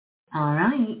All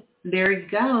right. There you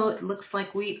go. It looks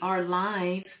like we are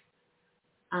live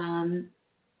on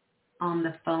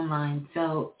the phone line.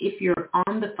 So if you're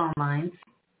on the phone lines,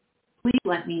 please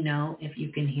let me know if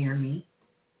you can hear me.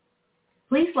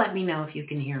 Please let me know if you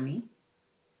can hear me.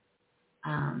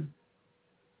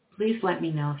 Please let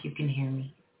me know if you can hear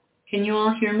me. Can you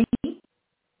all hear me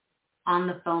on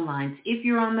the phone lines? If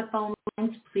you're on the phone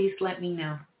lines, please let me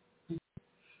know.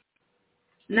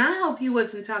 Now I hope you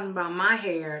wasn't talking about my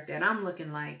hair that I'm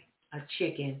looking like a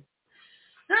chicken.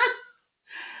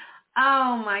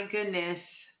 Oh my goodness.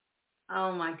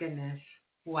 Oh my goodness.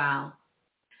 Wow.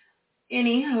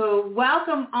 Anywho,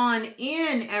 welcome on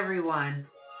in, everyone.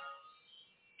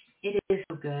 It is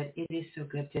so good. It is so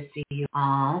good to see you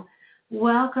all.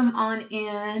 Welcome on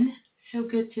in. So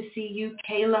good to see you.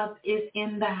 Caleb is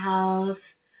in the house.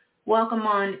 Welcome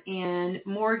on in.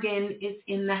 Morgan is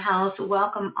in the house.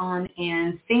 Welcome on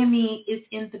in. Sammy is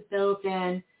in the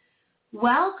building.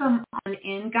 Welcome on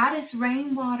in. Goddess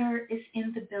Rainwater is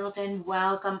in the building.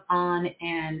 Welcome on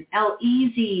in. El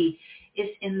Easy is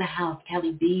in the house.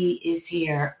 Kelly B is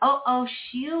here.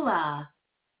 Sheila.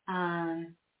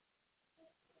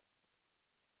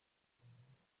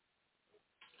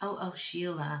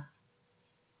 Sheila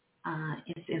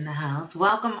is in the house.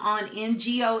 Welcome on in.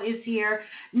 Geo is here.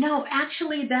 No,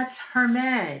 actually, that's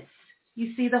Hermes.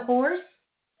 You see the horse?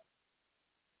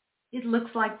 It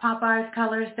looks like Popeye's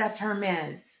colors. That's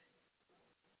Hermes.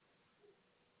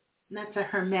 That's a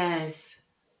Hermes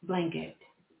blanket.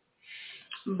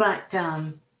 But,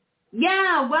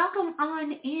 yeah, welcome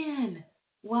on in.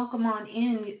 Welcome on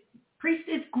in.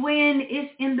 Priestess Gwen is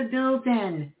in the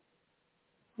building.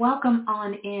 Welcome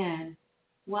on in.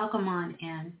 Welcome on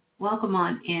in. Welcome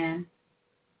on in.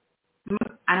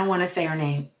 I don't want to say her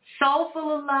name.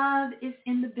 Soulful of Love is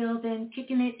in the building.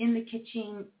 Kicking it in the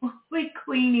kitchen with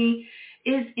Queenie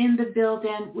is in the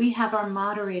building. We have our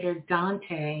moderator,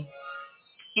 Dante,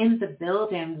 in the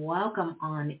building. Welcome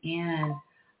on in.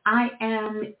 I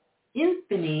am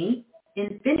Infinity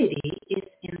is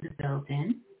in the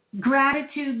building.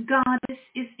 Gratitude Goddess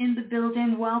is in the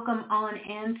building. Welcome on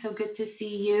in. So good to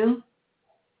see you.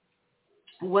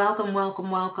 Welcome, welcome,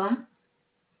 welcome.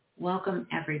 Welcome,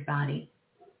 everybody.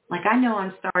 Like, I know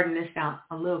I'm starting this out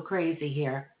a little crazy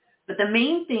here, but the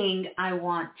main thing I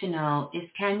want to know is,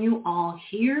 can you all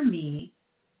hear me?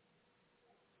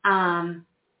 Can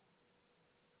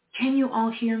you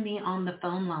all hear me on the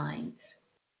phone lines?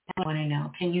 I want to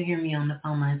know. Can you hear me on the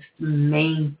phone lines? The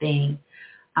main thing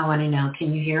I want to know.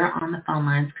 Can you hear on the phone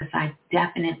lines? Because I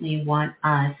definitely want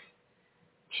us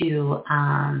to,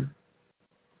 I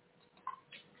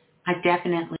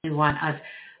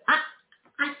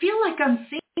feel like I'm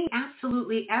seeing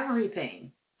absolutely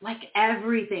everything, like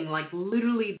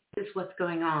literally this is what's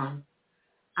going on.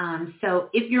 So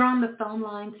if you're on the phone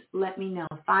lines, let me know.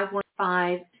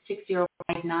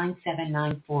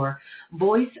 515-605-9794.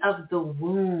 Voice of the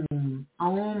Womb.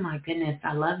 Oh my goodness,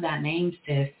 I love that name,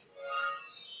 sis.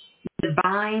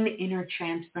 Divine Inner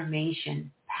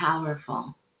Transformation.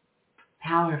 Powerful.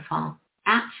 Powerful.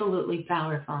 Absolutely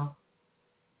powerful.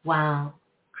 Wow.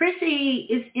 Chrissy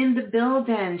is in the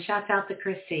building. Shout out to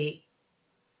Chrissy.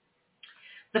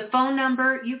 The phone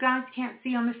number, you guys can't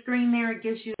see on the screen there. It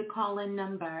gives you the call-in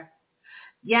number.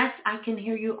 Yes, I can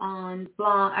hear you on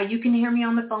blog. You can hear me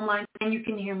on the phone line, and you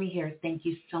can hear me here. Thank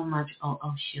you so much,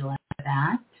 Sheila, for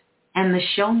that. And the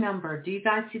show number. Do you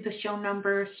guys see the show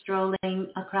number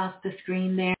strolling across the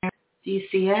screen there? Do you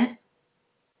see it?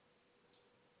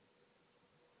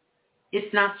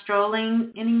 It's not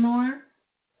strolling anymore?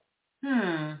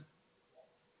 So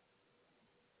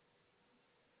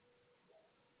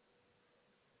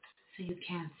you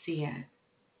can't see it.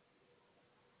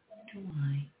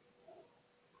 Why?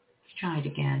 Let's try it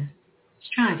again.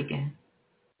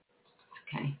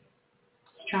 Okay.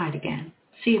 Let's try it again.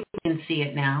 See if we can see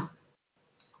it now.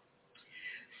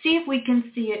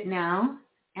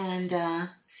 And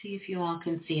see if you all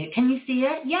can see it. Can you see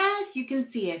it? Yes, you can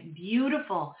see it.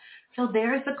 Beautiful. So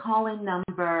there's the call-in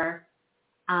number.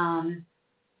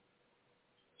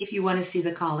 If you want to see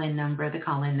the call-in number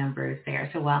is there.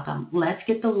 So welcome. Let's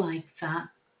get the lights up.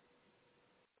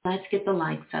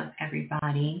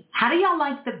 Everybody. How do y'all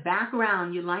like the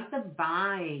background? You like the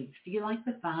vibes? Do you like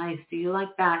the vibes? Do you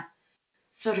like that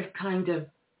sort of kind of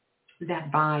that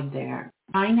vibe there?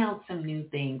 Find out some new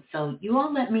things. So you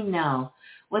all let me know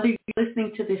whether you're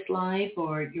listening to this live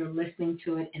or you're listening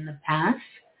to it in the past.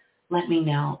 Let me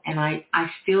know. And I'm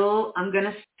going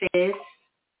to say this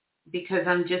because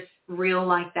I'm just real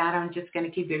like that. I'm just going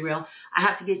to keep it real. I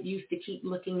have to get used to keep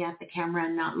looking at the camera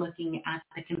and not looking at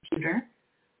the computer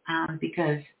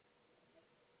because,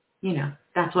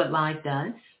 that's what live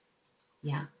does.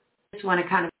 Yeah. Just want to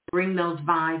kind of bring those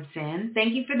vibes in.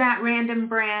 Thank you for that, Random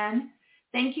Brand.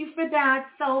 Thank you for that,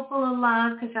 Soulful of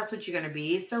Love, because that's what you're going to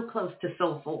be. So close to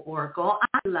Soulful Oracle.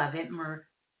 I love it. Marissa?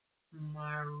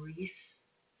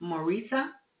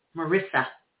 Marissa.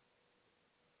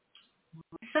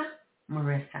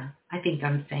 I think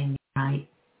I'm saying it right.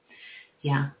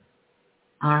 Yeah.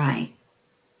 All right.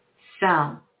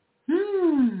 So,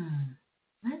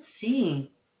 let's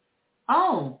see.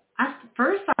 Oh,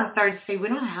 first I started to say we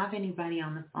don't have anybody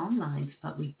on the phone lines,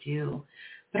 but we do.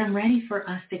 But I'm ready for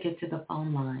us to get to the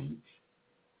phone lines.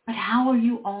 But how are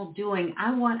you all doing?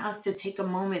 I want us to take a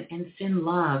moment and send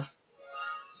love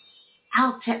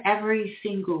out to every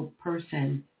single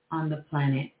person on the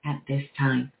planet at this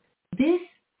time. This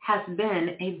has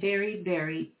been a very,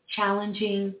 very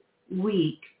challenging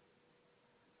week.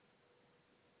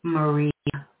 Maria.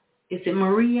 Is it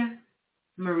Maria?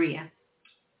 Maria.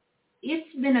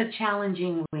 It's been a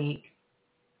challenging week,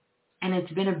 and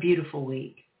it's been a beautiful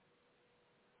week.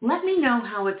 Let me know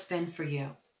how it's been for you.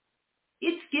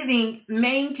 It's giving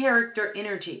main character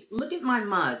energy. Look at my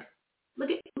mug.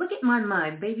 Look at my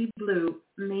mug. Baby Blue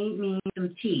made me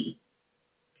some tea.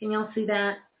 Can y'all see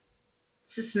that?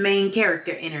 It's just main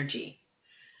character energy.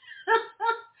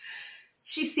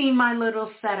 She seen my little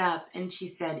setup, and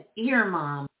she said, "Here,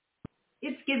 Mom,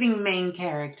 it's giving main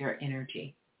character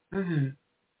energy."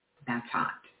 That's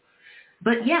hot.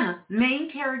 But yeah,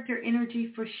 main character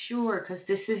energy for sure, because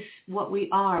this is what we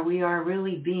are. We are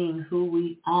really being who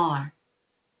we are.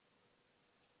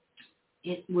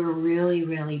 We're really,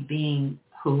 really being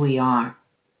who we are.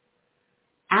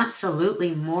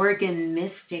 Absolutely. Morgan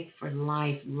Mystic for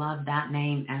Life. Love that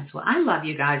name as well. I love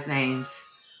you guys' names.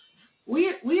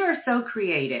 We are so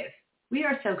creative. We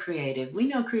are so creative. We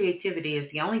know creativity is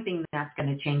the only thing that's going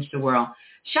to change the world.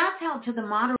 Shouts out to the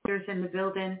moderators in the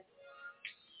building.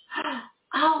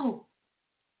 Oh,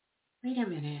 wait a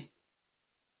minute.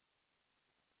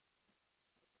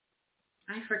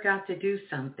 I forgot to do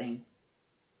something.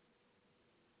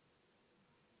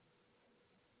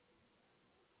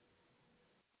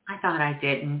 I thought I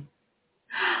didn't.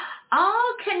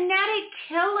 Oh, Kinetic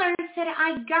Killer said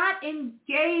I got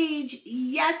engaged.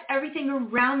 Yes, everything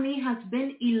around me has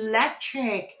been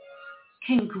electric.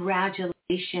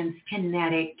 Congratulations,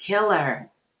 Kinetic Killer.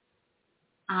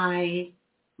 I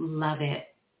love it.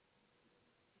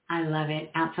 I love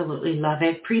it. Absolutely love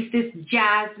it. Priestess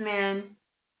Jasmine.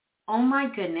 Oh my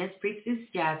goodness. Priestess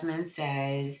Jasmine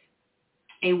says,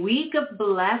 a week of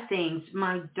blessings.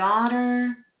 My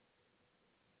daughter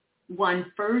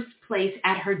won first place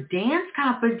at her dance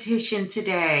competition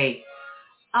today.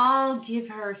 Oh, give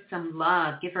her some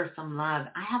love. Give her some love.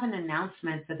 I have an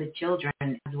announcement for the children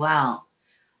as well.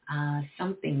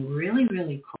 Something really,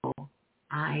 really cool.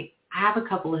 I have a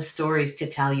couple of stories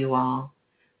to tell you all.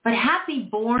 But happy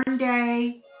Born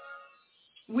Day.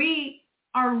 We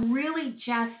are really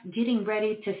just getting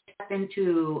ready to step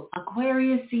into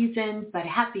Aquarius season, but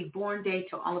happy Born Day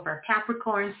to all of our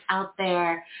Capricorns out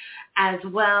there, as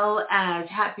well as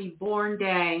happy Born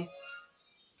Day.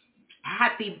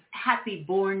 Happy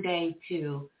Born Day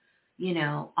to,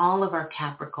 all of our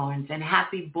Capricorns, and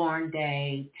happy Born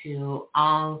Day to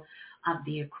all of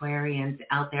the Aquarians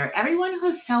out there. Everyone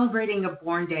who's celebrating a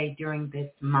Born Day during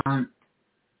this month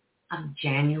of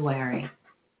January.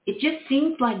 It just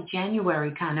seems like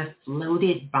January kind of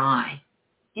floated by.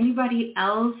 Anybody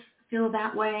else feel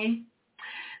that way?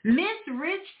 Miss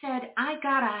Rich said, I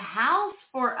got a house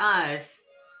for us.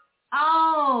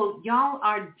 Oh, y'all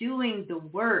are doing the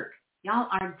work. Y'all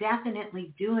are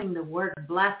definitely doing the work.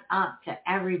 Bless up to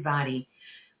everybody.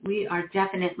 We are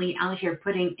definitely out here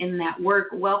putting in that work.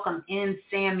 Welcome in,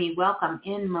 Sammy. Welcome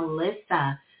in,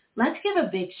 Melissa. Let's give a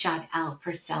big shout out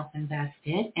for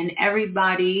Self-Invested and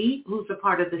everybody who's a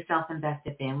part of the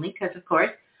Self-Invested family, because, of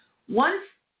course, once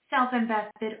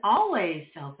self-invested, always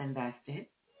self-invested.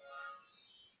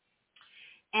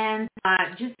 And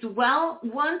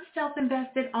once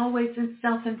self-invested, always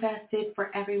self-invested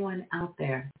for everyone out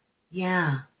there.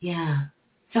 Yeah.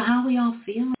 So how are we all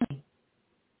feeling?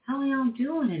 How are we all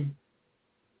doing?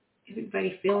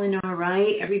 Everybody feeling all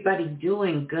right? Everybody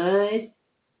doing good?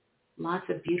 Lots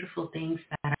of beautiful things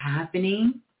that are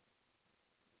happening.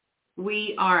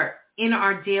 We are in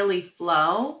our daily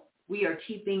flow. We are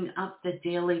keeping up the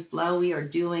daily flow. We are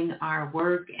doing our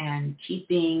work and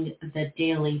keeping the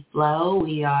daily flow.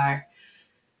 We are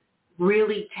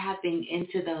really tapping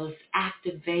into those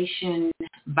activation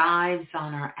vibes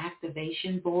on our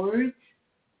activation boards.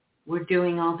 We're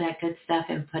doing all that good stuff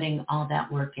and putting all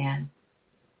that work in.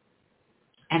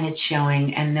 And it's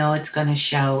showing, and know it's going to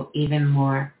show even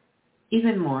more.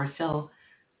 So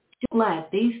don't let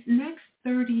these next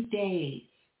 30 days,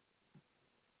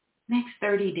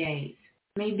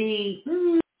 maybe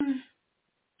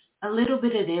a little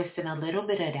bit of this and a little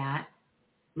bit of that,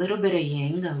 a little bit of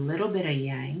yin, a little bit of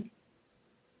yang.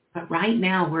 But right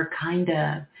now we're kind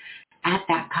of at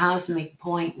that cosmic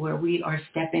point where we are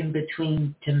stepping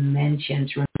between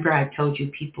dimensions. Remember, I told you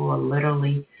people will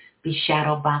literally be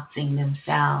shadow boxing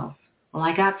themselves. Well,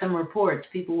 I got some reports.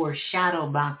 People were shadow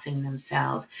boxing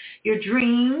themselves. Your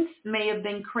dreams may have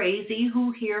been crazy.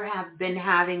 Who here have been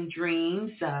having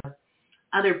dreams of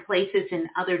other places in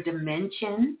other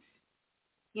dimensions?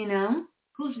 You know,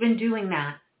 who's been doing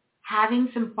that? Having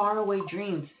some faraway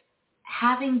dreams,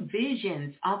 having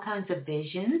visions, all kinds of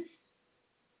visions,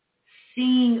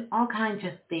 seeing all kinds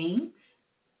of things,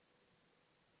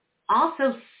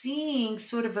 also seeing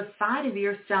sort of a side of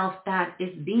yourself that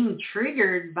is being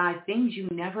triggered by things you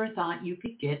never thought you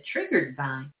could get triggered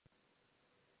by.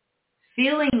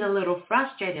 Feeling a little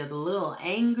frustrated, a little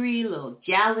angry, a little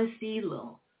jealousy, a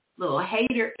little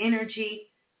hater energy.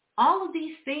 All of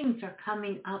these things are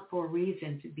coming up for a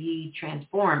reason to be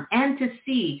transformed and to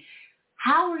see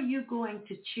how are you going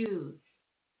to choose?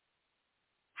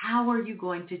 How are you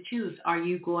going to choose? Are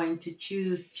you going to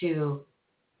choose to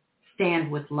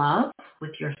stand with love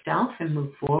with yourself and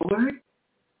move forward?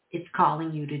 It's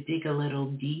calling you to dig a little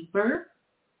deeper.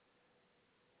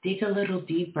 Dig a little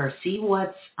deeper. See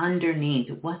what's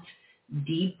underneath, what's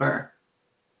deeper.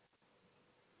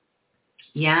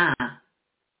 Yeah.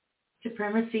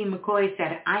 Supremacy McCoy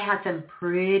said, I had some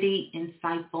pretty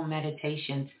insightful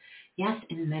meditations. Yes,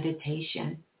 in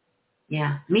meditation.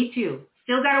 Yeah, me too.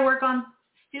 Still got to work on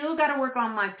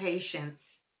my patience.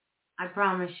 I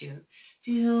promise you.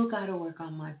 Still got to work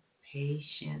on my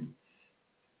patience.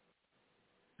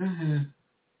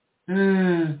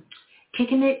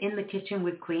 Kicking it in the kitchen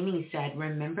with Queenie said,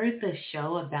 remember the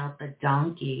show about the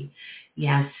donkey?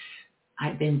 Yes,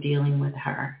 I've been dealing with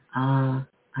her.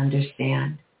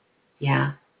 Understand.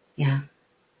 Yeah.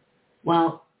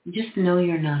 Well, just know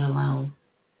you're not alone.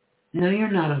 Know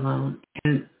you're not alone.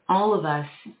 And all of us,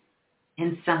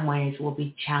 in some ways, will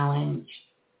be challenged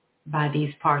by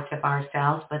these parts of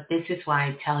ourselves. But this is why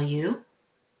I tell you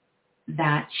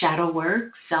that shadow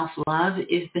work, self-love,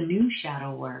 is the new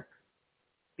shadow work.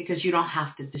 Because you don't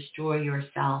have to destroy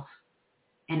yourself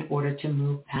in order to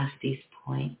move past these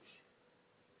points.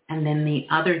 And then the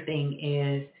other thing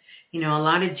is, a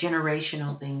lot of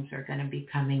generational things are going to be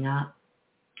coming up.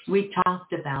 We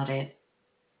talked about it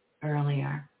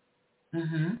earlier.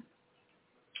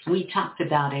 We talked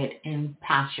about it in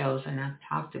past shows, and I've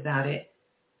talked about it.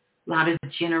 A lot of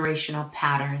generational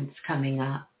patterns coming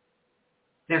up.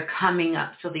 They're coming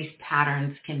up so these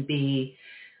patterns can be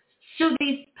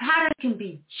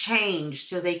changed,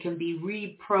 so they can be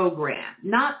reprogrammed.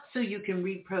 Not so you can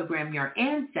reprogram your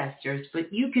ancestors,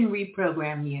 but you can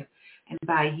reprogram you. And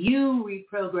by you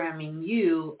reprogramming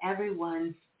you,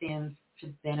 everyone stands to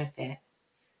benefit.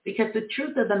 Because the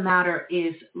truth of the matter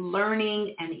is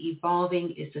learning and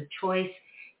evolving is a choice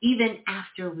even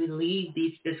after we leave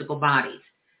these physical bodies.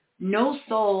 No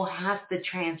soul has to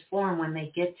transform when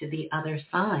they get to the other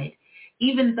side.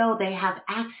 Even though they have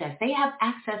access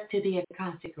to the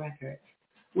Akashic records,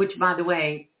 which, by the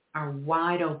way, are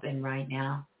wide open right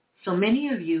now. So many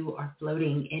of you are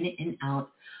floating in and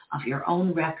out of your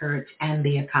own records and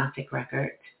the Akashic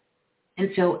records. And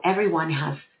so everyone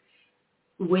has,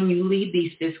 when you leave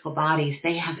these physical bodies,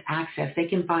 they have access. They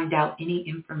can find out any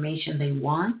information they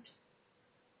want.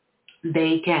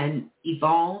 They can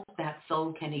evolve. That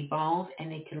soul can evolve,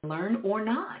 and they can learn or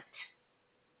not.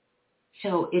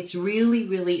 So it's really,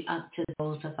 really up to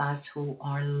those of us who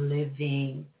are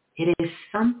living. It is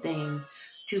something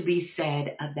to be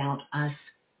said about us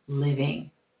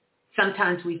living.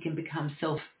 Sometimes we can become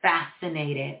so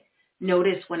fascinated.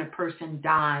 Notice when a person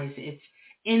dies, it's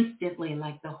instantly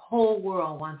like the whole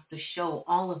world wants to show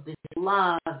all of this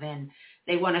love, and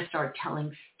they want to start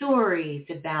telling stories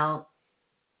about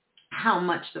how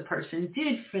much the person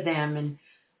did for them and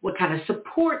what kind of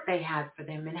support they had for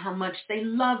them and how much they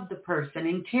loved the person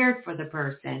and cared for the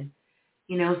person.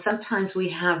 Sometimes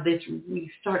we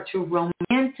start to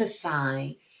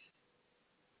romanticize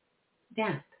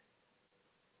death.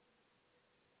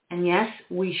 And yes,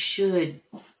 we should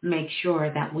make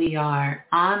sure that we are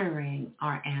honoring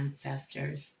our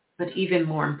ancestors, but even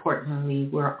more importantly,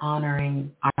 we're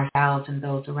honoring ourselves and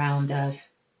those around us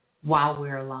while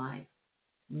we're alive.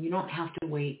 You don't have to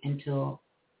wait until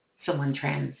someone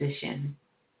transition,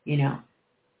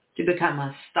 to become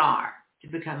a star, to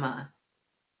become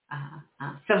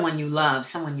someone you love,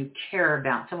 someone you care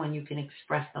about, someone you can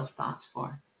express those thoughts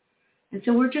for. And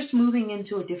so we're just moving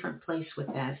into a different place with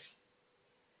this.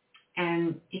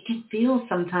 And it can feel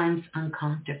sometimes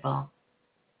uncomfortable.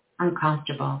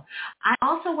 I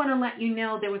also want to let you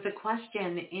know there was a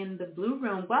question in the blue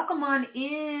room. Welcome on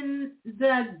in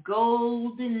the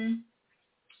golden,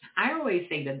 I always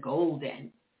say the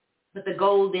golden, but the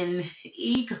golden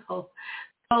eagle,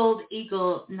 gold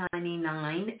eagle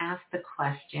 99 asked the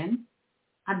question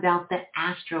about the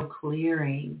astral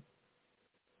clearing.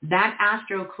 That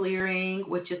astral clearing,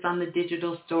 which is on the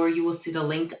digital store, you will see the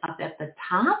link up at the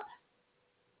top.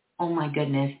 Oh my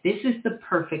goodness, this is the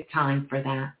perfect time for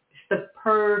that. It's the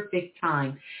perfect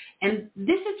time. And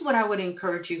this is what I would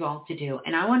encourage you all to do.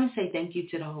 And I want to say thank you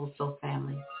to the whole Soul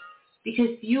family,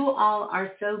 because you all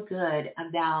are so good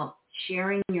about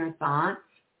sharing your thoughts,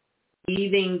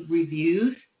 leaving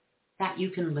reviews, that you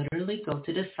can literally go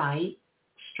to the site,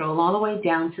 stroll all the way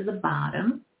down to the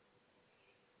bottom,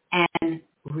 and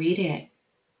read it.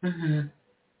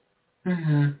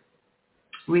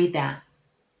 Read that.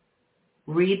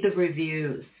 Read the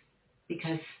reviews,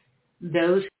 because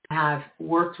those who have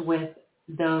worked with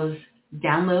those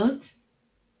downloads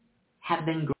have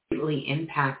been greatly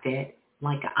impacted.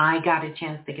 Like, I got a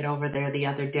chance to get over there the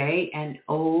other day, and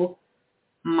oh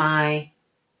my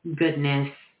goodness.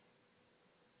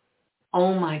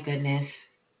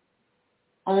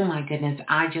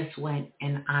 I just went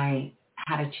and I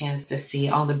had a chance to see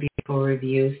all the beautiful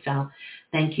reviews. So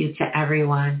thank you to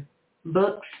everyone.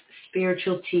 Books,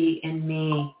 Spiritual Tea, and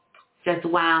Me says,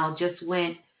 wow, just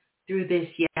went through this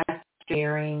yesterday,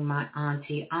 sharing my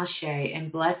auntie, Ashe,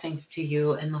 and blessings to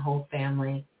you and the whole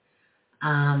family.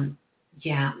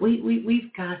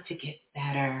 We've got to get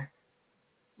better.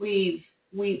 We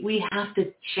have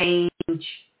to change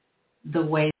the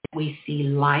way that we see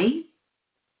life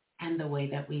and the way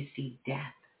that we see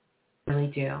death. We really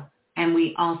do. And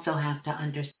we also have to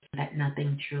understand that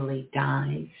nothing truly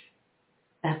dies,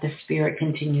 that the spirit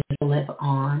continues to live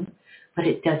on. But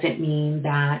it doesn't mean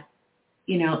that,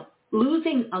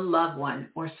 losing a loved one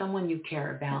or someone you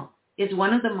care about is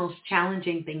one of the most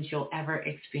challenging things you'll ever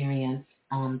experience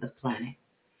on the planet.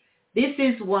 This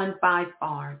is one by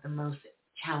far the most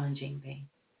challenging thing.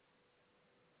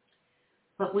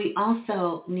 But we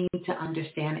also need to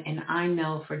understand, and I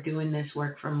know for doing this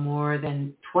work for more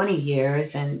than 20 years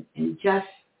and just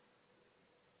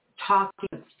talking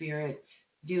with spirits,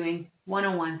 doing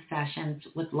one-on-one sessions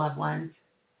with loved ones,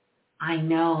 I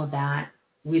know that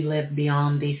we live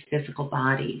beyond these physical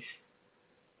bodies.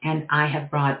 And I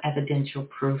have brought evidential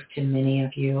proof to many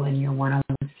of you in your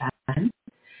one-on-one sessions.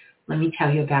 Let me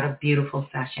tell you about a beautiful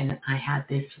session I had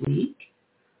this week.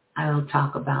 I will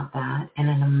talk about that. And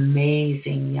an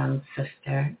amazing young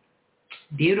sister,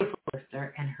 beautiful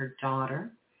sister, and her daughter,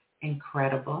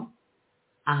 incredible.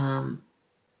 So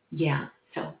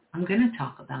I'm going to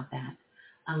talk about that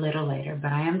a little later,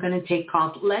 but I am going to take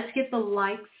calls. Let's get the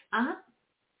likes up.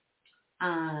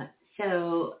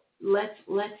 So let's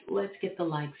get the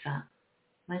likes up.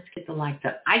 Let's get the likes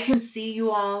up. I can see you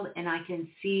all, and I can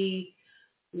see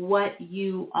what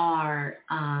you are.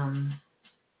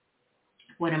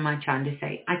 What am I trying to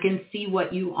say? I can see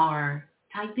what you are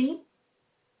typing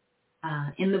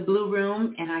in the blue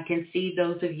room, and I can see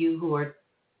those of you who are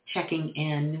checking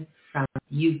in from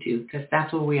YouTube, because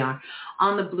that's where we are,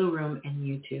 on the blue room and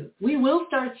YouTube. We will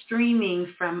start streaming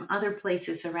from other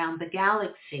places around the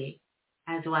galaxy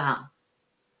as well.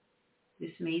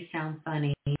 This may sound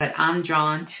funny, but I'm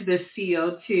drawn to the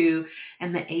CO2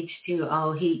 and the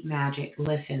H2O heat magic.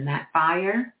 Listen, that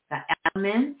fire, that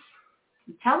element,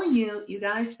 I'm telling you, you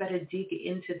guys better dig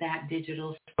into that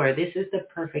digital store. This is the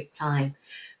perfect time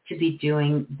to be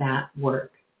doing that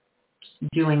work,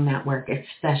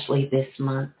 especially this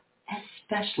month.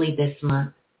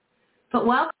 But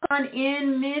welcome on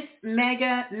in, Miss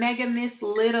Miss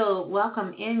Little.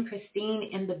 Welcome in, Christine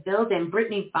in the building.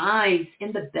 Brittany Vibes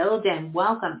in the building.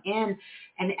 Welcome in.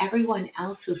 And everyone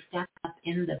else who stepped up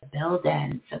in the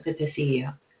building. So good to see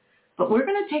you. But we're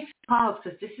going to take some calls,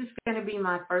 because this is going to be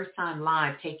my first time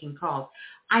live taking calls.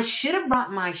 I should have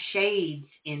brought my shades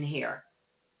in here.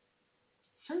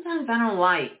 Sometimes I don't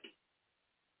like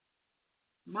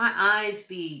my eyes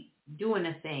be doing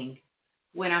a thing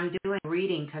when I'm doing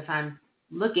reading, because I'm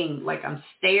looking like I'm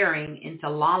staring into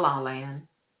La La Land.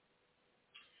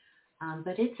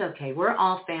 But it's okay. We're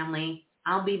all family.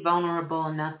 I'll be vulnerable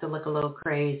enough to look a little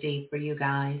crazy for you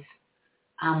guys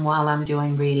while I'm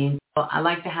doing reading. So I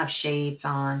like to have shades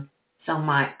on, so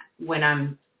when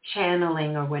I'm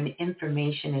channeling or when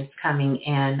information is coming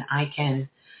in, I can,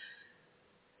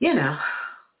 I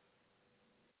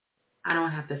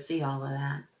don't have to see all of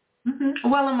that.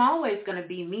 Well, I'm always going to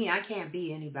be me. I can't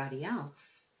be anybody else.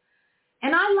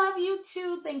 And I love you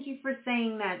too. Thank you for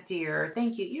saying that, dear.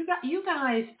 Thank you. You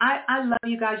guys, I love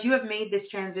you guys. You have made this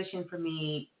transition for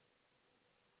me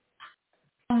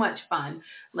so much fun.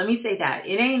 Let me say that.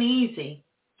 It ain't easy,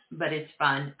 but it's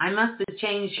fun. I must have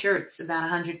changed shirts about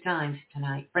 100 times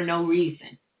tonight for no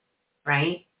reason,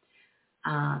 right?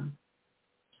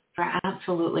 For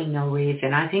absolutely no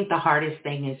reason. I think the hardest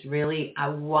thing is really, I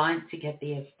want to get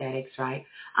the aesthetics right.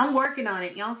 I'm working on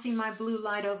it. Y'all see my blue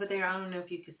light over there? I don't know if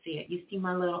you can see it. You see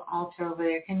my little altar over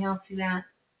there? Can y'all see that?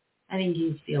 I think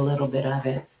you can see a little bit of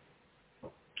it.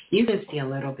 You can see a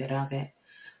little bit of it.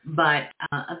 But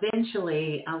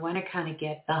eventually, I want to kind of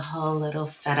get the whole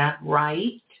little setup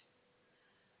right,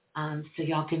 so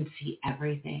y'all can see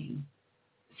everything.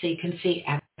 So you can see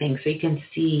everything. So you can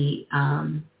see,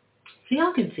 so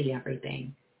y'all can see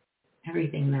everything.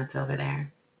 Everything that's over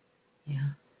there. Yeah.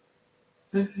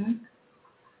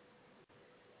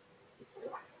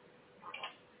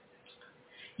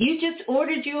 You just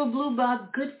ordered you a blue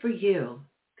bulb. Good for you.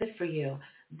 Good for you.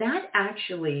 That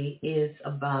actually is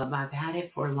a bulb. I've had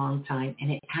it for a long time,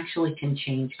 and it actually can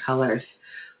change colors.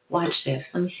 Watch this.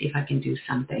 Let me see if I can do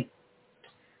something.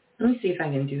 Because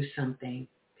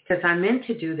I meant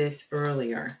to do this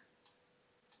earlier.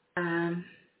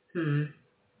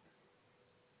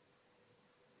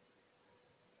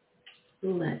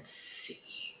 Let's see.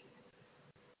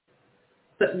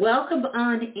 But welcome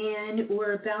on in.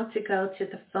 We're about to go to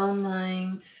the phone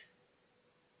lines.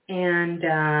 And,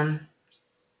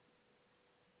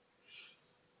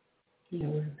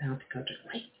 we're about to go to,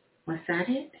 wait, was that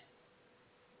it?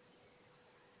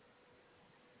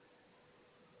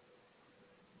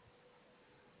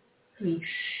 Let me see.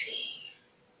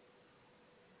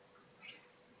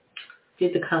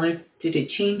 Did it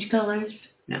change colors?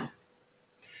 No.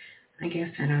 I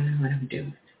guess I don't know what I'm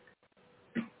doing.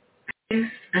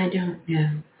 I don't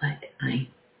know what I'm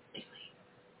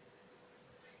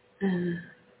doing.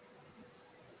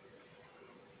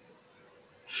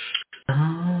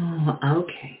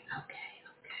 Okay.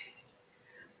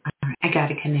 All right, I got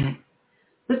to connect.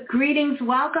 With greetings,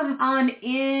 welcome on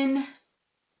in.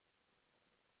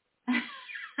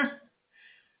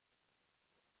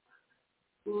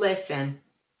 Listen,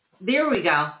 there we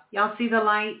go. Y'all see the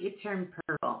light? It turned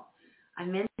purple. I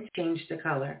meant to change the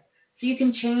color. So you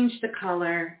can change the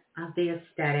color of the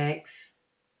aesthetics.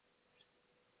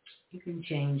 You can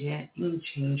change it. You can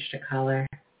change the color.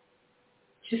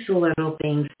 Just little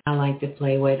things I like to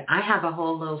play with. I have a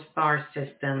whole little star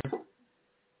system.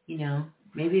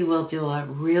 Maybe we'll do a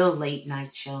real late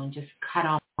night show and just cut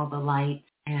off all the lights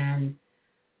and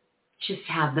just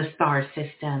have the star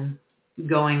system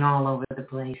going all over the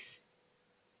place.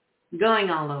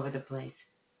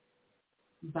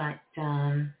 But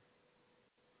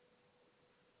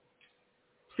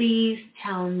please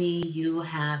tell me you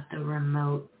have the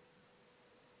remote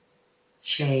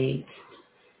shades.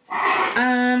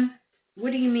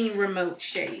 What do you mean remote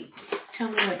shades? Tell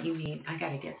me what you mean. I got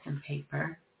to get some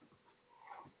paper.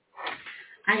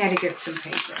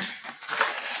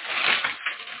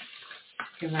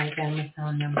 To write down the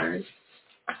phone numbers.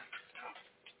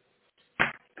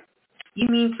 You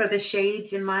mean for the shades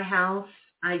in my house?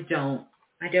 I don't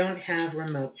have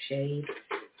remote shades.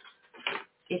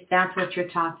 If that's what you're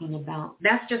talking about.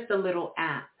 That's just a little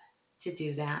app to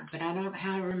do that. But I don't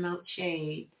have remote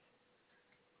shades.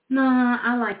 No,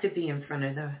 I like to be in front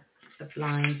of the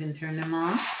blinds and turn them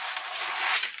on.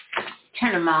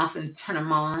 Turn them off and turn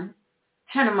them on.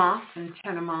 Turn them off and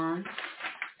turn them on.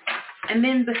 And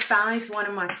then besides, one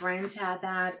of my friends had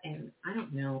that, and I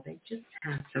don't know, they just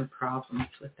had some problems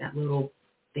with that little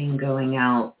thing going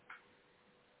out.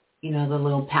 The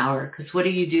little power. Because what do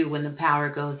you do when the power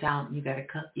goes out? And you gotta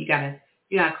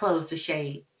close the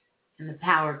shade, and the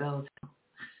power goes out.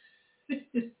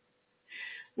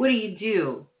 What do you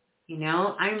do?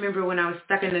 I remember when I was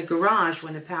stuck in the garage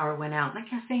when the power went out, and I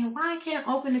kept saying, "Why I can't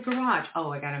open the garage?"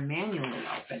 Oh, I gotta manually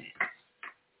open it.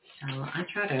 So I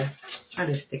try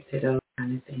to stick to those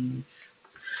kind of things.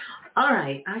 All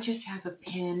right, I just have a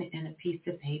pen and a piece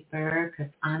of paper because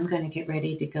I'm going to get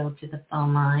ready to go to the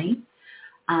phone line.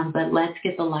 But let's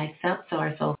get the lights up so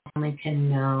our soul family can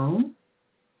know.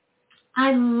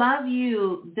 I love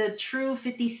you, the true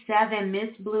 57,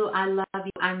 Ms.Blue. I love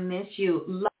you. I miss you.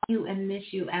 Love you and miss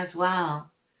you as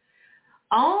well.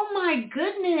 Oh my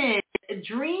goodness,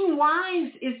 Dream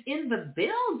Wives is in the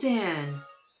building.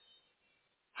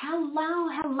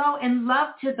 Hello, and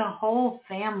love to the whole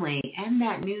family and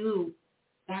that new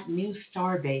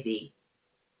star baby.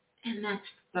 And that's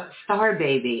the star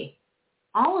baby.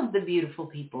 All of the beautiful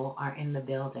people are in the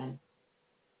building.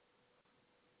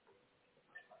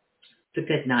 It's a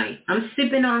good night. I'm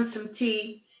sipping on some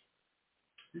tea.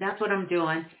 That's what I'm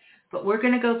doing. But we're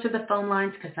going to go to the phone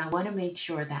lines because I want to make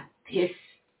sure that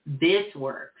this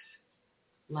works.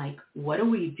 Like, what are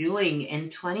we doing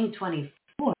in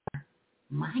 2024?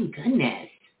 My goodness.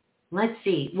 Let's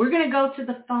see. We're going to go to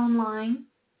the phone line.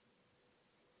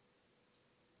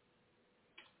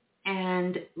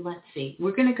 And let's see.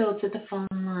 We're going to go to the phone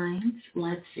lines.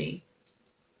 Let's see.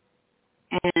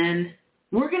 And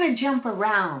we're going to jump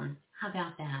around. How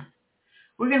about that?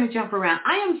 We're going to jump around.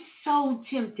 I am so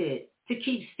tempted to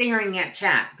keep staring at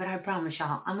chat, but I promise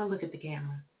y'all, I'm going to look at the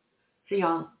camera. So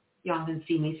y'all can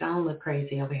see me, so I don't look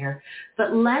crazy over here.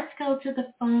 But let's go to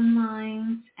the phone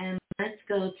lines, and let's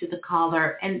go to the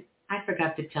caller. And I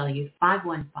forgot to tell you,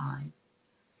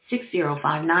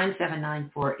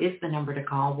 515-605-9794 is the number to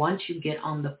call. Once you get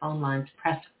on the phone lines,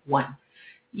 press 1.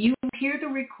 You hear the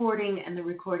recording, and the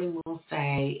recording will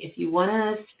say, if you want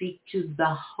to speak to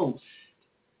the host,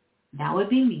 that would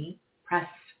be me, press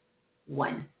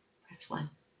 1. Press 1.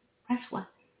 Press 1.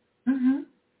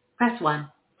 Press 1.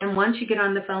 And once you get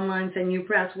on the phone lines and you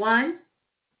press 1,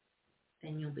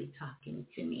 then you'll be talking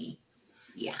to me.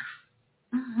 Yeah.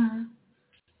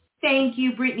 Thank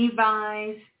you, Brittany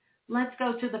Vise. Let's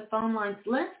go to the phone lines.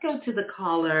 Let's go to the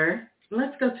caller.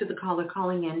 Let's go to the caller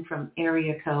calling in from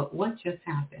area code. What just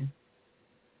happened?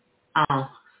 Oh.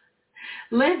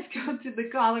 Let's go to the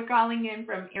caller calling in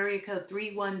from area code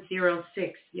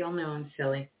 3106. Y'all know I'm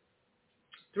silly.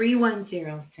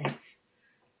 3106.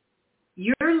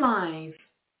 You're live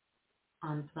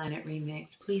on Planet Remix.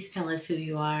 Please tell us who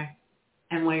you are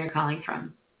and where you're calling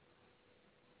from.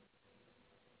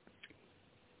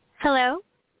 Hello.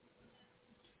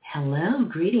 Hello.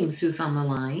 Greetings. Who's on the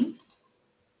line?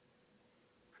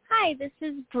 Hi, this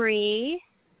is Bree.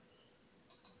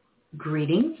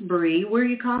 Greetings, Bree. Where are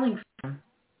you calling from?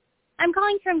 I'm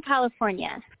calling from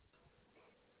California.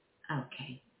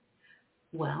 Okay.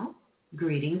 Well,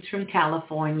 greetings from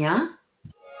California.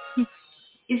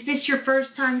 Is this your first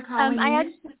time calling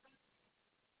in?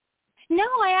 No,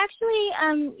 I actually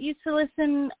used to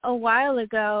listen a while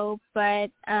ago, but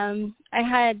I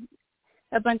had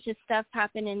a bunch of stuff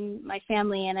happen in my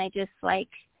family, and I just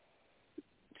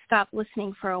stopped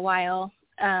listening for a while,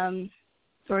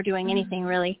 or doing anything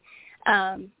really.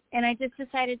 And I just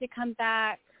decided to come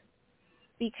back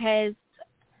because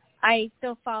I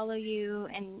still follow you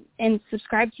and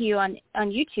subscribe to you on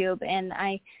YouTube, and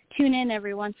I tune in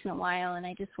every once in a while, and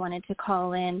I just wanted to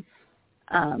call in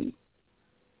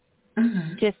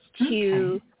just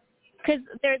to, because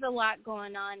there's a lot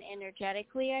going on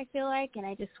energetically, I feel like, and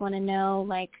I just want to know,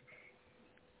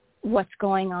 what's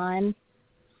going on.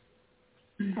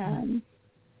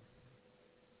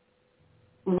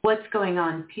 What's going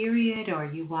on, period, or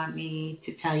you want me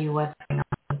to tell you what's going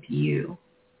on with you?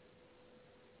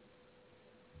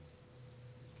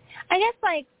 I guess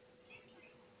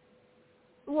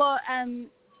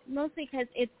mostly because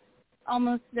it's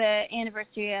almost the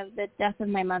anniversary of the death of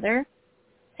my mother.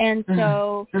 And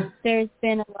so there's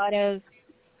been a lot of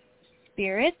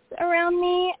spirits around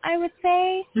me, I would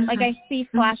say. I see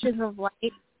flashes of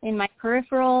light in my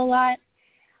peripheral a lot.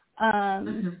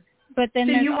 But then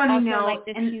so there's you also know,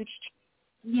 this huge...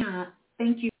 Yeah,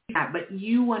 thank you for that. But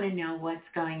you want to know what's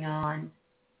going on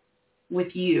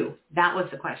with you. That was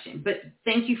the question. But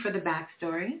thank you for the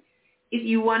backstory. If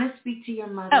you want to speak to your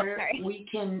mother, we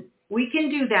can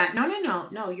do that.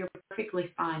 No, you're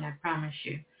perfectly fine, I promise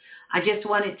you. I just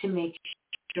wanted to make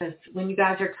sure when you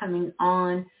guys are coming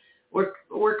on, we're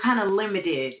kind of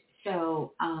limited.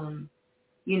 So,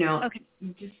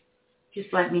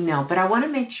 just let me know. But I want to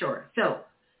make sure. So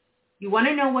you want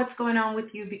to know what's going on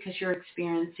with you because you're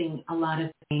experiencing a lot of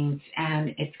things,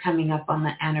 and it's coming up on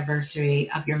the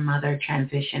anniversary of your mother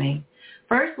transitioning.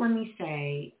 First, let me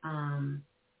say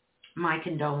my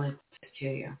condolences to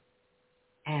you,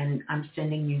 and I'm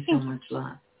sending you so much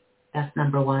love. That's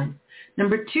number one.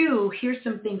 Number two, here's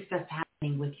some things that's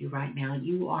happening with you right now.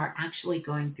 You are actually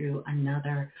going through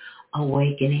another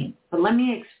awakening. But let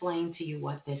me explain to you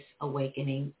what this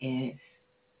awakening is.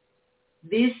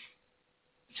 This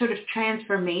sort of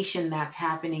transformation that's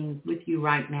happening with you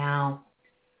right now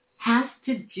has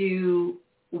to do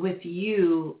with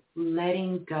you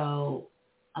letting go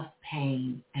of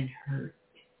pain and hurt.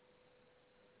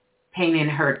 Pain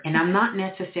and hurt. And I'm not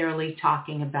necessarily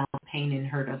talking about pain and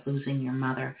hurt of losing your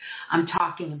mother. I'm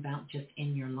talking about just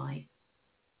in your life.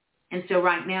 And so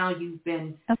right now you've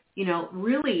been,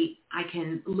 really, I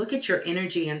can look at your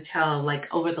energy and tell,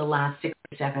 over the last 6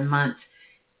 or 7 months,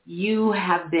 you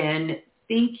have been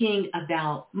thinking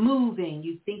about moving,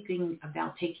 you thinking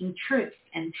about taking trips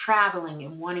and traveling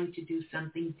and wanting to do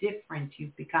something different.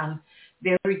 You've become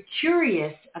very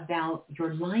curious about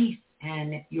your life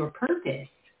and your purpose.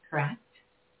 correct?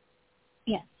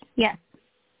 Yes. Yes.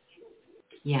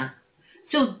 Yeah.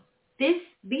 So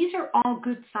these are all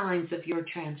good signs of your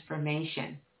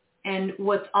transformation and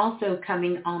what's also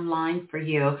coming online for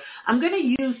you. I'm going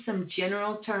to use some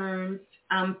general terms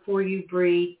for you,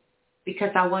 Bree, because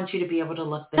I want you to be able to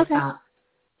look this up.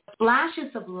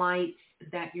 Flashes of lights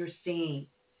that you're seeing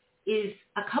is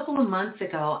a couple of months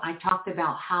ago, I talked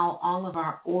about how all of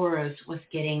our auras was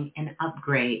getting an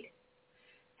upgrade.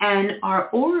 And our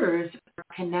auras are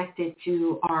connected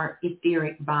to our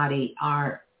etheric body,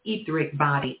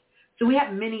 So we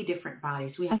have many different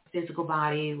bodies. We have a physical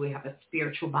body, we have a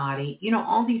spiritual body,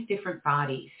 all these different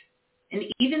bodies. And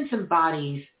even some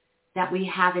bodies that we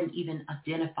haven't even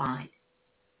identified.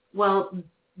 Well,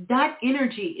 that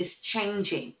energy is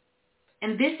changing.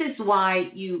 And this is why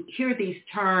you hear these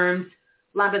terms.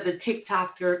 A lot of the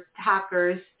TikTokers,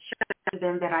 shout out to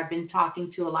them that I've been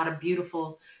talking to, a lot of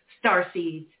beautiful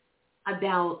starseeds,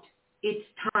 about it's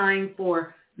time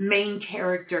for main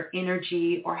character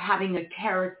energy or having a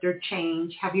character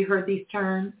change. Have you heard these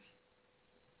terms?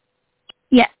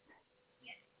 Yes.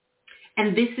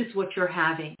 And this is what you're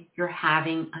having. You're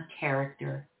having a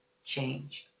character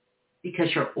change because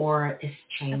your aura is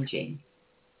changing.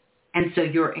 And so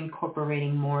you're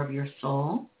incorporating more of your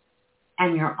soul,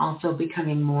 and you're also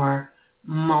becoming more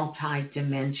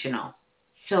multidimensional.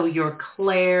 So your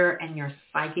clair and your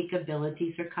psychic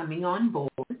abilities are coming on board.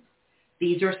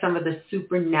 These are some of the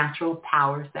supernatural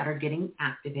powers that are getting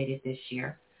activated this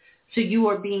year. So you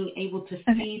are being able to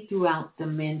see throughout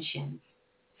dimensions.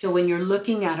 So when you're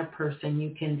looking at a person,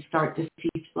 you can start to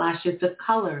see flashes of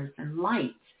colors and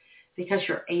lights because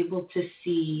you're able to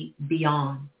see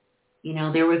beyond.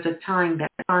 There was a time that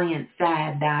science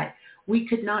said that we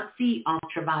could not see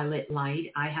ultraviolet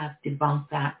light. I have debunked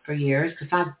that for years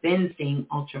because I've been seeing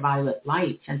ultraviolet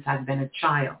light since I've been a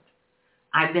child.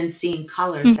 I've been seeing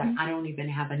colors that I don't even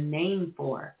have a name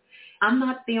for. I'm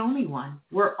not the only one.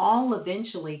 We're all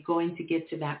eventually going to get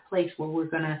to that place where we're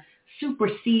going to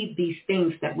supersede these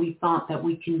things that we thought that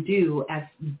we can do as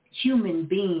human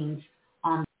beings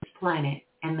on this planet,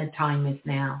 and the time is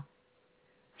now.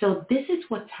 So this is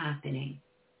what's happening.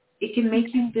 It can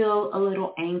make you feel a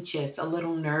little anxious, a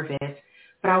little nervous,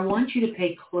 but I want you to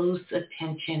pay close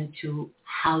attention to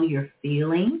how you're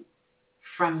feeling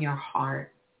from your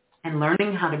heart and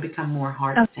learning how to become more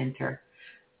heart-centered.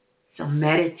 So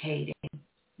meditating,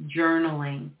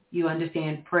 journaling, you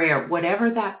understand, prayer,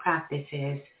 whatever that practice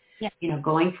is,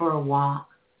 going for a walk,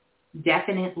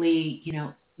 definitely,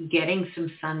 getting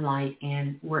some sunlight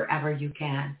in wherever you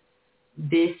can.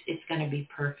 This is going to be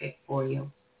perfect for you.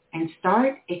 And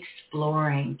start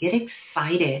exploring. Get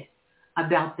excited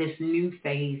about this new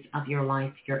phase of your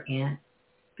life you're in.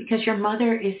 Because your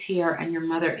mother is here and your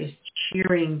mother is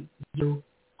cheering you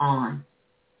on.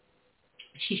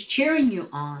 She's cheering you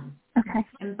on. Okay.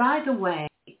 And by the way,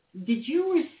 did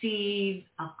you receive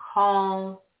a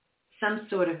call, some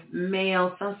sort of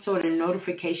mail, some sort of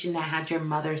notification that had your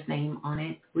mother's name on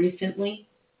it recently?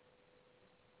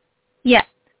 Yes.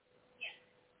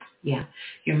 Yeah,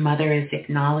 your mother is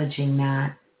acknowledging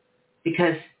that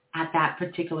because at that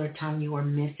particular time you were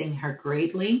missing her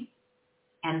greatly,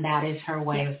 and that is her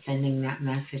way of sending that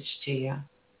message to you,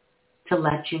 to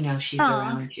let you know she's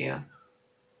around you.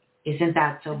 Isn't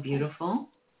that so beautiful?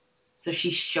 So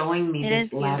she's showing me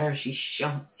this letter. She's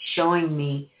showing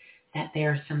me that there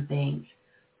are some things.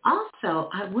 Also,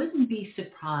 I wouldn't be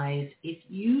surprised if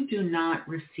you do not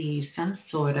receive some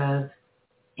sort of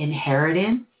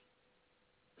inheritance,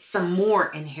 some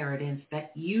more inheritance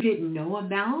that you didn't know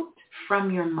about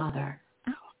from your mother.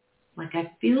 Like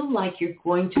I feel like you're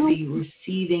going to be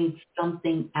receiving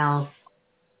something else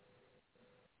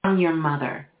from your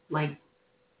mother. Like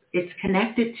it's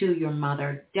connected to your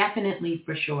mother, definitely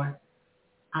for sure.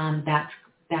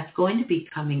 That's going to be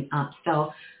coming up.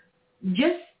 So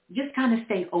just kind of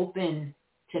stay open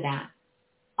to that.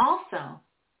 Also,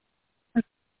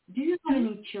 do you have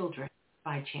any children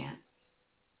by chance?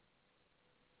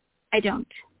 I don't.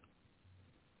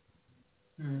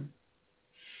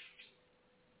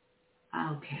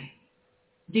 Okay.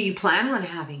 Do you plan on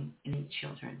having any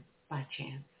children by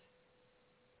chance?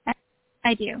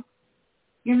 I do.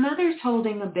 Your mother's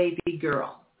holding a baby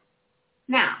girl.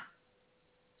 Now,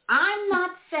 I'm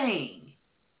not saying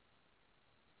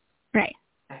right.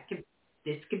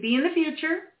 This could be in the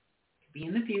future. Could be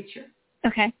in the future.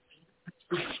 Okay.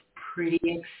 I'm pretty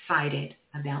excited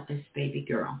about this baby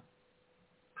girl.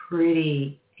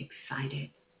 Pretty excited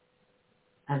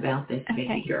about this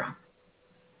baby girl.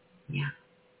 Yeah.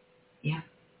 Yeah.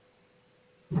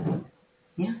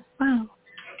 Yeah. Wow.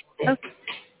 There.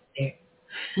 Okay.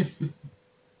 There.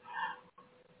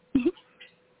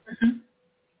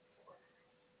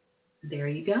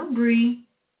 Bree.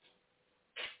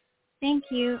 Thank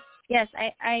you. Yes,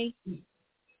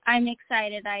 I'm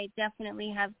excited. I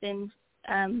definitely have been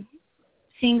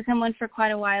seeing someone for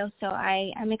quite a while, so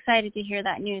I'm excited to hear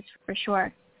that news for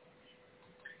sure.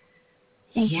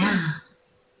 Thank you.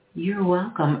 You're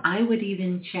welcome. I would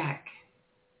even check.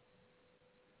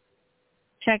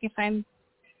 Check if I'm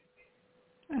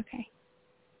okay.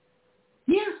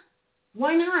 Yeah,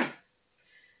 why not?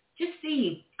 Just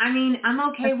see. I mean, I'm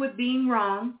okay with being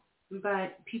wrong,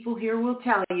 but people here will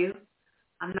tell you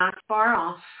I'm not far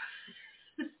off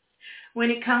when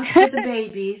it comes to the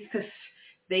babies, because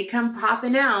they come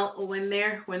popping out when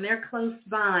they're close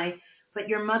by. But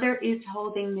your mother is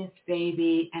holding this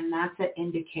baby, and that's an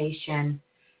indication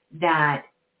that,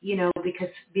 because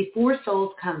before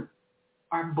souls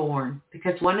are born,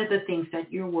 because one of the things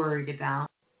that you're worried about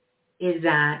is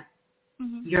that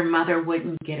your mother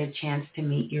wouldn't get a chance to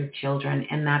meet your children,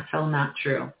 and that's so not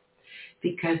true.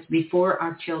 Because before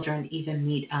our children even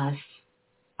meet us,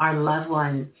 our loved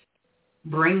ones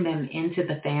bring them into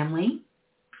the family,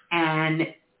 and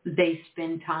they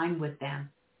spend time with them,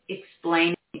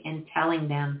 explaining and telling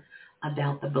them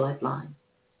about the bloodline.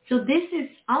 So this is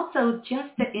also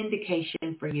just an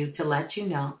indication for you to let you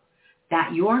know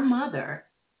that your mother,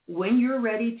 when you're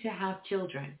ready to have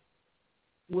children,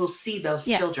 will see those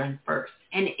children first,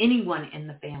 and anyone in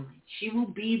the family. She will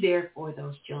be there for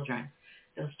those children.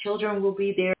 Those children will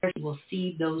be there. She will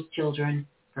see those children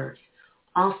first.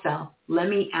 Also, let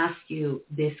me ask you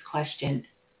this question.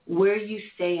 Where you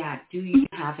stay at, do you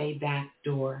have a back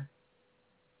door?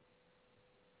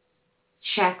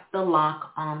 Check the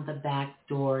lock on the back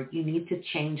door. You need to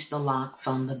change the locks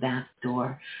on the back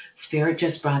door. Spirit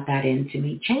just brought that into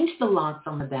me. Change the locks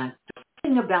on the back door.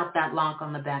 Nothing about that lock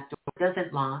on the back door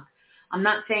doesn't lock. I'm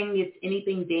not saying it's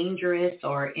anything dangerous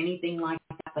or anything like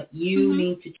that, but you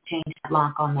need to change that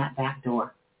lock on that back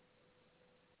door.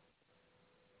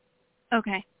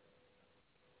 Okay.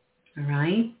 All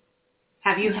right.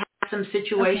 Have you had some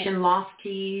situation, lost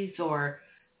keys or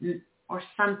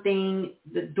something,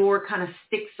 the door kind of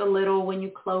sticks a little when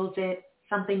you close it,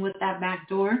 something with that back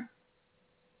door?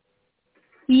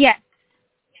 Yes.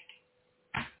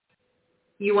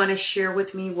 You want to share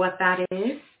with me what that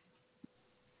is?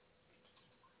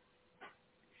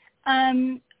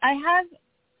 I have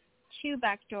two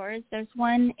back doors. There's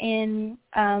one in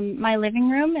my living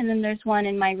room, and then there's one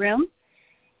in my room.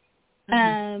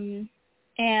 And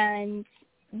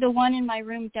the one in my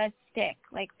room does stick.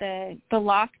 Like the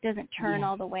lock doesn't turn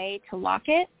all the way to lock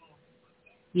it.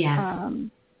 Yeah.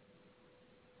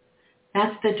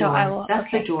 That's the door.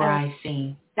 The door I've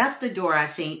seen. That's the door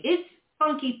I've seen. It's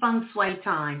funky feng shui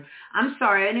time. I'm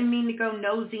sorry, I didn't mean to go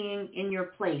nosying in your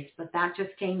place, but that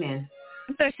just came in.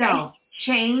 Okay. So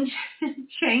change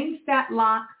that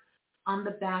lock on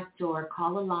the back door.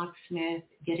 Call a locksmith,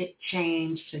 get it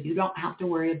changed so you don't have to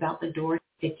worry about the door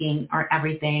sticking or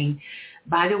everything.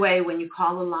 By the way, when you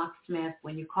call a locksmith,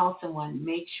 when you call someone,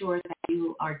 make sure that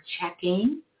you are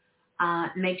checking.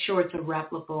 Make sure it's a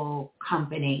reputable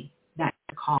company that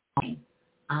you're calling.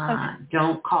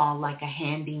 Don't call like a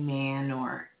handyman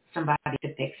or somebody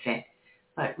to fix it,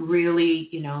 but really,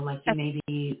 you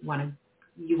maybe want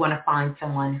to find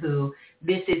someone who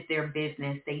this is their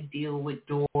business. They deal with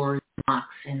doors,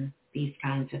 locks, and these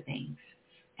kinds of things,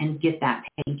 and get that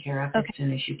taken care of as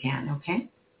soon as you can. Okay.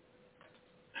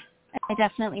 I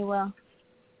definitely will.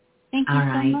 Thank you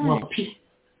so much. Well,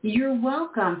 you're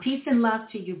welcome. Peace and love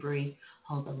to you, Bree.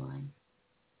 Hold the line.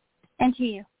 And to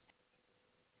you.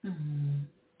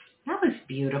 That was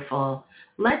beautiful.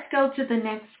 Let's go to the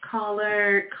next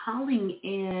caller calling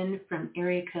in from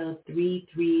area code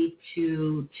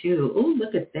 3322. Oh,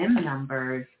 look at them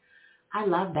numbers. I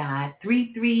love that.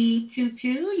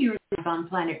 3322, you're live on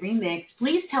Planet Remix.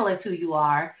 Please tell us who you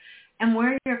are and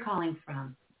where you're calling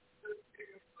from.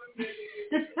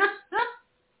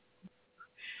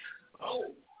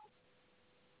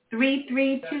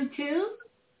 3322?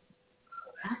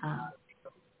 Uh-oh.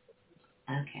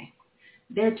 Okay.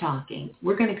 They're talking.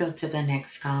 We're going to go to the next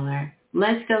caller.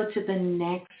 Let's go to the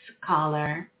next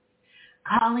caller.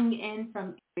 Calling in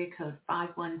from area code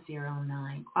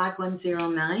 5109.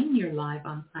 5109, you're live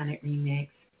on Planet Remix.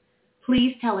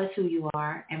 Please tell us who you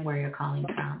are and where you're calling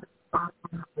from.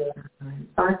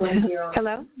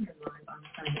 Hello?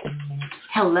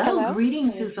 Hello.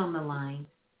 Greetings. Who's on the line?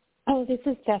 Oh, this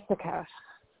is Jessica.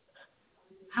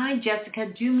 Hi, Jessica.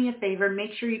 Do me a favor.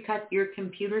 Make sure you cut your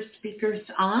computer speakers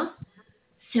off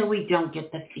so we don't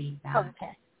get the feedback.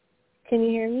 Okay. Can you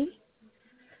hear me?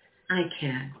 I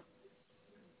can.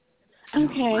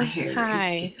 Okay. My hair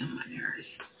Hi. is on my nerves.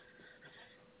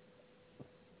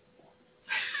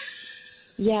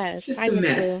 Yes. Just Hi, a mess.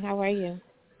 Ms.Blue. How are you?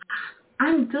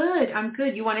 I'm good. I'm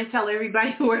good. You want to tell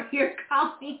everybody where you're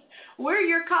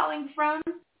calling from?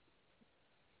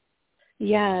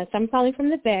 Yes, I'm calling from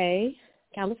the Bay,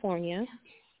 California.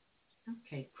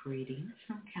 Okay, greetings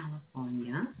from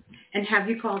California. And have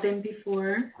you called in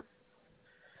before?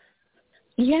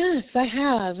 Yes, I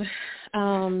have.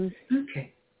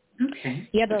 Okay.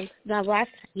 Yeah, the last,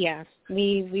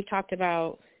 we talked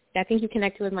about, I think you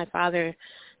connected with my father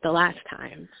the last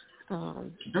time.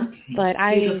 Okay. But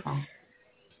Beautiful.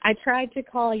 I tried to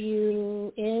call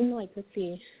you in, let's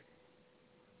see.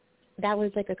 That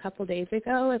was a couple days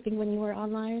ago, I think, when you were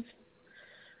on live.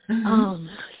 Mm-hmm.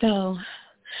 So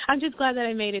I'm just glad that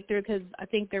I made it through because I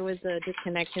think there was a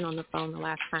disconnection on the phone the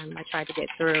last time I tried to get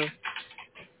through.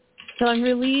 So I'm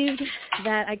relieved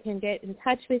that I can get in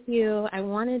touch with you. I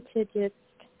wanted to just,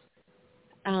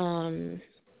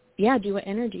 do an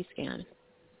energy scan.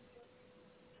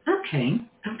 Okay.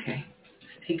 Let's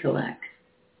take a look.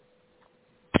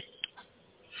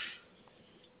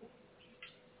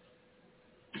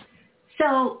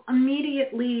 So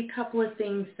immediately, a couple of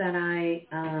things that I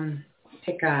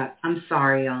pick up. I'm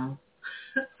sorry, y'all.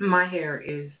 My hair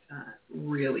is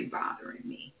really bothering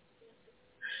me.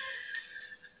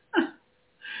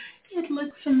 It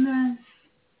looks a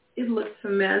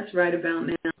mess. Right about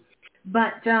now.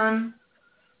 But, so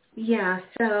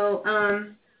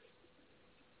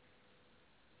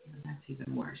that's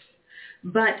even worse.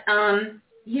 But,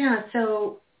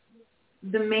 so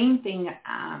the main thing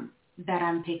that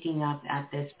I'm picking up at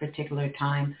this particular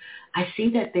time, I see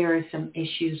that there are some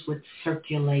issues with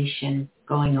circulation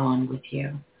going on with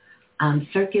you.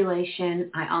 Circulation,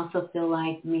 I also feel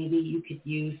like maybe you could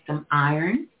use some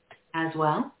iron as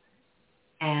well.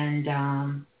 And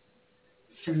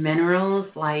some minerals,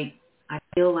 I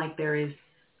feel like there is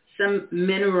some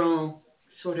mineral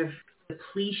sort of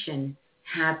depletion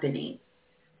happening.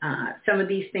 Some of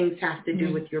these things have to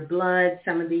do with your blood.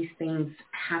 Some of these things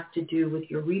have to do with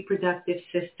your reproductive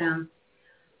system.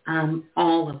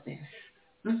 All of this.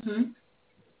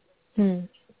 Mm-hmm.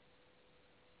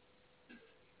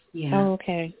 Yeah. Oh,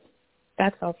 okay.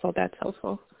 That's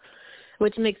helpful.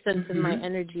 Which makes sense in my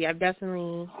energy. I've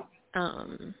definitely,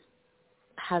 I'm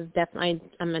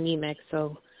anemic,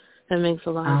 so that makes a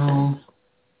lot of sense.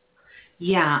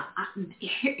 Yeah.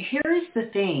 Here is the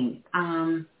thing.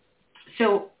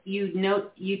 So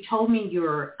you told me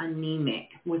you're anemic,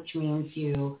 which means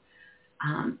you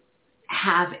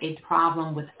have a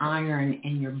problem with iron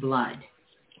in your blood.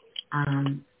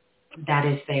 That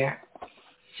is there.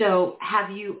 So are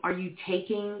you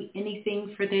taking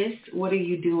anything for this? What are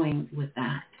you doing with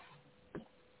that?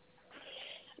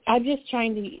 I'm just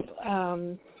trying to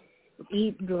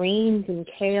eat greens and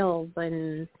kale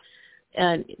and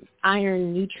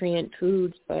iron nutrient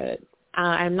foods, but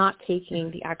I'm not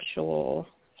taking the actual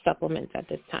supplements at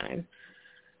this time.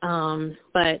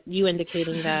 But you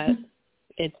indicating that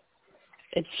it's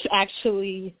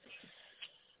actually,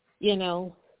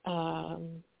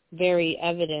 very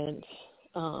evident.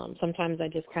 Sometimes I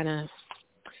just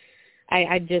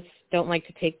I just don't like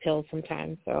to take pills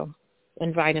sometimes, so,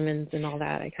 and vitamins and all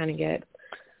that. I kind of get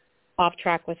off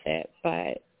track with it,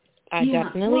 but I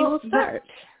definitely will start.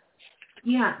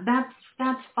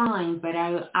 That's fine, but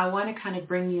I want to kind of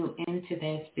bring you into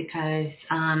this because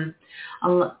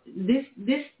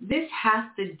this has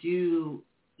to do,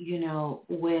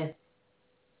 with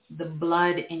the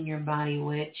blood in your body,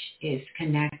 which is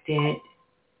connected.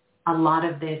 A lot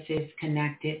of this is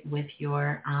connected with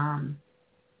your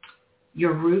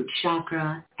root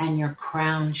chakra and your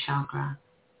crown chakra,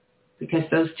 because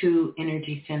those two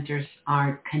energy centers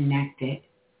are connected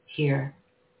here.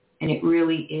 And it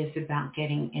really is about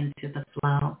getting into the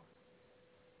flow.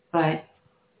 But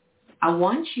I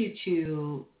want you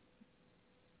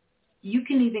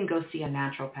can even go see a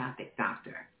naturopathic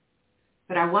doctor.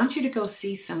 But I want you to go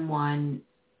see someone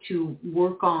to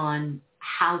work on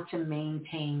how to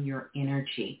maintain your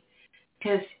energy.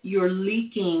 Because you're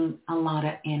leaking a lot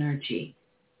of energy.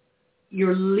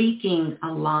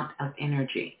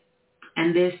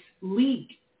 And this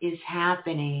leak is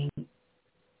happening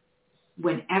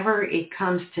whenever it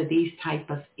comes to these type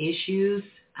of issues.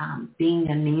 Being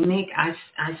anemic, I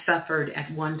suffered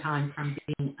at one time from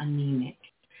being anemic.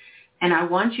 And I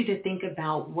want you to think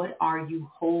about, what are you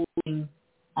holding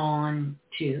on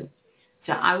to?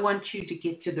 So I want you to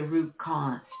get to the root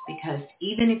cause, because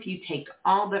even if you take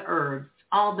all the herbs,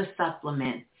 all the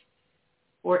supplements,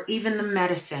 or even the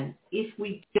medicine, if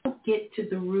we don't get to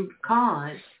the root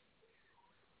cause,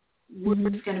 we're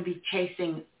just going to be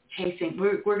chasing.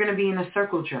 We're going to be in a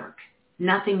circle jerk.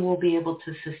 Nothing will be able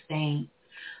to sustain.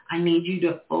 I need you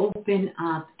to open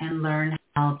up and learn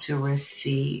how to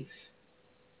receive.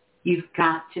 You've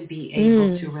got to be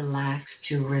able to relax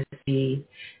to receive.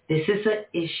 This is an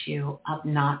issue of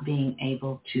not being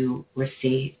able to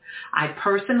receive. I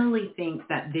personally think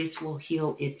that this will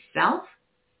heal itself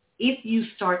if you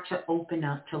start to open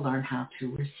up to learn how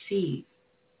to receive.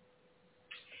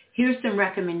 Here's some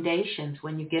recommendations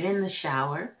when you get in the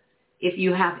shower. If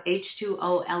you have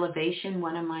H2O Elevation,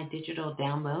 one of my digital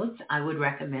downloads, I would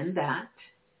recommend that.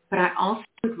 But I also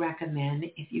would recommend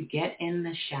if you get in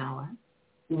the shower,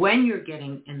 when you're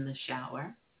getting in the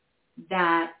shower,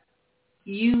 that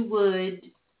when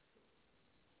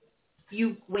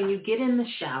you get in the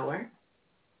shower,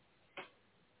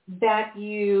 that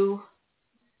you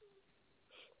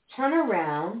turn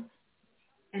around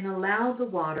and allow the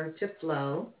water to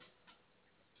flow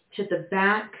to the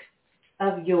back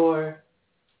of your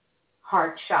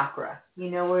heart chakra.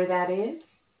 You know where that is?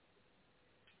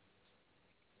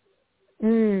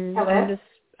 Hello?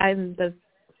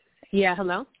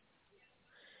 Hello?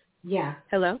 Yeah.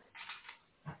 Hello?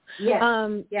 Yes.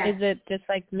 Yes. Is it just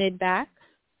like mid-back?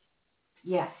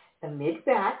 Yes, the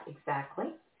mid-back,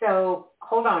 exactly. So,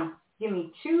 hold on. Give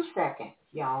me 2 seconds,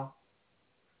 y'all.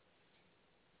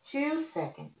 2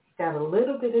 seconds. Got a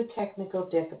little bit of technical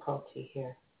difficulty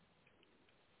here.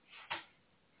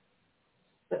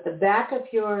 But the back of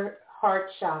your heart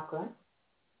chakra,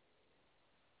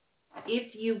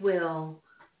 if you will,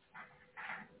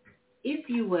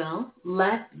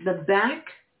 let the back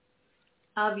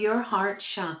of your heart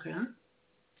chakra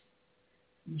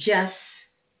just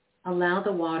allow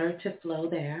the water to flow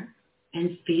there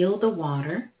and feel the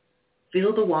water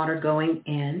going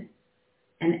in.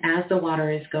 And as the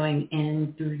water is going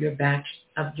in through your back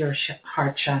of your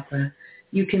heart chakra,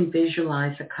 you can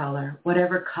visualize a color,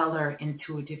 whatever color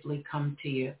intuitively comes to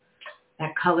you.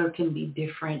 That color can be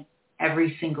different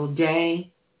every single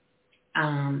day.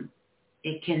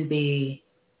 It can be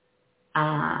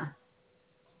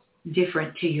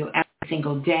different to you every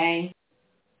single day,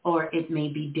 or it may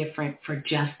be different for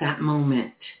just that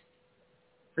moment.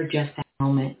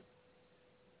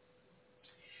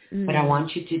 But I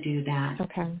want you to do that.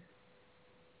 Okay.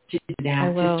 To do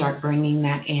that, to start bringing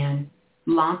that in.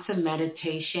 Lots of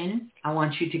meditation. I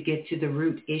want you to get to the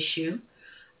root issue.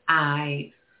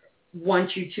 I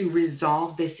want you to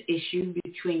resolve this issue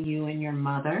between you and your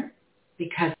mother,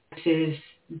 because this is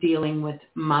dealing with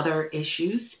mother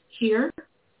issues here.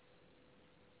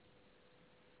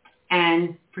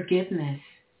 And forgiveness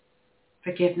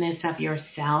of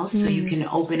yourself, so you can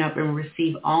open up and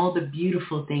receive all the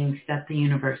beautiful things that the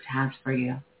universe has for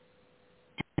you.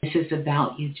 And this is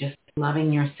about you just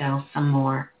loving yourself some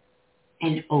more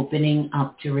and opening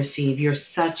up to receive. You're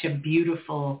such a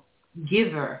beautiful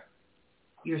giver.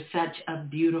 You're such a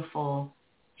beautiful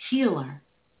healer.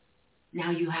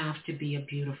 Now you have to be a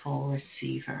beautiful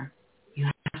receiver. You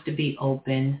have to be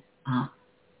open up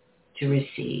to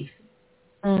receive.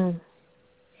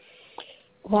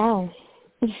 Wow.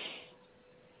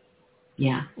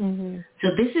 Yeah. So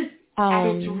this is at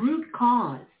its root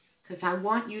cause, because I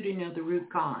want you to know the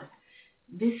root cause.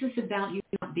 This is about you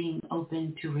not being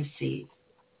open to receive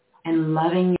and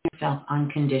loving yourself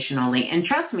unconditionally. And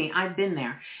trust me, I've been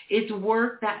there. It's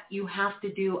work that you have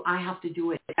to do. I have to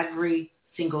do it every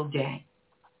single day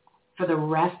for the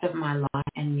rest of my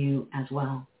life, and you as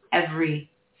well. Every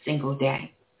single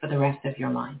day for the rest of your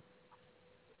life.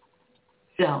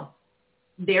 So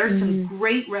there's some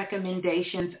great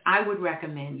recommendations. I would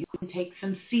recommend you can take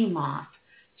some sea moss,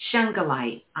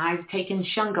 shungite. I've taken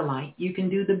shungite. You can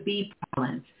do the bee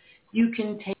pollen. You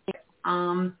can take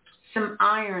some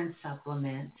iron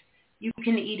supplements. You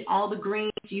can eat all the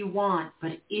greens you want,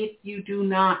 but if you do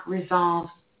not resolve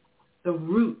the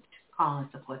root cause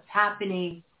of what's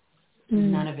happening,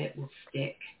 none of it will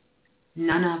stick.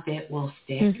 None of it will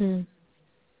stick.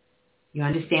 You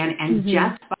understand? And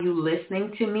just by you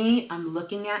listening to me, I'm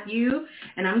looking at you,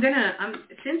 and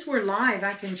since we're live,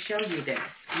 I can show you this.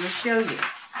 I'm going to show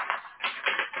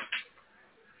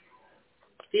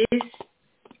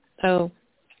you.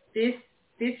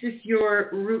 This is your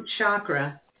root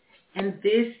chakra, and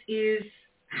this is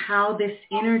how this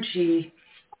energy,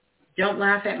 don't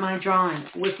laugh at my drawing,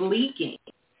 was leaking.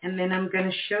 And then I'm going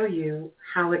to show you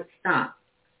how it stopped,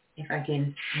 if I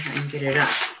can get it up.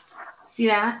 See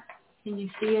that? Can you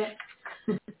see it?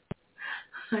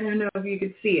 I don't know if you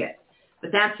can see it,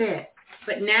 but that's it.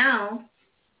 But now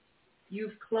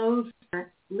you've closed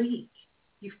that leak.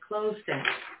 You've closed it.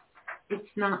 It's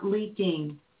not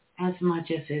leaking as much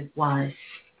as it was.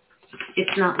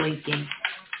 It's not leaking.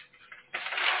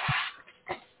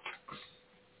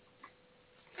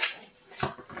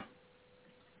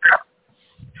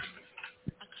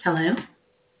 Hello?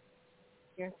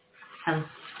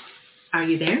 Are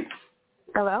you there?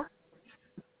 Hello?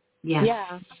 Yes.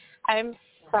 Yeah. I'm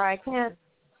sorry, I can't.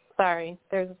 Sorry,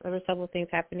 there were several things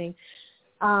happening.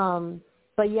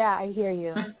 But yeah, I hear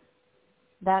you.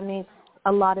 That makes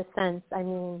a lot of sense. I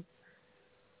mean,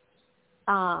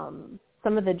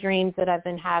 some of the dreams that I've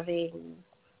been having,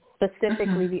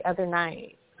 specifically the other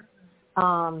night,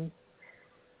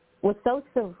 was so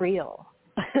surreal.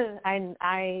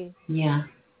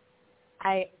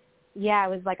 It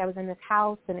was like I was in this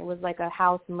house, and it was like a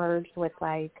house merged with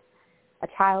like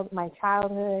my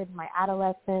childhood, my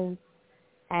adolescence,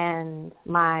 and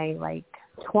my like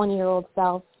 20-year-old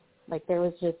self. Like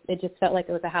it just felt like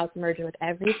it was a house merged with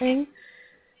everything.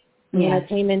 And when I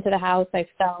came into the house, I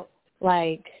felt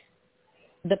like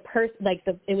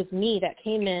it was me that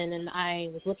came in, and I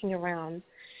was looking around,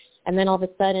 and then all of a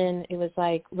sudden it was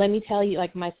like, let me tell you,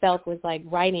 like myself was like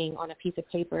writing on a piece of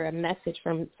paper a message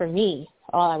for me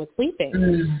while I was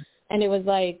sleeping. And it was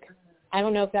like, I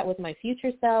don't know if that was my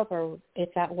future self or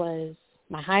if that was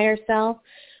my higher self,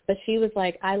 but she was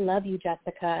like, I love you,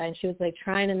 Jessica. And she was like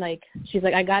trying to like, she's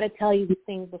like, I got to tell you these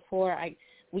things before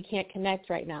we can't connect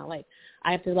right now. Like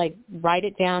I have to like write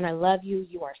it down. I love you.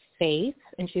 You are safe.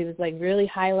 And she was like really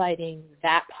highlighting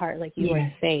that part, like you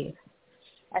are safe.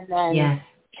 And then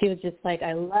she was just like,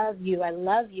 I love you. I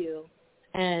love you.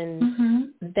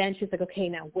 And then she was like, okay,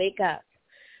 now wake up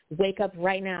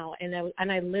right now. And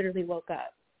I literally woke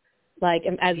up. Like,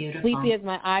 as sleepy as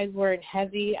my eyes were and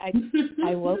heavy,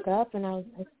 I woke up and I was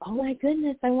like, oh my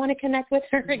goodness, I want to connect with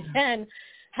her again.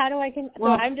 How do I so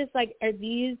I'm just like, are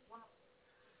these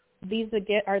the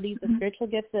spiritual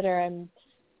gifts that I'm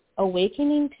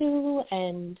awakening to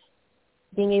and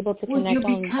being able to connect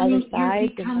on the other side?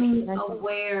 You're becoming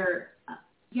aware.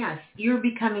 Yes, you're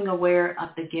becoming aware of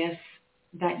the gifts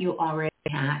that you already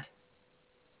had,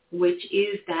 which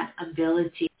is that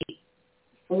ability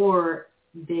for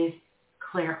this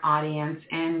clairaudience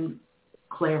and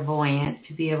clairvoyant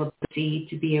to be able to see,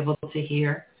 to be able to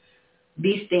hear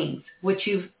these things, which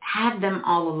you've had them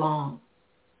all along.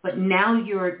 But now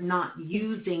you're not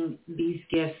using these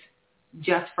gifts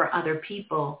just for other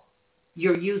people.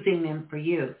 You're using them for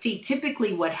you. See,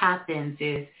 typically what happens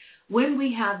is when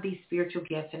we have these spiritual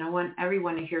gifts, and I want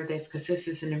everyone to hear this because this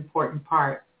is an important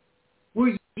part,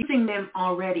 we're using them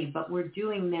already, but we're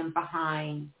doing them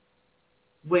behind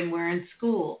when we're in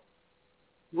school,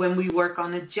 when we work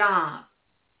on a job,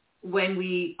 when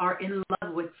we are in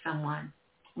love with someone,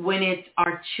 when it's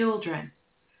our children,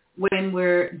 when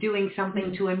we're doing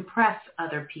something to impress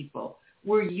other people.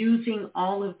 We're using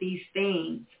all of these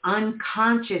things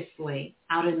unconsciously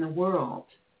out in the world,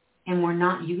 and we're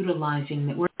not utilizing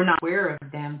them. We're not aware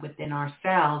of them within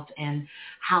ourselves and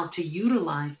how to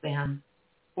utilize them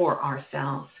for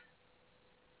ourselves.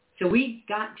 So we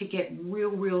got to get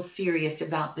real serious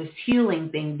about this healing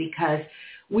thing because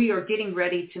we are getting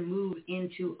ready to move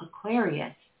into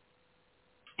Aquarius.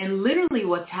 And literally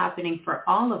what's happening for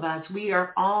all of us, we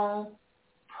are all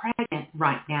pregnant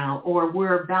right now, or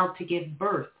we're about to give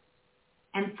birth.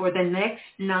 And for the next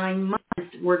 9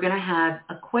 months, we're going to have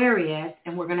Aquarius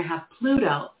and we're going to have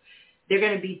Pluto. They're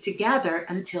going to be together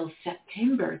until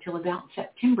September, till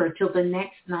the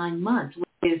next 9 months,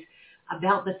 which is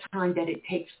about the time that it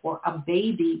takes for a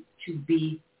baby to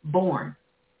be born.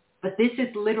 But this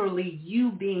is literally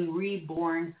you being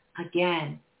reborn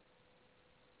again.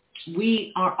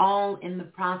 We are all in the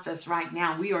process right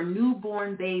now. We are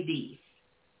newborn babies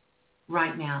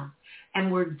right now.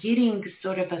 And we're getting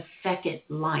sort of a second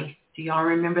life. Do y'all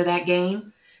remember that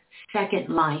game? Second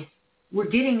life. We're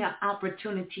getting an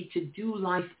opportunity to do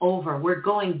life over. We're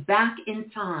going back in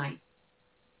time.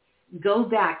 Go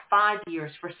back 5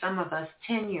 years for some of us,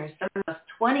 10 years, some of us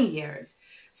 20 years.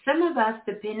 Some of us,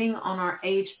 depending on our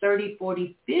age, 30,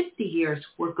 40, 50 years,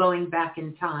 we're going back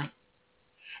in time.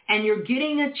 And you're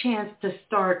getting a chance to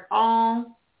start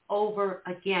all over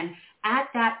again at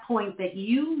that point that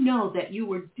you know that you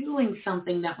were doing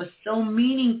something that was so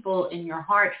meaningful in your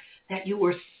heart that you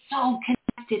were so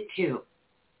connected to.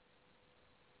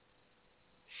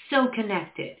 So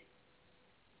connected.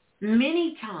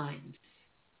 Many times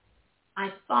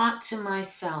I thought to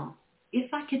myself,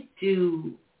 if I could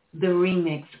do the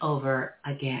remix over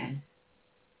again,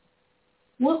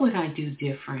 what would I do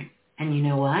different? And you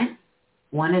know what?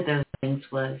 One of those things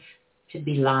was to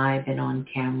be live and on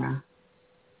camera.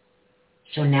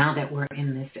 So now that we're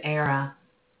in this era,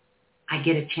 I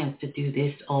get a chance to do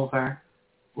this over.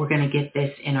 We're going to get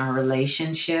this in our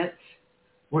relationships.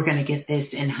 We're going to get this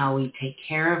in how we take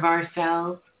care of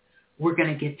ourselves. We're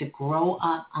going to get to grow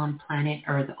up on planet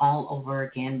Earth all over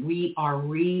again. We are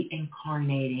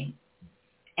reincarnating.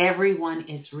 Everyone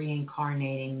is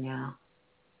reincarnating now.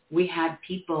 We had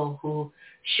people who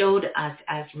showed us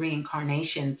as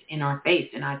reincarnations in our face,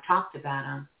 and I talked about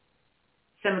them.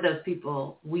 Some of those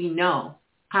people we know.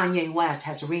 Kanye West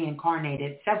has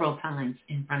reincarnated several times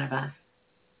in front of us.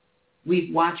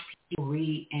 We've watched people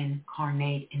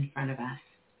reincarnate in front of us.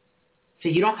 So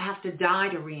you don't have to die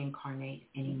to reincarnate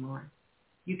anymore.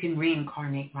 You can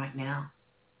reincarnate right now.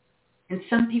 And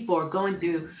some people are going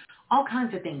through all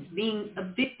kinds of things, being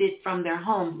evicted from their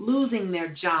home, losing their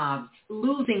jobs,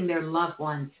 losing their loved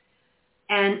ones,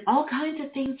 and all kinds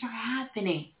of things are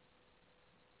happening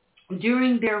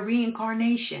during their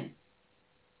reincarnation.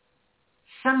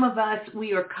 Some of us,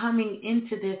 we are coming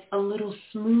into this a little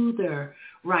smoother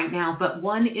right now, but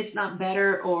one is not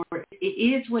better, or it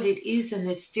is what it is, and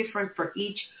it's different for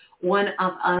each one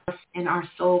of us in our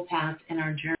soul paths and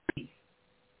our journeys.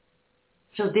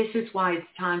 So this is why it's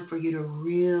time for you to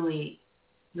really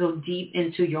go deep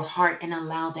into your heart and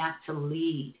allow that to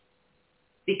lead,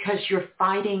 because you're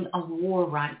fighting a war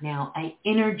right now, an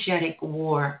energetic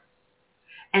war.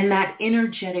 And that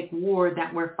energetic war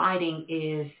that we're fighting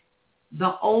is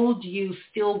the old you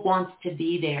still wants to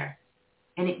be there.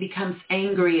 And it becomes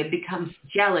angry. It becomes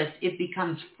jealous. It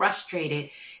becomes frustrated.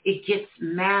 It gets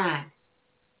mad.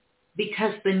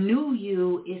 Because the new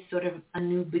you is sort of a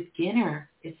new beginner.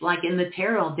 It's like in the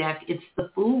tarot deck, it's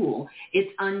the Fool.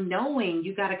 It's unknowing.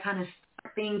 You got to kind of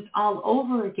start things all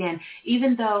over again.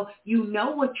 Even though you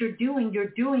know what you're doing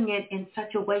it in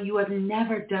such a way you have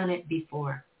never done it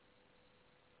before.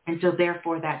 And so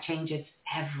therefore that changes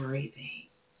everything.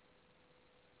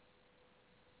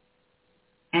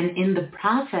 And in the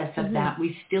process of that,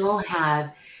 we still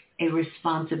have a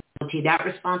responsibility. That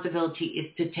responsibility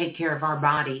is to take care of our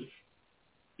bodies.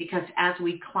 Because as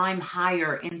we climb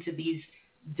higher into these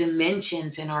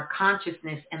dimensions in our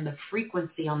consciousness, and the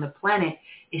frequency on the planet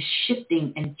is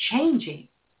shifting and changing,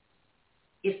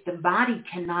 if the body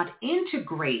cannot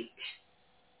integrate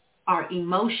our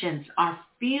emotions, our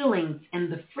feelings,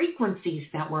 and the frequencies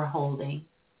that we're holding,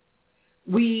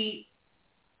 we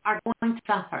are going to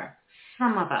suffer.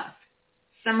 Some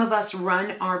of us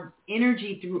run our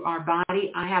energy through our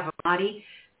body. I have a body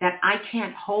that I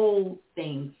can't hold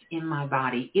things in my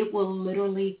body. It will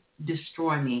literally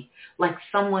destroy me, like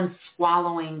someone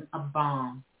swallowing a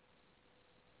bomb.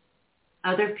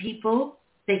 Other people,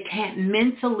 they can't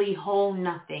mentally hold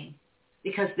nothing,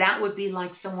 because that would be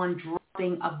like someone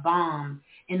dropping a bomb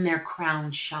in their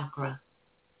crown chakra.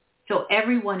 So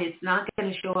everyone is not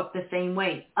going to show up the same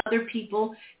way. Other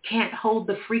people can't hold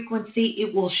the frequency.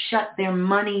 It will shut their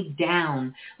money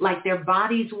down. Like their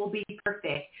bodies will be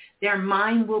perfect. Their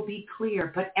mind will be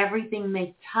clear, but everything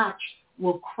they touch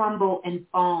will crumble and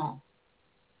fall.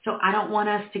 So I don't want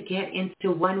us to get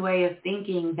into one way of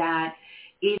thinking that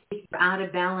if you're out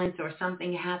of balance or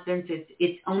something happens,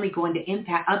 it's only going to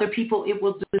impact other people. It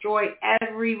will destroy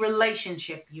every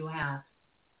relationship you have.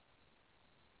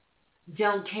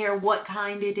 Don't care what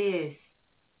kind it is.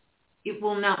 It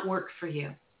will not work for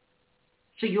you.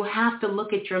 So you have to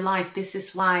look at your life. This is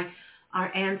why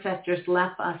our ancestors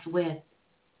left us with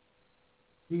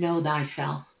know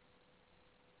thyself.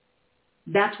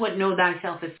 That's what know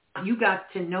thyself is. You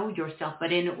got to know yourself.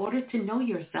 But in order to know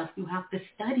yourself, you have to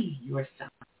study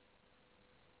yourself.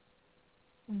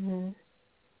 Mm-hmm.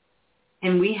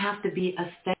 And we have to be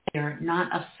a studier,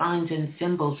 not of signs and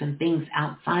symbols and things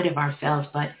outside of ourselves,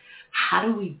 but how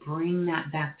do we bring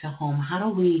that back to home? How do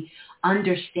we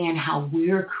understand how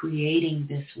we're creating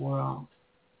this world?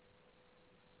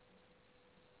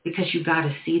 Because you got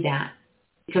to see that.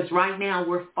 Because right now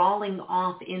we're falling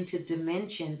off into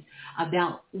dimensions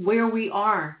about where we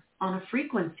are on a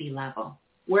frequency level.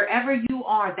 Wherever you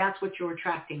are, that's what you're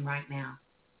attracting right now.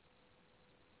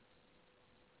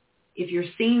 If you're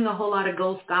seeing a whole lot of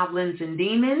ghosts, goblins, and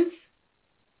demons,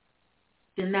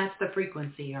 then that's the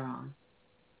frequency you're on.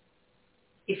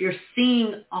 If you're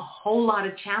seeing a whole lot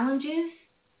of challenges,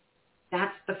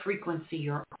 that's the frequency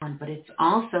you're on. But it's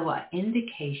also an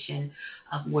indication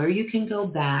of where you can go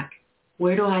back.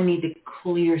 Where do I need to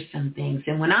clear some things?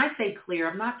 And when I say clear,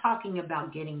 I'm not talking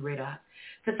about getting rid of,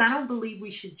 because I don't believe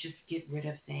we should just get rid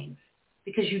of things,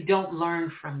 because you don't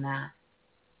learn from that.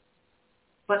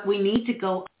 But we need to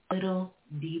go a little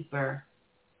deeper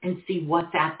and see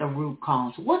what's at the root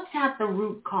cause. What's at the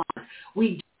root cause?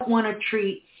 We don't want to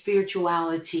treat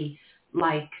spirituality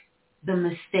like the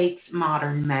mistakes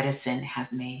modern medicine has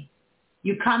made.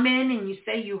 You come in and you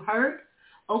say you hurt,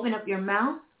 open up your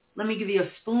mouth, let me give you a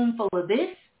spoonful of this,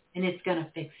 and it's going to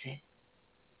fix it.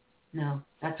 No,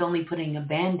 that's only putting a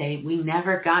Band-Aid. We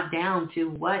never got down to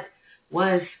what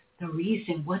was the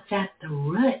reason, what's at the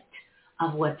root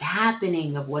of what's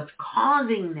happening, of what's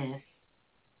causing this.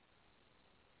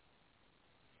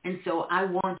 And so I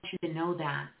want you to know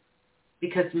that,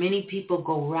 because many people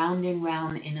go round and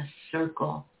round in a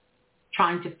circle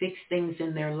trying to fix things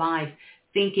in their life,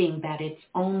 thinking that it's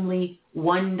only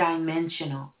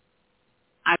one-dimensional.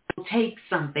 I will take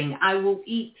something, I will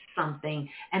eat something,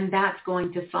 and that's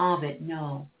going to solve it.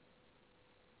 No.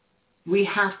 We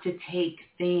have to take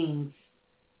things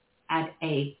at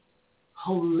a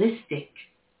holistic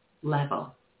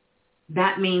level.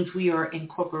 That means we are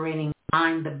incorporating the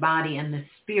mind, the body, and the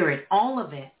spirit, all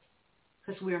of it,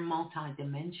 because we're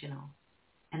multidimensional.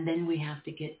 And then we have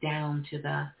to get down to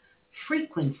the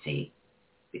frequency,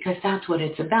 because that's what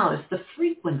it's about. It's the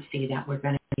frequency that we're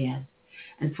going to be in.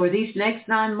 And for these next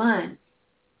 9 months,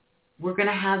 we're going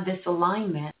to have this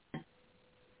alignment.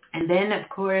 And then, of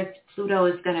course, Pluto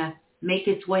is going to make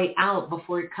its way out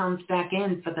before it comes back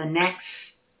in for the next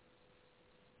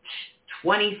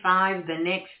 25, the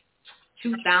next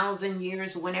 2,000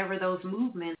 years, whenever those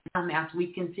movements come as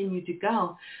we continue to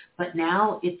go. But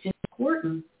now it's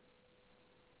important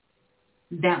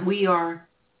that we are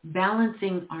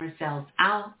balancing ourselves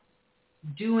out,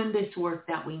 doing this work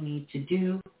that we need to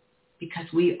do, because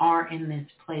we are in this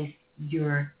place.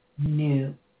 You're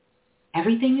new.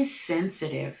 Everything is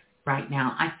sensitive right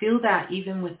now. I feel that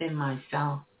even within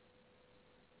myself.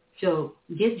 So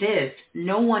get this,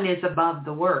 no one is above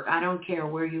the work. I don't care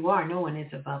where you are. No one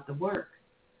is above the work.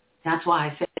 That's why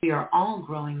I said we are all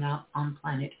growing up on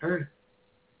planet Earth.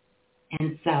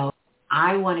 And so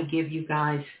I want to give you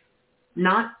guys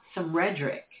not some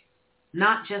rhetoric,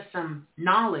 not just some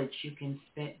knowledge you can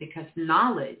spit, because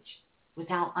knowledge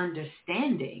without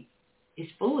understanding is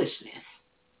foolishness.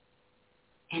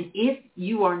 And if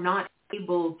you are not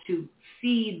able to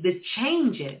see the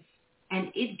changes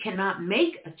and it cannot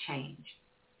make a change,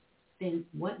 then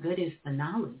what good is the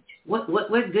knowledge? What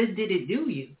good did it do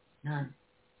you? None.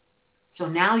 So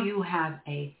now you have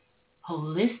a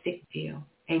holistic view,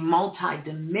 a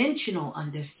multidimensional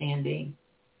understanding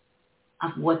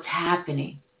of what's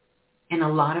happening. And a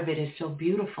lot of it is so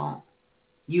beautiful.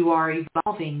 You are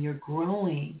evolving, you're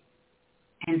growing.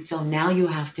 And so now you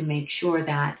have to make sure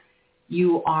that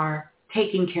you are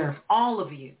taking care of all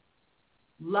of you,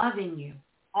 loving you,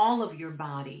 all of your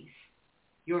bodies,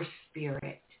 your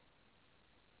spirit,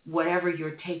 whatever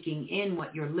you're taking in,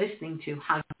 what you're listening to,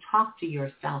 how you talk to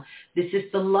yourself. This is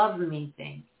the love me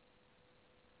thing.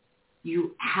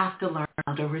 You have to learn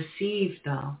how to receive,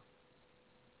 though.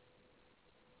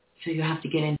 So you have to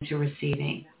get into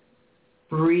receiving.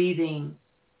 Breathing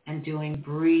and doing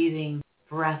breathing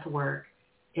breath work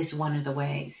is one of the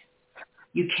ways.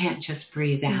 You can't just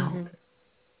breathe out,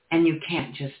 and you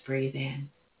can't just breathe in.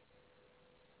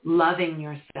 Loving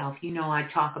yourself. You know, I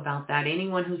talk about that.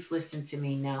 Anyone who's listened to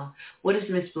me knows. What does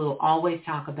Ms.Blue always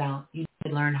talk about? You need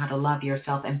to learn how to love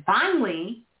yourself. And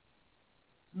finally,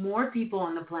 more people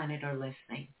on the planet are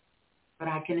listening. But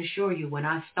I can assure you, when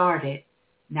I started,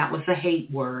 that was a hate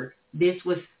word. This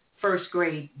was first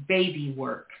grade baby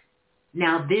work.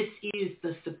 Now this is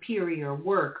the superior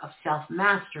work of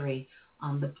self-mastery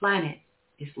on the planet,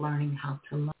 is learning how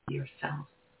to love yourself.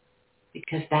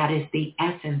 Because that is the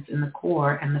essence and the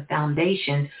core and the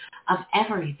foundation of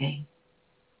everything.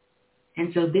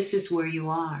 And so this is where you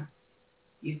are.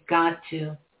 You've got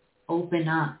to open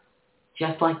up,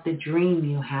 just like the dream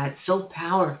you had, so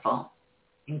powerful.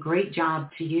 And great job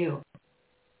to you.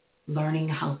 Learning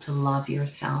how to love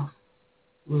yourself.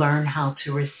 Learn how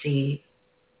to receive.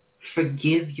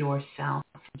 Forgive yourself.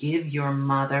 Forgive your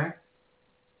mother.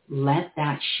 Let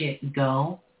that shit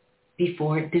go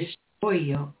before it destroys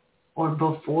you, or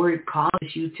before it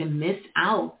causes you to miss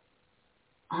out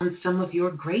on some of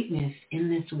your greatness in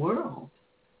this world.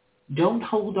 Don't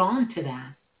hold on to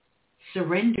that.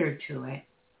 Surrender to it.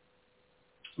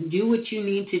 Do what you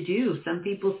need to do. Some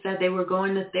people said they were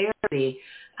going to therapy.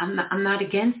 I'm not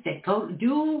against it. Go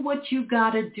do what you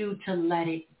got to do to let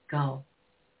it go.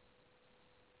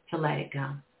 To let it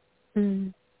go.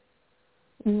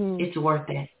 Mm-hmm. It's worth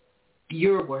it.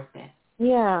 You're worth it.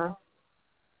 Yeah.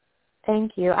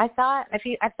 Thank you. I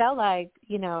felt like,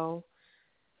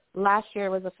 last year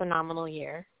was a phenomenal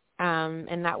year.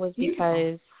 And that was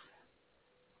because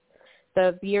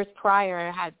the years prior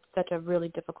I had such a really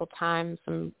difficult time,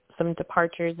 some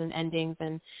departures and endings,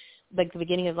 and like the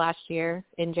beginning of last year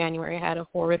in January I had a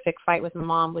horrific fight with my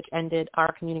mom which ended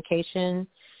our communication.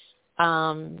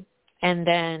 And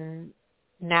then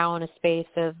now in a space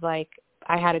of like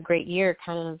I had a great year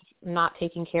kind of not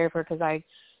taking care of her because I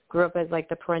grew up as like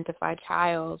the parentified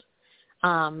child.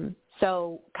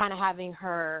 So kind of having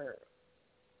her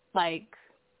like,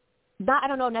 not, I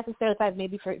don't know necessarily if I've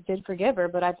maybe did forgive her,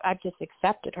 but I've just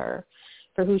accepted her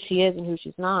for who she is and who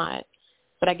she's not.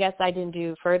 But I guess I didn't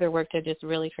do further work to just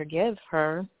really forgive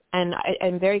her. And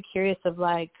I'm very curious of,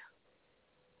 like,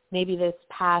 maybe this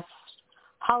past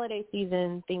holiday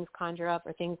season, things conjure up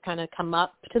or things kind of come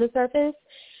up to the surface.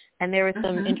 And there were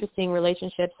some interesting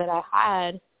relationships that I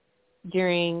had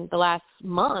during the last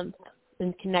month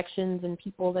and connections and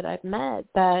people that I've met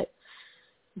that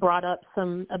brought up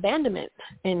some abandonment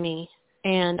in me.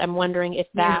 And I'm wondering if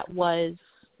that was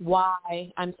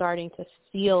why I'm starting to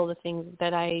feel the things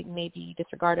that I maybe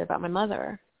disregarded about my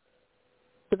mother.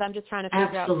 Because I'm just trying to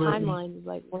figure out timelines,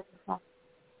 like, where's that?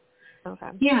 Okay.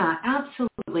 Yeah,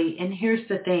 absolutely. And here's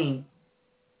the thing.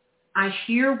 I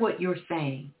hear what you're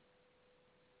saying.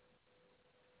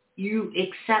 You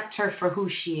accept her for who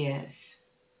she is.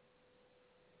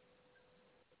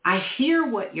 I hear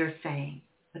what you're saying,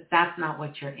 but that's not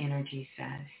what your energy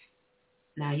says.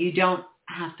 Now, you don't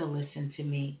have to listen to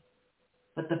me,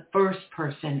 but the first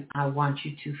person I want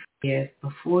you to forgive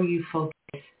before you focus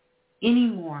any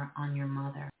more on your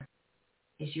mother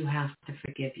is you have to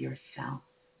forgive yourself.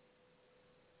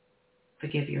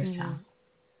 Forgive yourself.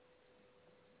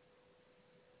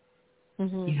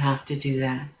 You have to do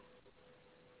that.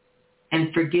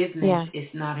 And forgiveness is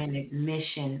not an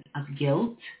admission of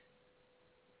guilt,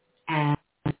 and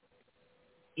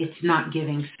it's not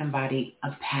giving somebody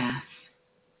a pass,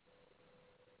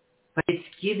 but it's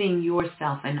giving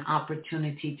yourself an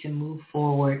opportunity to move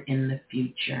forward in the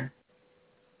future.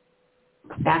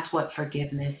 That's what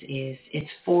forgiveness is. It's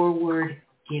forward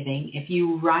giving. If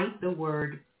you write the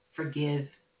word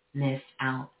forgiveness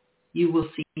out, you will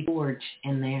see forge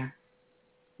in there.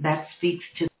 That speaks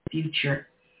to the future.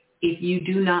 If you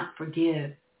do not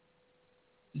forgive,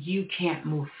 you can't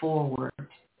move forward.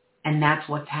 And that's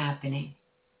what's happening.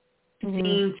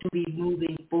 Seem to be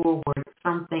moving forward,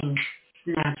 something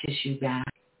snatches you back.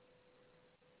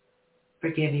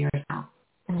 Forgive yourself.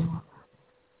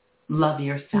 Love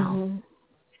yourself.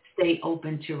 Stay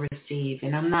open to receive.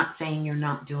 And I'm not saying you're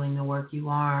not doing the work. You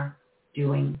are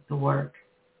doing the work.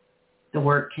 The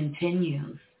work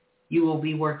continues. You will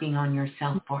be working on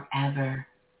yourself forever.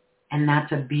 And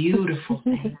that's a beautiful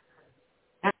thing.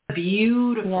 That's a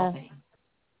beautiful thing.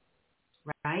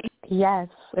 Right? Yes,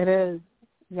 it is.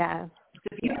 Yes. It's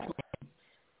a beautiful thing.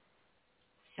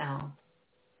 So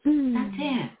that's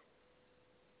it.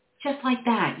 Just like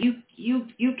that.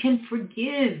 You can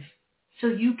forgive so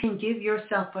you can give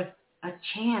yourself a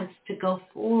chance to go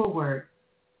forward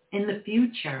in the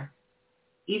future.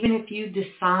 Even if you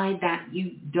decide that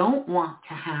you don't want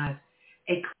to have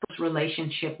a close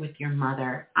relationship with your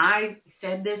mother. I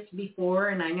said this before,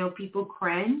 and I know people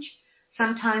cringe.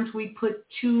 Sometimes we put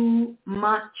too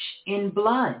much in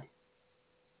blood.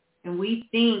 And we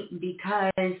think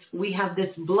because we have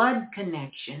this blood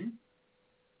connection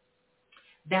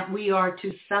that we are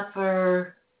to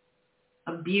suffer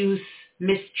abuse,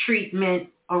 mistreatment,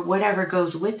 or whatever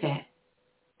goes with it.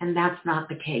 And that's not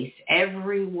the case.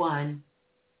 Everyone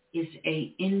is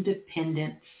an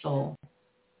independent soul,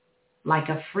 like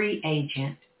a free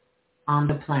agent on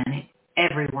the planet.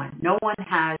 Everyone. No one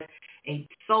has a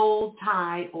soul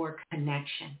tie or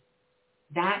connection.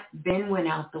 That then went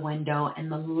out the window,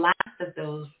 and the last of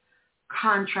those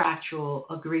contractual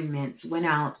agreements went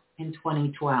out in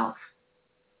 2012.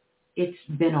 It's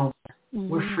been over.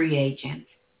 We're free agents.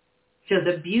 So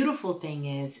the beautiful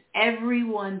thing is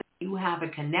everyone that you have a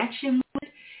connection with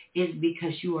is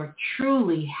because you are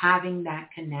truly having that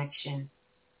connection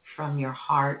from your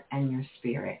heart and your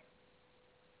spirit.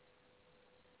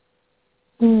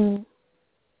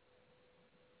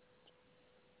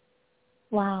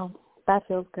 Wow, that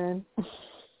feels good.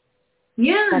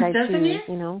 Yeah, that doesn't choose,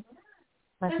 it? You know,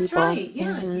 my That's people. right.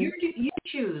 Yeah, you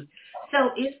choose.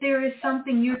 So if there is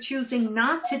something you're choosing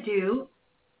not to do,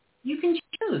 you can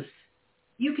choose.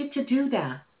 You get to do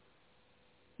that.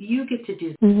 You get to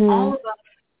do that. All of us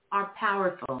are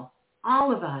powerful.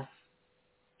 All of us.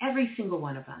 Every single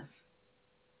one of us.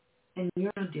 And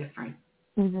you're no different.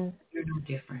 You're no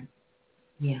different.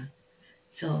 Yeah.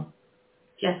 So,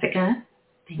 Jessica,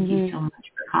 thank you so much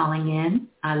for calling in.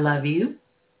 I love you.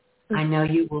 I know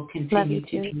you will continue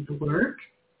to do the work.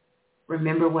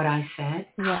 Remember what I said.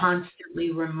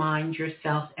 Constantly remind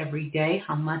yourself every day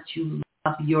how much you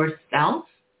love yourself.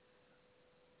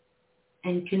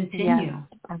 And continue.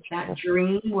 That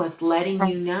dream was letting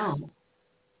you know.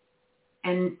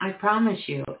 And I promise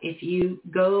you, if you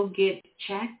go get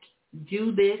checked,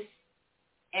 do this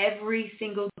every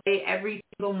single day, every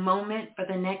single moment for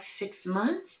the next 6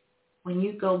 months, when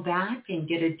you go back and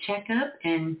get a checkup,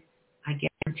 and I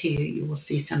guarantee you will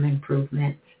see some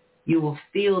improvement. You will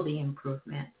feel the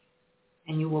improvement,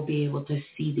 and you will be able to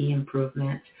see the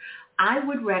improvement. I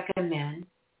would recommend,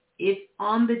 if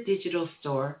on the digital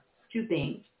store, two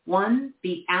things. One,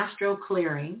 the astro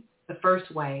clearing, the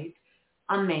first wave,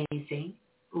 amazing.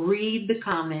 Read the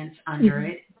comments under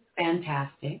it,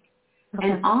 fantastic. Okay.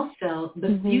 And also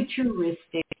the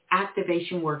futuristic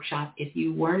activation workshop. If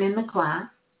you weren't in the class,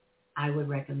 I would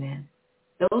recommend.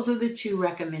 Those are the two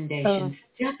recommendations,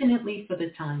 definitely for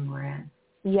the time we're in.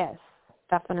 Yes,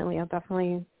 definitely. I'll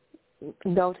definitely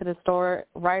go to the store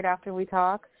right after we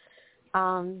talk.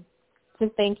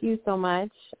 Just thank you so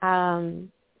much.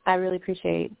 I really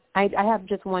appreciate. I have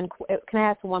just one. Can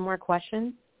I ask one more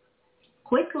question?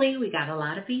 Quickly, we got a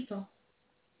lot of people.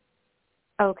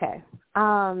 Okay.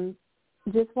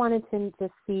 Just wanted to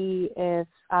see if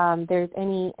there's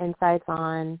any insights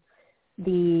on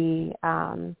the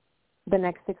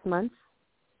next 6 months,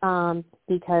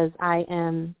 because I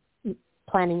am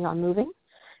planning on moving,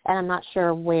 and I'm not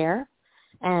sure where.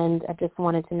 And I just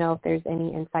wanted to know if there's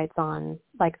any insights on,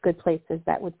 like, good places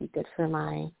that would be good for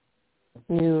my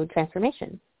new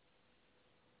transformation.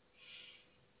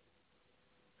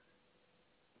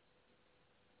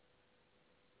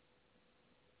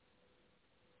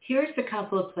 Here's a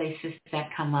couple of places that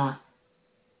come up.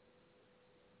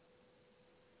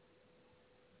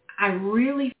 I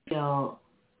really feel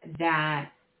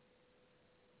that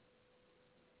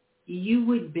you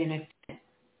would benefit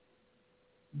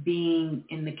being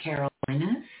in the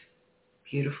Carolinas,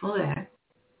 beautiful there.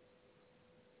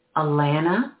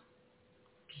 Atlanta,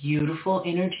 beautiful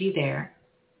energy there.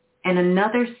 And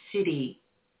another city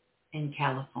in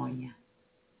California.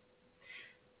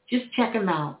 Just check them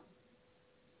out.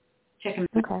 Check them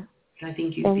out. Okay. I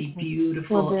think you'd be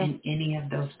beautiful in any of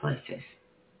those places.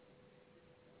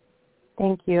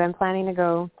 Thank you. I'm planning to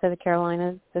go to the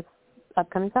Carolinas this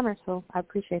upcoming summer, so I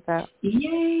appreciate that.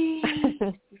 Yay!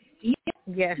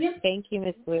 Yes. Yep. Thank you,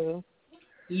 Ms.Blue.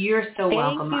 You're so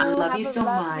welcome. I love you so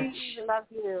much. Love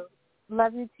you.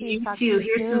 Love you too. You Talk too. to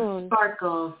you Here's soon. some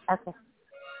sparkles. Okay.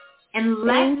 And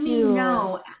let me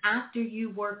know after you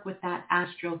work with that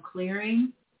astral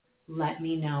clearing. Let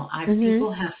me know.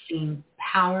 People have seen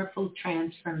powerful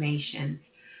transformations.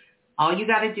 All you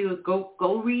got to do is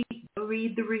go read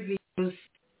the reviews.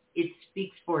 It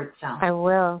speaks for itself. I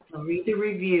will. So read the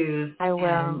reviews. I will.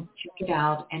 And check it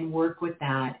out and work with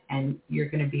that, and you're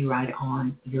going to be right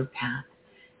on your path.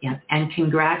 Yeah. And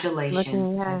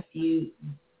congratulations. Because you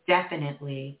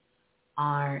definitely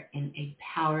are in a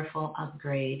powerful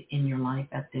upgrade in your life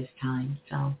at this time.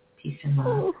 So peace and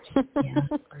love.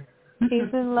 Yeah.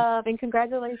 Peace and love, and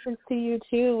congratulations to you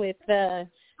too with the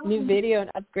new video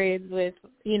and upgrades with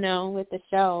the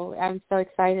show. I'm so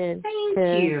excited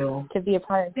to be a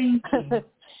part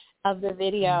of the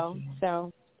video.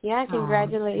 So yeah,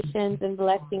 congratulations and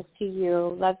blessings to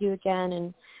you. Love you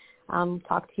again, and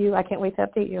talk to you. I can't wait to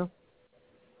update you.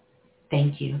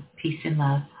 Thank you. Peace and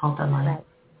love. Hold the line. Right.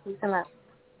 Peace and love.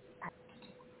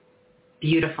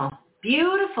 Beautiful.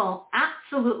 Beautiful.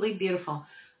 Absolutely beautiful.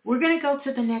 We're going to go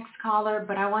to the next caller,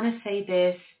 but I want to say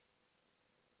this.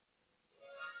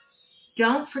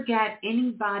 Don't forget,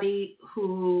 anybody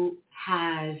who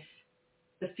has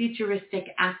the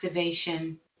futuristic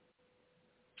activation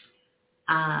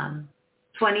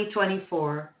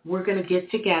 2024, we're going to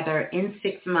get together in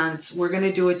 6 months. We're going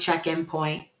to do a check-in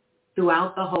point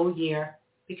throughout the whole year,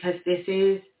 because this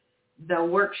is the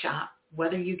workshop.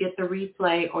 Whether you get the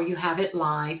replay or you have it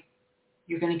live,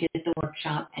 you're going to get the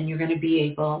workshop, and you're going to be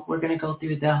able, we're going to go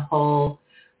through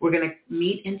we're going to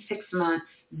meet in 6 months,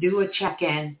 do a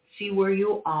check-in, see where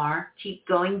you are, keep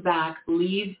going back,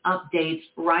 leave updates,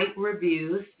 write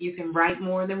reviews. You can write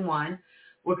more than one.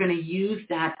 We're going to use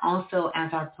that also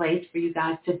as our place for you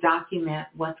guys to document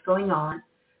what's going on.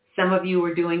 Some of you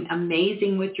are doing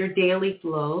amazing with your daily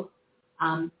flow,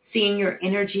 seeing your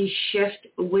energy shift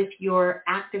with your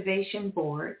activation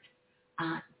board.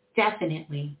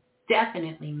 Definitely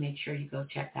make sure you go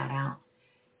check that out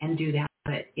and do that.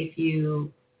 But if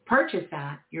you purchase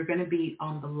that, you're going to be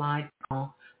on the live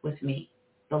call with me,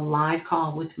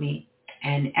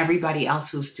 and everybody else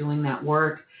who's doing that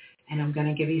work. And I'm going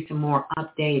to give you some more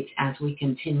updates as we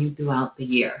continue throughout the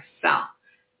year. So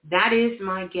that is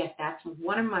my gift. That's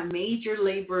one of my major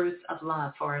labors of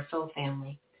love for our soul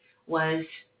family, was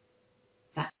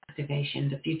that activation,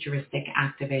 the futuristic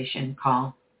activation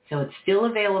call. So it's still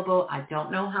available. I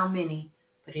don't know how many,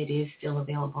 but it is still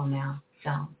available now.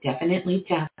 So definitely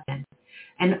tap in.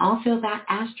 And also that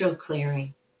astro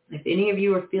clearing. If any of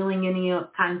you are feeling any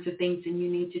kinds of things and you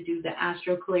need to do the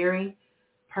astro clearing,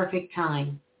 perfect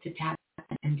time to tap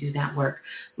in and do that work.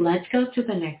 Let's go to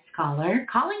the next caller.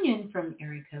 Calling in from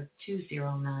area code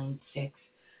 2096.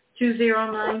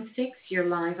 2096, you're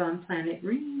live on Planet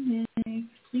Remix.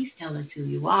 Please tell us who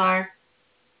you are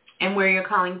and where you're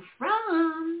calling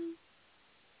from.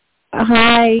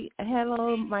 Hi.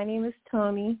 Hello. My name is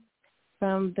Tony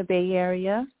from the Bay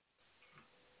Area.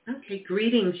 Okay,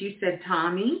 greetings. You said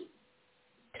Tommy?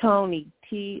 Tony,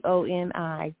 Toni,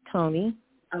 Tony.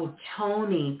 Oh,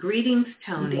 Tony. Greetings,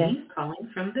 Tony. Yes. Calling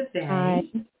from the Bay. Hi.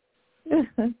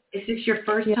 Is this your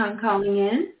first time calling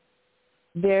in?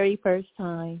 Very first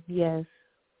time, yes.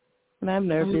 And I'm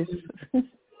nervous.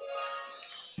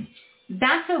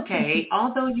 That's okay.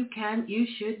 Although you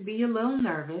should be a little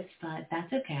nervous, but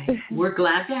that's okay. We're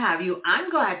glad to have you. I'm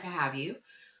glad to have you.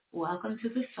 Welcome to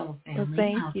the Soul family. Well,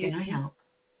 thank How you. can I help?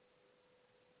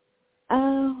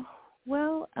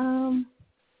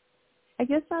 I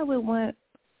guess I would want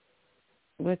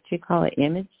what you call an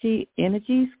energy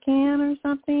scan or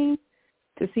something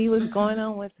to see what's going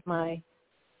on with my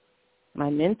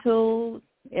mental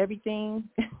everything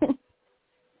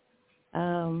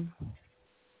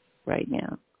right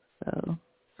now. So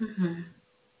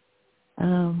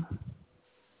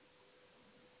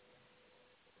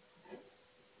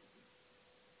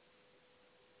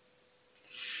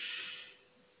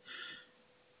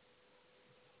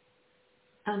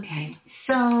Okay.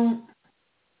 So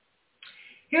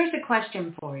here's a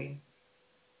question for you.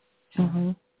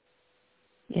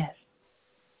 Yes.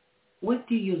 What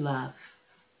do you love?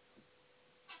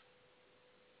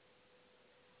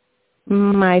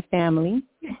 My family,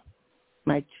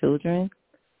 my children,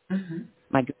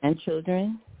 my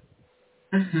grandchildren,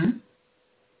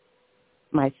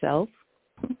 myself.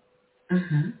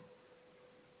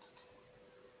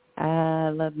 I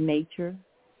love nature.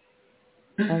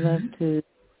 I love to.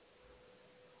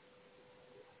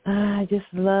 I just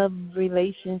love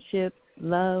relationships.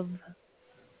 Love.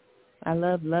 I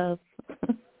love love.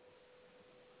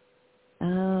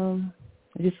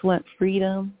 I just want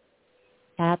freedom,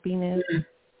 happiness,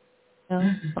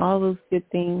 all those good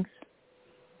things.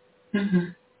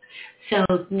 So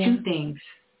two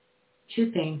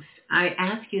things. I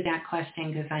asked you that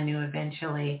question because I knew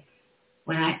eventually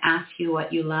when I asked you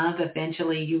what you love,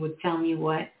 eventually you would tell me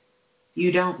what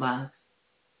you don't love.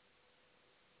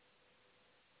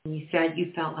 And you said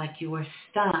you felt like you were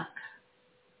stuck.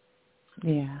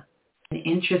 Yeah. And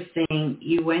interesting,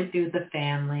 you went through the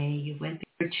family, you went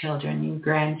through your children, your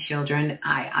grandchildren.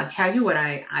 I'll tell you what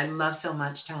I love so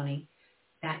much, Tony,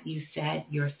 that you said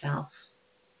yourself.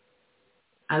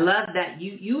 I love that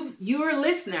you're a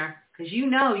listener because you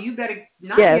know you better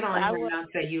not get on here and not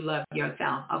say you love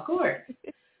yourself. Of course.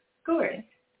 Of course.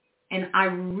 And I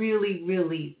really,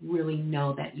 really, really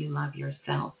know that you love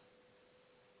yourself.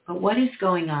 But what is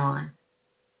going on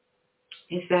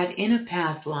is that in a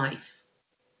past life,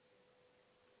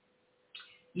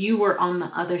 you were on the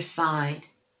other side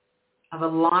of a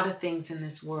lot of things in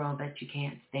this world that you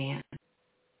can't stand,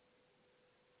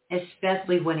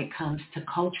 especially when it comes to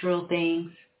cultural things,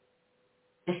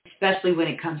 especially when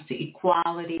it comes to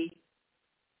equality,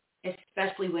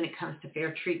 especially when it comes to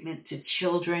fair treatment to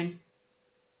children,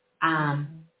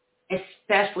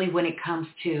 especially when it comes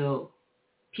to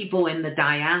people in the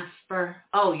diaspora.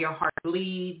 Oh, your heart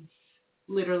bleeds,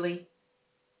 literally.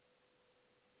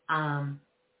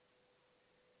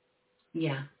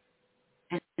 Yeah.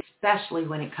 And especially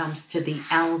when it comes to the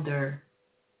elderly.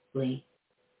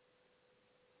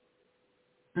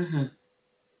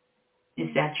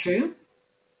 Is that true?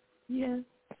 Yes.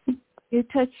 You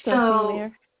touched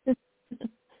something there.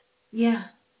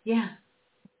 Yeah.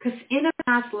 Because in a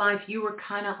past life, you were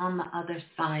kind of on the other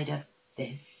side of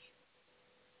this.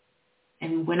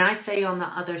 And when I say on the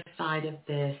other side of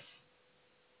this,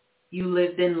 you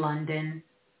lived in London,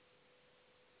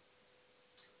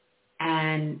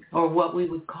 or what we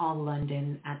would call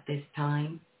London at this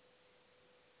time,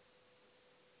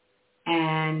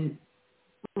 and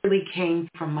really came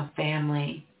from a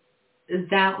family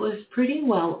that was pretty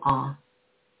well off.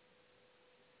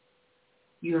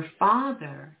 Your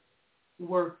father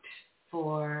worked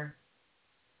for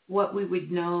what we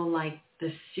would know like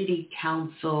the city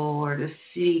council or the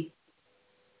city,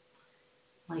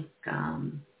 like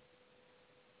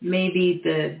maybe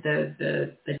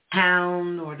the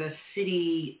town or the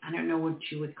city. I don't know what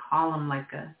you would call them,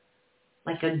 like a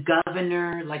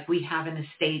governor. Like we have in the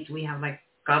States, we have like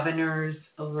governors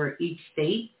over each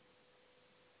state.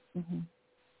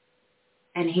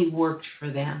 And he worked for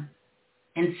them.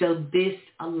 And so this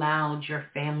allowed your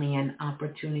family an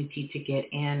opportunity to get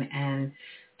in and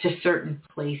to certain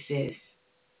places.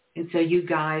 And so you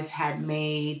guys had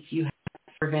maids, you had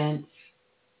servants,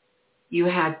 you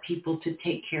had people to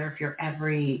take care of your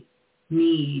every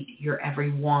need, your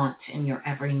every want, and your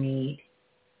every need.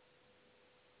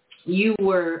 You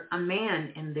were a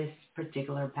man in this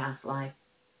particular past life.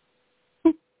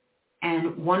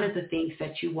 And one of the things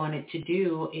that you wanted to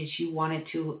do is you wanted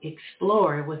to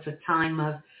explore. It was a time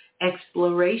of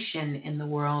exploration in the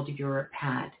world Europe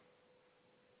had.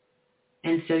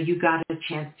 And so you got a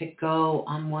chance to go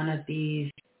on one of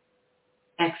these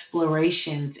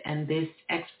explorations, and this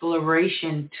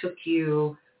exploration took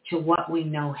you to what we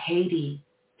know Haiti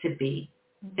to be.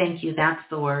 Thank you, that's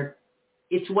the word.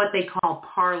 It's what they call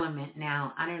Parliament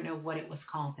now. I don't know what it was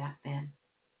called back then.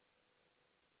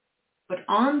 But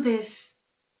on this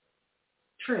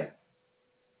trip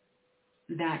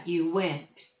that you went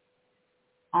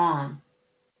on,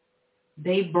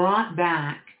 they brought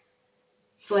back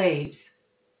slaves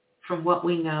from what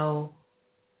we know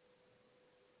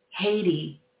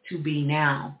Haiti to be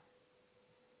now.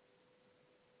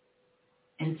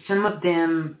 And some of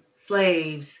them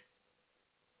slaves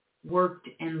worked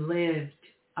and lived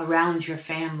around your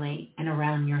family and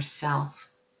around yourself.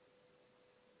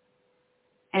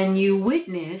 And you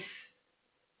witness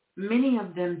many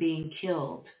of them being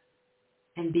killed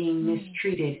and being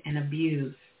mistreated and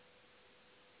abused.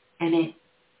 And it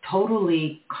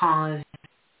totally caused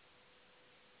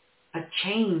a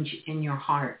change in your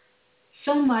heart.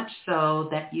 So much so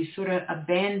that you sort of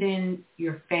abandoned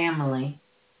your family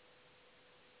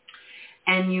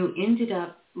and you ended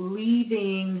up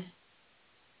leaving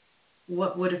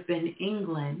what would have been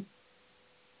England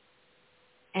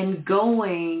and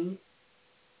going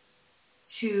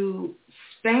to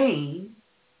Spain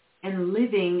and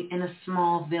living in a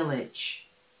small village.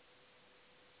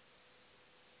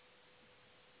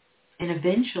 And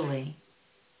eventually,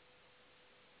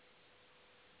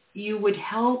 you would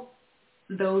help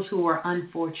those who are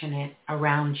unfortunate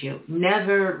around you,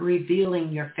 never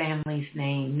revealing your family's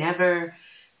name, never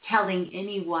telling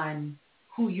anyone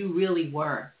who you really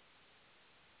were.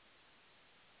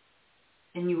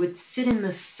 And you would sit in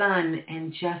the sun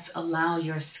and just allow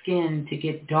your skin to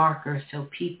get darker so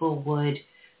people would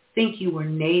think you were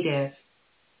native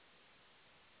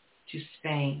to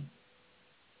Spain.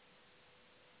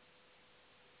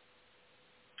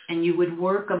 And you would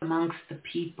work amongst the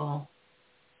people,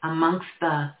 amongst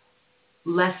the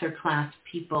lesser class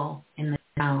people in the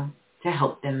town to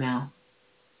help them out.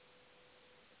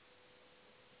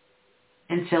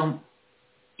 And so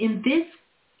in this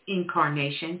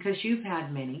incarnation, because you've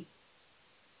had many,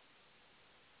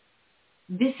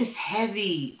 this is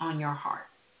heavy on your heart.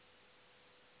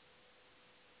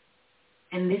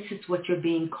 And this is what you're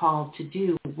being called to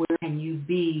do. Where can you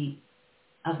be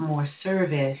of more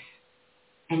service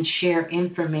and share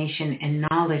information and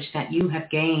knowledge that you have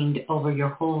gained over your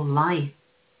whole life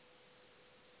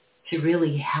to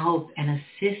really help and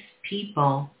assist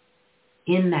people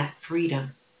in that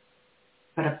freedom?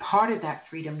 But a part of that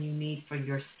freedom you need for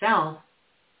yourself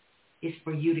is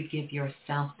for you to give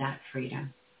yourself that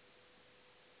freedom.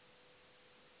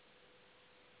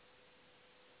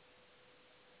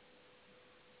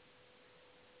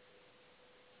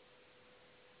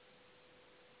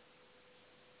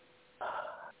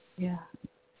 Yeah.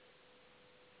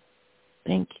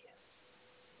 Thank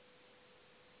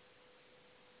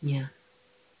you. Yeah.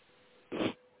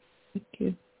 Thank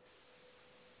you.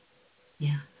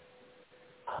 Yeah.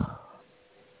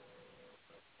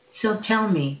 So tell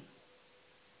me,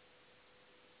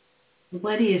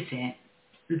 what is it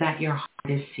that your heart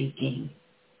is seeking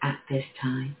at this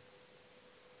time?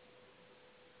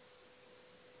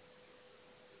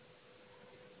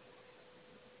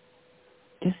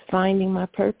 Just finding my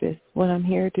purpose, what I'm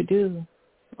here to do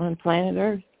on planet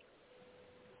Earth.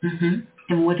 Mm-hmm.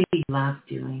 And what do you love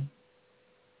doing?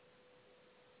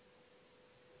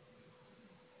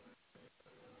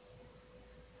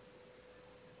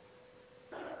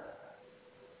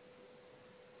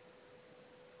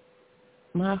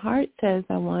 My heart says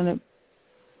I want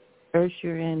to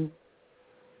usher in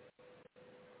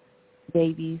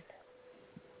babies.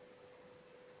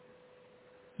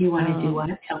 You want to do what?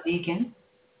 Tell me again.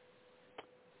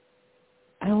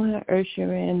 I want to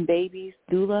usher in babies,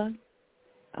 doula,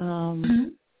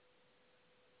 and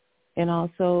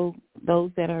also those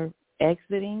that are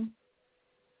exiting.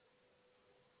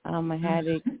 I had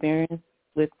experience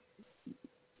with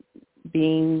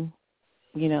being,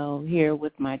 here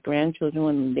with my grandchildren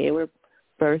when they were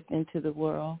birthed into the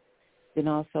world. And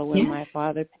also when my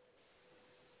father,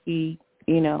 I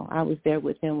was there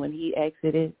with him when he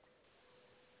exited.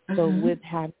 So with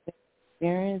having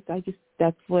experience,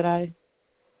 that's what I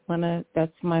want to,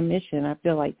 that's my mission. I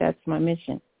feel like that's my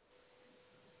mission.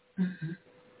 Mm-hmm.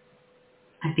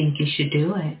 I think you should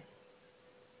do it.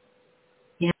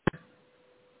 Yeah.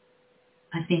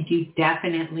 I think you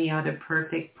definitely are the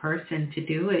perfect person to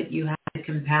do it. You have the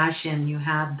compassion, you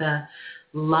have the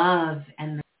love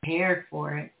and the care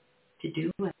for it to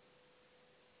do it.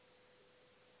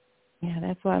 Yeah,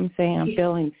 that's why I'm saying I'm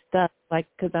feeling stuck, like,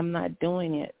 because I'm not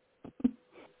doing it.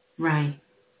 Right.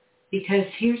 Because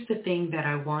here's the thing that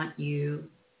I want you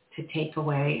to take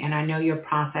away, and I know you're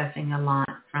processing a lot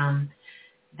from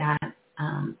that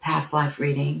past life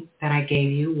reading that I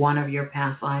gave you, one of your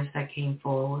past lives that came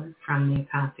forward from the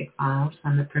Akashic files,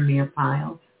 from the Premier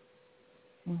files,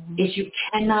 is you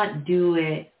cannot do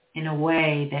it in a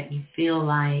way that you feel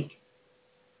like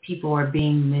people are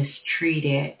being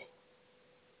mistreated.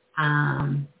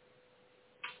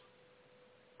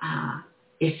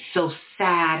 It's so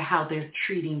sad how they're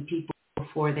treating people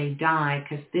before they die,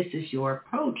 because this is your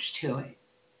approach to it.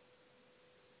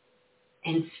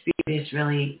 And Spirit is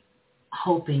really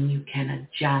hoping you can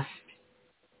adjust,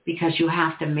 because you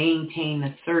have to maintain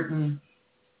a certain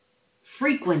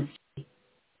frequency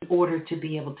in order to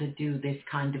be able to do this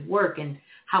kind of work. And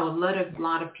how a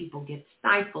lot of people get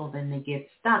stifled and they get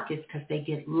stuck is because they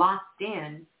get locked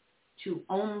in to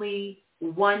only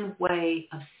one way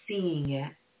of seeing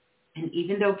it. And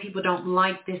even though people don't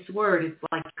like this word, it's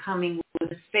like coming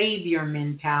with a savior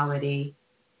mentality,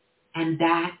 and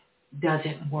that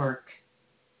doesn't work.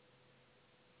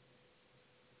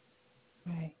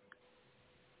 Right.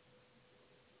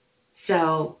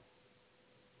 So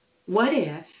what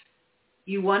if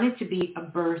you wanted to be a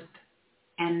birth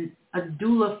and a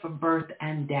doula for birth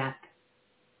and death?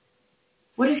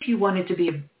 What if you wanted to be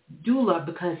a doula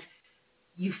because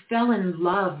you fell in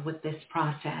love with this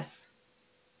process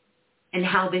and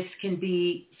how this can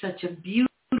be such a beautiful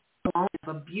moment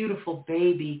of a beautiful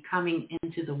baby coming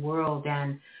into the world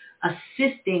and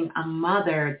assisting a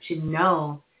mother to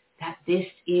know that this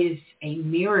is a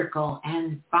miracle,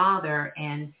 and father,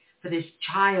 and for this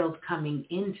child coming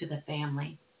into the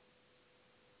family,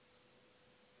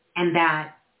 and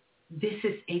that this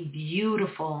is a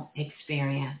beautiful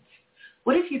experience.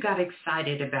 What if you got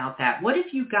excited about that? What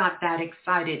if you got that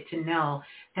excited to know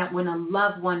that when a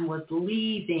loved one was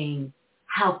leaving,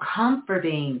 how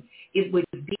comforting it would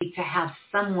be to have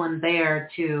someone there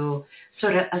to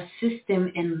sort of assist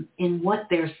them in what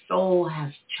their soul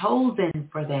has chosen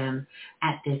for them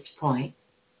at this point.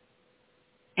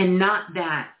 And not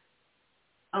that,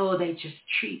 oh, they just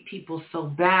treat people so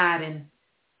bad and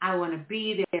I want to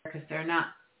be there because they're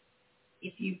not.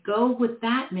 If you go with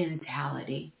that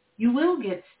mentality, you will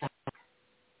get stuck.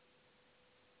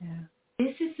 Yeah.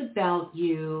 This is about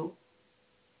you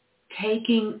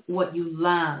taking what you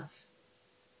love,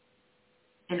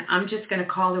 and I'm just going to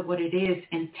call it what it is,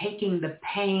 and taking the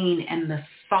pain and the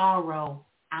sorrow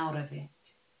out of it,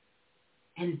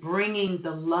 and bringing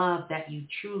the love that you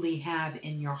truly have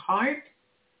in your heart,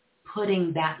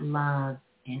 putting that love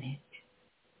in it.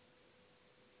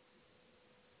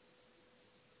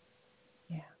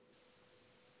 Yeah.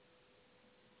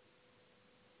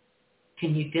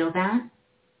 Can you feel that?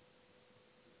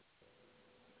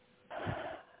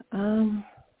 I'm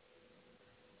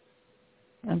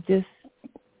just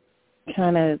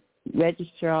trying to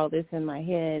register all this in my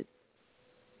head.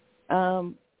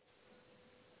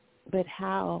 But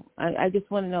how? I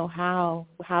just want to know how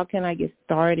can I get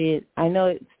started? I know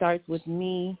it starts with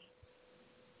me.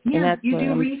 Yeah, you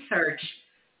do research.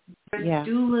 There's yeah.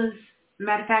 doulas.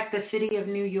 Matter of fact, the city of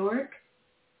New York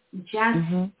just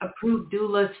approved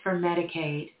doulas for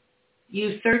Medicaid.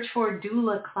 You search for a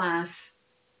doula class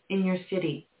in your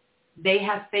city. They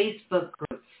have Facebook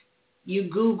groups. You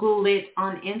Google it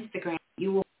on Instagram.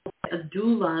 You will find a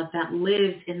doula that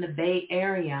lives in the Bay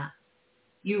Area.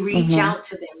 You reach out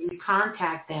to them. You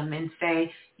contact them and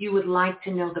say you would like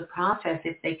to know the process.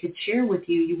 If they could share with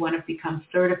you, you want to become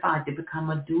certified to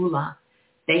become a doula.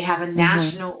 They have a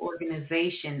national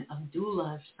organization of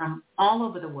doulas from all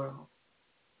over the world.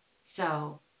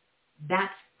 So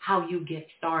that's how you get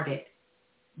started.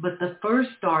 But the first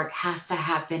start has to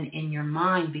happen in your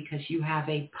mind, because you have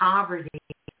a poverty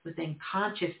within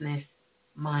consciousness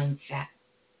mindset.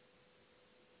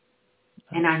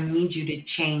 And I need you to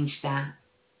change that,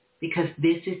 because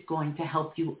this is going to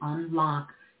help you unlock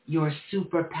your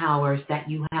superpowers that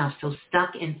you have so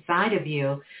stuck inside of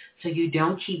you, so you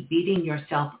don't keep beating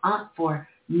yourself up for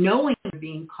knowing you're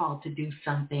being called to do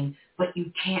something, but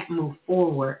you can't move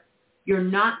forward. You're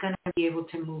not going to be able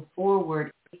to move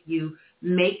forward if you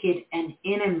make it an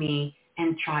enemy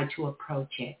and try to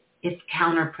approach it. It's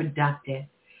counterproductive.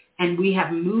 And we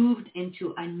have moved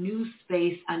into a new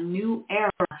space, a new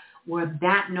era where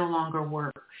that no longer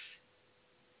works.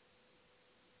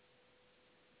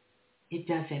 It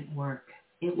doesn't work.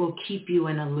 It will keep you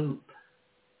in a loop.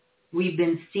 We've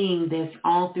been seeing this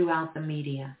all throughout the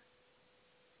media,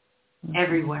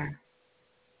 everywhere.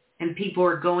 And people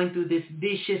are going through this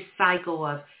vicious cycle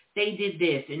of they did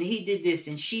this and he did this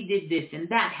and she did this and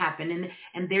that happened.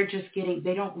 And they're just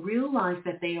they don't realize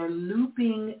that they are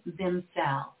looping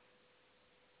themselves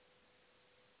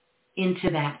into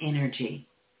that energy.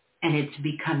 And it's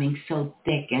becoming so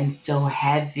thick and so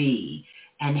heavy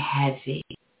and heavy.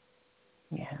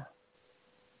 Yeah.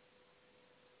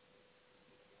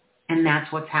 And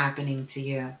that's what's happening to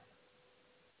you.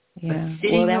 Yeah. But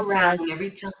sitting around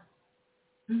every time.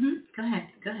 Go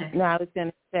ahead. No, I was going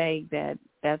to say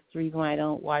that's the reason why I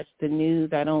don't watch the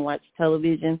news. I don't watch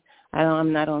television.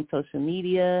 I'm not on social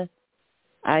media.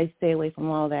 I stay away from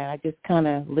all that. I just kind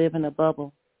of live in a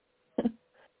bubble,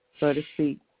 so to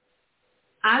speak.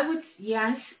 I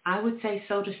would say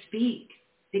so to speak,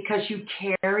 because you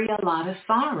carry a lot of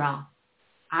sorrow.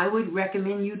 I would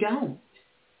recommend you don't.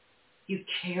 You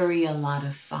carry a lot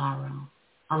of sorrow,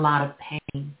 a lot of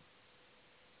pain.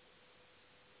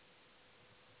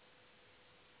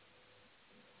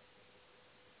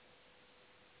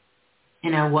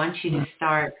 And I want you to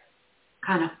start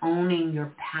kind of owning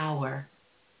your power.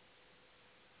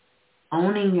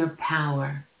 Owning your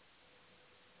power.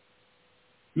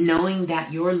 Knowing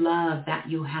that your love that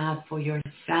you have for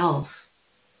yourself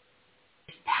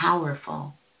is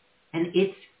powerful. And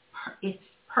it's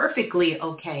perfectly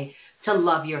okay to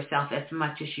love yourself as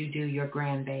much as you do your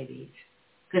grandbabies.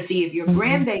 Because see, if your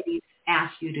grandbabies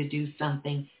ask you to do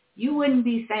something, you wouldn't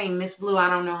be saying, Ms. Blue, I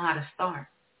don't know how to start.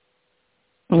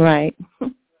 Right.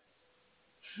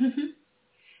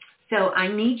 So I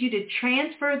need you to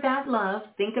transfer that love.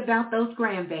 Think about those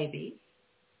grandbabies.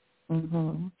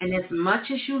 Mm-hmm. And as much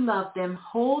as you love them,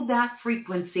 hold that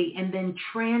frequency and then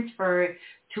transfer it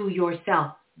to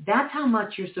yourself. That's how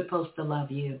much you're supposed to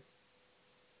love you.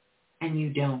 And you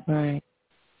don't. Right.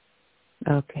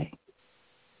 Okay.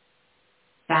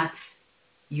 That's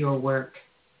your work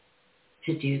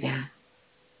to do that.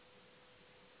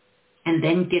 And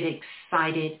then get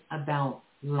excited about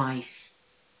life,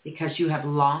 because you have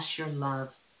lost your love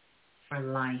for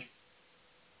life.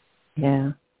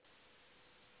 Yeah.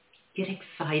 Get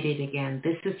excited again.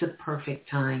 This is a perfect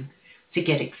time to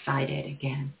get excited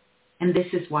again. And this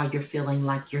is why you're feeling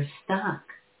like you're stuck,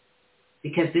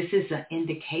 because this is an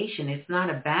indication. It's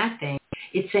not a bad thing.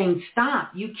 It's saying,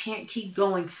 stop. You can't keep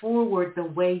going forward the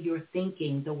way you're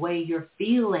thinking, the way you're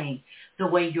feeling, the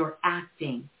way you're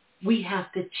acting. We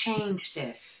have to change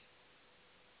this.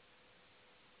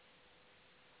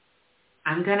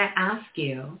 I'm going to ask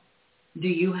you, do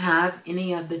you have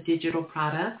any of the digital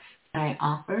products that I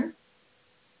offer?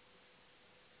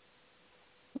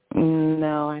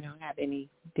 No, I don't have any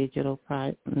digital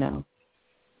product. No.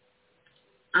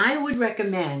 I would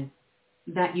recommend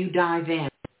that you dive in,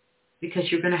 because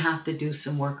you're going to have to do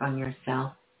some work on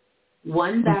yourself.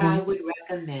 One that I would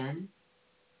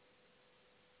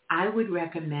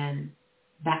recommend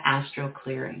the astral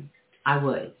clearing. I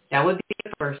would. That would be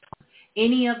the first one.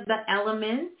 Any of the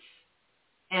elements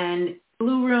and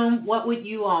Blue Room, what would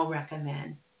you all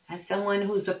recommend? As someone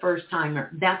who's a first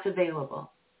timer, that's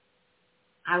available.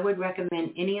 I would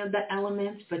recommend any of the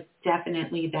elements, but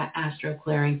definitely that astral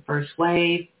clearing first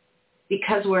wave.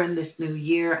 Because we're in this new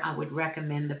year, I would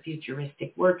recommend the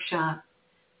futuristic workshop,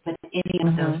 but any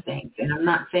of those things. And I'm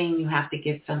not saying you have to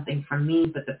get something from me,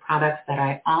 but the products that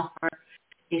I offer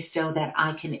is so that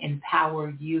I can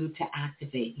empower you to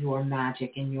activate your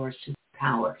magic and your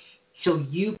superpower, so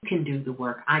you can do the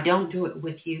work. I don't do it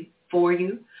with you, for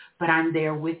you, but I'm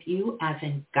there with you as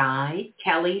a guide.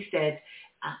 Kelly said,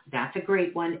 that's a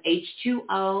great one.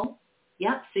 H2O.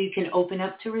 Yep, so you can open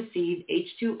up to receive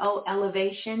H2O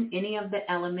elevation, any of the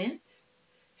elements.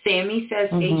 Sammy says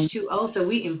H2O,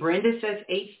 and Brenda says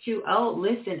H2O.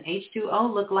 Listen,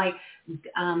 H2O look like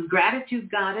Gratitude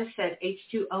Goddess said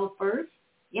H2O first.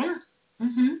 Yeah.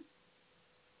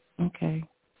 Okay.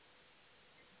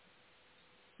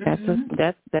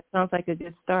 That sounds like a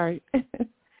good start.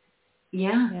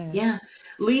 Yeah.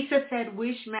 Lisa said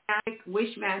Wish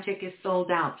Magic is sold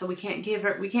out, so we can't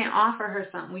offer her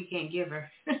something we can't give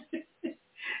her.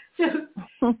 So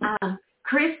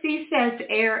Christy says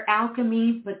Air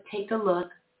Alchemy, but take a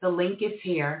look. The link is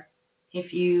here.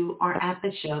 If you are at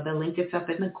the show, the link is up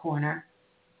in the corner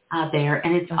there.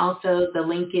 And it's also, the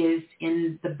link is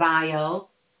in the bio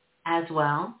as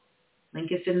well.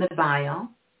 Link is in the bio.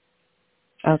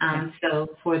 Okay.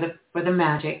 So for the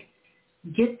magic,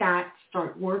 get that,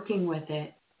 start working with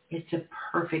it. It's a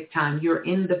perfect time. You're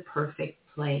in the perfect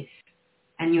place.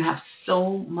 And you have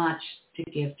so much to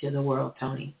give to the world,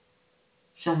 Tony.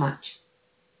 So much.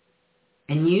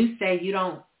 And you say you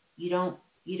don't,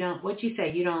 what you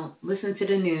say? You don't listen to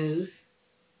the news.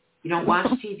 You don't watch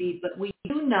TV, but we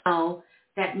do know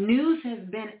that news has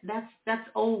been, that's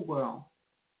old world.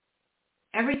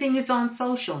 everything is on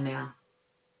social now.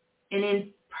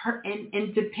 And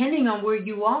and depending on where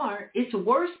you are, it's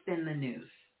worse than the news.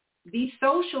 These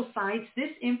social sites,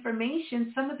 this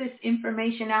information, some of this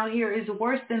information out here is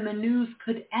worse than the news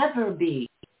could ever be.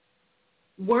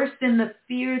 Worse than the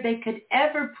fear they could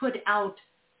ever put out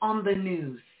on the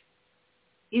news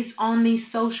is on these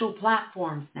social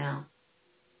platforms now.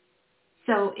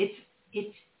 So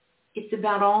it's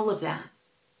about all of that.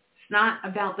 It's not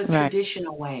about the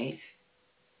traditional ways.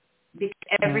 Because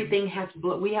everything has,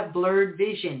 we have blurred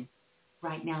vision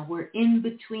right now. We're in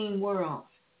between worlds.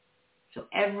 So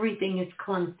everything is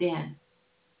clunked in.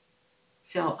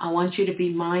 So I want you to be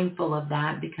mindful of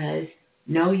that, because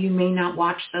no, you may not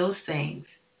watch those things,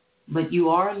 but you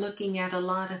are looking at a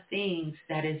lot of things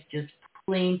that is just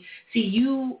plain. See,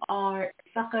 you are a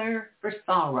sucker for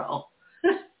sorrow.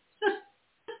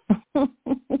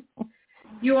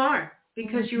 You are,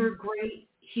 because you're a great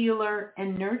healer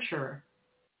and nurturer.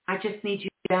 I just need you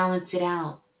to balance it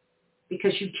out,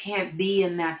 because you can't be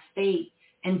in that state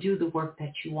and do the work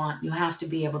that you want. You have to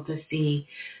be able to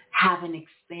have an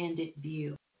expanded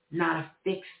view, not a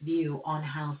fixed view on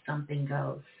how something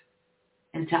goes,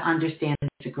 and to understand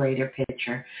it's a greater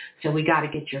picture. So we got to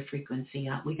get your frequency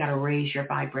up. We got to raise your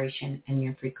vibration and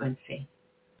your frequency.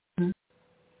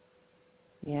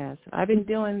 Yes, I've been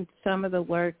doing some of the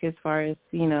work as far as,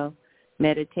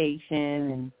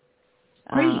 meditation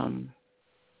and,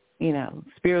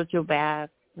 spiritual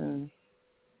baths and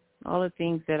all the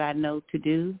things that I know to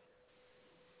do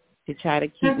to try to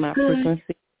keep my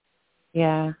frequency.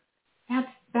 Yeah.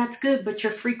 That's good, but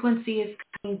your frequency is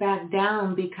coming back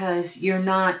down because you're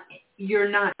not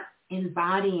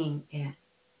embodying it.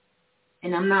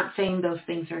 And I'm not saying those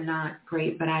things are not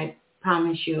great, but I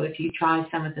promise you, if you try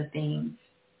some of the things,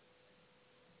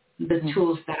 the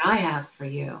tools that I have for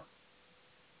you,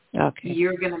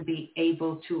 you're going to be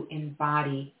able to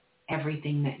embody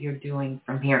everything that you're doing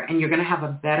from here. And you're going to have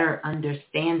a better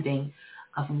understanding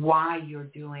of why you're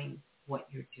doing what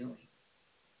you're doing.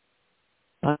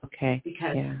 Okay.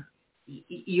 Because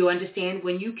you understand,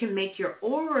 when you can make your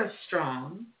aura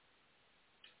strong,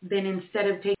 then instead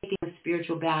of taking a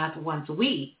spiritual bath once a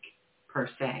week, per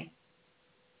se,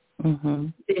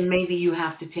 then maybe you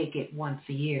have to take it once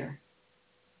a year.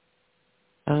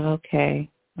 Okay.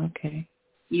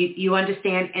 You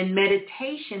understand? And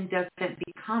meditation doesn't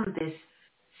become this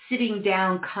sitting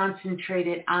down,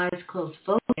 concentrated, eyes closed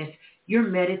focus. You're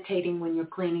meditating when you're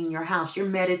cleaning your house. You're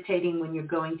meditating when you're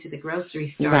going to the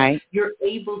grocery store. Right. You're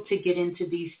able to get into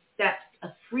these steps of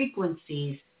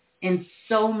frequencies in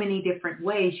so many different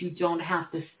ways. You don't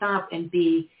have to stop and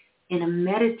be in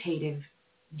a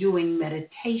doing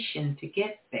meditation to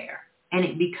get there. And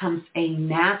it becomes a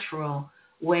natural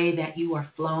way that you are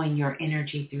flowing your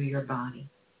energy through your body.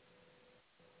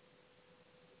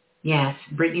 Yes,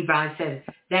 Brittany Vise says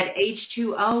that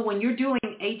H2O, when you're doing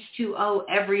H2O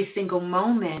every single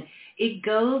moment, it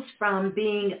goes from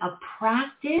being a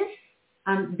practice,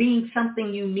 being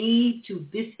something you need, to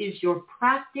this is your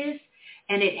practice,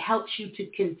 and it helps you to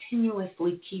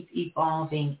continuously keep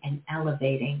evolving and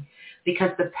elevating, because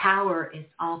the power is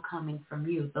all coming from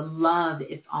you. The love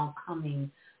is all coming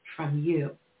from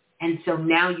you. And so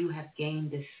now you have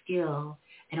gained the skill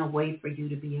and a way for you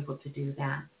to be able to do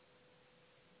that.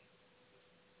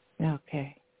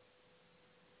 Okay.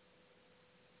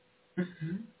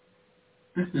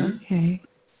 Mm-hmm. Okay.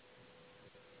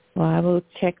 Well, I will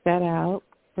check that out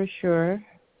for sure.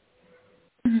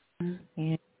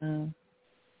 And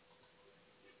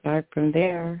start from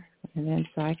there. And then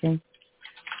so I can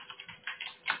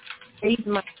raise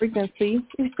my frequency.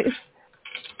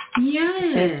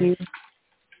 Yes. Thank you.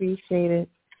 Appreciate it.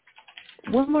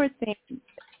 One more thing.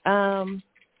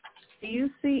 Do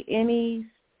you see any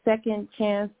second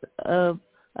chance of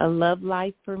a love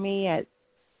life for me at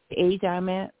the age I'm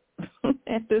at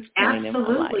this point in my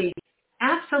life?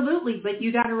 Absolutely, but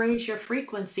you got to raise your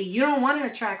frequency. You don't want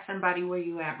to attract somebody where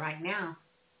you at right now.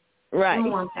 Right. You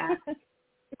don't want that.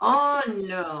 Oh,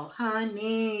 no,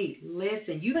 honey.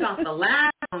 Listen, you thought the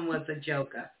last one was a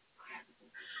joker.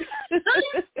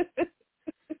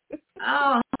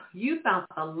 Oh, you thought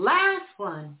the last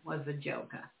one was a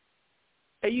joker.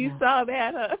 You saw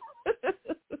that, huh?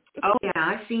 Oh, yeah,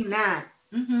 I've seen that.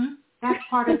 That's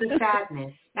part of the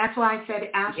sadness. That's why I said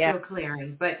astral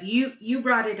clearing. But you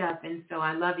brought it up, and so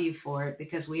I love you for it,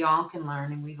 because we all can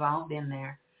learn, and we've all been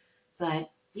there.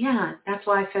 But, yeah, that's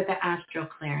why I said the astral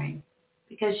clearing,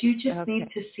 because you just need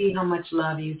to see how much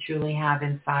love you truly have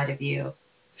inside of you,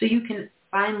 so you can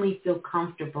finally feel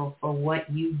comfortable for what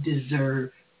you deserve.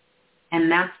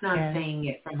 And that's not saying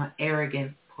it from an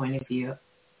arrogant point of view.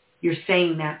 You're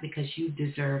saying that because you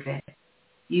deserve it.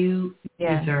 You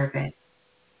deserve it.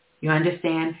 You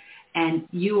understand? And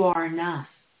you are enough.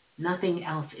 Nothing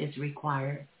else is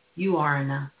required. You are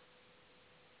enough.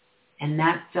 And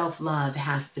that self-love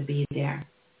has to be there.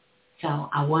 So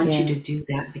I want you to do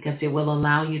that because it will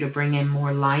allow you to bring in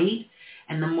more light.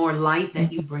 And the more light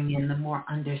that you bring in, the more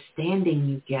understanding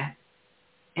you get.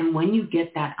 And when you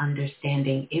get that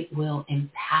understanding, it will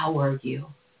empower you.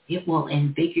 It will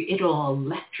invigorate. It will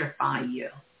electrify you.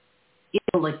 It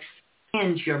will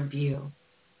expand your view.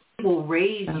 It will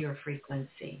raise your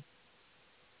frequency.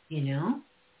 You know?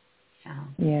 So,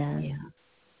 yeah.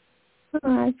 Oh,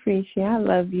 I appreciate it. I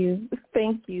love you.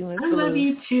 Thank you. I love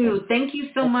you too. Thank you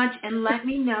so much. And let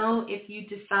me know if you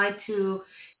decide to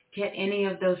get any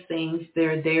of those things.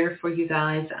 They're there for you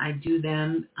guys. I do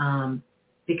them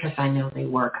because I know they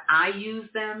work. I use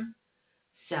them.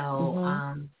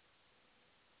 So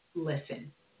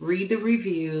listen, read the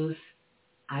reviews.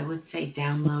 I would say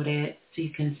download it so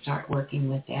you can start working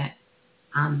with it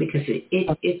because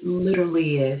it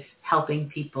literally is helping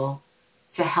people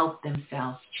to help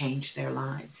themselves change their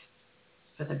lives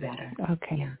for the better.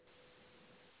 Okay. Yeah.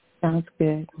 Sounds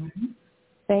good. Mm-hmm.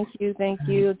 Thank you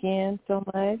again so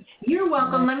much. You're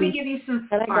welcome. Let me give you some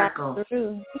sparkles.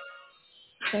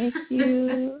 Thank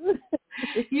you.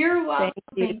 You're welcome.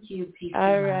 Thank you. Peace.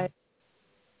 All right.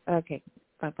 Okay.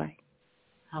 Bye-bye.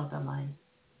 Hold the line.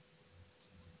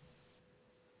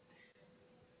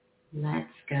 Let's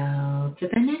go to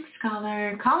the next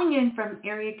caller. Calling in from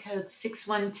area code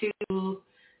 612-6126.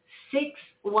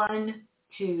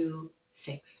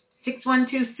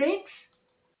 6126?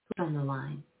 Who's on the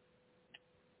line?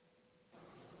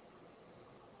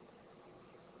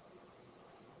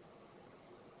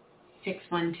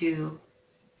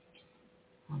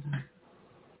 Hold on.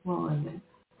 What was it?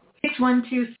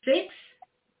 6126?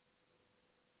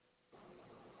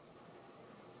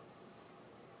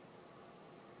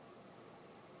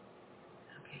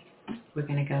 Okay. We're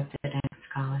going to go to the next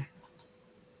caller.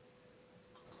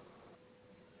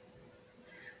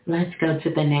 Let's go to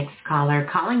the next caller.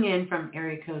 Calling in from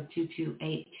area code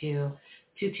 2282.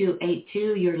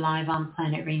 2282, you're live on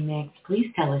Planet Remix.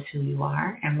 Please tell us who you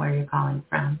are and where you're calling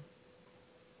from.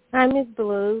 Hi,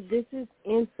 Ms.Blue. This is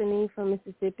Anthony from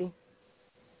Mississippi.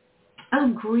 Oh,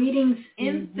 greetings,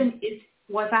 Anthony.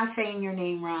 Was I saying your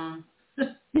name wrong?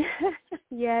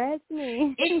 Yeah, that's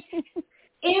me.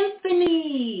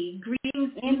 Anthony.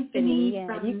 Greetings, Anthony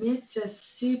from yeah.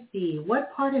 Mississippi.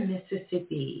 What part of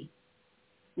Mississippi?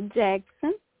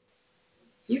 Jackson.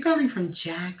 You're calling from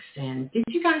Jackson. Did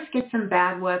you guys get some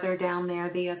bad weather down there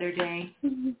the other day?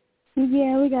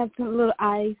 Yeah, we got some little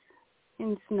ice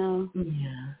and snow.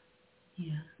 Yeah.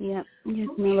 Yep, just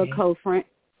a little cold front.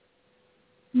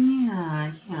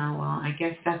 Yeah, well, I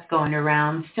guess that's going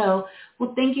around. So,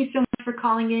 well, thank you so much for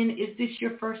calling in. Is this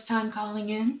your first time calling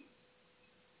in?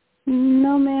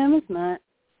 No, ma'am, it's not.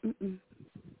 Mm-mm.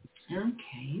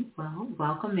 Okay, well,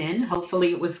 welcome in.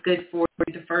 Hopefully it was good for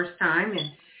you the first time,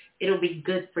 and it'll be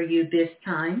good for you this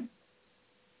time.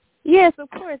 Yes, of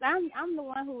course. I'm the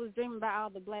one who was dreaming about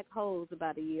all the black holes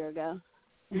about a year ago,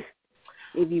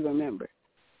 if you remember.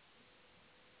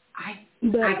 I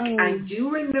do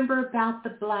remember about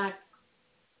the black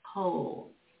hole.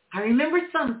 I remember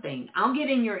something. I'll get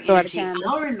in your energy.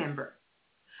 I'll remember.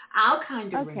 I'll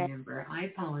kind of remember. I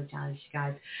apologize, you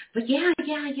guys. But yeah.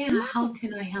 How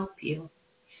can I help you?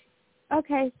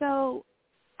 Okay, so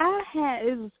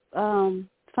it was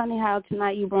funny how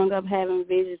tonight you brought up having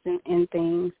visions and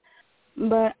things.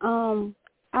 But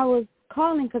I was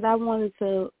calling because I wanted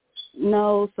to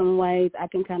know some ways I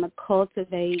can kind of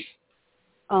cultivate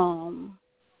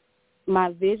my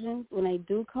visions when they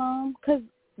do come. Because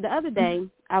the other day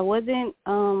I wasn't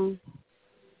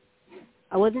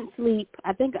asleep.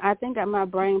 I think my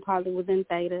brain probably was in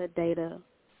theta,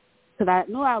 because I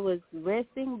knew I was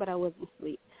resting, but I wasn't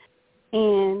asleep.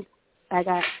 And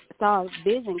I saw a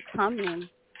vision coming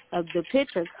of the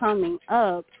picture coming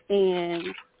up,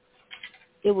 and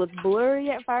it was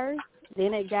blurry at first.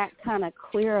 Then it got kind of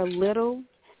clear a little,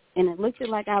 and it looked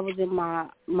like I was in my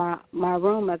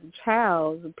room as a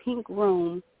child, a pink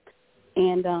room,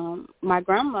 and my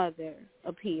grandmother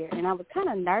appeared. And I was kind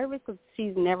of nervous because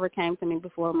she's never came to me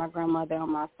before, my grandmother on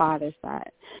my father's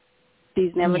side.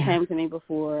 She's never came to me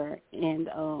before, and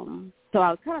so I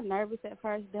was kind of nervous at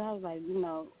first. Then I was like,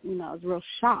 I was real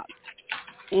shocked.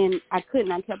 And I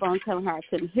kept on telling her I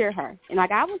couldn't hear her. And, I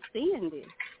was seeing this.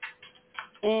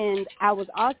 And I was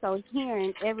also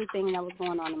hearing everything that was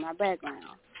going on in my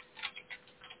background.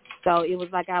 So it was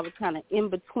like I was kind of in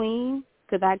between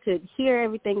because I could hear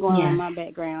everything going on in my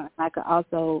background. I could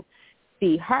also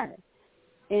see her.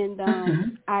 And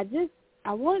I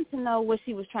wanted to know what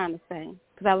she was trying to say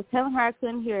because I was telling her I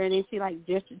couldn't hear her, and then she like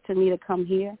gestured to me to come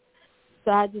here.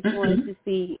 So I just wanted to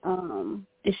see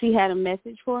if she had a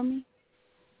message for me.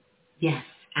 Yes,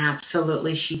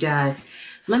 absolutely she does.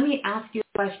 Let me ask you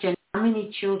a question. How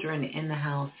many children in the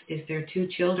house? Is there 2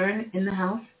 children in the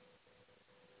house?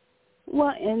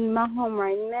 Well, in my home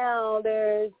right now,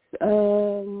 there's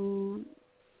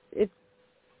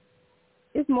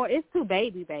it's 2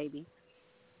 babies.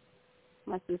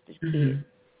 My sister's kids.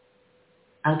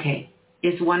 Okay.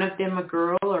 Is one of them a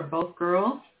girl or both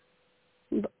girls?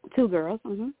 2 girls.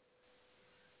 2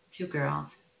 girls.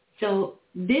 So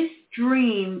this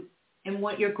dream and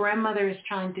what your grandmother is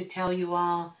trying to tell you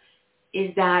all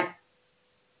is that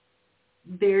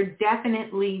there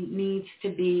definitely needs to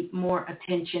be more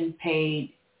attention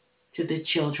paid to the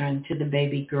children, to the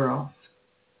baby girls,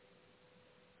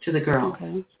 to the girls.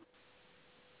 Okay.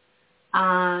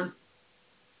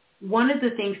 One of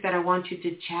the things that I want you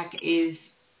to check is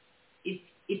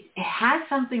it has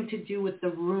something to do with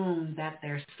the room that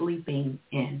they're sleeping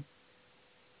in.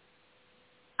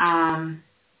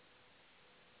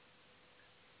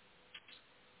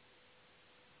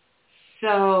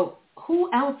 So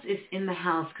who else is in the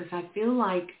house? Because I feel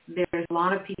like there's a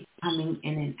lot of people coming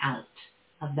in and out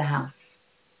of the house.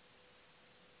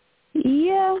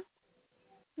 Yeah.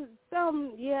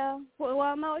 Yeah.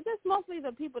 Well, no, it's just mostly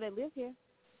the people that live here.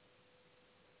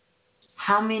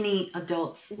 How many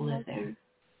adults live there?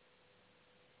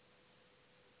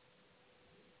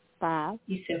 5.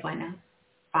 You said why not?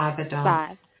 5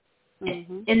 adults. 5.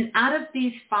 And out of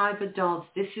these 5 adults,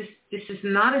 this is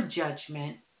not a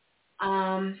judgment.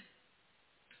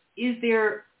 Is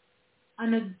there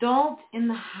an adult in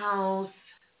the house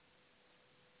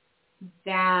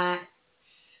that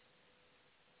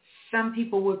some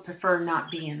people would prefer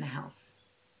not be in the house?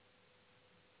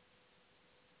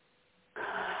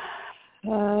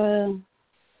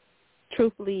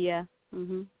 Truthfully, yeah.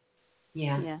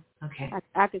 Yeah. Okay.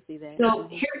 I could see that. So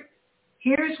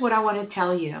here's what I want to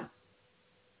tell you.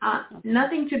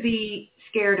 Nothing to be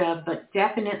scared of, but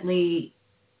definitely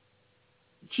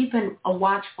keeping a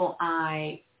watchful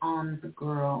eye on the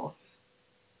girls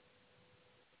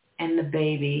and the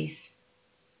babies.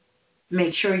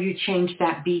 Make sure you change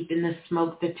that beep in the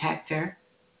smoke detector.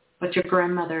 But your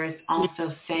grandmother is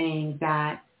also saying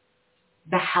that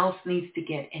the house needs to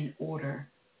get in order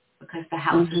because the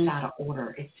house is out of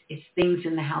order. It's things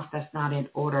in the house that's not in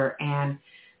order. And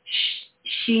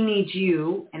she needs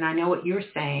you, and I know what you're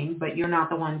saying, but you're not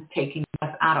the one taking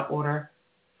stuff out of order.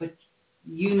 But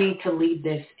you need to lead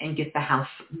this and get the house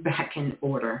back in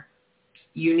order.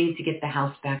 You need to get the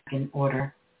house back in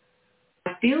order.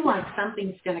 I feel like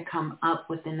something's going to come up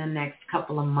within the next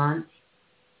couple of months,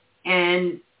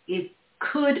 and it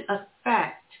could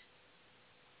affect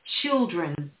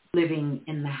children living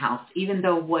in the house, even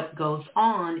though what goes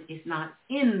on is not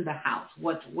in the house.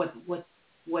 What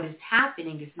is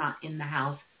happening is not in the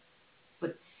house,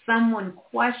 but someone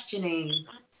questioning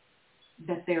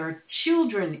that there are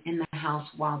children in the house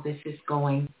while this is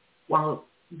going, while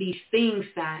these things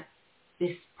that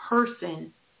this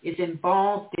person is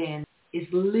involved in is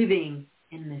living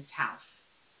in this house.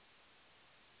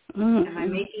 Am I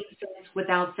making sense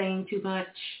without saying too much?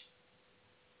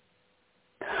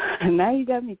 Now you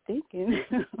got me thinking.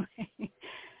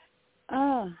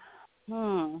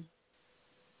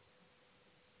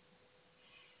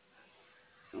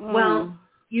 Well,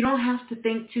 you don't have to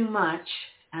think too much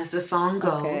as the song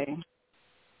goes. Okay.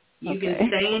 You can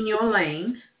stay in your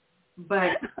lane,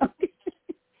 but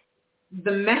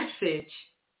the message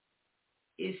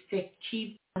is to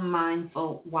keep a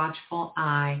mindful, watchful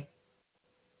eye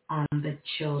on the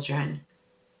children.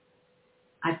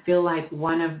 I feel like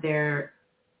one of their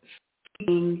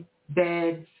sleeping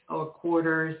beds or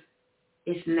quarters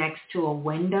is next to a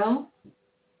window.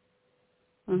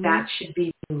 That should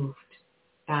be moved.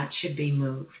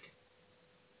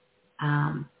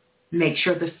 Make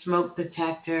sure the smoke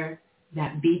detector,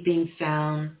 that beeping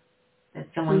sound, that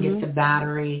someone gets a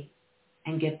battery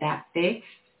and get that fixed.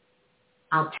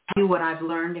 I'll tell you what I've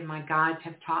learned, and my guides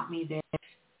have taught me this.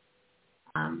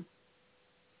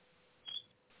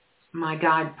 My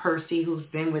guide, Percy, who's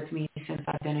been with me since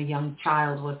I've been a young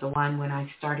child, was the one when I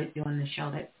started doing the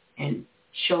show and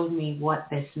showed me what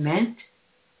this meant.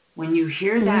 When you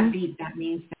hear that beep, that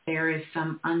means that there is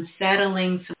some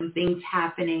unsettling, some things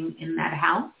happening in that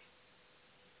house.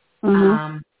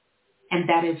 And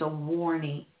that is a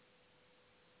warning.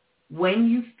 When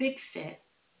you fix it,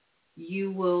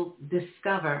 you will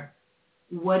discover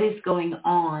what is going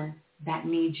on that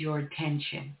needs your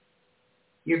attention.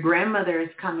 Your grandmother is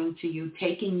coming to you,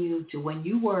 taking you to when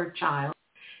you were a child.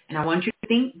 And I want you to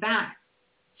think back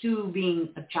to being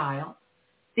a child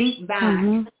Think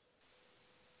back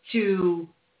to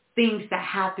things that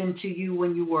happened to you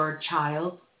when you were a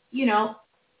child. You know,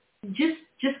 just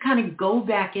kind of go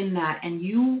back in that, and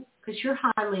you, because you're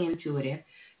highly intuitive,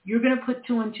 you're going to put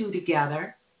 2 and 2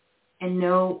 together and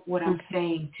know what I'm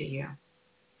saying to you.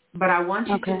 But I want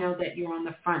you to know that you're on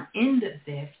the front end of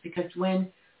this, because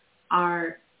when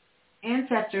our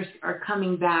ancestors are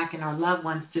coming back and our loved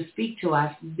ones to speak to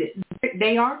us,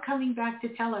 they are coming back to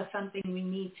tell us something we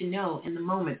need to know in the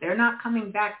moment. They're not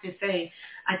coming back to say,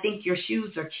 I think your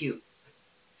shoes are cute.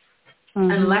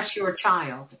 Unless you're a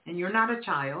child, and you're not a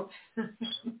child.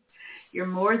 You're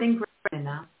more than grown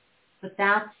enough. But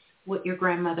that's what your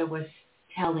grandmother was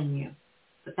telling you.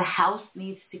 But the house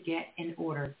needs to get in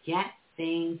order. Get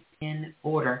things in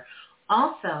order.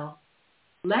 Also,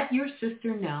 let your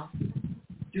sister know,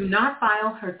 do not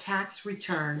file her tax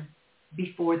return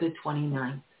before the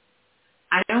 29th.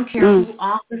 I don't care who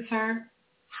offers her,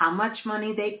 how much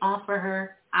money they offer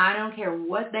her. I don't care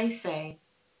what they say.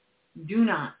 Do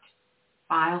not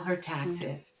file her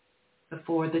taxes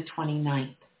before the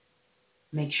 29th.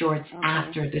 Make sure it's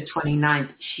after the 29th.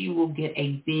 She will get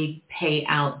a big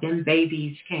payout. Them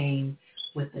babies came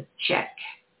with a check.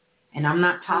 And I'm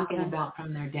not talking about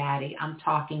from their daddy. I'm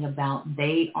talking about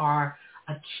they are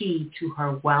a key to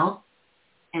her wealth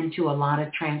and to a lot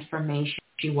of transformation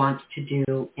she wants to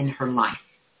do in her life.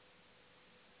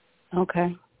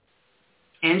 Okay.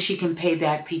 And she can pay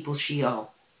back people she owes.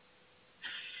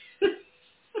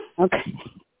 Okay.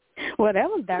 Well, that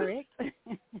was direct.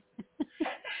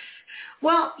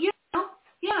 Well, you know,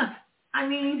 yeah. I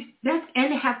mean, that's,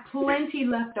 and have plenty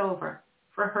left over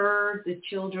for her, the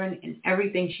children, and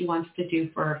everything she wants to do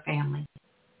for her family.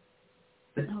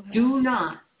 But do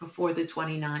not, before the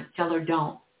 29th, tell her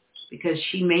don't, because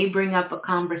she may bring up a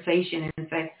conversation and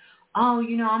say, oh,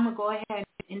 you know, I'm going to go ahead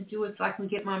and do it so I can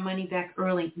get my money back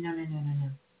early. No.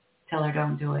 Tell her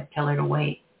don't do it. Tell her to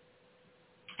wait.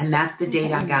 And that's the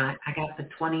date I got. I got the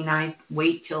 29th.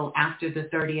 Wait till after the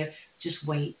 30th. Just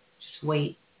wait. Just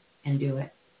wait and do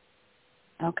it.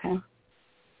 Okay.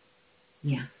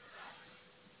 Yeah.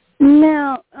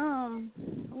 Now,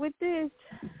 with this,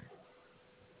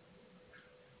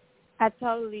 I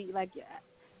totally, like,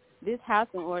 this house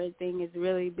in order thing has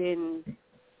really been,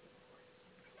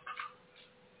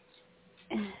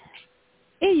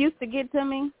 it used to get to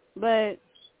me, but,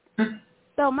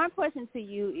 so my question to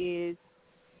you is,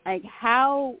 like,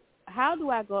 how do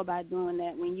I go about doing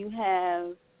that when you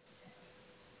have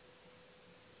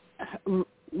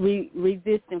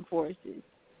resistant forces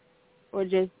or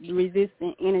just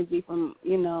resistant energy from,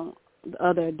 you know, the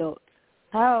other adults?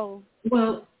 How?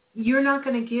 Well, you're not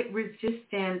going to get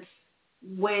resistance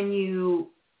when you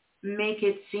make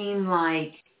it seem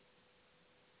like,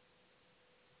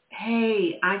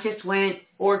 hey, I just went,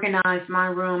 organized my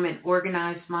room and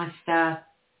organized my stuff,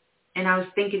 and I was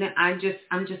thinking that I'm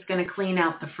just going to clean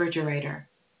out the refrigerator.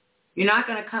 You're not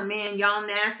going to come in, y'all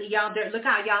nasty, y'all dirt. Look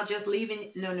how y'all just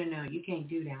leaving. No, you can't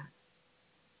do that.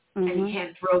 And you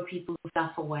can't throw people's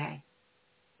stuff away.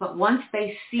 But once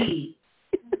they see,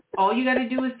 all you got to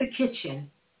do is the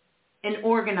kitchen and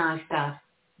organize stuff,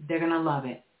 they're going to love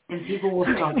it. And people will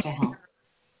start to help.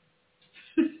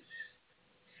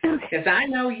 Because I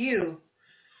know you.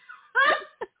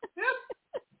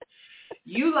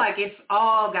 You like it's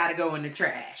all got to go in the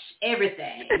trash.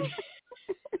 Everything.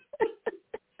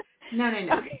 No.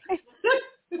 Okay.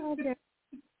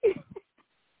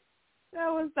 That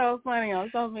was so funny on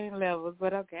so many levels,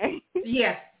 but okay.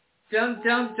 Yeah. Don't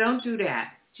do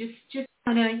that. Just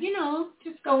kind of, you know,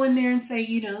 just go in there and say,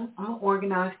 you know, I'm going to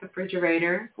organize the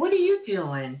refrigerator. What are you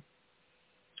doing?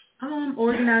 Oh, I'm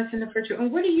organizing the refrigerator.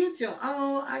 What are you doing?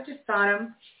 Oh, I just thought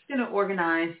I'm going to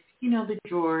organize, you know, the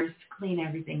drawers, clean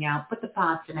everything out, put the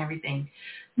pots and everything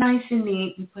nice and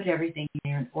neat, and put everything in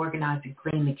there and organize and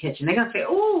clean the kitchen. They're going to say,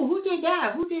 oh, who did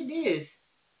that? Who did this?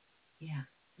 Yeah.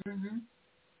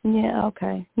 Yeah,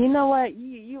 okay. You know what?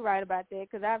 You're right about that,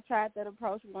 because I've tried that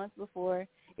approach once before.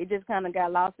 It just kind of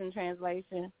got lost in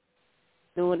translation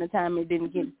during the time it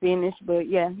didn't get finished. But,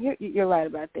 yeah, you're right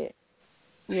about that.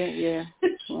 Yeah.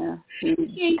 You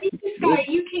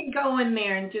can go in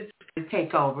there and just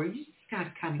take over. You just got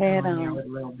to kind of go in there with a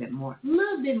little bit more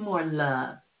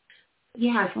love.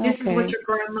 Yes, this is what your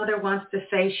grandmother wants to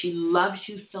say. She loves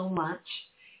you so much,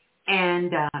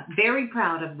 and very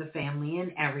proud of the family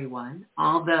and everyone.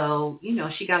 Although, you know,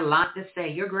 she got a lot to say.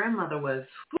 Your grandmother was,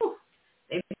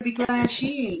 they better be glad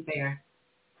she ain't there.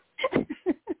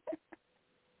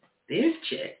 This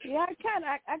chick. Yeah,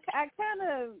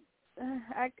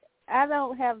 I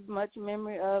don't have much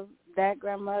memory of that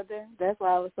grandmother. That's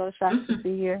why I was so shocked to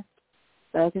see her.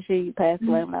 So, because she passed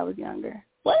away when I was younger.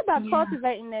 What about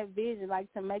cultivating that vision,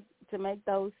 like to make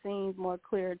those scenes more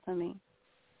clear to me?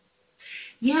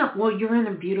 Yeah, well, you're in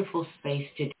a beautiful space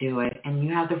to do it, and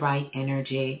you have the right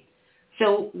energy.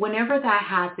 So whenever that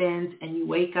happens and you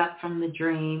wake up from the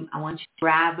dream, I want you to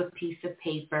grab a piece of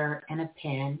paper and a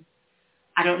pen.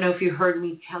 I don't know if you heard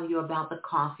me tell you about the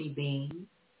coffee bean,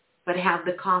 but have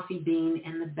the coffee bean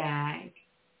in the bag.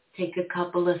 Take a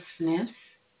couple of sniffs,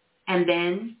 and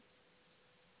then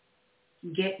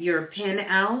get your pen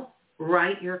out,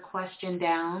 write your question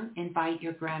down, invite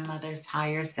your grandmother's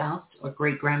higher self or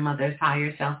great-grandmother's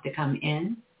higher self to come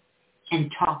in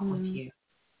and talk with you.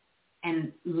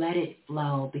 And let it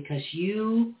flow, because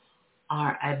you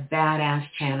are a badass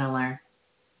channeler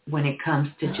when it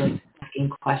comes to just asking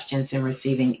questions and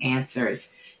receiving answers.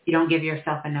 You don't give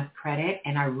yourself enough credit,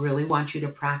 and I really want you to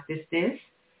practice this.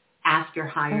 Ask your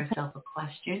higher self a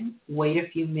question, wait a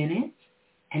few minutes,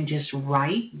 and just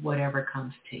write whatever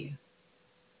comes to you.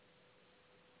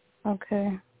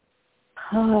 Okay.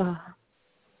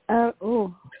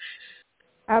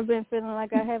 I've been feeling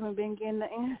like I haven't been getting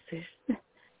the answers.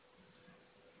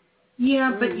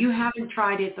 Yeah, but you haven't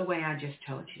tried it the way I just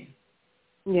told you.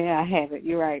 Yeah, I haven't.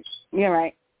 You're right. You're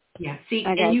right. Yeah, see,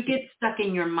 and you get stuck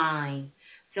in your mind.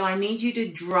 So I need you to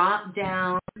drop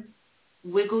down,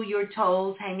 wiggle your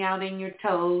toes, hang out in your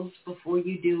toes before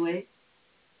you do it.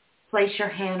 Place your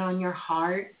hand on your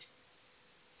heart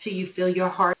till you feel your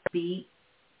heart beat,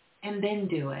 and then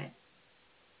do it.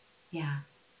 Yeah.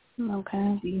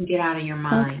 Okay. So you can get out of your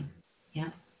mind.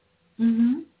 Yeah.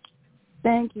 Mhm.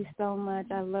 Thank you so much.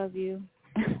 I love you.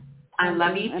 I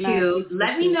love you too.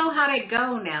 Let me know how to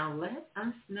go now. Let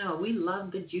us know. We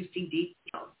love the juicy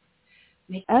details.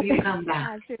 Make sure you come back.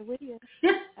 I sure will.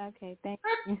 Okay, thank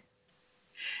you.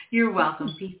 You're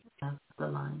welcome. Peace out the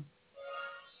line.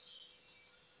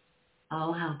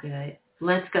 Oh, how good.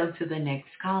 Let's go to the next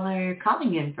caller.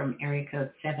 Calling in from area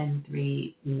code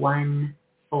 7314.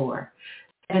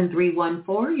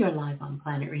 7314, you're live on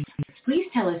Planet Readings. Please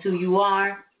tell us who you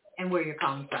are and where you're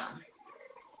calling from.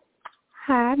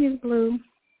 Hi, Ms.Blue.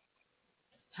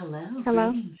 Hello.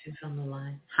 Hello. Greetings. Who's on the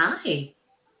line? Hi.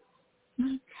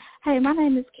 Hey, my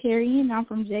name is Carrie, and I'm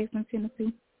from Jackson,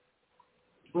 Tennessee.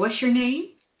 What's your name?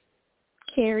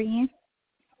 Carrie.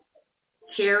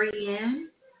 Carrie Ann?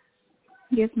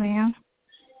 Yes, ma'am.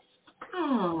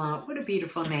 Oh, what a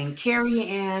beautiful name. Carrie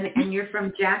Ann, and you're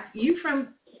from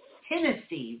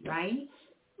Tennessee, right?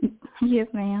 Yes,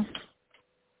 ma'am.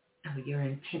 Oh, you're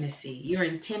in Tennessee. You're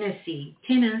in Tennessee.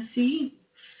 Tennessee?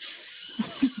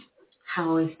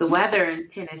 How is the weather in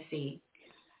Tennessee?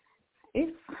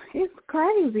 It's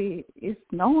crazy. It's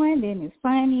snowing, then it's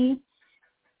sunny,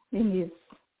 then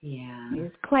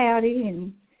it's cloudy,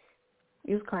 and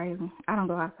it's crazy. I don't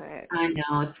go outside. I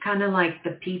know. It's kind of like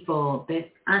the people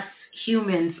that us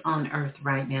humans on Earth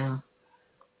right now.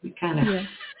 We kind of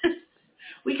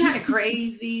we kind of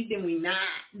crazy, then we not,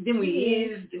 then we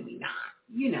is, then we not.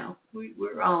 You know,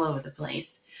 we're all over the place.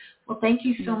 Well, thank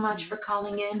you so much for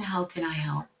calling in. How can I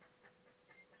help?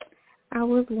 I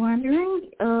was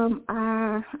wondering,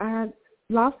 I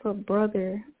lost a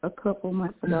brother a couple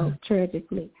months ago,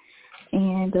 tragically,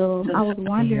 and I was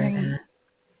wondering.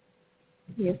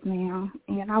 Yes, ma'am.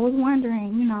 And I was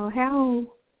wondering, how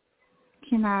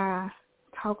can I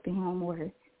talk to him,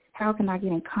 or how can I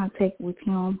get in contact with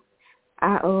him?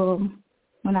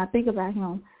 When I think about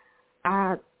him,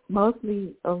 I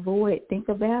mostly avoid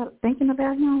thinking about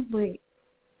him, but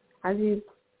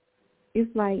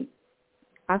it's like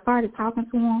I started talking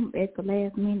to him at the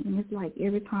last minute, and it's like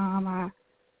every time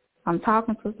I'm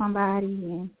talking to somebody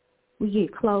and we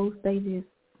get close, they just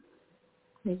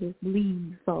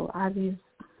leave. So I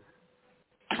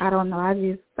don't know.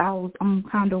 I'm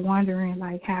kind of wondering,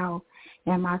 like, how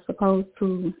am I supposed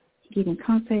to get in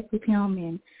contact with him?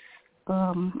 And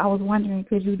I was wondering,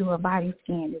 could you do a body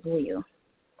scan as well?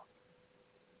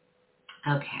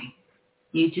 Okay.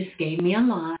 You just gave me a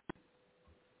lot.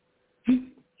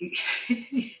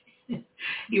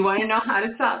 You want to know how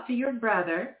to talk to your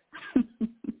brother.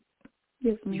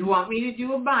 Yes, ma'am. You want me to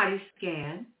do a body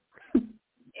scan.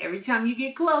 Every time you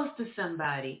get close to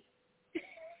somebody,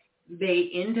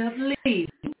 they end up leaving.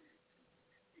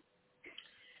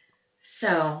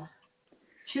 So,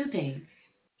 two things.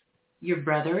 Your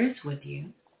brother is with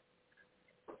you.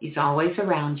 He's always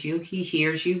around you. He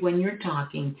hears you when you're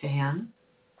talking to him.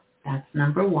 That's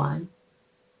number one.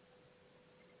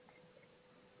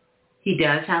 He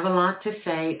does have a lot to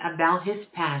say about his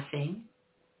passing.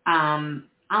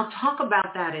 I'll talk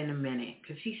about that in a minute,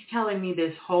 because he's telling me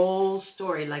this whole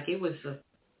story like it was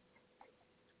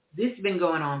this has been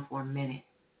going on for a minute.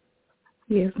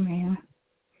 Yes, ma'am.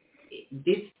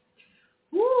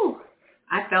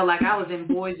 I felt like I was in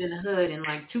Boys in the Hood in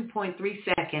like 2.3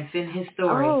 seconds in his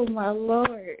story. Oh, my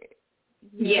Lord.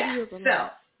 Yeah. So,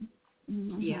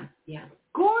 yeah.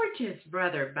 Gorgeous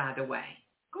brother, by the way.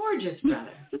 Gorgeous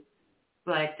brother.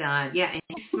 But, and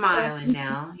he's smiling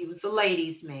now. He was a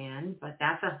ladies' man, but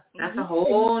that's a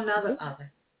whole nother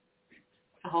other.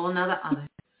 It's a whole nother other.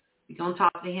 We're going to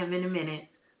talk to him in a minute.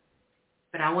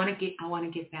 But I want to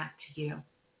get back to you.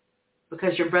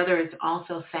 Because your brother is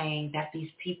also saying that these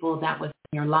people that was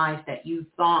in your life that you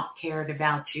thought cared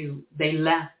about you, they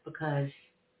left because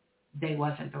they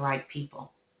wasn't the right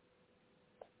people.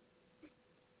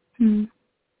 I'm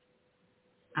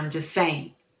just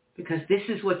saying, because this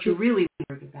is what you're really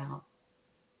worried about.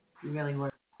 You're really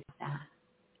worried about that.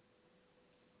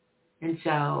 And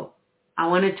so I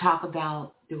want to talk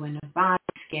about doing a body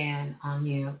scan on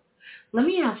you. Let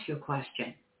me ask you a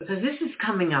question, because this is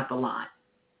coming up a lot.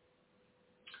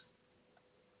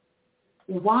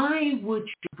 Why would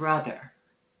your brother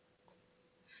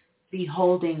be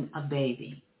holding a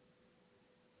baby?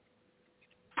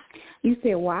 You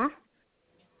said why?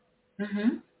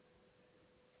 Mm-hmm.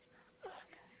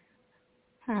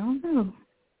 I don't know.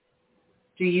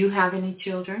 Do you have any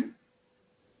children?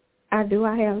 I do.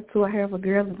 I have two. I have a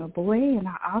girl and a boy, and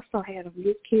I also had a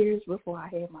miscarriage before I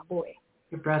had my boy.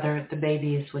 Your brother, the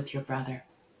baby is with your brother.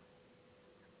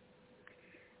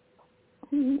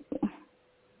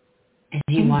 And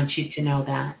he wants you to know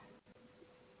that.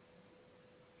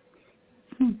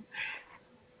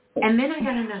 And then I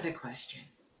got another question.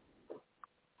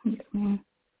 Yes, ma'am.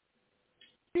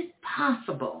 Is it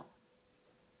possible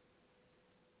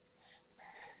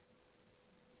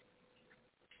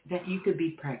that you could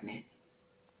be pregnant?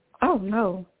 Oh,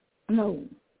 no. No.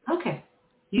 Okay.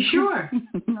 You sure?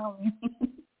 No.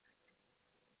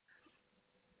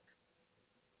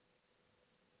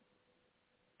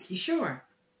 You sure?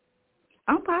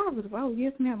 I'm positive. Oh,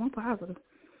 yes, ma'am. I'm positive.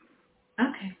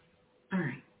 Okay. All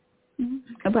right.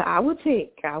 Mm-hmm. But I will check.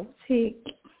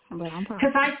 But I'm positive.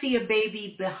 Because I see a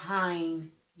baby behind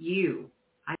you.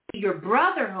 I see your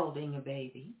brother holding a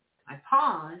baby. I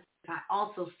pause. I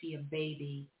also see a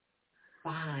baby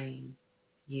behind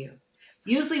you.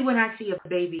 Usually when I see a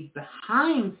baby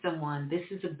behind someone, this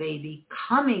is a baby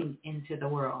coming into the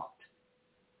world.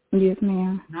 Yes,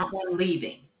 ma'am. Not one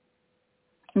leaving.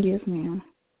 Yes, ma'am.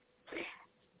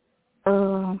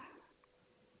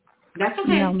 That's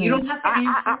okay. No, you don't have to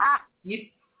answer.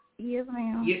 Yes,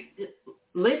 ma'am.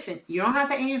 Listen, you don't have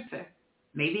to answer.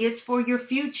 Maybe it's for your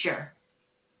future.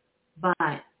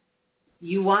 But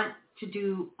you want to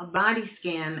do a body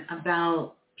scan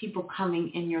about people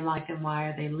coming in your life and why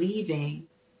are they leaving.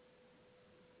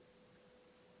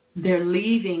 They're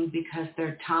leaving because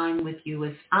their time with you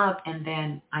is up, and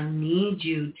then I need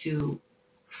you to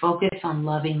focus on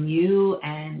loving you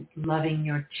and loving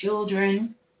your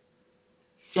children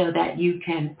so that you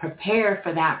can prepare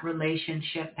for that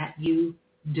relationship that you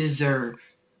deserve.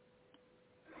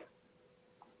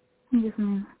 Yes,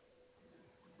 ma'am.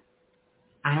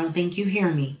 I don't think you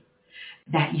hear me.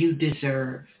 That you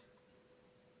deserve.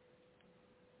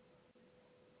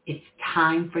 It's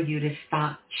time for you to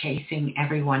stop chasing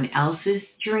everyone else's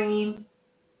dream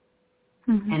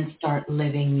and start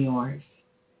living yours.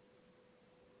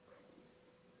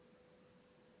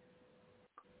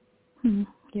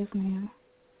 Yes, ma'am.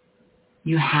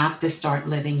 You have to start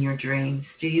living your dreams.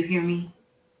 Do you hear me?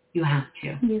 You have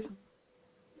to. Yes.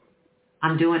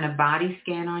 I'm doing a body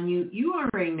scan on you. You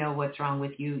already know what's wrong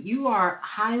with you. You are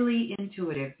highly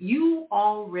intuitive. You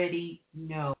already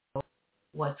know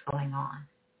what's going on.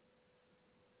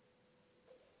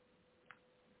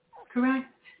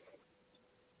 Correct?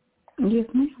 Yes,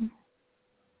 ma'am.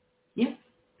 Yep.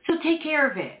 So take care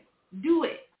of it. Do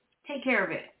it. Take care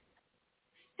of it.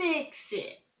 Fix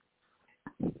it.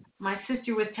 My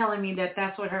sister was telling me that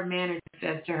that's what her manager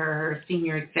says to her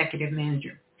senior executive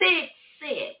manager. Fix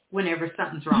it whenever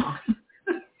something's wrong.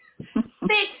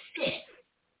 Fix it.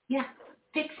 Yeah,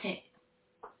 fix it.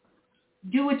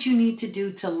 Do what you need to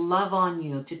do to love on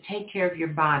you, to take care of your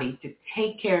body, to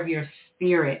take care of your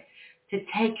spirit, to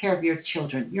take care of your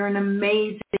children. You're an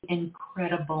amazing,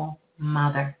 incredible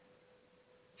mother.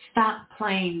 Stop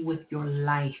playing with your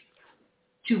life.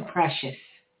 Too precious.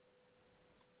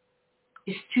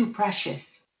 It's too precious.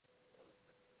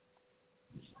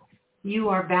 You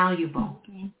are valuable.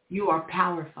 Okay. You are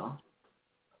powerful.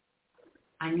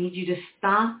 I need you to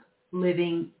stop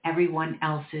living everyone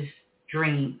else's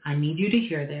dream. I need you to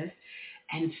hear this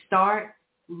and start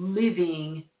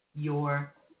living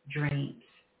your dreams.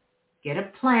 Get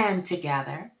a plan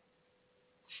together.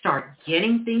 Start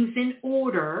getting things in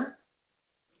order.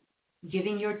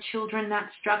 Giving your children that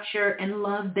structure and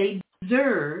love they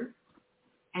deserve.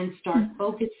 and start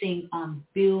focusing on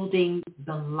building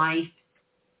the life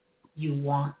you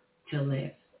want to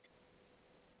live.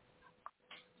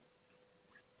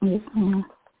 Yes, ma'am.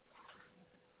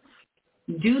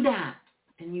 Do that,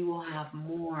 and you will have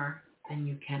more than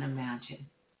you can imagine.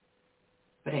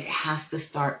 But it has to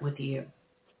start with you.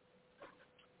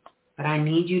 But I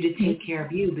need you to take care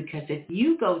of you, because if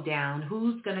you go down,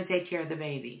 who's going to take care of the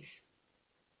babies?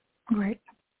 Right.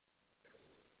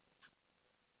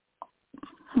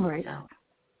 Right. So,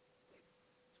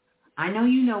 I know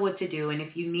you know what to do, and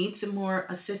if you need some more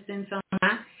assistance on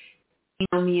that,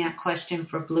 email me at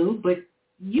question4blue, but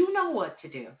you know what to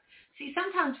do. See,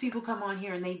 sometimes people come on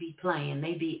here and they be playing,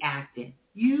 they be acting.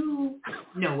 You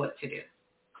know what to do.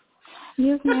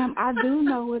 Yes, ma'am, I do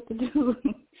know what to do.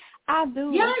 I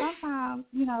do. Yes. Sometimes,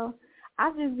 I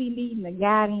just be needing the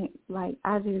guidance.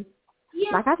 I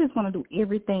just want to do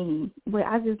everything, but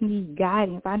I just need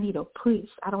guidance. I need a push.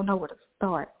 I don't know where to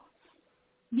start.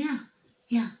 Yeah.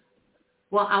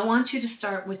 Well, I want you to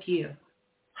start with you.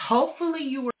 Hopefully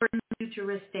you were in the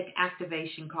futuristic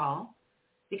activation call,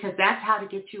 because that's how to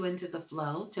get you into the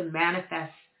flow, to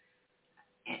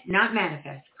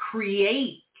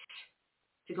create,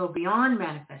 to go beyond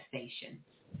manifestation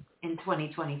in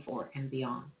 2024 and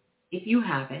beyond. If you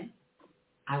haven't,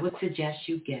 I would suggest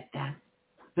you get that.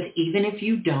 But even if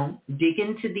you don't, dig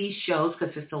into these shows,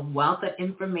 because it's a wealth of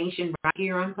information right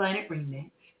here on Planet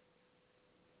Remix.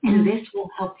 And this will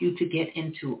help you to get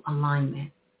into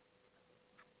alignment.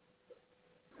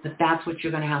 But that's what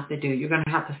you're going to have to do. You're going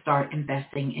to have to start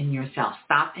investing in yourself.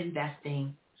 Stop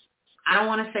investing. I don't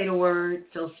want to say the word,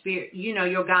 so spirit,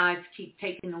 your guides keep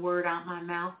taking the word out my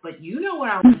mouth, but you know what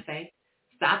I want to say.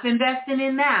 Stop investing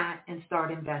in that and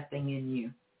start investing in you.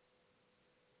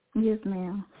 Yes,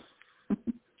 ma'am.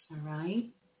 All right?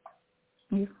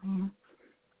 Yes, ma'am.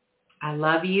 I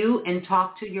love you, and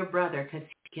talk to your brother, because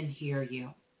he can hear you.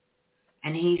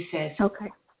 And he says,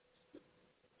 okay,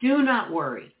 do not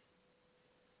worry.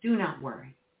 Do not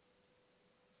worry.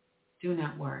 Do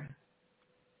not worry.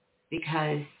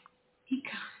 Because he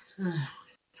got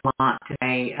a lot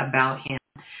today about him.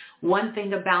 One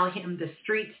thing about him, the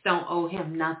streets don't owe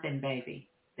him nothing, baby.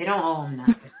 They don't owe him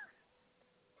nothing.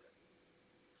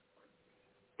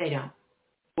 They don't.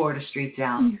 Pour the streets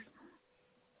out.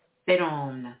 They don't owe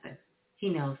him nothing. He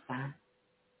knows that.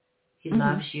 He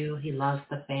loves you. He loves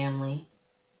the family.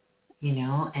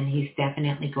 And he's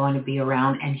definitely going to be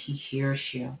around, and he hears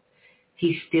you.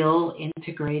 He's still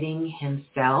integrating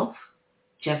himself,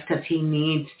 just because he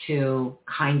needs to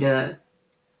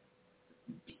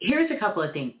here's a couple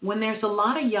of things. When there's a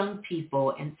lot of young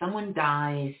people and someone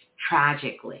dies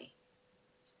tragically,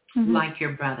 like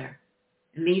your brother,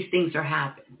 and these things are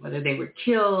happening, whether they were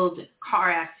killed,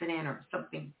 car accident, or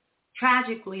something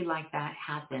tragically like that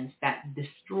happens that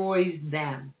destroys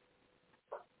them,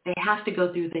 they have to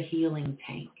go through the healing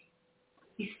tank.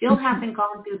 He still hasn't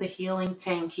gone through the healing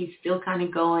tank. He's still kind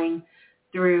of going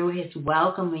through his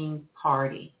welcoming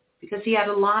party, because he had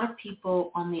a lot of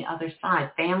people on the other side,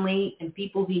 family and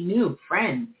people he knew,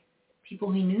 friends,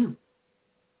 people he knew.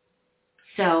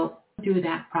 So through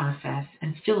that process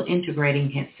and still integrating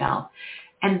himself.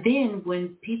 And then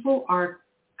when people are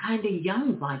kind of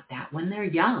young like that, when they're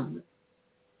young,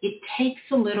 it takes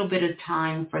a little bit of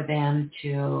time for them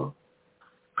to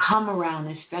come around,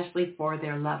 especially for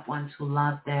their loved ones who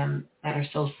love them, that are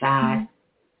so sad.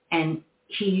 And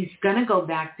he's going to go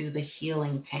back through the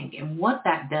healing tank. And what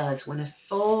that does, when a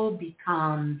soul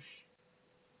becomes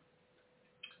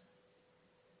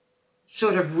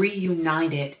sort of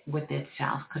reunited with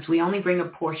itself, because we only bring a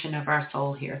portion of our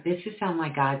soul here. This is how my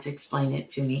guides explain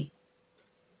it to me.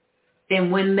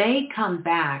 Then when they come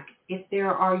back, if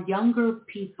there are younger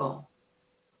people,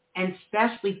 and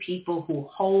especially people who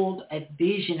hold a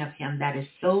vision of him that is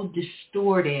so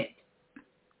distorted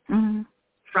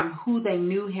from who they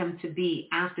knew him to be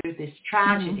after this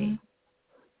tragedy,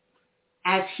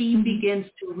 as he begins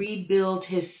to rebuild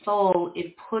his soul,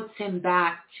 it puts him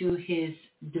back to his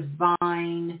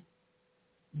divine,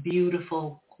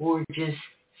 beautiful, gorgeous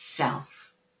self.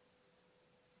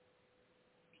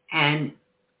 And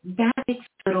that takes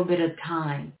a little bit of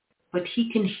time. But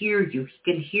he can hear you.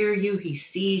 He can hear you. He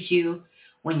sees you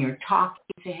when you're talking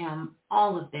to him,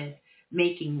 all of this,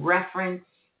 making reference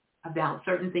about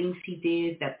certain things he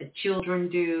did that the children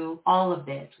do, all of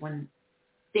this. When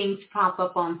things pop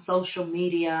up on social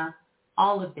media,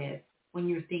 all of this, when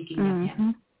you're thinking of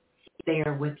him, he's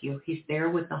there with you. He's there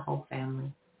with the whole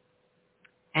family.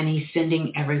 And he's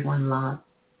sending everyone love.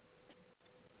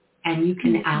 And you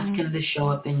can ask him to show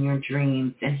up in your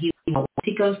dreams. And once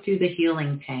he goes through the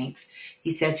healing tanks,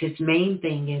 he says his main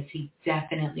thing is he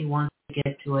definitely wants to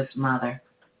get to his mother.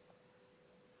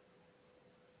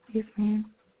 Yes, ma'am.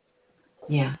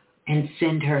 Yeah, and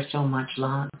send her so much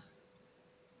love,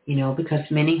 because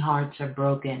many hearts are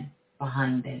broken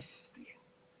behind this.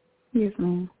 Yes,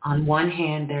 ma'am. On one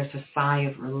hand, there's a sigh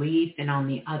of relief, and on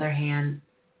the other hand,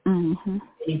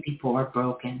 many people are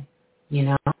broken,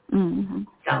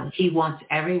 So he wants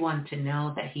everyone to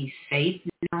know that he's safe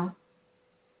now,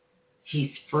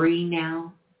 he's free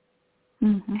now,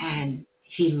 and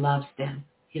he loves them.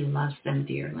 He loves them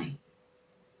dearly.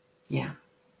 Yeah.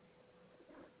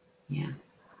 Yeah.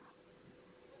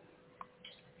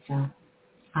 So,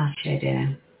 I'll share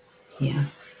that. Yeah.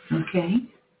 Okay.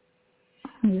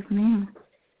 Yes, ma'am.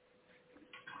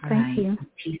 All Thank right. you.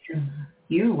 Peace and love.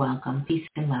 You're welcome. Peace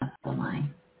and love, the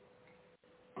line.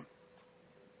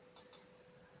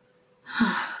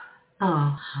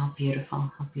 Oh, how beautiful.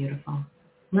 How beautiful.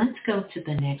 Let's go to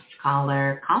the next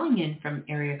caller. Calling in from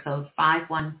area code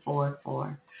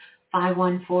 5144.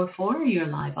 5144, you're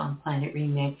live on Planet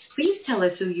Remix. Please tell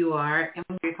us who you are and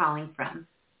where you're calling from.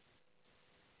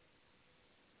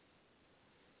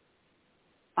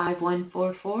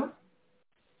 5144.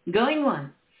 Going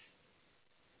once.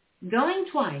 Going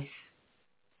twice.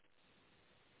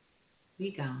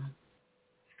 We go.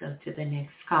 Let's go to the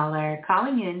next caller.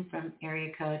 Calling in from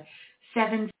area code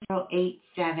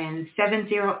 7087.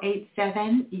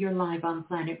 7087, you're live on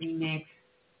Planet Remix.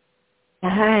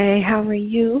 Hi, how are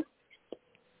you?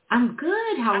 I'm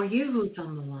good. How are you? Who's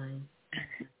on the line?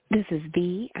 This is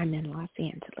V. I'm in Los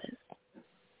Angeles.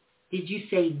 Did you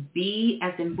say B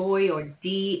as in boy or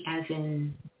D as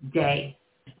in day?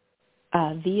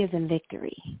 V as in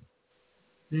victory.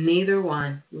 Neither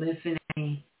one. Listen to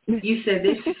me. You said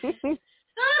this.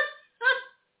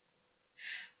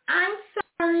 I'm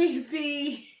sorry,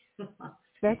 V.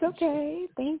 That's okay.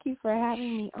 Thank you for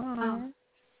having me on.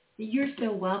 You're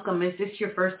so welcome. Is this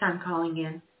your first time calling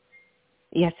in?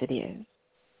 Yes, it is.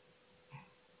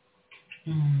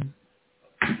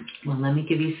 Well, let me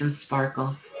give you some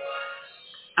sparkle.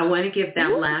 I want to give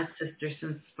that last sister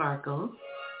some sparkle.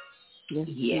 Yes,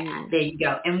 yeah, there you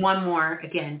go. And one more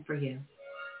again for you.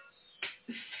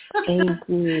 Thank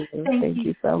you. Thank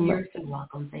you so much. You're so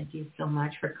welcome. Thank you so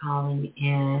much for calling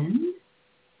in.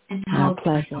 And my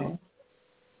pleasure.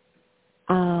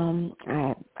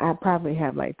 I probably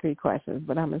have like 3 questions,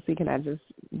 but I'm gonna see, can I just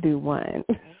do one?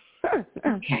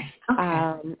 Okay.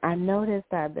 I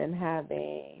noticed I've been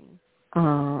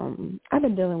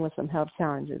dealing with some health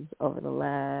challenges over the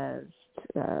last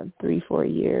 3-4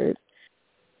 years,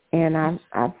 and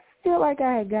I feel like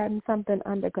I had gotten something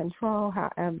under control.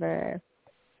 However,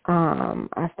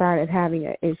 I started having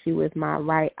an issue with my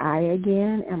right eye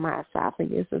again, and my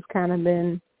esophagus has kind of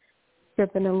been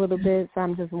tripping a little bit. So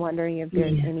I'm just wondering if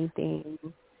there's anything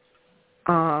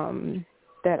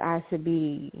that I should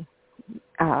be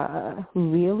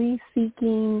really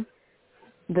seeking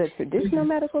the traditional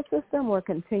medical system or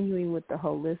continuing with the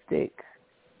holistic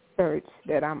search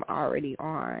that I'm already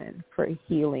on for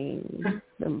healing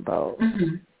them both.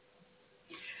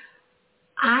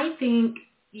 I think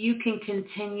you can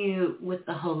continue with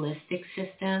the holistic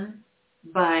system,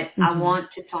 but I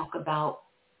want to talk about,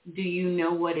 do you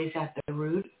know what is at the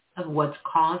root of what's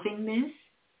causing this?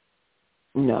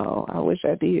 No, I wish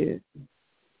I did.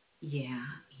 Yeah.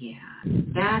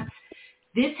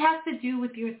 This has to do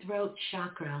with your throat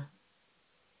chakra.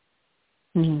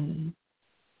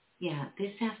 Yeah,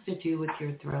 this has to do with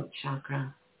your throat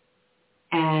chakra.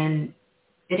 And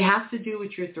it has to do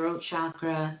with your throat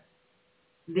chakra.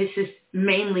 This is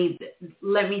mainly,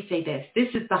 let me say this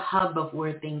is the hub of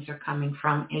where things are coming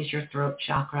from, is your throat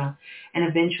chakra. And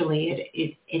eventually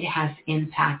it has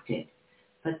impacted.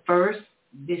 But first,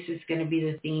 this is going to be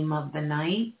the theme of the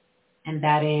night, and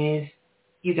that is,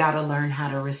 you got to learn how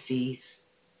to receive.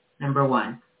 Number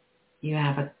 1, you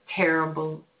have a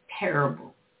terrible,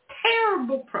 terrible,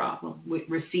 terrible problem with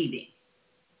receiving.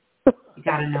 You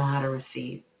got to know how to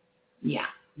receive. Yeah,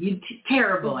 you're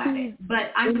terrible at it.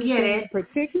 But I get it. In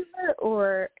particular,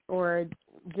 or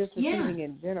just receiving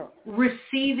in general?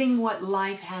 Receiving what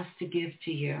life has to give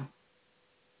to you.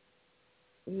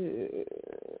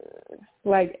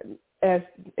 Like as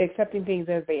accepting things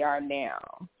as they are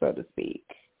now, so to speak.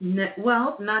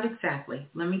 Well, not exactly.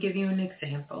 Let me give you an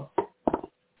example.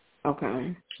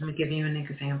 Okay. Let me give you an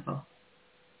example.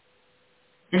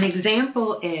 An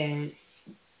example is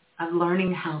of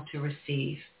learning how to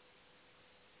receive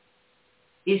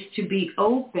is to be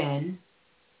open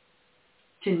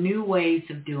to new ways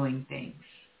of doing things.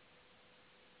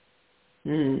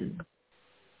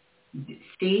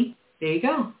 See? There you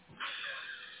go.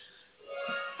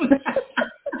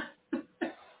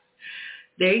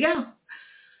 There you go.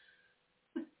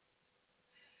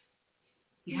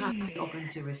 You have to be open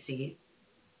to receive.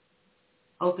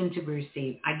 Open to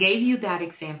receive. I gave you that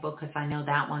example because I know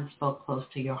that one spoke close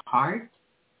to your heart.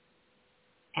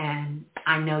 And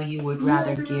I know you would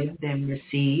rather give than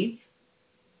receive.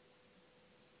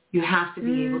 You have to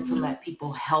be able to let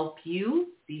people help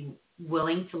you, be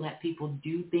willing to let people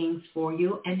do things for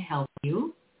you and help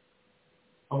you.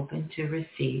 Open to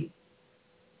receive.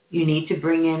 You need to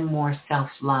bring in more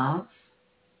self-love.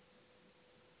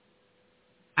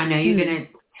 I know you're going to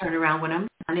turn around when I'm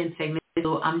done and say,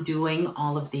 Ms.Blue, I'm doing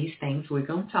all of these things. We're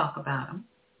going to talk about them.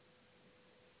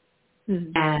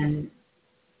 And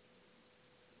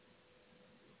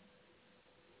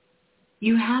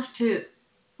you have to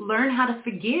learn how to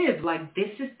forgive. Like,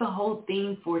 this is the whole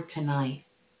theme for tonight.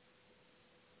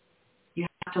 You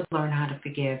have to learn how to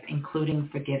forgive, including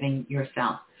forgiving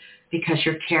yourself, because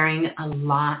you're carrying a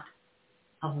lot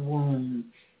of wounds.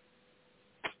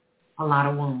 A lot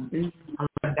of wounds. A lot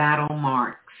of battle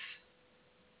marks.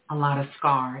 A lot of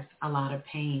scars. A lot of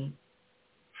pain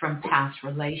from past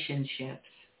relationships.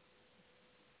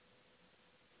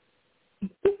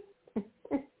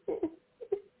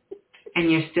 And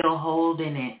you're still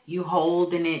holding it. You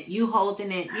holding it. You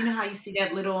holding it. You know how you see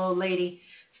that little old lady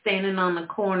standing on the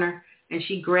corner and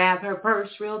she grabbed her purse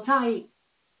real tight?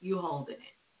 You holding it.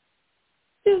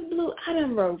 Ms.Blue, I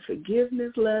done wrote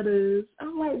forgiveness letters.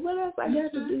 I'm like, what else I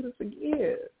got to do to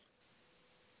forgive?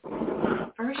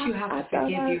 First, you have to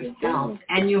forgive yourself.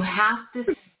 And you have to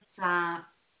stop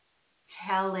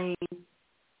telling.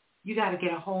 You got to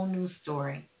get a whole new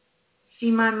story.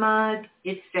 See my mug?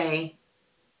 It's a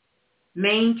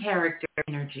main character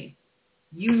energy.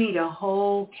 You need a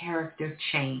whole character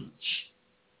change.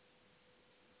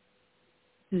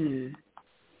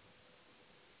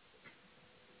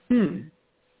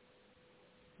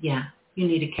 Yeah, you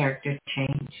need a character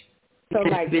change. So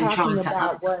like talking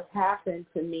about what happened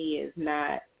to me is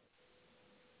not,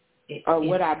 or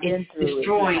what I've been through. It's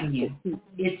destroying you.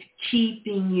 It's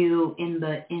keeping you in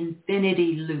the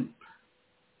infinity loop.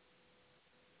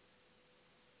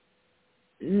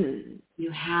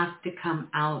 You have to come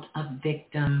out of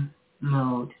victim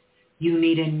mode. You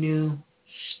need a new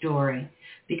story,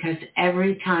 because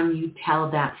every time you tell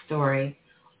that story,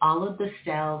 all of the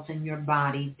cells in your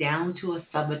body, down to a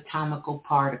subatomical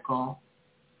particle,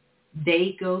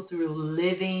 they go through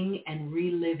living and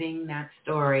reliving that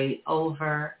story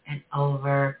over and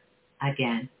over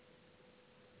again.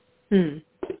 And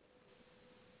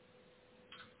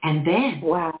then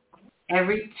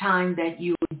every time that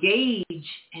you engage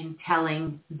in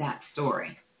telling that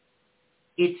story,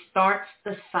 it starts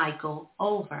the cycle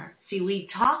over. See, we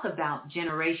talk about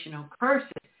generational curses,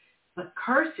 but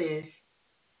curses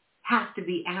have to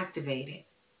be activated.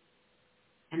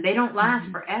 And they don't last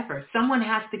forever. Someone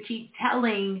has to keep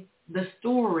telling the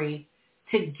story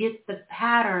to get the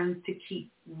pattern to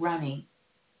keep running.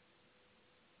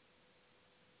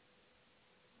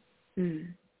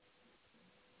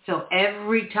 So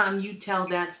every time you tell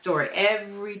that story,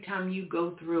 every time you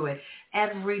go through it,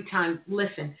 every time,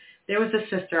 listen, there was a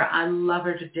sister, I love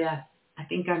her to death. I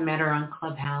think I met her on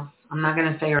Clubhouse. I'm not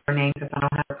going to say her name because I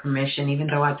don't have her permission, even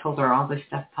though I told her all this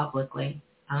stuff publicly.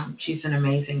 She's an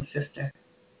amazing sister.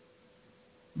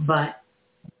 But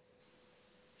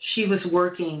she was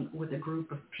working with a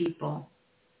group of people,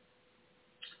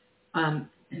 and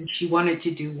she wanted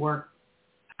to do work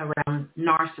around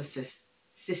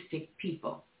narcissistic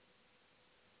people.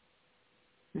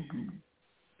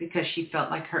 Because she felt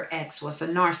like her ex was a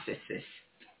narcissist.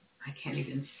 I can't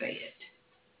even say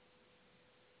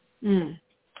it.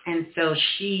 And so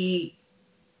she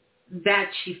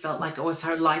felt like it was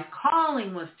her life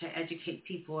calling, was to educate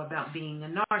people about being a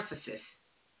narcissist.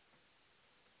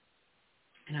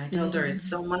 And I told her it's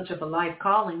so much of a life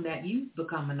calling that you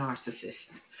become a narcissist.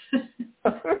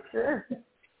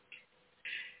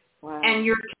 And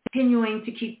you're continuing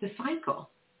to keep the cycle.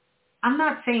 I'm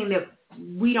not saying that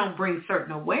we don't bring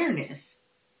certain awareness,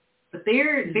 but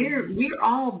we're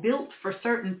all built for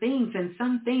certain things, and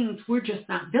some things we're just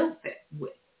not built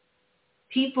with.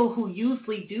 People who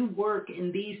usually do work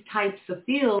in these types of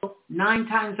fields, 9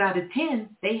 times out of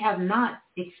 10, they have not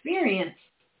experienced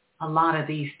a lot of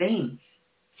these things.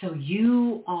 So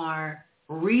you are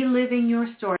reliving your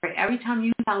story every time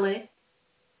you tell it,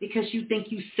 because you think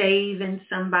you're saving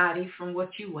somebody from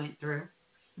what you went through.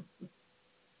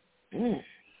 You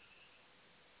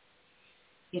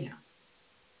know,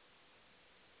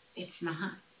 it's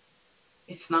not.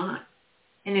 It's not.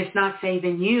 And it's not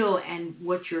saving you, and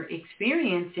what you're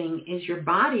experiencing is your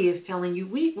body is telling you,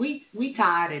 we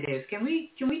tired of this. Can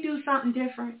we do something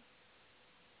different?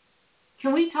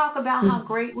 Can we talk about how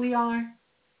great we are?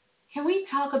 Can we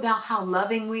talk about how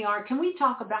loving we are? Can we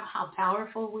talk about how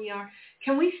powerful we are?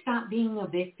 Can we stop being a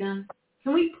victim?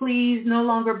 Can we please no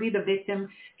longer be the victim?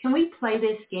 Can we play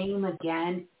this game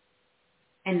again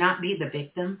and not be the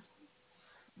victim?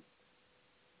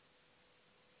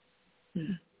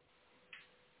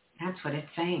 That's what it's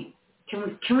saying.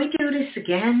 Can we do this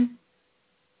again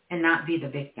and not be the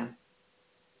victim?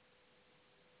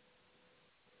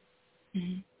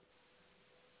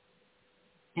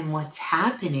 And what's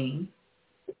happening,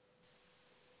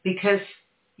 because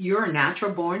you're a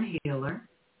natural born healer,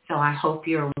 so I hope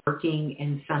you're working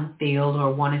in some field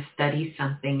or want to study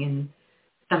something in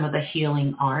some of the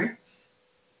healing arts.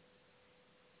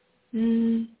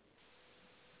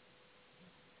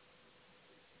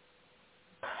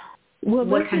 Well,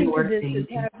 what kind of work this do you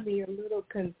has had me a little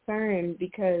concerned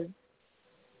because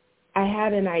I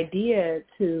had an idea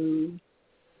to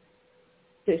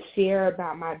share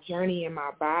about my journey in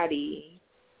my body,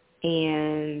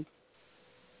 and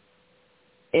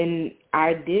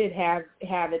I did have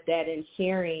it that in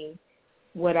sharing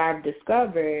what I've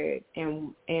discovered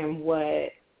and what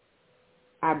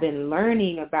I've been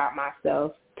learning about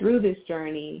myself through this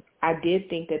journey, I did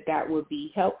think that would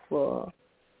be helpful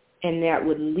and that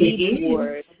would lead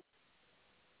towards.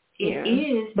 It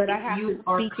is. But I have to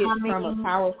speak it from a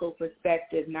powerful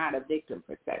perspective, not a victim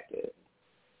perspective.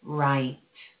 Right.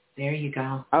 There you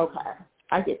go. Okay.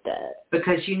 I get that.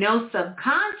 Because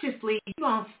subconsciously you're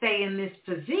going to stay in this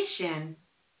position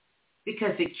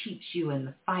because it keeps you in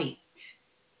the fight.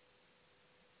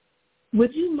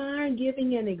 Would you mind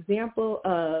giving an example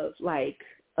of like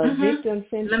a victim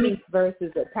sentence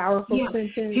versus a powerful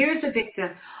sentence? Here's a victim.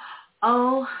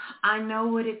 Oh, I know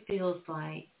what it feels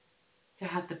like to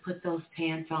have to put those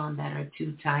pants on that are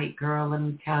too tight. Girl, let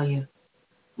me tell you.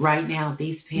 Right now,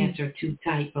 these pants are too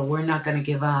tight, but we're not going to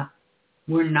give up.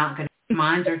 We're not going to.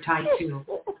 Mine are tight, too.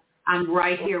 I'm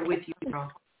right here with you, girl.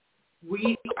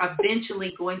 We are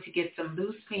eventually going to get some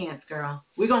loose pants, girl.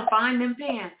 We're going to find them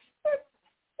pants.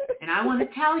 And I want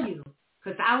to tell you,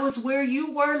 because I was where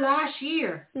you were last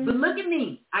year. But look at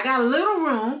me. I got a little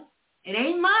room. It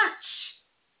ain't much.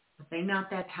 But they not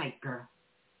that tight, girl.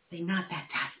 They not that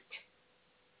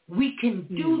tight. We can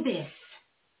do this.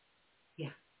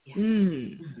 Yeah.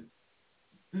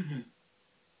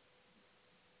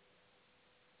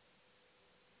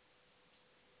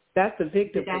 That's a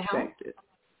victim perspective.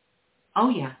 Oh,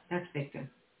 yeah, that's victim.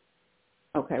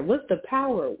 Okay, what's the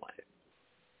power one?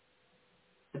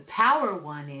 The power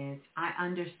one is, I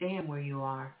understand where you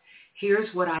are.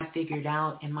 Here's what I figured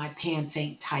out, and my pants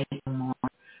ain't tight anymore.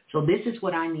 So this is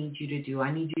what I need you to do.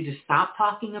 I need you to stop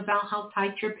talking about how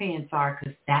tight your pants are,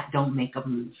 because that don't make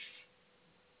them loose.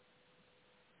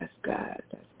 That's good. I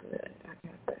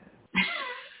got that.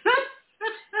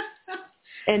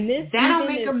 And this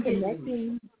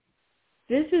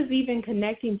is even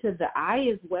connecting to the eye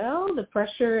as well, the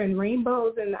pressure and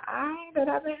rainbows in the eye that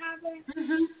I've been having.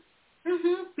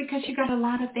 Because you got a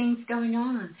lot of things going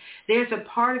on. There's a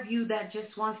part of you that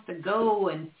just wants to go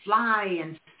and fly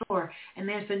and soar, and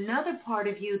there's another part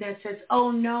of you that says, oh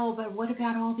no, but what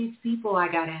about all these people I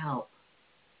got to help?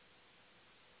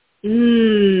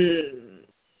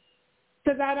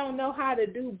 Because I don't know how to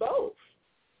do both.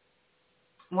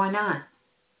 Why not?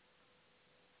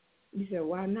 You said,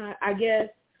 why not? I guess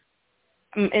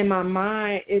in my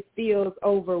mind, it feels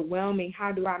overwhelming.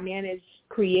 How do I manage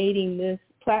creating this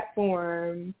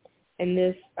platform and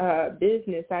this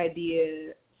business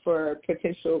idea for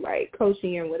potential like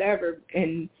coaching and whatever,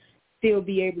 and still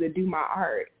be able to do my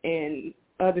art and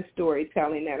other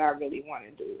storytelling that I really want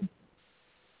to do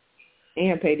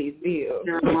and pay these bills?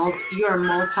 You're a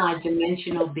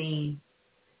multi-dimensional being.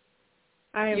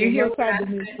 I am a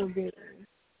multi-dimensional being.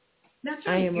 That's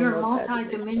right. You're a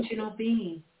multi-dimensional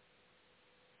being.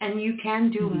 And you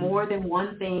can do more than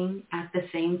one thing at the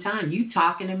same time. You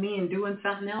talking to me and doing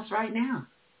something else right now.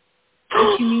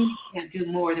 What you mean you can't do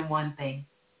more than one thing?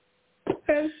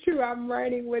 That's true. I'm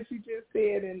writing what you just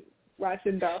said and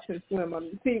watching dolphins swim on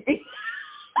the TV.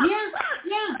 Yeah.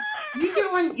 You're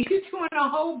doing a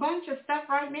whole bunch of stuff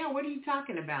right now. What are you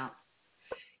talking about?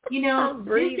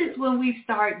 This is when we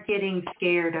start getting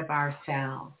scared of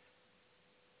ourselves.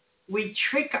 We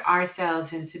trick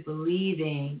ourselves into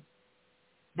believing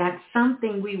that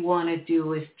something we want to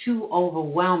do is too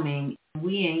overwhelming.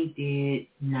 We ain't did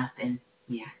nothing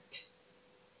yet.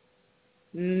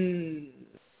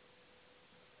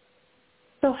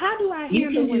 So how do I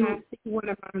handle when I see one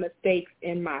of my mistakes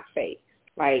in my face?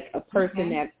 Like a person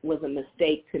that was a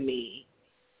mistake to me,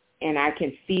 and I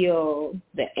can feel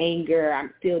the anger.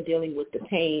 I'm still dealing with the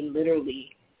pain,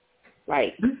 literally,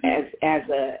 like as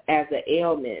a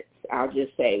ailment, I'll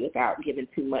just say, without giving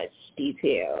too much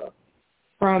detail,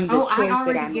 from the choice I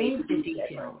already that I made gave to the do that.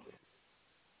 details.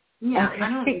 Yeah, Okay. I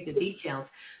don't need the details.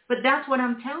 But that's what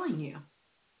I'm telling you.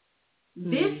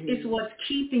 This is what's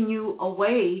keeping you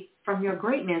away from your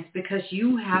greatness, because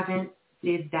you haven't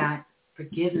did that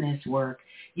forgiveness work.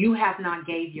 You have not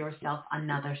gave yourself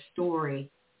another story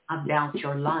about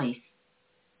your life.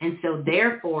 And so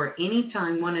therefore,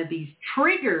 anytime one of these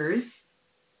triggers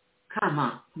come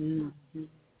up,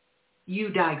 you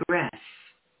digress.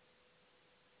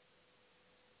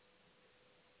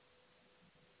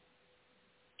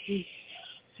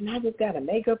 And I just got to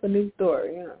make up a new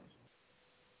story. Yeah.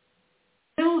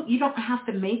 No, you don't have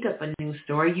to make up a new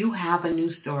story. You have a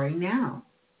new story now.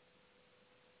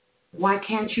 Why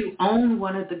can't you own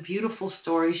one of the beautiful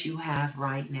stories you have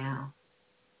right now?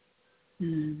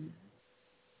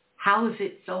 How is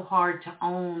it so hard to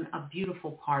own a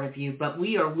beautiful part of you? But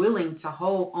we are willing to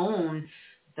own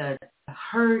the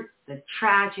hurt, the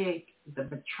tragic, the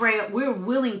betrayal. We're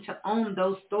willing to own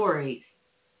those stories,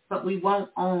 but we won't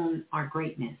own our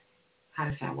greatness. How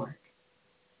does that work?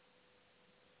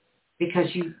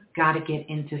 Because you got to get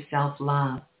into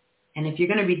self-love. And if you're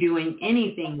going to be doing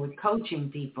anything with coaching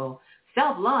people,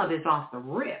 self-love is off the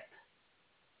rip.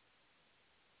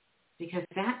 Because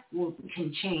that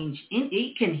can change.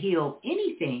 It can heal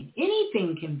anything.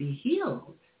 Anything can be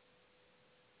healed.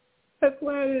 That's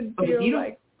why I didn't feel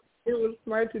like it was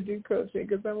smart to do coaching,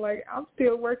 because I'm like, I'm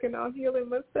still working on healing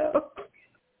myself.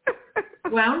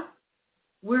 Well,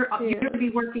 you're going to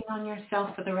be working on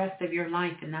yourself for the rest of your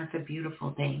life, and that's a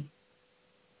beautiful thing.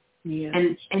 Yeah.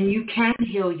 And you can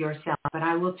heal yourself. But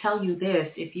I will tell you this,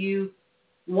 if you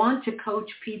want to coach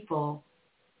people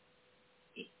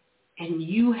and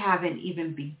you haven't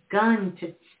even begun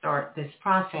to start this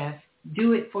process,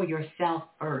 do it for yourself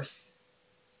first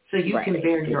so you can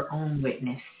bear your own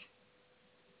witness.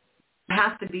 There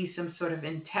has to be some sort of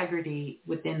integrity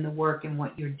within the work and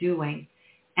what you're doing,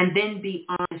 and then be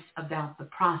honest about the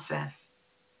process.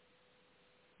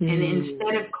 And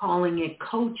instead of calling it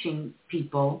coaching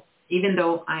people, even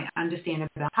though I understand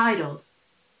about titles,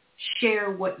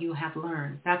 share what you have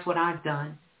learned. That's what I've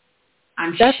done.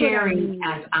 I'm sharing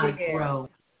as I grow.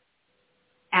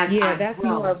 As I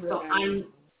grow. So I'm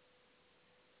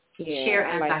share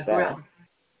as I grow.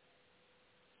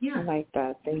 Yeah. I like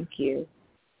that. Thank you.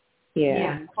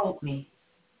 Yeah. Quote me.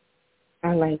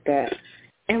 I like that.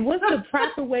 And what's the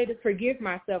proper way to forgive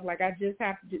myself? Like, I just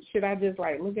have to, should I just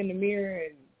like look in the mirror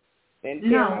and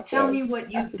tell me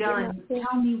what you've done.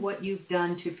 Tell me what you've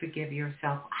done to forgive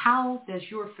yourself. How does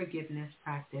your forgiveness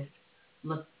practice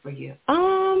look for you?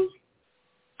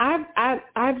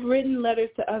 I've written letters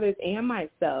to others and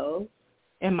myself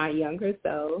and my younger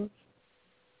self,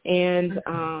 and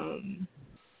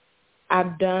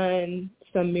I've done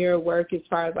some mirror work as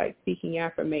far as like speaking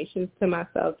affirmations to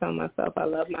myself, telling myself I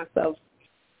love myself.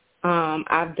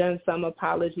 I've done some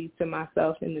apologies to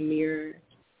myself in the mirror,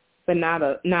 but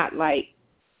not like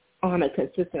on a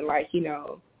consistent, like, you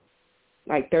know,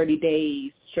 like 30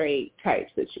 days straight type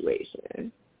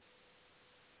situation.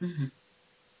 Mm-hmm.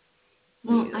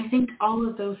 Well, I think all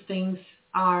of those things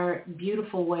are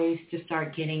beautiful ways to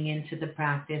start getting into the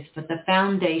practice, but the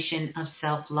foundation of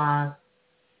self-love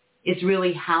is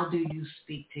really, how do you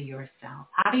speak to yourself?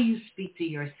 How do you speak to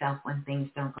yourself when things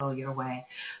don't go your way?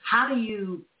 How do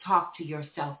you talk to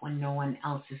yourself when no one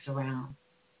else is around?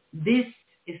 This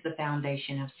is the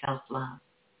foundation of self-love.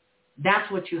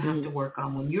 That's what you have to work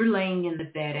on. When you're laying in the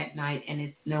bed at night and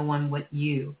it's no one with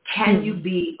you, can you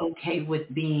be okay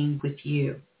with being with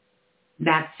you?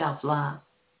 That's self-love.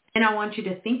 And I want you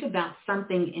to think about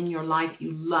something in your life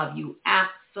you love, you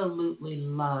absolutely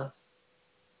love.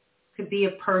 It could be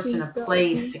a person, a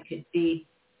place. It could be,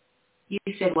 you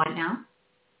said what now?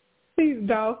 These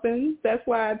dolphins. That's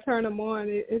why I turn them on.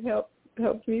 It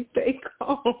helps me stay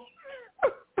calm.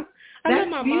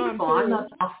 That's beautiful. I love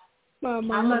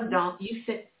dolphins. I love dolphins. You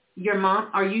said your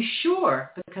mom. Are you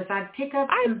sure? Because I pick up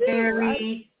some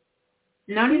very...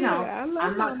 No.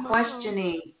 I'm not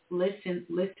questioning.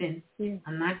 Listen. Yeah.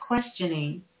 I'm not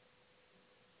questioning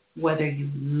whether you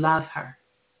love her.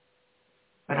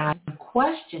 But I'm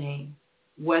questioning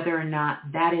whether or not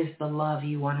that is the love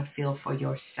you want to feel for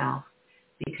yourself.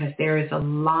 Because there is a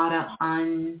lot of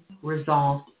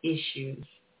unresolved issues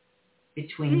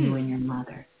between you and your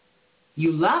mother.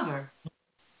 You love her,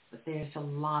 but there's a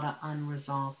lot of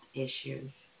unresolved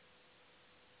issues.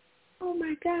 Oh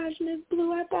my gosh,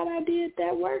 Ms.Blue, I thought I did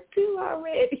that work too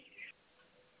already.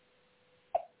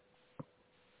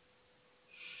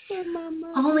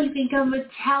 Only thing I'm going to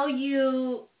tell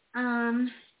you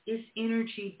is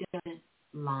energy doesn't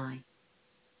lie.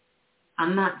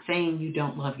 I'm not saying you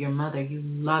don't love your mother. You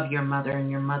love your mother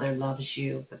and your mother loves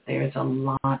you, but there's a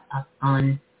lot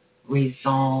of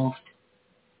unresolved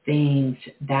things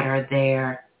that are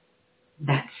there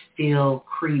that still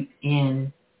creep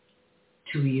in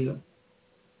to you.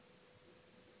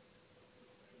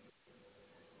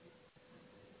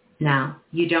 Now,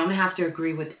 you don't have to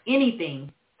agree with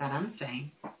anything that I'm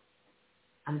saying.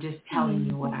 I'm just telling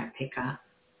you what I pick up.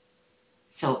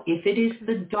 So if it is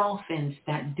the dolphins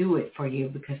that do it for you,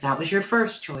 because that was your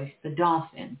first choice, the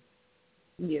dolphin.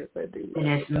 Yes, I do. And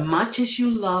as much as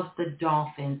you love the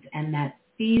dolphins and that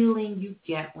feeling you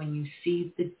get when you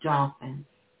see the dolphins,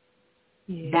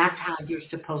 that's how you're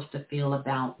supposed to feel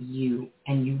about you,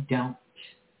 and you don't.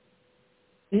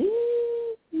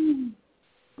 Mm-hmm.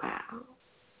 Wow.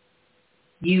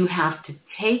 You have to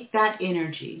take that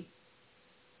energy,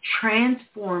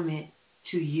 transform it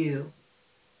to you,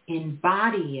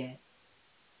 embody it.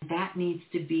 That needs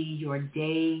to be your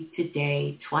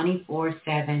day-to-day,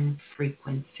 24/7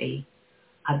 frequency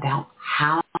about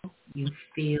how you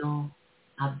feel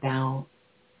about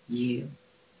you.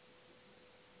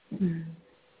 Mm.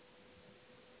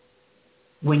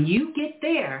 When you get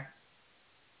there,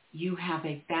 you have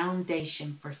a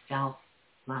foundation for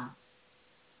self-love.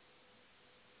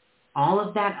 All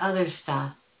of that other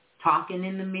stuff, talking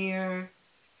in the mirror,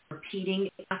 repeating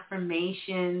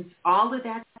affirmations, all of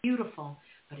that's beautiful.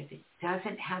 But if it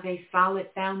doesn't have a solid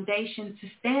foundation to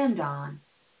stand on,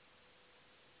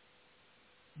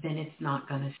 then it's not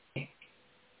going to stick.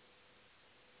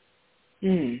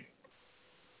 Mm.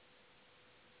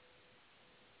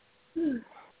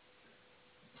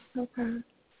 Okay.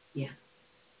 Yeah.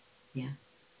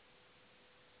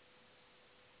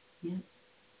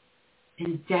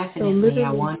 And definitely,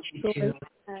 I want you to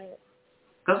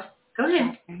go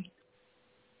ahead. Okay.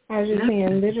 I was just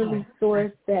saying, literally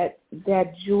source that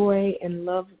joy and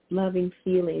loving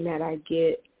feeling that I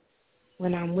get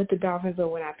when I'm with the dolphins, or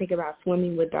when I think about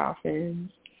swimming with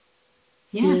dolphins.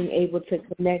 Yeah. Being able to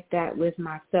connect that with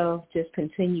myself, just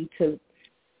continue to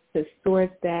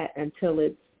source that until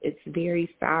it's very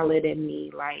solid in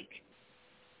me,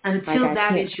 until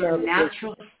that is your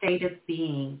natural state of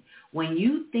being. When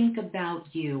you think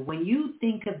about you, when you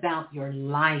think about your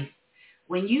life,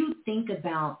 when you think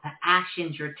about the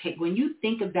actions you're taking, when you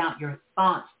think about your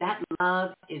thoughts, that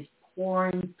love is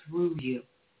pouring through you.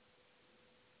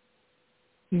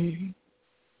 Mm-hmm.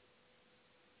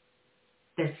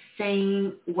 The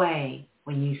same way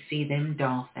when you see them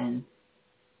dolphins.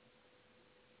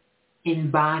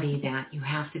 Embody that. You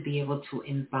have to be able to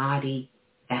embody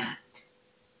that.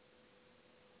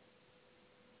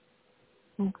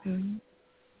 Okay.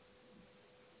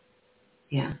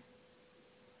 Yeah.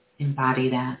 Embody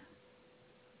that.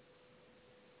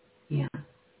 Yeah.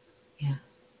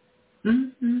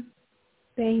 Mm-hmm.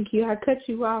 Thank you. I cut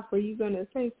you off. Were you going to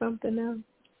say something else?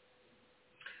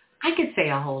 I could say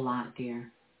a whole lot,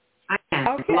 dear. I can.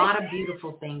 Okay. A lot of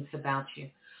beautiful things about you.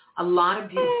 A lot of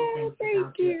beautiful things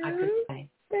about you. I could say.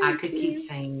 I could keep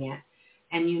saying it.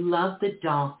 And you love the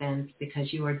dolphins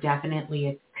because you are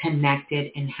definitely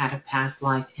connected and had a past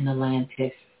life in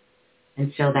Atlantis.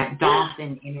 And so that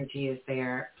dolphin energy is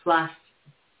there. Plus,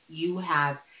 you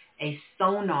have a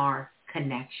sonar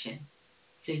connection.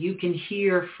 So you can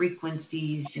hear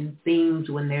frequencies and things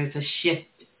when there's a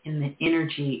shift in the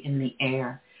energy in the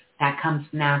air. That comes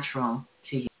natural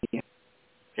to you.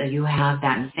 So you have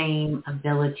that same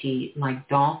ability like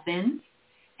dolphins,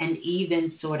 and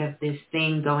even sort of this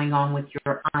thing going on with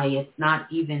your eye. It's not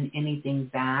even anything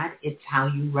bad. It's how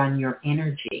you run your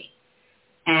energy.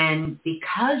 And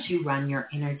because you run your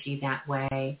energy that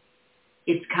way,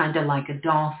 it's kind of like a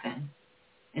dolphin.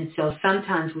 And so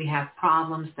sometimes we have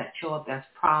problems that show up as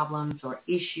problems or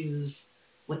issues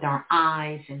with our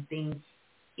eyes and things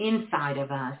inside of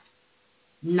us.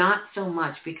 Not so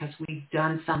much because we've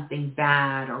done something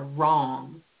bad or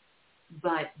wrong,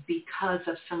 but because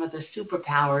of some of the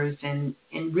superpowers and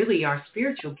really our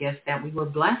spiritual gifts that we were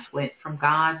blessed with from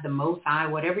God, the Most High,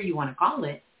 whatever you want to call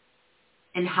it,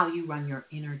 and how you run your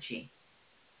energy.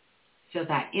 So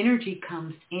that energy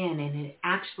comes in, and it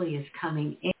actually is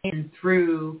coming in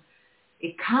through,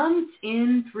 it comes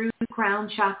in through the crown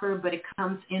chakra, but it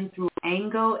comes in through an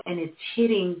angle, and it's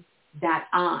hitting that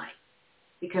eye.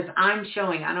 Because I'm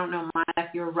showing, I don't know my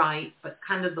left, your right, but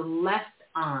kind of the left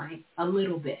eye a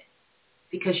little bit.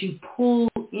 Because you pull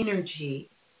energy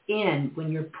in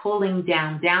when you're pulling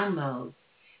down downloads.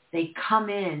 They come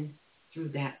in through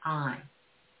that eye.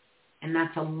 And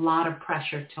that's a lot of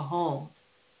pressure to hold.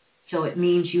 So it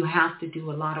means you have to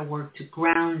do a lot of work to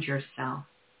ground yourself.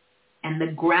 And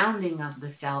the grounding of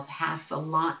the self has a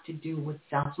lot to do with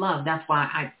self-love. That's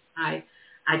why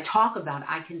I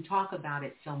can talk about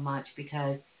it so much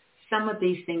because some of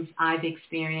these things I've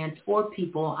experienced, or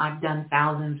people, I've done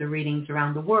thousands of readings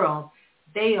around the world,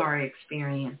 they are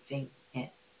experiencing it.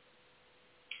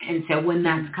 And so when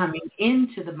that's coming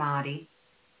into the body,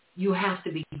 you have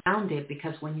to be grounded,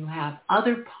 because when you have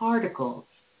other particles,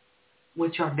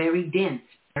 which are very dense,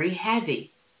 very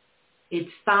heavy, it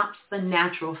stops the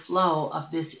natural flow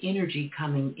of this energy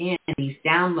coming in, these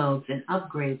downloads and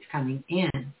upgrades coming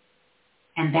in.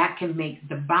 And that can make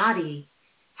the body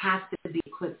has to be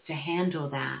equipped to handle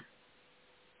that.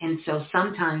 And so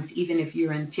sometimes, even if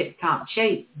you're in tip-top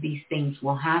shape, these things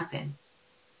will happen.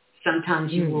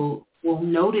 Sometimes you will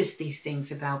notice these things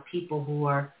about people who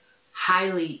are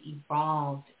highly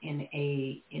evolved in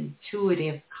a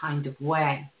intuitive kind of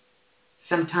way.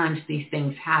 Sometimes these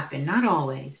things happen, not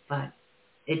always, but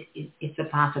it's a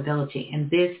possibility. And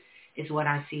this is what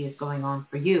I see is going on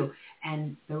for you.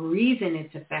 And the reason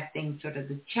it's affecting sort of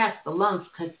the chest, the lungs,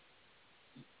 because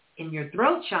in your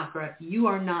throat chakra, you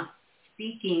are not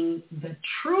speaking the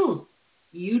truth.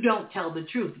 You don't tell the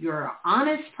truth. You're an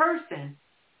honest person,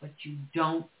 but you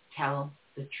don't tell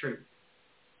the truth.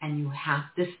 And you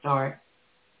have to start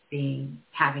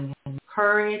having enough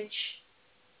courage,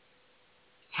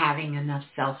 having enough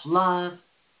self-love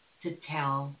to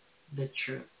tell the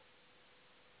truth.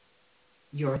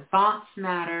 Your thoughts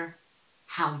matter.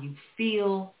 How you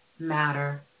feel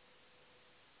matter.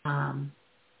 All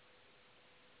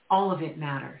of it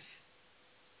matters.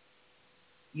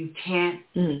 You can't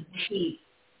keep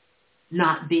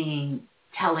not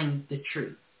telling the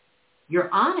truth. You're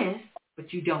honest,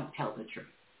 but you don't tell the truth.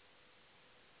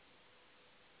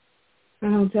 I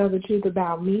don't tell the truth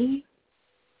about me?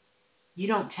 You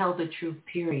don't tell the truth,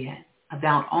 period,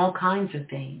 about all kinds of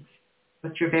things,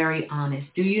 but you're very honest.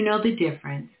 Do you know the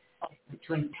difference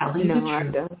between telling the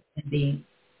truth and being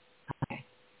okay?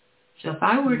 So if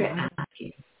I were to ask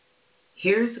you,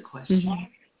 here's the question.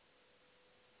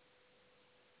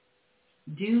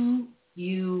 Do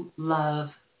you love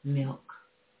milk?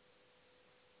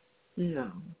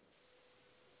 No.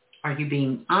 Are you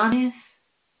being honest,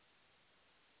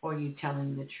 or are you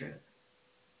telling the truth?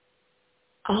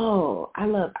 Oh, I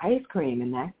love ice cream,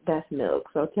 and that's milk,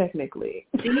 so technically.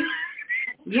 See?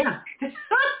 Yeah.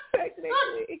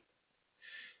 Technically.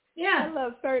 Yeah. I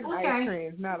love certain ice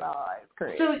creams, not all ice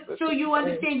creams. So you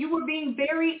understand, you were being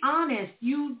very honest.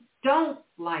 You don't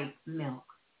like milk.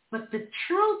 But the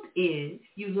truth is,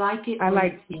 you like it. I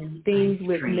like things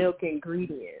with cream. milk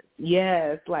ingredients.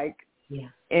 Yes, like. Yeah.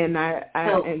 And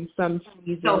and some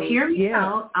cheeses. So hear me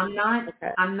out. I'm not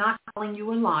calling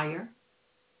you a liar.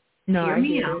 No, hear I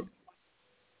me get out. it.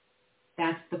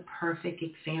 That's the perfect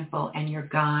example. And your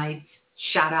guides,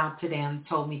 shout out to them,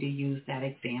 told me to use that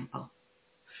example.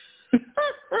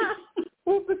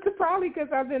 Well, probably because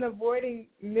I've been avoiding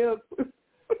milk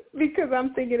because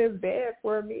I'm thinking it's bad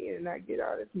for me and I get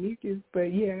all this mucus.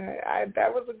 But yeah,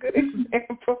 that was a good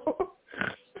example.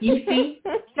 You see?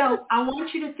 So I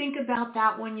want you to think about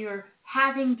that when you're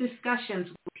having discussions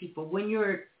with people, when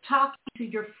you're talking to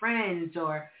your friends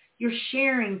or you're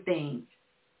sharing things.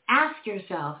 Ask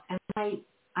yourself,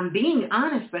 I'm being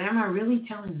honest, but am I really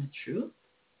telling the truth?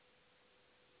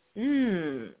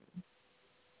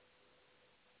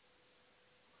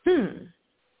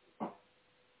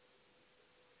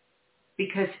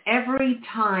 Because every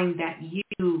time that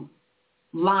you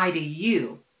lie to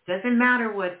you, doesn't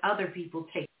matter what other people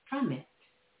take from it,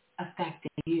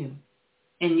 affecting you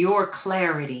and your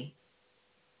clarity.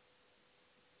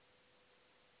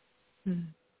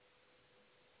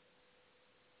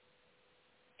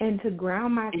 And to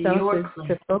ground myself is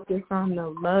to focus on the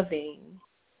loving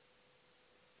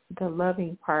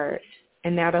part,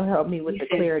 and that'll help me with the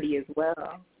clarity as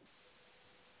well.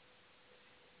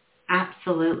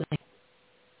 Absolutely.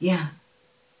 Yeah.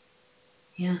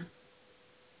 Yeah.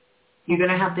 You're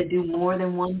going to have to do more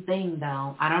than one thing,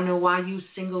 though. I don't know why you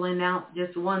singling out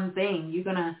just one thing. You're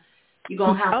going to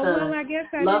have to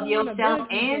love yourself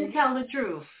and tell the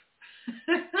truth.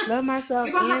 Love myself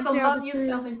You're going to have to love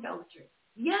yourself and tell the truth.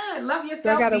 Yeah, love yourself.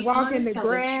 So I got to walk in the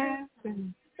grass.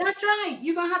 That's right.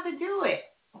 You're going to have to do it.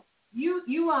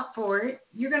 You up for it.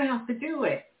 You're going to have to do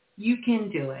it. You can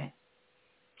do it.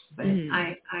 But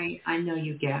I know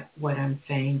you get what I'm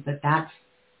saying, but that's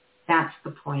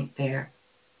the point there.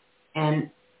 And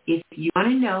if you want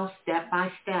to know step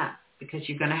by step, because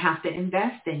you're going to have to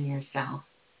invest in yourself,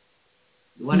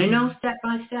 you want to know step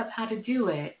by step how to do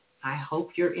it, I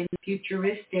hope you're in the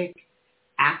futuristic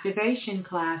activation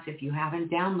class. If you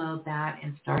haven't downloaded that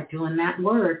and start doing that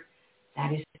work,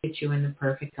 that is to get you in the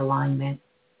perfect alignment.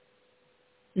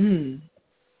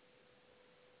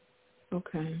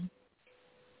 Okay.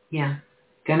 Yeah.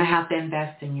 Gonna have to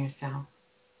invest in yourself.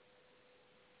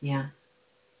 Yeah.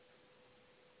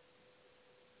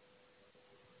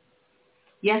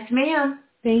 Yes, ma'am.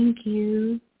 Thank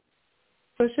you.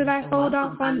 So should I hold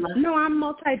off on? No, I'm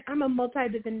a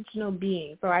multidimensional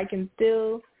being, so I can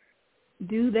still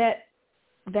do that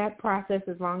process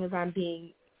as long as I'm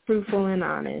being truthful and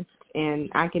honest, and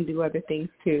I can do other things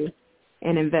too,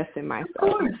 and invest in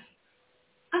myself.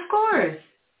 Of course.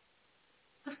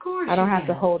 I don't have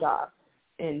to hold off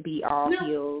and be all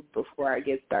healed before I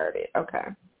get started. Okay.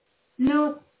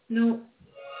 No.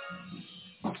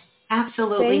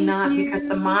 Absolutely not, because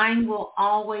the mind will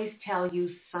always tell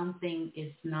you something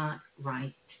is not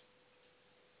right.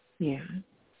 Yeah.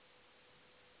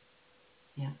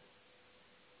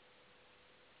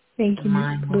 Thank you, the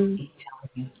mind Ms.Blue. will keep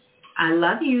telling you. I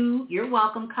love you. You're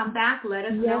welcome. Come back. Let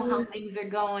us know how things are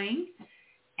going.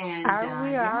 And I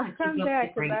will. I'll come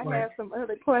back because I have some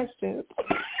other questions.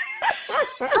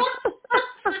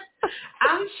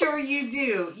 I'm sure you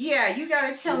do. Yeah, you got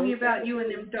to tell me about you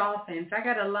and them dolphins. I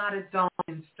got a lot of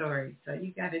dolphin stories, so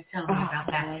you got to tell me about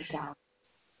that.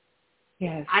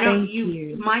 Yes,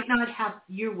 you might not have.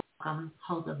 You're welcome.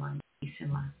 Hold the line. Peace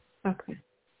and love. Okay.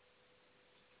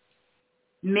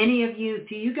 Many of you,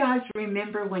 do you guys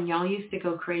remember when y'all used to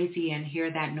go crazy and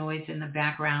hear that noise in the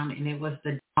background, and it was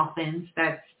the dolphins?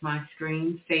 That's my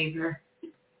screensaver.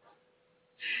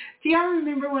 Do y'all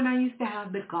remember when I used to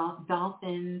have the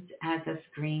dolphins as a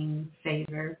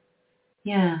screensaver?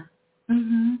 Yeah.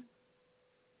 Mhm.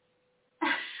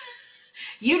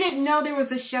 You didn't know there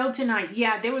was a show tonight.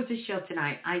 Yeah, there was a show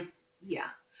tonight. I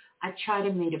tried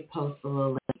to make a post a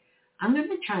little late. I'm going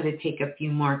to try to take a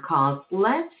few more calls.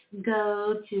 Let's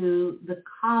go to the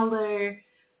caller.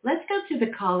 Let's go to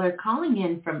the caller calling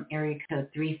in from area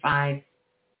code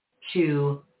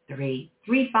 3523.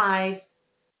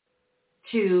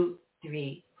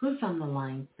 3523. Who's on the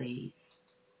line, please?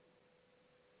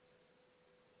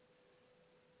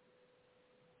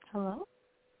 Hello?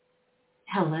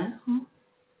 Hello?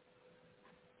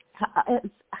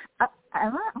 Am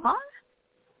I on?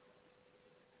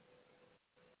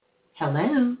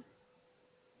 Hello?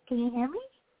 Can you hear me?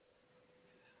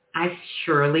 I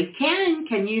surely can.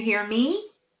 Can you hear me?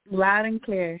 Loud and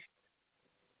clear.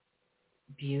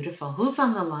 Beautiful. Who's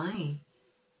on the line?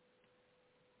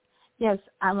 Yes,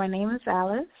 my name is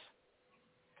Alice.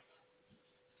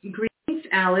 Greetings,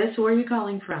 Alice. Where are you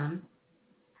calling from?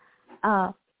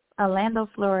 Orlando,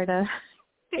 Florida.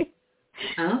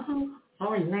 Oh,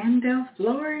 Orlando,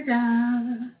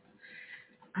 Florida.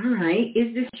 All right.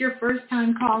 Is this your first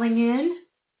time calling in?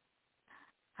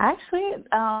 Actually,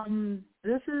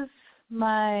 this is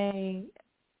my,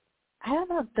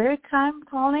 third time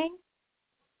calling.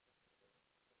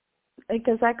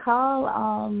 Because I call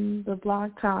the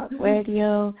Blog Talk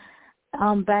Radio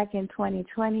back in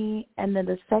 2020, and then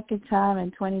the second time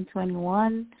in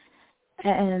 2021,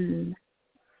 and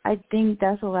I think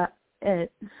that's about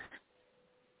it.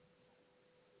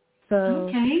 So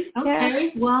Okay. Yeah.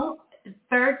 Well,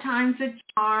 third time's a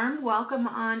charm. Welcome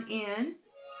on in.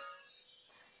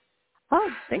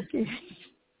 Oh, thank you.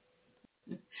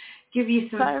 Give you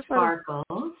some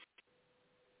sparkles.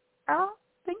 Oh,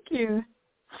 thank you.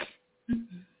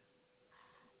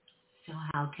 So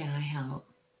how can I help?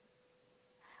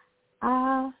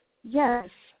 Yes.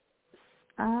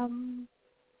 I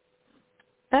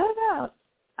don't know.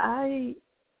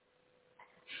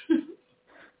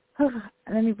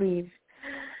 Let me breathe.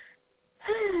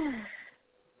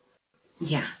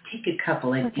 Yeah, take a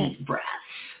couple of deep breaths.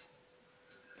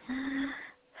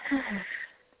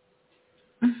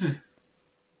 Mm-hmm.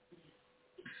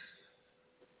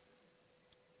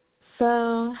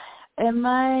 So, in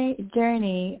my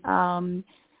journey,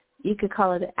 you could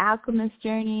call it an alchemist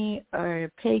journey or a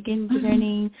pagan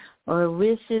journey or a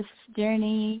wish's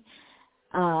journey.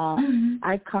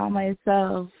 I call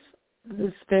myself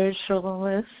the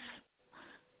spiritualist.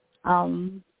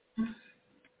 I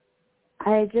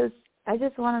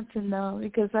just wanted to know,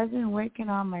 because I've been working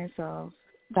on myself,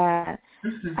 that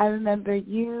I remember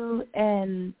you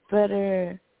and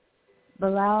Brother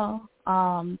Bilal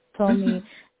told me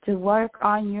to work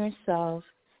on yourself,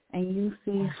 and you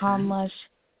see how much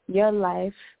your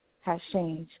life has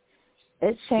changed.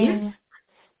 It's changed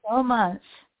so much.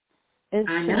 It's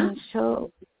changed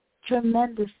so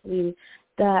tremendously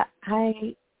that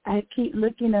I keep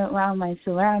looking around my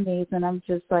surroundings, and I'm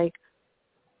just like,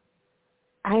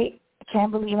 I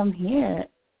can't believe I'm here.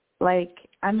 Like,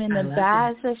 I'm in a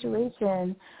bad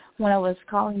situation when I was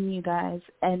calling you guys,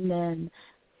 and then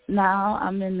now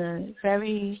I'm in a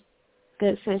very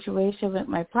good situation with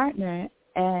my partner,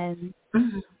 and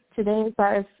today is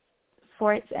our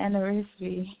 4th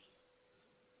anniversary.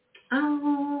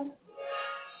 Oh,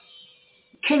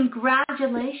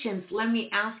 congratulations. Let me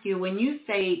ask you, when you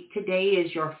say today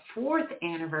is your 4th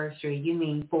anniversary, you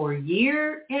mean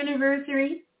 4-year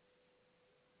anniversary?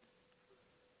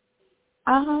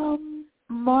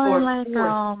 More Or like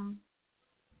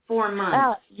 4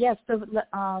 months? yes, the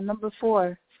number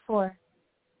 4.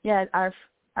 Yeah, our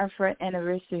 4th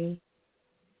anniversary.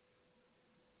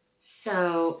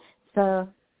 So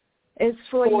it's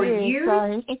 4 years.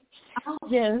 Sorry. Oh.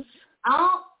 Yes.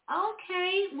 Oh,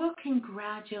 okay. Well,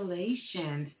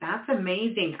 congratulations. That's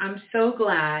amazing. I'm so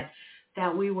glad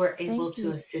that we were able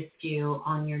to assist you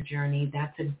on your journey.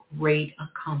 That's a great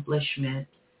accomplishment.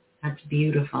 That's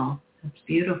beautiful. That's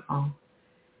beautiful.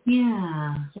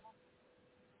 Yeah.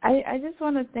 I just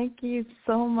want to thank you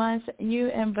so much, you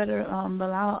and Brother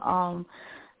Bilal.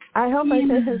 I hope I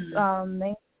said his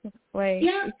name right.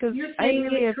 Yeah, because you're saying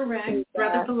really it correct,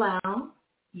 Brother Bilal.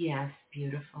 Yes,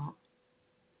 beautiful.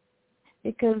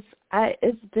 Because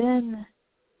it's been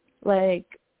like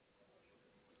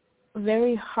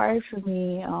very hard for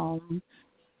me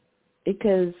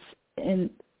because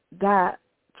in that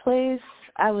place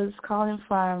I was calling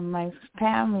from my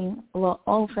family,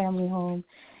 old family home,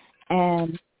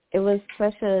 and it was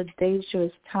such a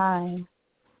dangerous time,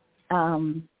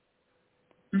 and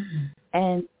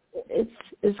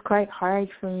it's quite hard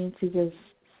for me to just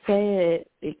say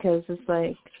it because it's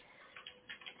like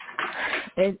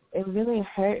it really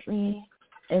hurt me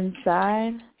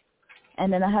inside,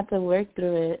 and then I had to work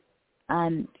through it.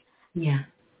 And yeah,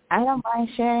 I don't mind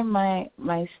sharing my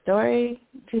story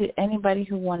to anybody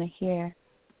who want to hear,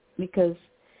 because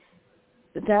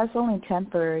that's only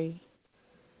temporary.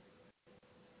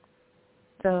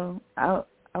 So I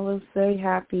was very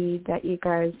happy that you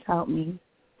guys helped me.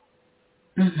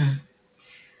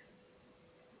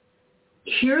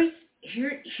 Here's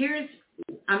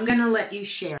I'm going to let you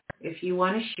share. If you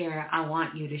want to share, I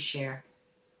want you to share.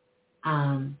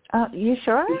 You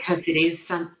sure? Because it is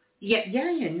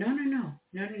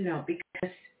no,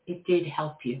 because it did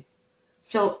help you.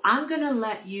 So I'm going to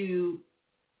let you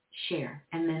share,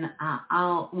 and then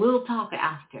we'll talk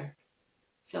after.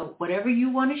 So whatever you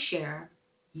want to share,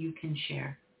 you can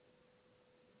share.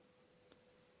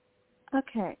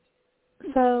 Okay.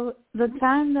 So the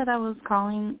time that I was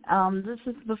calling, this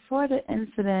is before the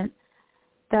incident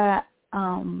that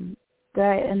I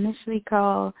initially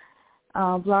called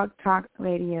Blog Talk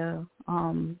Radio,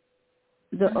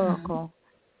 the Oracle,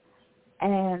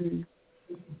 and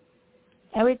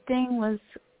everything was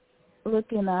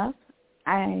looking up.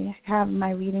 I have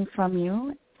my reading from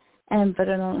you, but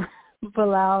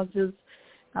Bilal just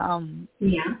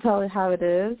tell it how it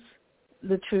is,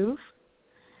 the truth.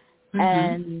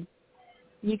 And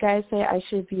you guys say I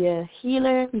should be a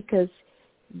healer because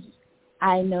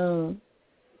I know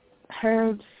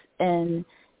herbs and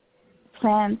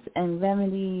plants and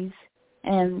remedies,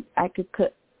 and I could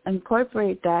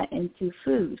incorporate that into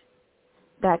food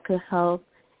that could help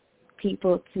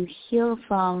people to heal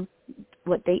from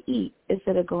what they eat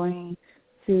instead of going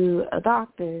to a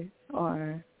doctor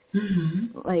or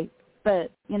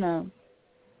but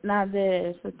now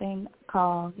there's a thing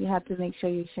called you have to make sure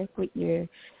you check with your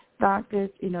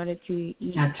doctors in order to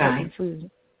eat certain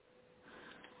food.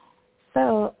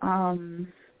 So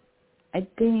I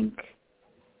think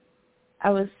I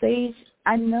was sage.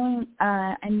 I know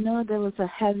there was a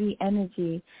heavy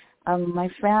energy of my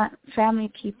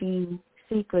family keeping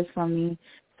secrets from me.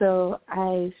 So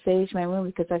I saged my room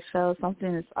because I felt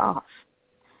something is off.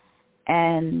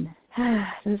 And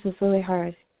this is really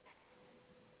hard.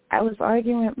 I was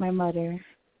arguing with my mother,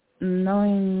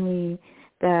 knowingly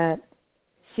that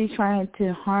she's trying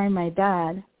to harm my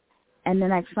dad. And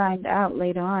then I find out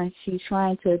later on she's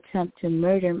trying to attempt to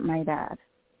murder my dad.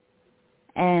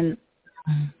 And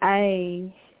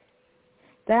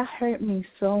that hurt me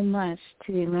so much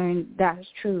to learn that's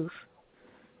truth.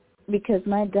 Because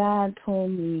my dad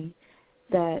told me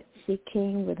that she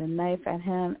came with a knife at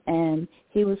him, and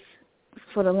he was,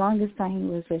 for the longest time, he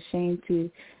was ashamed to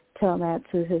tell that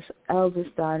to his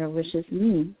eldest daughter, which is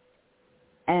me.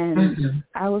 And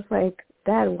I was like,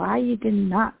 Dad, why you did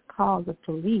not call the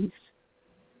police?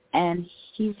 And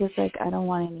he's just like, I don't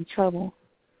want any trouble.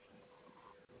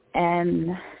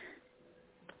 And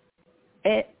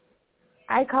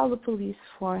I called the police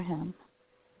for him.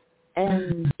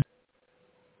 And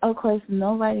of course,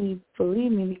 nobody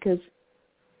believed me because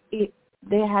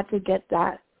they had to get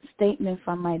that statement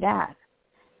from my dad.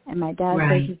 And my dad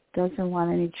said he doesn't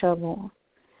want any trouble.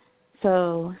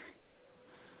 So,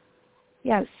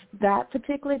 yes, that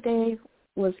particular day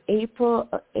was April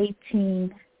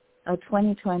 18 of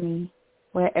 2020,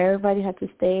 where everybody had to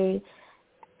stay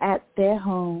at their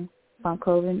home from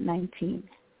COVID-19.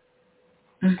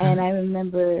 And I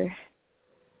remember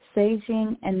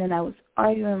saging, and then I was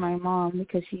arguing with my mom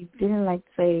because she didn't like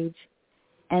sage.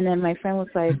 And then my friend was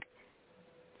like,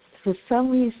 for some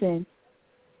reason,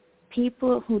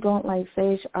 people who don't like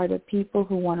sage are the people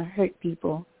who want to hurt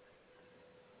people.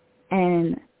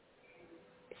 And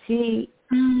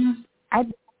I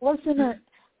wasn't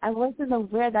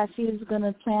aware that she was going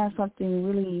to plan something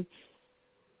really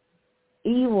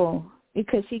evil,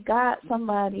 because she got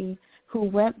somebody who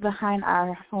went behind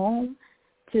our home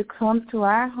to come to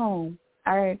our home,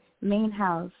 our main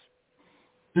house,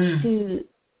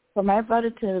 for my brother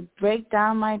to break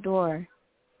down my door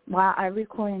while I'm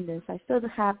recording this. I still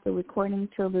have the recording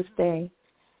till this day.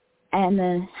 And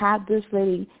then have this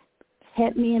lady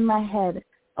hit me in my head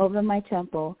over my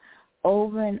temple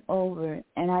over and over,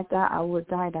 and I thought I would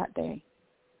die that day.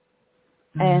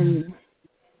 And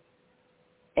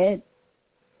it,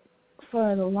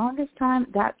 for the longest time,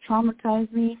 that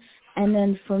traumatized me. And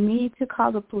then for me to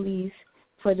call the police,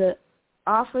 for the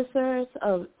officers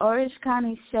of Orange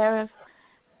County Sheriff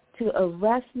to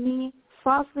arrest me,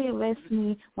 falsely arrest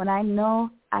me when I know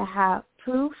I have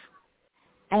proof,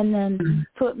 and then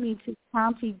put me to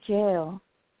county jail,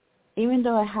 even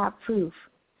though I have proof.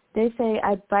 They say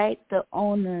I bite the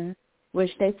owner,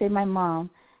 which they say my mom,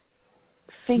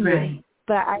 finger. Right.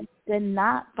 But I did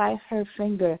not bite her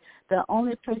finger. The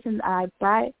only person I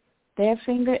bite their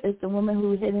finger is the woman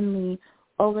who hit me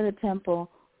over the temple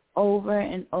over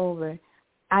and over.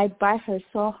 I bite her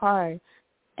so hard,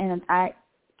 and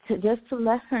just to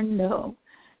let her know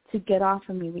to get off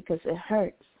of me because it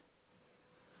hurts.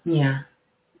 Yeah.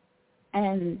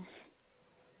 And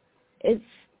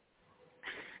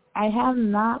I have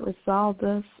not resolved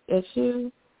this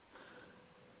issue.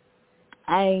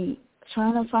 I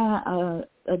trying to find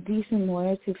a decent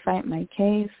lawyer to fight my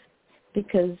case,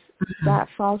 because that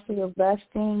falsely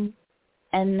arresting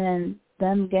and then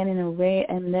them getting away,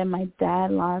 and then my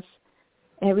dad lost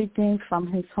everything from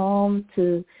his home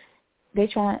to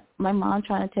my mom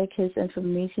trying to take his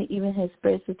information, even his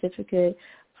birth certificate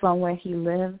from where he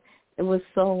lived. It was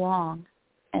so long.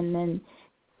 And then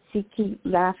she keep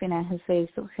laughing at his face,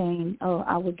 saying, oh,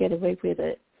 I would get away with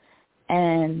it.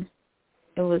 And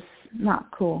it was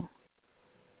not cool.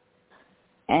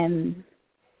 And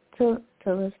to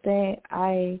this day,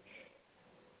 I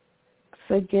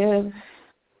forgive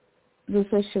the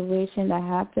situation that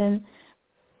happened.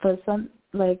 But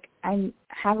I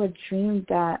have a dream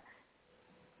that,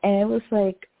 and it was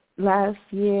like last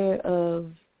year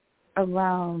of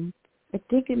around, I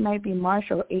think it might be March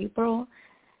or April.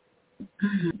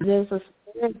 There's a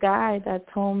spirit guy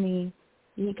that told me,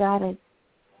 you gotta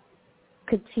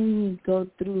continue to go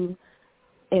through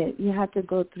it. You have to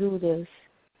go through this.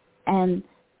 And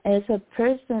it's a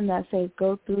person that says,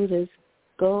 go through this.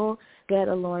 Go get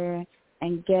a lawyer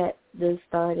and get this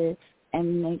started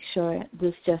and make sure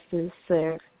this justice is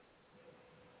served.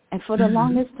 And for the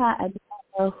longest time, I didn't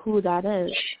know who that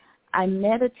is. I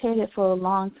meditated for a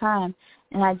long time,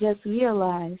 and I just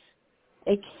realized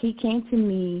he came to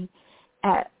me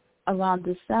at around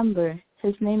December.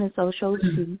 His name is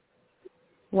Oshosi,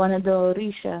 one of the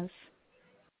Orishas.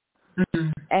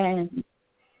 And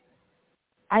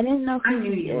I didn't know who he is. I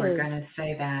knew you were going to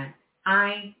say that.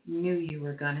 I knew you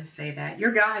were going to say that.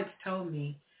 Your guides told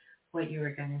me what you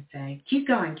were going to say. Keep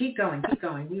going.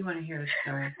 We want to hear the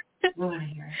story. We want to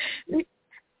hear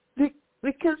it.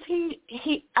 Because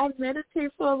I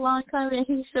meditated for a long time, and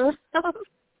he showed up.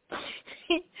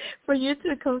 For you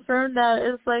to confirm that,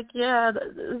 it's like, yeah,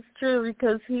 it's true,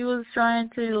 because he was trying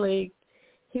to,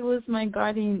 he was my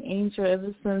guardian angel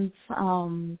ever since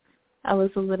I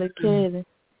was a little kid,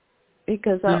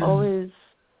 because I always,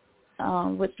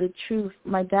 with the truth,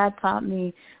 my dad taught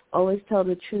me, always tell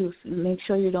the truth. Make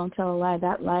sure you don't tell a lie.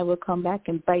 That lie will come back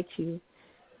and bite you.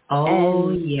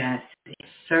 Oh, yes, it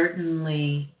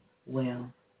certainly will.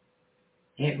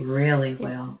 It really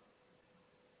will.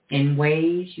 In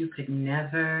ways you could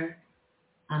never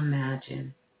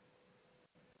imagine.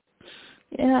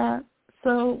 Yeah,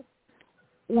 so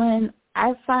when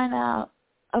I find out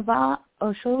about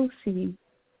Oshosi,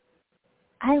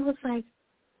 I was like,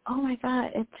 oh my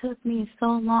God, it took me so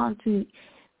long to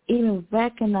even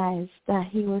recognize that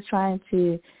he was trying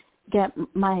to get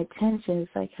my attention.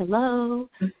 It's like, hello.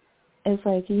 It's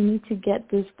like, you need to get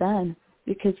this done,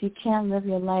 because you can't live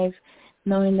your life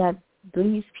knowing that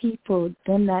these people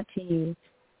done that to you.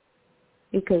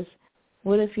 Because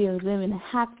what if you're living a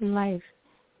happy life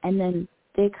and then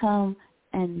they come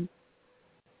and,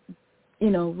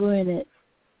 ruin it?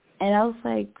 And I was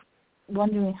like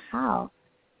wondering how.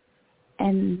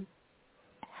 And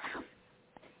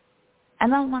I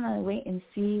don't want to wait and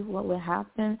see what will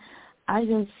happen. I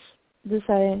just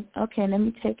decided, okay, let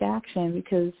me take action,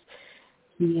 because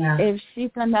if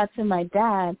she's done that to my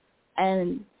dad,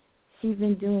 and she's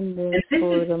been doing this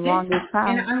for the longest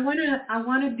time. And I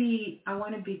want to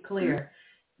be clear.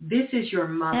 This is your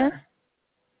mother.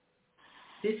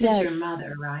 This is your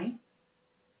mother, right?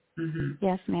 Mm-hmm.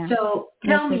 Yes, ma'am. So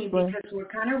tell me, because we're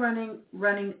kind of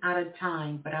running out of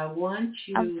time, but I want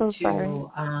you I'm so sorry.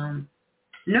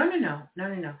 No.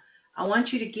 I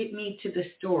want you to get me to the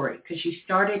story, because you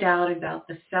started out about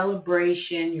the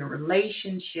celebration, your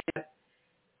relationship,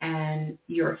 and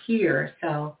you're here.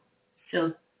 So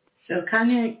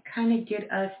kind of get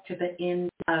us to the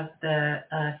end of the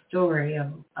story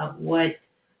of what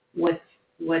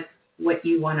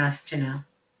you want us to know.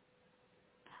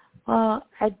 Well,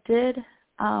 I did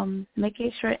make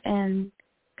it short and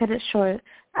cut it short.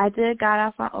 I did got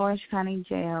off of Orange County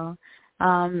Jail.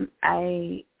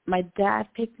 My dad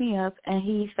picked me up, and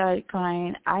he started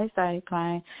crying. I started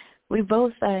crying. We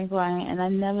both started crying, and I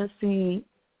never see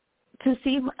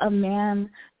a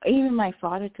man, even my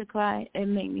father, to cry. It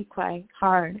made me cry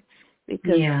hard,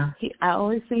 because I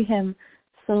always see him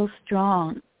so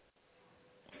strong,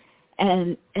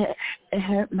 and it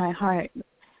hurt my heart.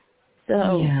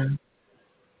 So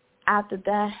after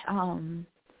that,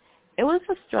 it was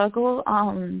a struggle.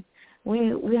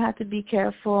 We had to be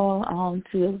careful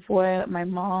to avoid my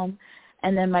mom,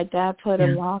 and then my dad put a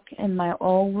lock in my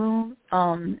old room,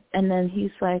 and then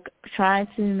he's like trying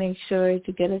to make sure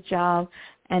to get a job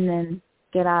and then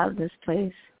get out of this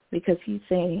place, because he's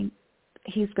saying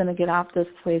he's going to get off this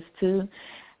place too,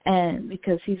 and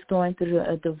because he's going through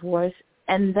a divorce.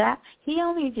 And that he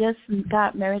only just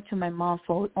got married to my mom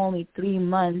for only 3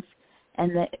 months,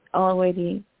 and they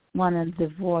already want a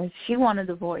divorce. She wanted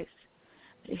a divorce.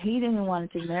 He didn't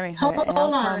want to marry her. Hold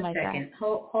on a second.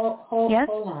 Hold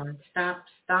on. Stop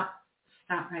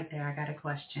right there. I got a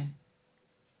question.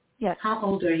 Yes. How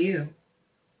old are you?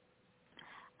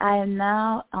 I am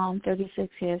now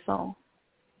 36 years old.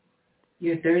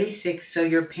 You're 36, so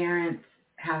your parents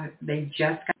they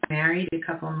just got married a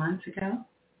couple of months ago?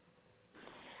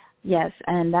 Yes,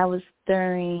 and that was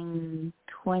during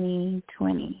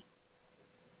 2020.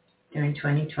 During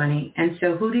 2020. And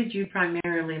so who did you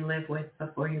primarily live with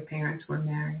before your parents were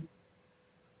married?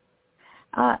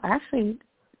 Actually,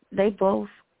 they both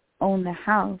own the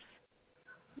house.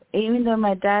 Even though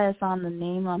my dad is on the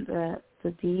name on the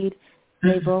deed,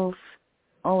 they both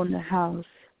own the house.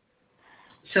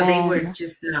 So they were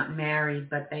just not married,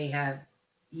 but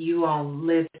you all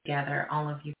lived together, all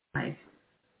of you guys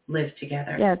lived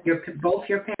together. Yes. Both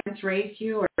your parents raised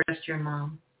you, or just your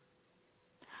mom?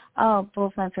 Oh,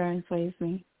 both my parents raised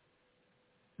me.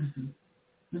 Mm-hmm.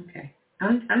 Okay.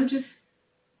 I'm just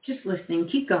listening.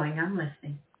 Keep going. I'm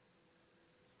listening.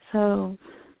 So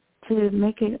to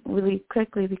make it really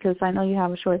quickly, because I know you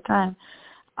have a short time,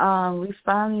 we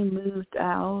finally moved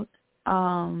out.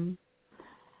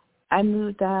 I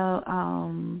moved out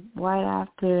right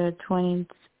after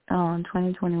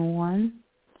 2021.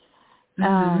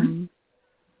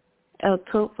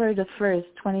 October the 1st,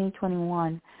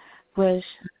 2021, which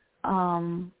I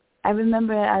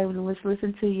remember I was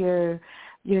listening to your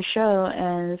show,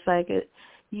 and it's like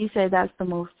you said that's the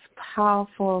most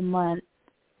powerful month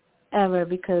ever,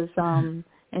 because in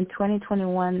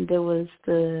 2021 there was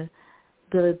the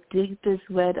deepest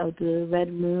red of the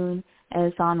red moon, and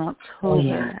it's on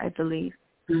October, I believe.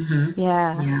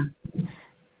 Yeah.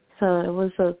 So it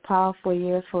was a powerful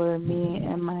year for me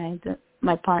and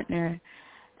my partner,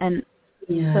 and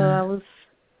so I was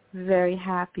very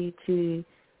happy to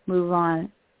move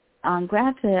on.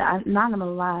 Granted, I'm not going to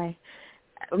lie,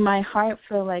 my heart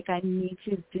felt like I need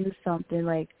to do something,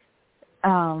 like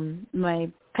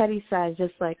my petty side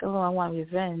just like, oh, I want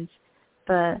revenge.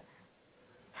 But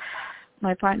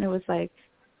my partner was like,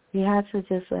 you have to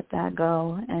just let that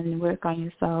go and work on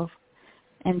yourself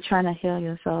and trying to heal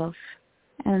yourself.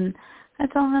 And I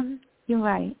told him, you're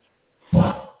right.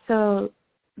 So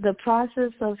the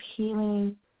process of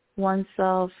healing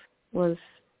oneself was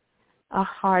a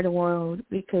hard road,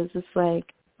 because it's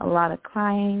like a lot of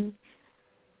crying,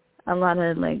 a lot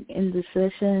of like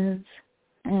indecisions,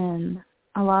 and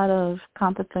a lot of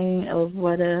contemplating of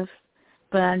what if.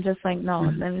 But I'm just like, no,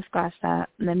 let me squash that.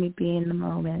 Let me be in the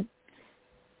moment.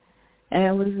 And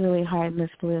it was really hard,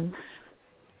 Ms.Blue.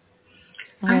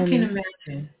 I can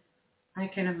imagine.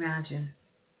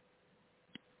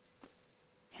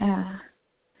 Yeah.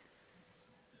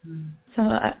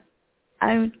 So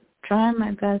I'm trying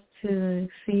my best to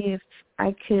see if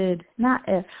I could,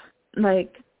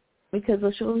 because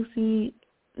Oshosi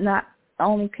not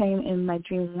only came in my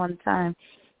dream one time,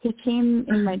 he came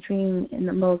in my dream in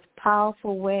the most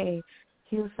powerful way.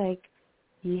 He was like,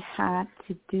 you had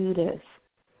to do this.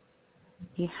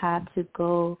 You had to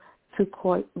go to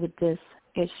court with this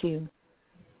issue.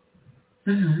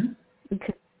 Mm-hmm.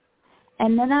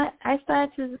 And then I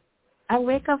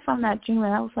wake up from that dream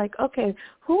and I was like, okay,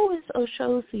 who is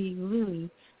Oshosi really?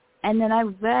 And then I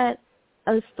read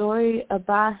a story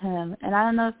about him, and I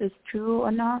don't know if it's true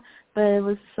or not, but it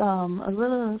was a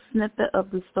little snippet of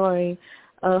the story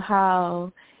of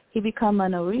how he became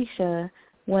an Orisha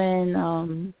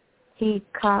when he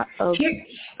caught a Here's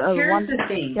the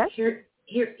thing. Yes?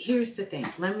 Here's the thing.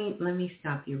 Let me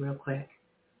stop you real quick,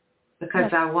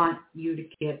 because I want you to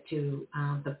get to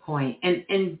the point.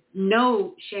 And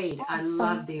no shade. I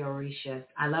love the Orishas.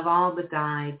 I love all the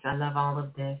guides. I love all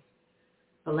of this.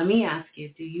 But let me ask you,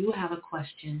 do you have a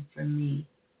question for me?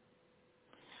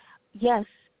 Yes.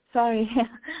 Sorry.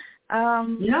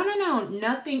 No.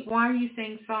 Nothing. Why are you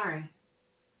saying sorry?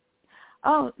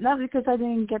 Oh, no, because I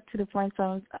didn't get to the point.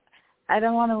 So I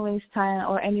don't want to waste time,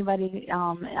 or anybody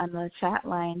on the chat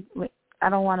line. I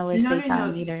don't want to waste their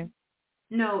time either.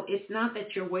 No, it's not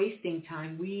that you're wasting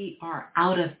time. We are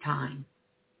out of time.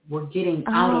 We're getting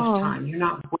out of time. You're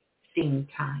not wasting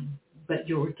time, but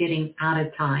you're getting out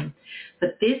of time.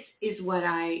 But this is what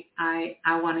I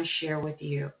want to share with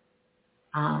you.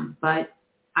 But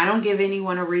I don't give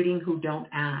anyone a reading who don't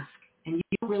ask. And you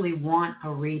don't really want a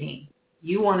reading.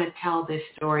 You want to tell this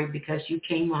story because you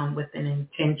came on with an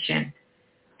intention.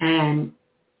 And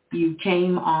you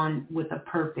came on with a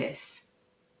purpose.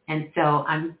 And so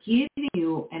I'm giving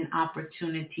you an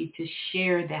opportunity to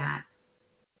share that.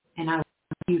 And I want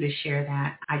you to share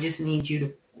that. I just need you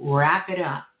to wrap it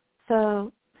up.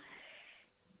 So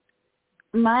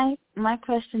my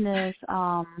question is,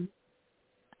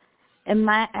 in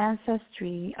my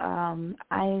ancestry,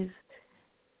 I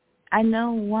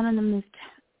know one of them is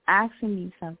asking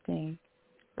me something,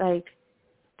 like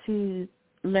to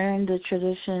learn the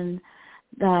tradition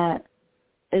that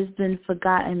has been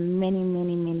forgotten many,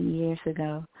 many, many years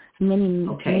ago.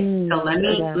 Okay. So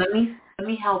let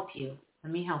me help you.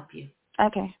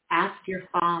 Okay. Ask your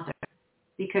father,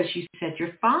 because you said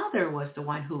your father was the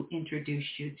one who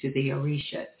introduced you to the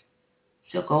Orishas.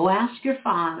 So go ask your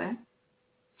father.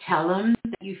 Tell him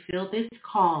that you feel this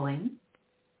calling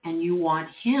and you want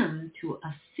him to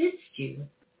assist you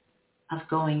of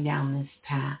going down this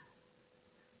path.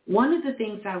 One of the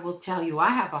things I will tell you, I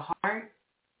have a heart,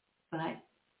 but I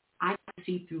can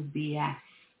see through BS.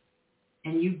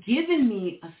 And you've given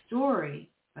me a story,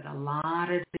 but a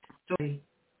lot of the story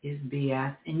is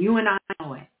BS. And you and I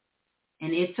know it.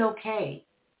 And it's okay,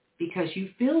 because you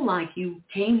feel like you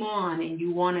came on and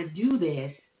you want to do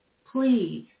this.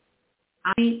 Please,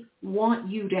 I want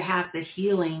you to have the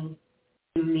healing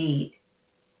you need.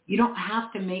 You don't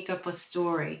have to make up a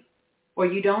story, or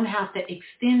you don't have to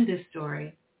extend the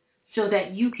story so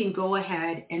that you can go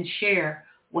ahead and share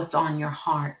what's on your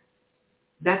heart.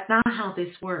 That's not how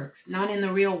this works, not in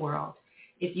the real world.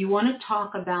 If you want to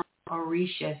talk about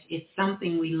Orishas, it's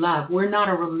something we love. We're not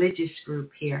a religious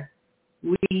group here.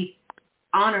 We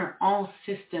honor all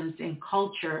systems and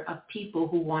culture of people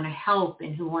who want to help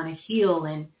and who want to heal,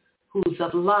 and who's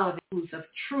of love, who's of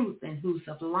truth, and who's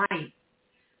of light.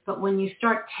 But when you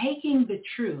start taking the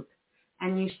truth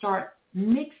and you start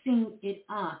mixing it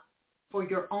up for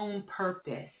your own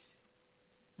purpose,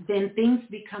 then things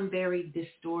become very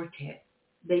distorted.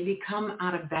 They become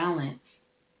out of balance.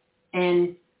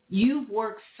 And you've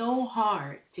worked so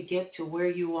hard to get to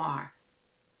where you are,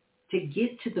 to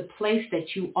get to the place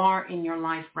that you are in your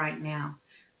life right now.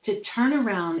 To turn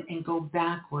around and go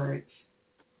backwards,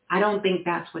 I don't think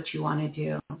that's what you want to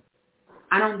do.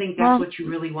 I don't think that's what you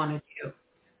really want to do.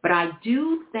 But I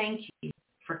do thank you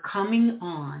for coming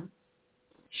on,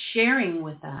 sharing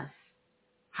with us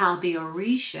how the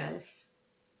Orishas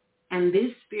and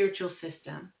this spiritual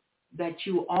system that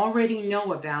you already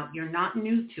know about, you're not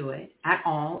new to it at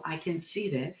all, I can see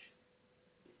this,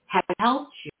 have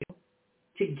helped you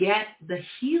to get the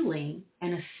healing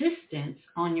and assistance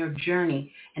on your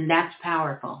journey. And that's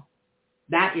powerful.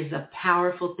 That is a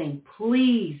powerful thing.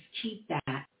 Please keep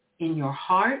that in your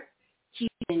heart,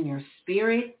 keep it in your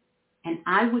spirit. And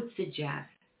I would suggest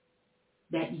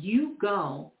that you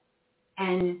go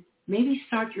and maybe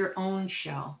start your own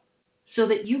show so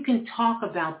that you can talk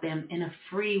about them in a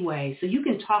free way, so you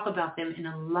can talk about them in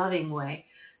a loving way,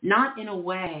 not in a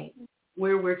way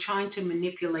where we're trying to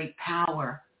manipulate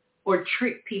power or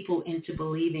trick people into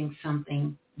believing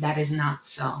something that is not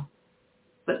so.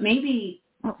 But maybe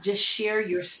just share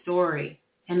your story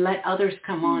and let others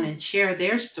come on and share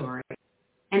their story.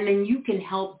 And then you can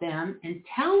help them and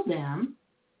tell them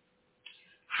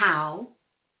how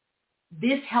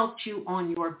this helped you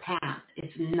on your path.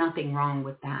 It's nothing wrong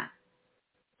with that.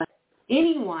 But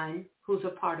anyone who's a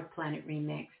part of Planet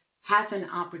Remix has an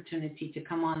opportunity to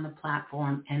come on the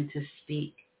platform and to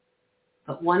speak.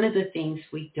 But one of the things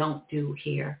we don't do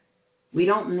here, we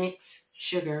don't mix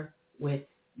sugar with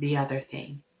the other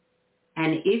thing.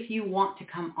 And if you want to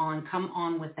come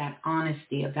on with that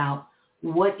honesty about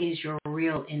what is your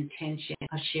real intention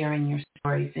of sharing your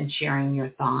stories and sharing your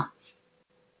thoughts.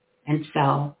 And so,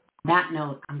 on that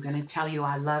note, I'm going to tell you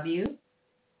I love you.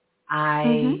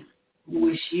 I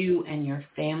wish you and your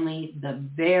family the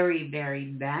very, very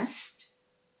best.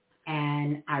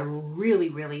 And I really,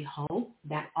 really hope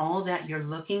that all that you're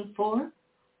looking for,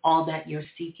 all that you're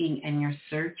seeking and you're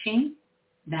searching,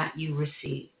 that you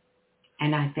receive.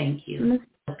 And I thank you.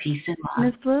 Peace and love.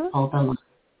 Ms.Blue? Hold the line.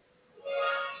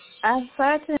 I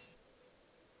tried to...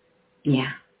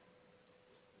 Yeah.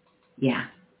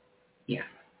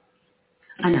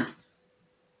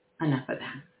 Enough of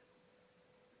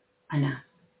that. Enough.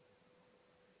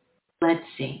 Let's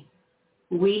see.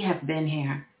 We have been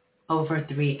here over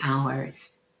 3 hours.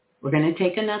 We're going to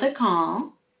take another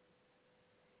call,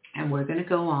 and we're going to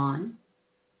go on.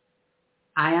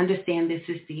 I understand this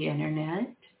is the internet,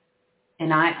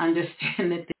 and I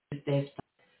understand that this is this.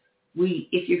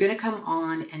 If you're going to come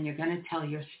on and you're going to tell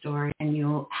your story and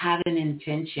you'll have an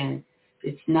intention,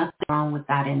 it's nothing wrong with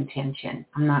that intention.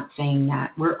 I'm not saying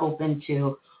that. We're open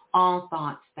to all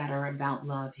thoughts that are about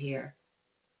love here.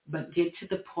 But get to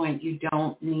the point. You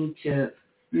don't need to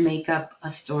make up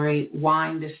a story,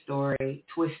 wind a story,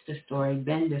 twist a story,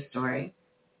 bend a story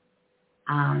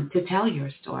to tell your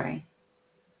story.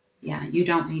 Yeah, you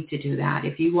don't need to do that.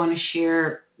 If you want to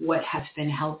share what has been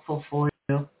helpful for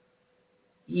you,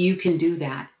 you can do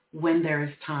that when there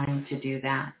is time to do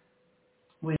that.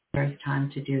 When there is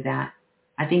time to do that.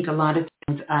 I think a lot of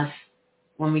times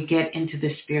when we get into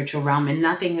the spiritual realm, and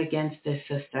nothing against this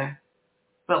sister,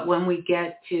 but when we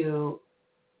get to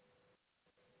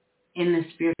in the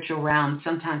spiritual realm,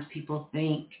 sometimes people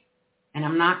think, and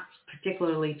I'm not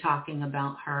particularly talking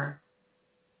about her,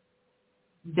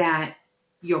 that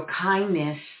your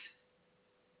kindness,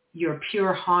 your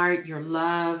pure heart, your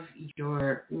love,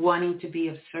 your wanting to be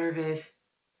of service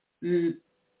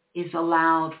is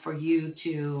allowed for you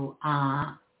to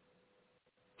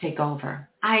take over.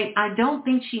 I don't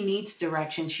think she needs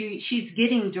direction. She's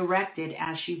getting directed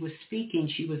as she was speaking.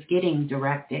 She was getting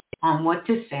directed on what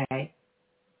to say,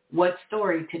 what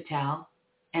story to tell,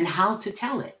 and how to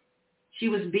tell it. She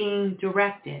was being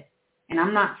directed. And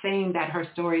I'm not saying that her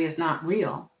story is not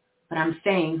real, but I'm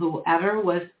saying whoever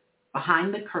was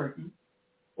behind the curtain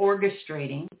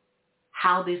orchestrating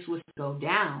how this was to go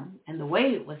down and the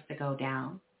way it was to go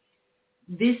down,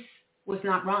 this was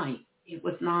not right. It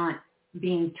was not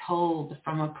being told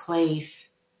from a place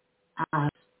of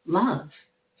love.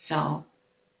 So,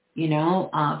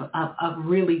 of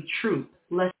really truth.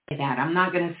 Let's say that. I'm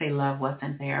not going to say love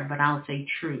wasn't there, but I'll say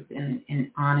truth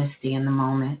and honesty in the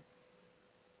moment.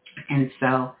 And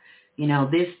so,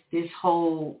 this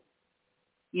whole,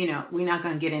 we're not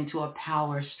going to get into a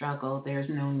power struggle. There's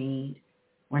no need.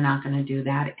 We're not going to do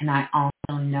that. And I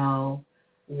also know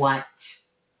I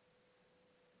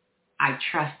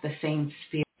trust the same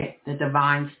spirit, the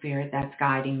divine spirit that's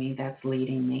guiding me, that's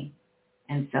leading me.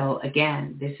 And so,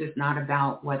 again, this is not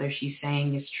about whether she's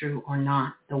saying is true or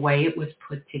not. The way it was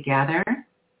put together,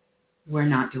 we're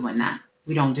not doing that.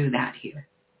 We don't do that here.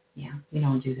 Yeah, we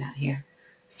don't do that here.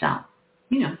 So,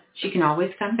 she can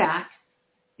always come back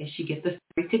if she gets the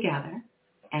story together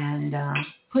and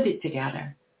put it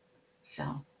together.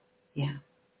 So, yeah.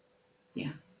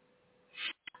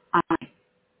 All right.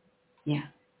 Yeah.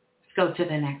 Let's go to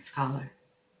the next caller.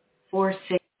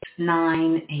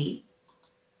 4698.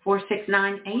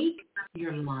 4698,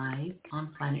 you're live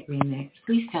on Planet Remix.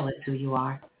 Please tell us who you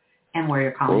are and where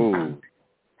you're calling from.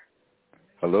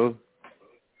 Hello?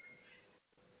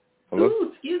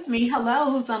 Ooh, excuse me.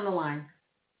 Hello, who's on the line?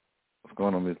 What's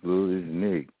going on, Ms.Blue? This is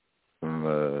Nick from,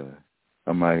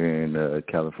 I'm out here in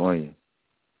California.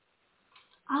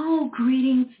 Oh,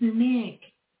 greetings, Nick.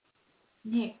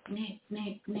 Nick.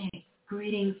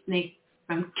 Greetings, Nick,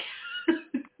 from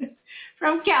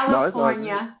from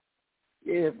California.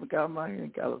 Yeah, I'm out here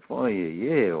in California.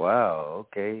 Yeah, wow,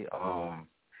 okay.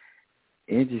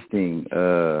 Interesting.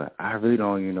 I really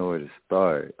don't even know where to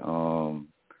start.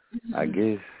 I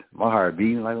guess my heart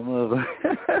beating like a mother.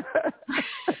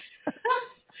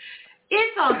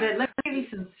 It's all good. Let's give you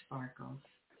some sparkles.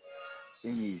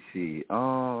 Let me see.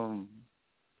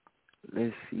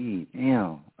 Let's see. Damn.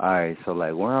 All right. So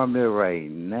like where I'm at right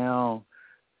now.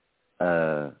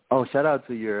 Shout out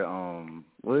to your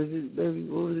what is it, baby?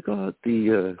 What was it called?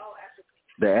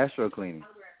 The astro cleaning,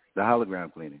 the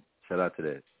hologram cleaning. Shout out to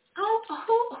that. Oh,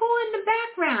 who in the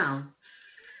background?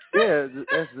 Yeah,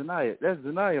 that's Zanaya. That's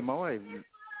Zanaya, my wife.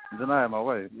 Zanaya, my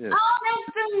wife. Yeah. Oh,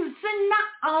 that's Zanaya.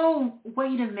 Oh,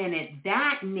 wait a minute.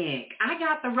 That Nick. I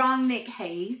got the wrong Nick.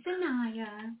 Hey,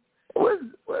 Zanaya. What's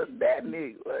that,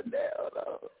 Nick? What the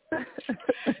hell?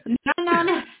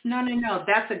 No.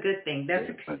 That's a good thing. That's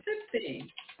a good thing.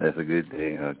 That's a good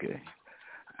thing. Okay.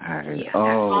 All right. Yeah, that's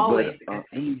always a good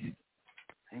thing.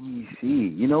 Let me see.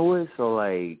 You know what? So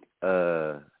like,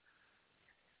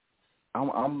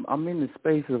 I'm in the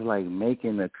space of like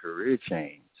making a career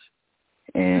change,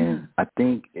 and I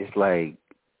think it's like,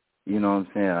 you know what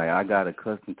I'm saying? Like I got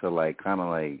accustomed to like kind of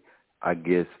like, I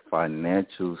guess,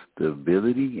 financial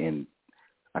stability, and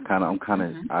I'm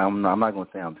not gonna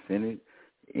say I'm centered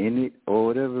in it or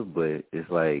whatever, but it's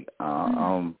like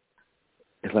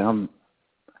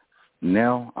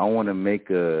now I want to make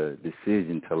a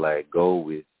decision to like go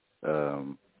with I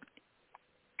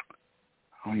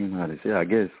don't even know how to say it. I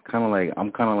guess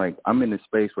I'm in a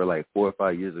space where like 4 or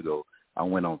 5 years ago I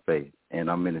went on faith,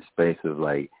 and I'm in a space of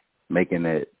like making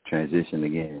that transition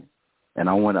again, and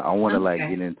I want to like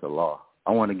get into law.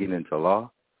 I want to get into law.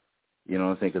 You know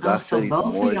what I'm saying? Because I studied both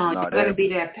more of y'all than all going to that. be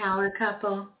that power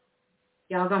couple?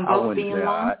 Y'all going to both be in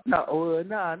law? Nah,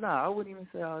 I wouldn't even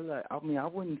say all that. I mean, I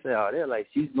wouldn't say all that. Like,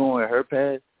 she's going her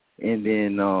path, and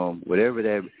then whatever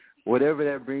that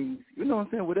brings, you know what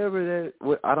I'm saying?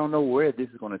 I don't know where this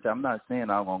is going to take. I'm not saying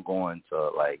I'm going to go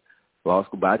into, like, law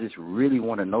school, but I just really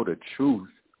want to know the truth,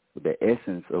 the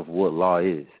essence of what law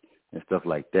is and stuff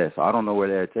like that. So I don't know where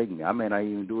that'll take me. I may not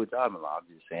even do a job in law. I'm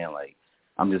just saying, like,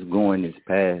 I'm just going this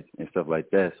path and stuff like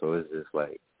that. So it's just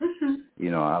like,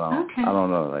 you know, I don't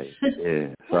know, like,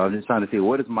 yeah. So I'm just trying to see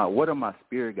what are my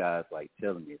spirit guides like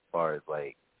telling me as far as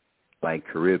like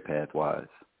career path wise,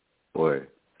 or.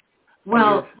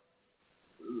 Well,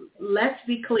 let's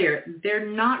be clear. They're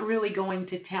not really going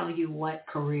to tell you what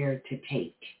career to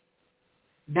take.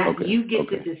 That you get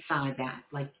to decide that.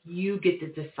 Like, you get to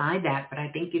decide that. But I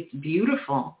think it's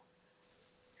beautiful.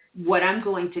 What I'm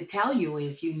going to tell you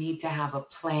is you need to have a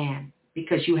plan,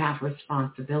 because you have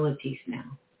responsibilities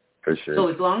now. For sure. So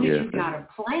as long as you've got a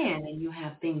plan and you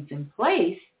have things in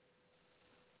place,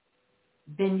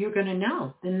 then you're going to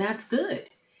know. Then that's good.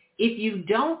 If you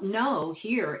don't know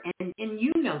here, and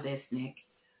you know this, Nick,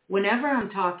 whenever I'm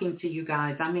talking to you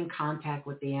guys, I'm in contact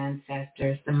with the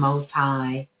ancestors, the Most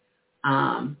High,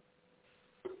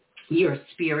 your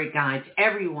spirit guides,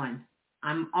 everyone.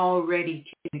 I'm already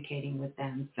communicating with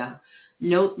them. So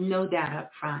know that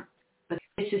up front. But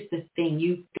this is the thing.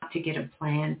 You've got to get a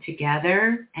plan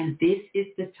together, and this is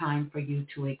the time for you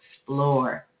to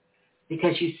explore.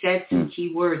 Because you said some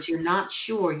key words. You're not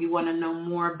sure. You want to know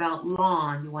more about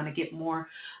law, and you want to get more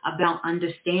about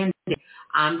understanding.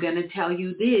 I'm going to tell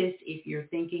you this. If you're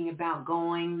thinking about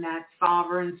going that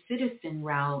sovereign citizen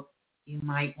route, you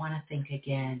might want to think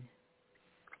again.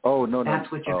 Oh, no. That's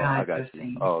what your guides are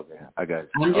saying. Oh, okay. I got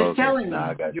you. I'm just telling you.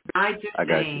 Your guides are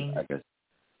saying, I got you.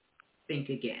 Think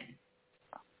again.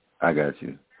 I got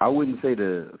you. I wouldn't say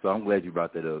so I'm glad you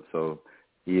brought that up. So,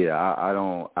 yeah, I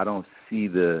don't see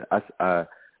I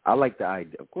like the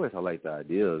idea. Of course, I like the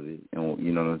idea of it, and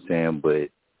you know what I'm saying. But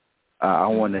I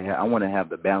want to have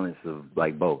the balance of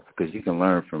like both, because you can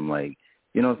learn from, like,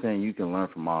 you know what I'm saying. You can learn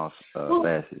from all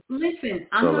facets. Listen,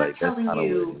 I'm not telling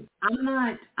you.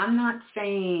 I'm not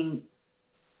saying.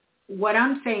 What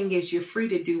I'm saying is you're free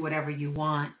to do whatever you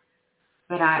want,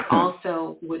 but I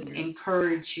also would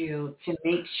encourage you to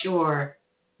make sure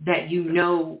that you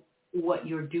know what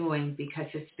you're doing, because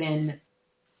it's been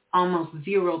almost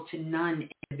 0 to none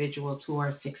individuals who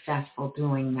are successful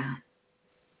doing that.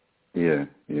 Yeah.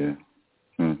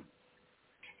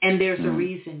 And there's a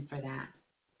reason for that,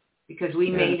 because we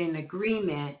made an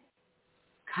agreement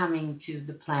coming to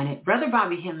the planet. Brother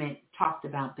Bobby Hemmett talked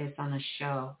about this on a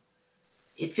show.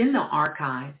 It's in the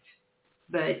archives,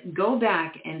 but go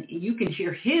back and you can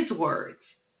hear his words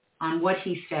on what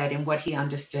he said and what he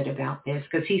understood about this,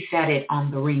 because he said it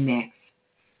on the remix.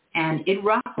 And it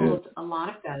ruffled a lot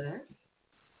of feathers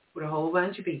with a whole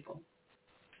bunch of people.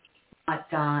 But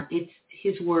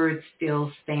his word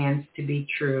still stands to be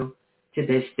true to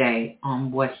this day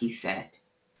on what he said.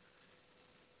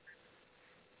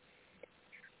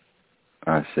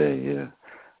 I say, yeah.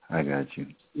 I got you.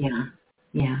 Yeah.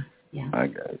 I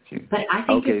got you. But I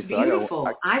think it's beautiful.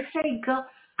 I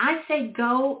say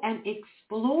go and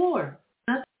explore.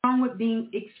 Nothing wrong with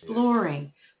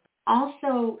exploring.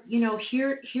 Also, you know,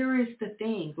 here is the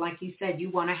thing. Like you said,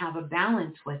 you want to have a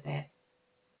balance with it.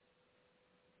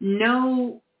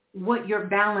 Know what you're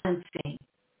balancing.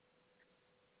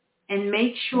 And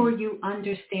make sure you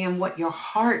understand what your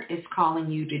heart is calling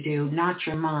you to do, not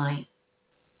your mind.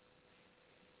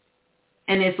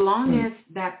 And as long as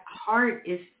that heart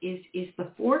is the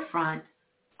forefront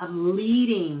of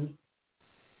leading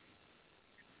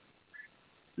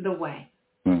the way.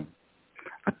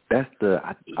 That's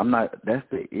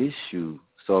the issue.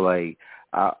 So like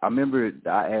I remember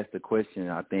I asked a question,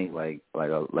 I think like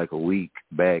a week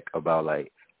back about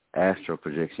like astral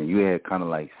projection. You had kind of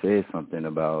like said something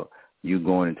about you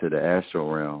going into the astral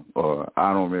realm, or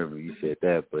I don't remember if you said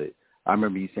that, but I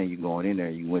remember you saying you going in there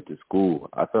and you went to school.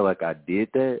 I felt like I did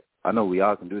that. I know we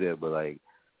all can do that, but like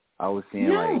I was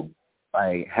saying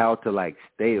like how to like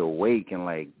stay awake and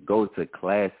like go to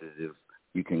classes if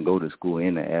you can go to school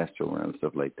in the astral realm,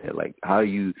 stuff like that. Like I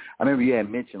remember you had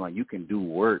mentioned like you can do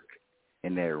work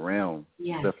in that realm,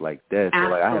 stuff like that. So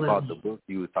like I had bought the book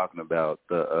you were talking about,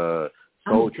 the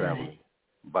Soul Traveler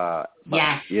by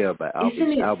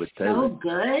Albert Taylor. So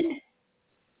good?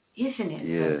 Isn't it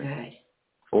so good?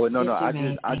 Well, no,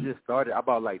 I just started. I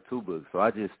bought like 2 books, so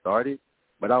I just started.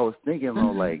 But I was thinking,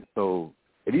 like, so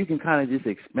if you can kind of just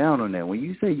expound on that. When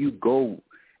you say you go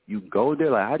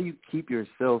there, like, how do you keep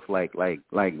yourself like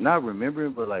not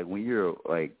remembering, but like when you're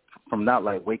like from not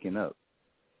like waking up?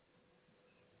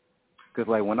 Because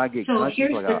like when I get conscious,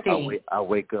 like I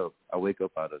wake up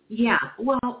out of it. Yeah,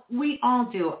 well, we all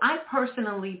do. I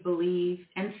personally believe,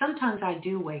 and sometimes I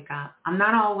do wake up. I'm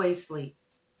not always asleep.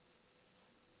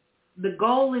 The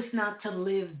goal is not to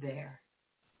live there.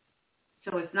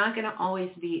 So it's not going to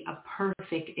always be a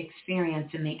perfect experience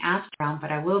in the astral,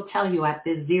 but I will tell you at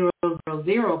this 000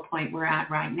 point we're at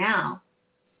right now,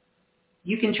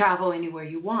 you can travel anywhere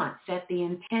you want. Set the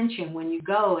intention when you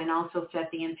go, and also set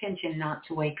the intention not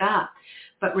to wake up.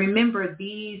 But remember,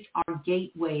 these are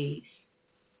gateways,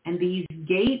 and these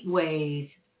gateways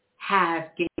have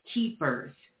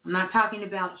gatekeepers. I'm not talking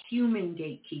about human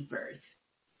gatekeepers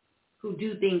who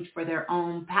do things for their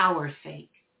own power's sake.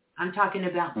 I'm talking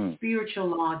about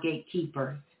spiritual law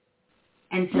gatekeepers.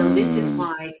 And so this is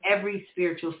why every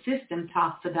spiritual system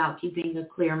talks about keeping a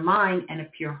clear mind and a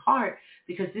pure heart,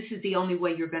 because this is the only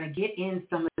way you're going to get in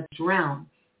some of these realms.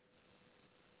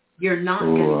 You're not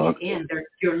going to get in.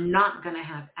 You're not going to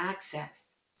have access.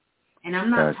 And I'm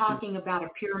not talking about a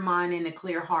pure mind and a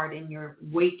clear heart in your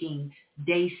waking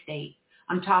day state.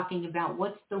 I'm talking about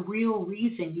what's the real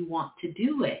reason you want to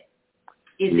do it.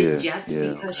 Is it just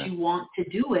because you want to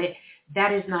do it?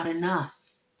 That is not enough.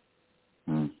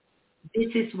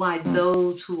 This is why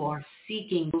those who are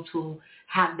seeking, those who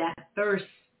have that thirst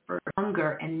for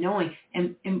hunger and knowing,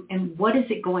 and what is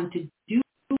it going to do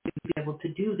to be able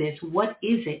to do this? What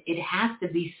is it? It has to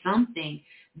be something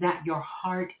that your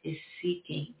heart is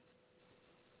seeking.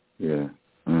 Yeah.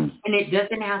 And it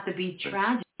doesn't have to be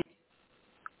tragic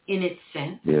in its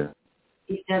sense. Yeah.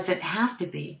 It doesn't have to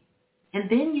be. And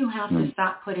then you have to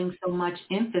stop putting so much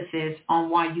emphasis on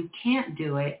why you can't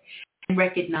do it, and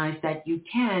recognize that you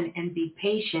can, and be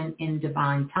patient in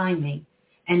divine timing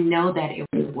and know that it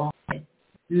will happen.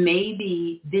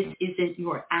 Maybe this isn't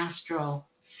your astral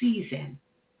season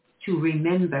to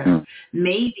remember.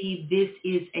 Maybe this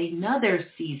is another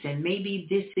season. Maybe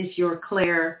this is your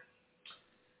clair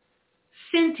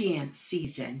sentient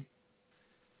season.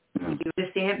 You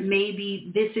understand?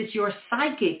 Maybe this is your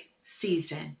psychic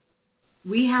season.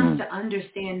 We have to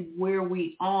understand where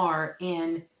we are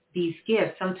in these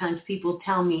gifts. Sometimes people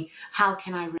tell me, how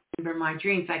can I remember my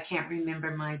dreams? I can't remember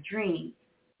my dreams.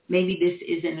 Maybe this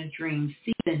isn't a dream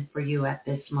season for you at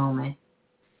this moment.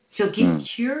 So get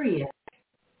curious,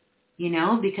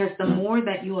 because the more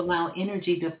that you allow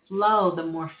energy to flow, the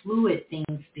more fluid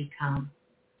things become.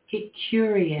 Get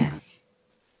curious.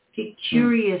 Get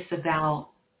curious about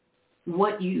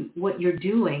what you're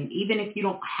doing. Even if you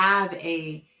don't have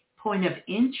a point of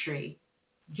entry,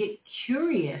 get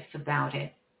curious about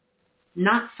it.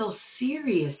 Not so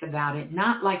serious about it.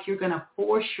 Not like you're going to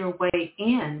force your way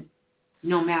in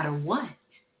no matter what.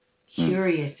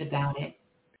 Curious about it.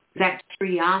 That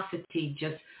curiosity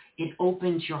it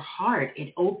opens your heart.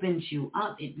 It opens you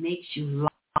up. It makes you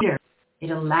lighter.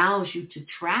 It allows you to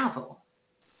travel.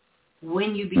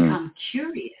 When you become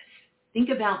curious, think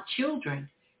about children.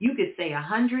 You could say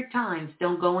 100 times,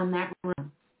 don't go in that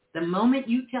room. The moment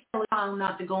you tell a child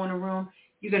not to go in a room,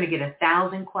 you're going to get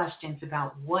 1,000 questions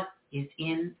about what is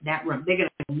in that room. They're going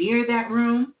to go near that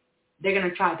room. They're going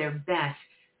to try their best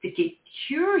to get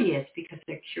curious because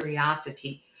their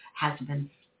curiosity has been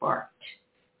sparked.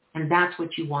 And that's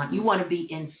what you want. You want to be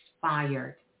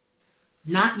inspired,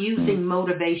 not using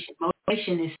motivation.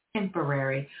 Motivation is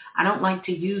temporary. I don't like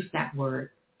to use that word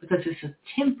because it's a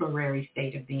temporary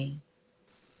state of being.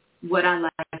 what I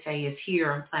like to say is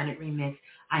here on Planet Remix,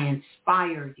 I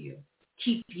inspire you,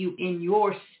 keep you in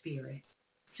your spirit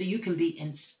so you can be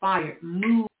inspired.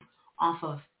 Move off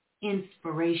of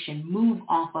inspiration. Move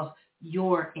off of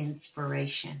your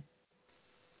inspiration.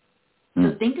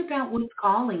 So think about what's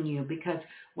calling you, because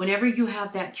whenever you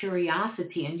have that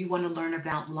curiosity and you want to learn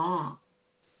about law,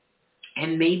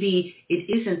 and maybe it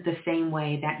isn't the same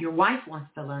way that your wife wants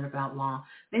to learn about law.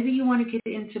 Maybe you want to get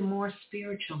into more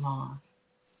spiritual law.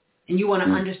 And you want to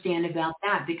understand about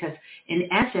that, because in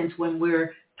essence, when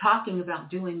we're talking about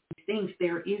doing these things,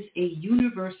 there is a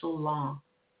universal law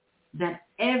that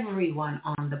everyone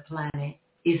on the planet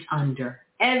is under.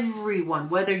 Everyone,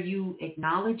 whether you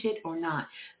acknowledge it or not.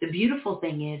 The beautiful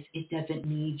thing is it doesn't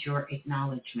need your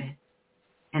acknowledgement.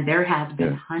 And there has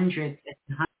been hundreds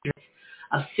and hundreds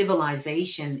of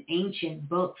civilization, ancient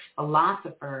books,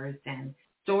 philosophers, and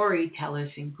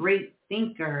storytellers, and great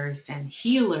thinkers, and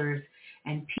healers,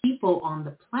 and people on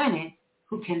the planet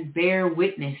who can bear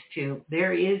witness to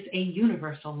there is a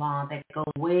universal law that goes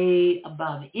way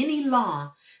above any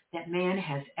law that man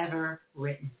has ever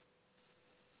written.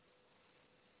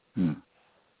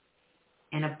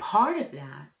 And a part of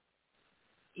that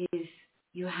is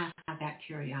you have to have that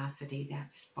curiosity, that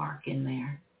spark in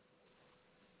there.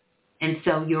 And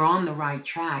so you're on the right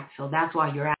track. So that's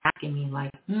why you're asking me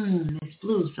like,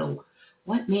 Ms.Blue, so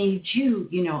what made you,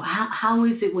 how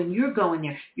is it when you're going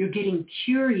there? You're getting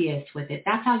curious with it.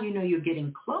 That's how you know you're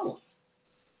getting close,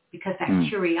 because that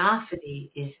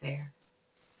curiosity is there,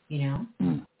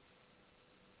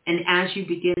 And as you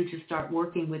begin to start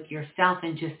working with yourself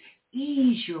and just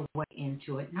ease your way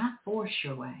into it, not force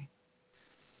your way.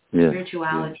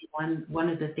 Spirituality, one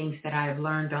of the things that I have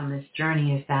learned on this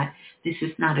journey is that this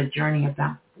is not a journey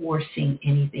about forcing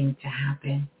anything to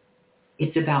happen.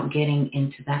 It's about getting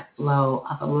into that flow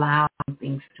of allowing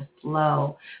things to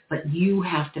flow, but you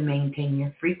have to maintain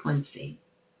your frequency,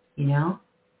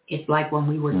 It's like when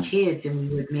we were kids and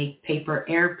we would make paper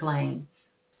airplanes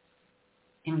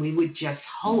and we would just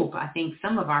hope. I think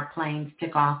some of our planes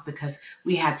took off because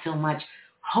we had so much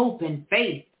hope and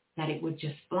faith that it would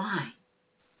just fly.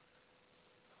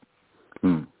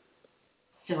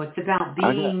 So it's about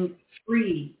being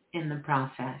free in the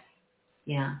process.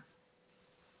 Yeah.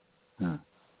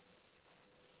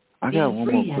 I got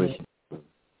one more question.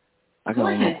 Go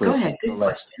ahead. Good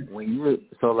question. When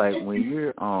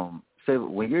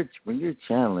you're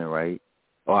channeling, right?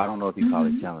 Or I don't know if you call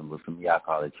it channeling, but for me, I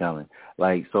call it channeling.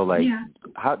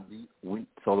 How do you,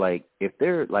 if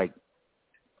they're like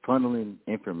funneling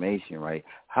information, right?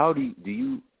 How do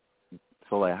you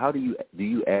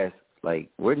ask, like,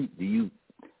 where do you,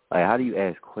 like, how do you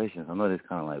ask questions? I know that's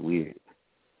kind of like weird,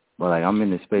 but like I'm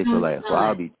in this space where so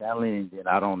I'll be channeling and then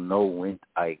I don't know when,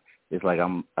 it's like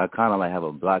I kind of like have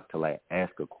a block to like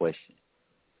ask a question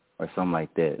or something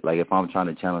like that. Like if I'm trying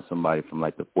to channel somebody from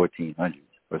like the 1400s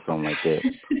or something like that,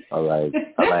 or like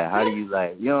how do you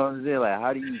like, you know what I'm saying? Like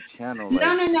how do you channel? Like,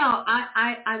 no.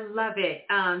 I love it.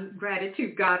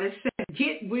 Gratitude Goddess said,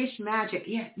 get wish magic.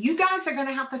 Yeah, you guys are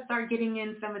gonna have to start getting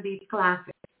in some of these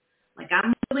classes. Like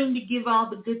I'm willing to give all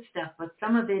the good stuff, but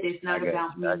some of it is not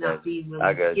about me not being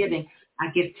willing to giving. I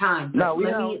give time. But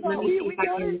let me see if I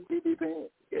can.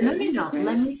 No.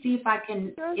 Let me see if I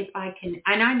can,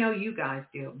 and I know you guys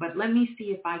do, but let me see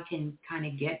if I can kind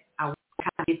of get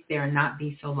there and not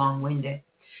be so long-winded.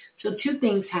 So two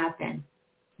things happen.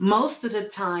 Most of the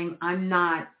time, I'm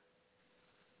not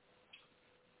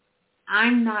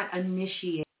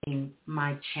initiating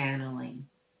my channeling.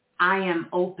 I am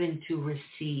open to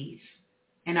receive.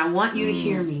 And I want you to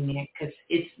hear me, Nick, because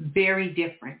it's very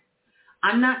different.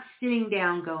 I'm not sitting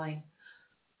down going,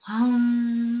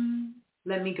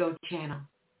 let me go channel.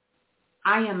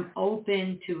 I am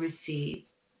open to receive.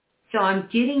 So I'm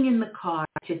getting in the car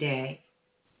today,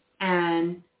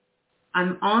 and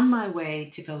I'm on my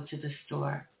way to go to the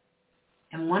store.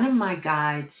 And one of my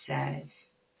guides says,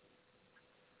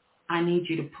 I need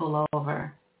you to pull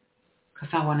over because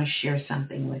I want to share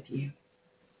something with you.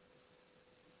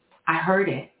 I heard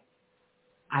it.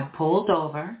 I pulled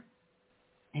over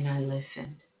and I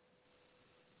listened.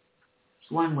 It's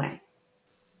one way.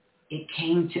 It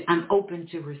came to, I'm open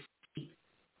to receive.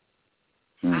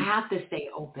 I have to stay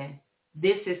open.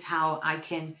 This is how I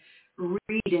can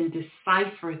read and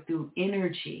decipher through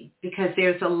energy, because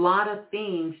there's a lot of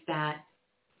things that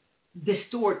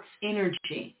distorts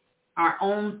energy. Our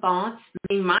own thoughts,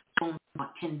 my own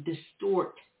thought can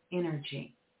distort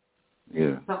energy.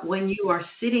 Yeah. But when you are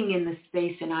sitting in the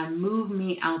space and I move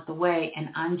me out the way and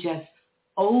I'm just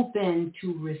open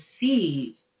to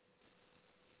receive,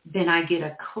 then I get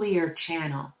a clear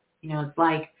channel. It's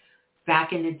like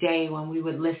back in the day when we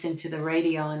would listen to the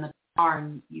radio in the car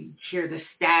and you hear the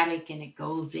static and it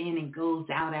goes in and goes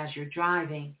out as you're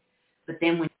driving. But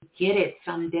then when you get it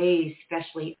some days,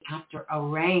 especially after a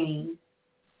rain,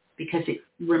 because it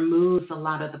removes a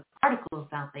lot of the particles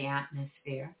out the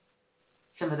atmosphere,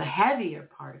 some of the heavier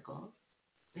particles,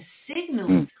 the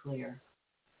signal is clear.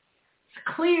 It's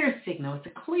a clear signal. It's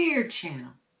a clear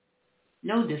channel.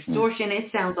 No distortion.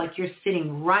 It sounds like you're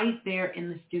sitting right there in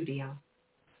the studio.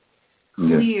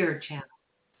 Clear channel.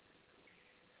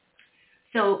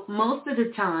 So most of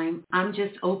the time, I'm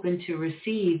just open to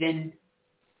receive, and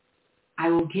I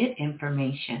will get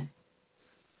information.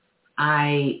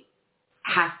 I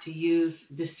have to use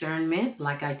discernment,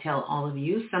 like I tell all of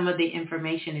you. Some of the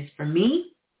information is for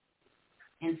me,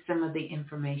 and some of the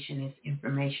information is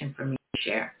information for me to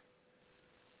share.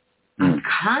 I'm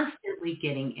constantly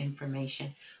getting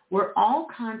information. We're all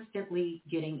constantly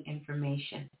getting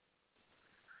information.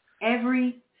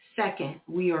 Every second,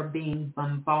 we are being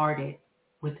bombarded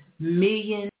with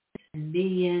millions and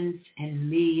millions and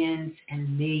millions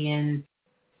and millions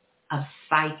of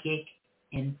psychic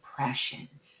impressions.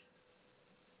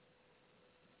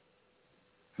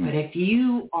 But if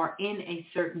you are in a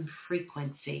certain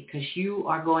frequency, because you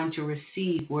are going to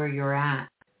receive where you're at,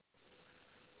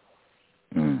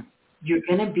 you're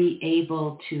going to be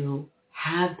able to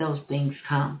have those things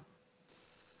come.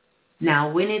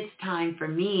 Now, when it's time for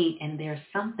me and there's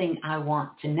something I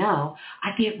want to know,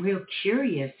 I get real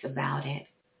curious about it.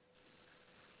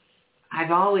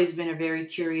 I've always been a very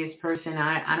curious person.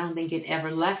 I don't think it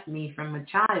ever left me from a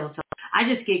child. So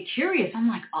I just get curious. I'm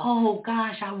like, oh,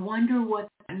 gosh, I wonder what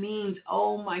that means.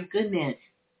 Oh, my goodness.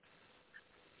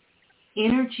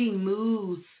 Energy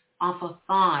moves off of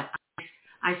thought.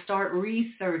 I start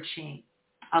researching.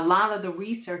 A lot of the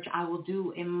research I will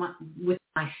do with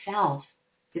myself,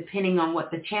 depending on what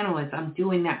the channel is. I'm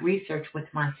doing that research with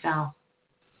myself.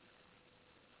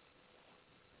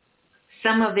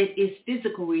 Some of it is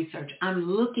physical research. I'm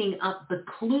looking up the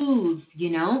clues,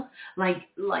 like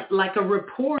a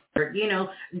reporter,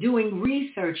 doing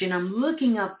research, and I'm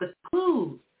looking up the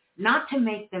clues, not to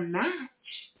make them match.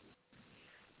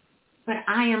 But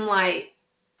I am like,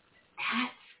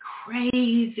 that's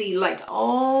crazy. Like,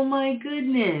 oh my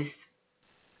goodness.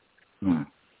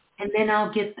 And then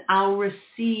I'll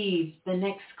receive the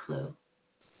next clue.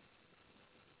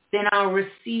 Then I'll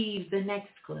receive the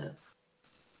next clue.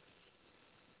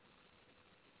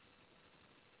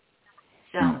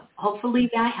 So hopefully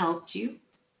that helped you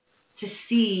to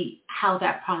see how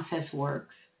that process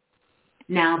works.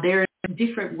 Now, there are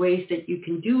different ways that you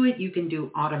can do it. You can do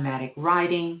automatic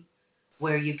writing,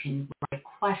 where you can write a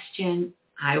question.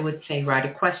 I would say write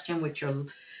a question with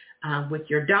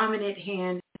your dominant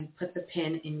hand and put the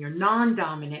pen in your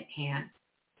non-dominant hand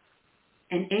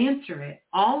and answer it.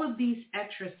 All of these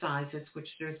exercises, which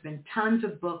there's been tons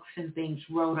of books and things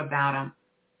wrote about them,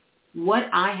 what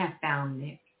I have found,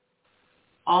 Nick,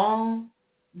 all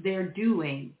they're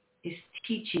doing is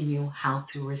teaching you how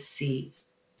to receive.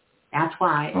 That's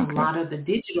why a lot of the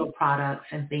digital products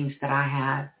and things that I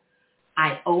have,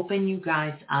 I open you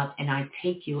guys up and I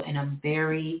take you in a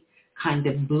very kind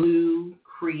of blue,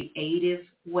 creative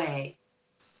way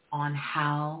on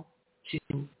how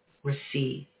to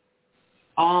receive.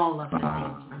 All of the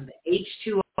things, from the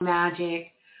H2O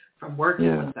magic, from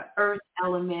working with the earth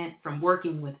element, from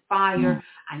working with fire.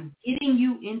 I'm getting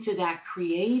you into that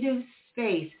creative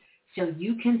space so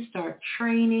you can start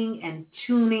training and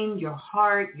tuning your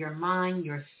heart, your mind,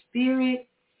 your spirit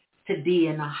to be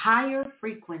in a higher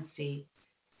frequency,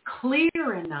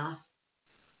 clear enough,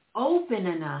 open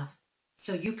enough,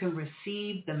 so you can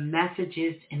receive the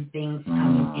messages and things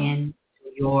coming in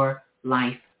your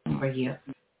life for you.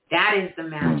 That is the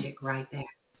magic right there.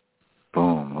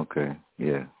 Boom. Okay.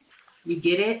 Yeah. You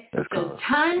get it? That's So cool.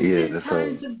 tons and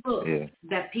tons of books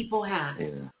that people have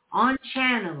on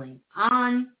channeling,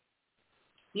 on,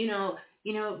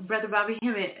 Brother Bobby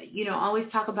Hemmett, always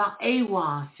talk about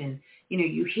AWAS, and,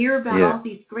 you hear about all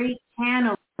these great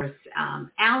channelers,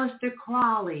 Aleister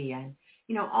Crowley, and,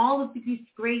 all of these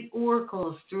great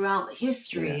oracles throughout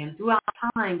history and throughout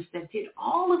times that did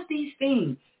all of these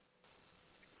things.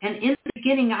 And in the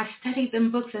beginning, I studied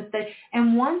them books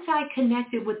and once I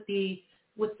connected with the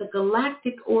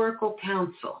Galactic Oracle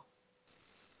Council,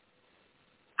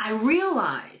 I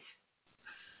realized,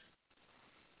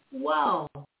 whoa,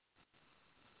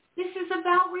 this is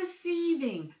about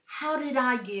receiving. How did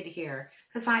I get here?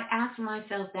 Because I asked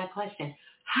myself that question.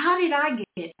 How did I get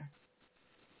here?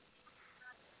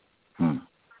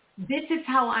 This is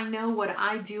how I know what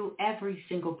I do, every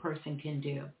single person can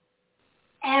do.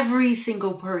 Every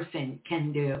single person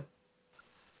can do.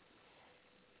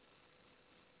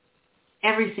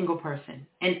 Every single person.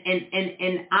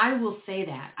 And I will say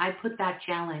that. I put that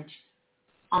challenge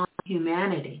on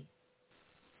humanity,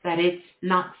 that it's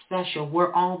not special.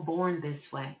 We're all born this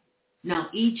way. Now,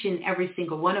 each and every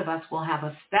single one of us will have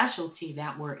a specialty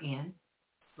that we're in,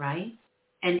 right?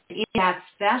 And in that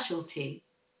specialty,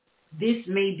 this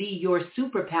may be your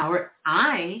superpower.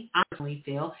 I honestly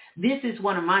feel this is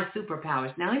one of my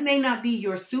superpowers. Now, it may not be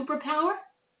your superpower,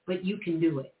 but you can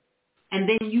do it. And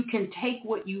then you can take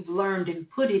what you've learned and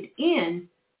put it in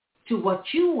to what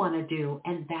you want to do,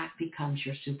 and that becomes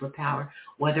your superpower,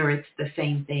 whether it's the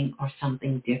same thing or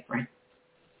something different.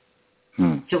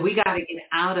 So we got to get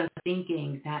out of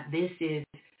thinking that this is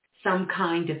some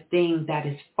kind of thing that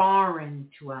is foreign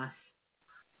to us.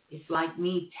 It's like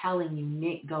me telling you,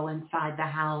 Nick, go inside the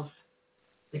house.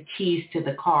 The keys to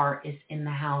the car is in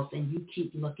the house, and you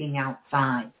keep looking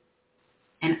outside.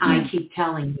 And I keep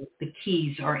telling you the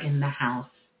keys are in the house.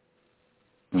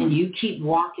 And you keep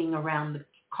walking around the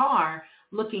car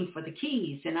looking for the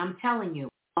keys. And I'm telling you,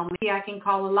 well, maybe I can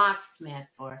call a locksmith,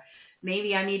 or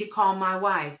maybe I need to call my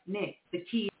wife. Nick, the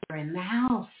keys are in the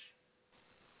house.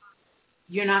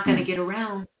 You're not going to get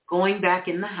around going back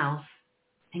in the house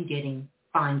and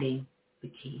finding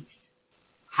the keys.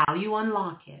 How you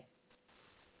unlock it,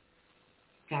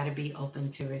 got to be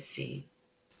open to receive.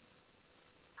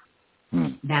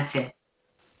 That's it.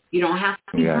 You don't have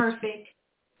to be perfect.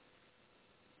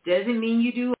 Doesn't mean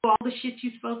you do all the shit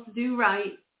you're supposed to do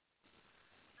right.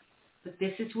 But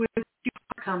this is where the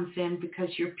pure comes in, because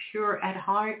you're pure at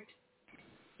heart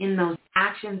in those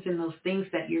actions and those things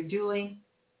that you're doing,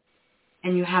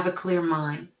 and you have a clear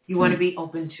mind. You want to be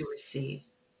open to receive.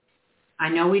 I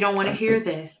know we don't want to hear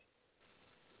this,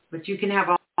 but you can have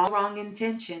all wrong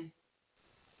intention,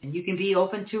 and you can be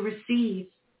open to receive,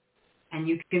 and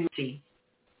you can receive.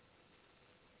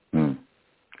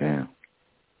 Yeah.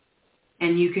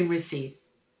 And you can receive.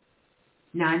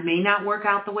 Now, it may not work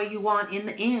out the way you want in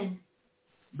the end,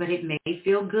 but it may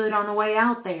feel good on the way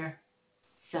out there.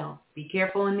 So be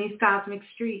careful in these cosmic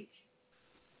streets.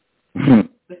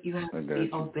 But you have to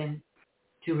be open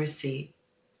to receive.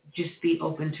 Just be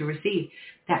open to receive.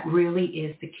 That really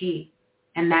is the key.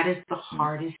 And that is the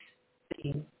hardest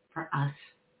thing for us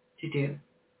to do,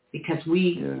 because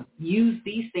we use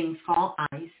these things called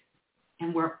eyes,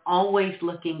 and we're always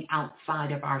looking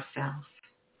outside of ourselves.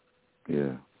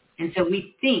 Yeah. And so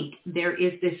we think there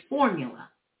is this formula.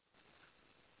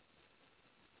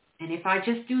 And if I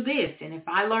just do this, and if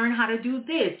I learn how to do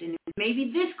this, and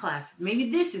maybe this class, maybe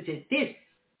this is it, this.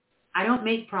 I don't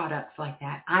make products like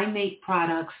that. I make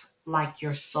products like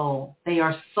your soul. They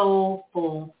are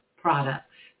soulful products.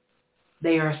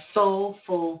 They are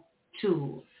soulful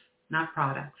tools, not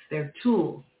products. They're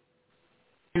tools.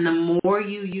 And the more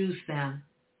you use them,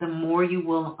 the more you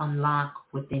will unlock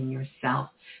within yourself,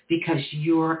 because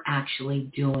you're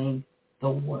actually doing the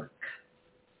work,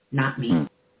 not me.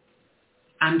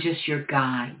 I'm just your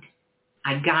guide.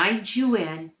 I guide you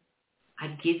in. I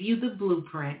give you the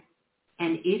blueprint.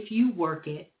 And if you work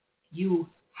it, you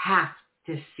have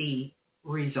to see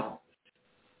results.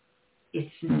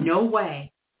 It's no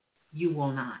way you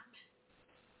will not.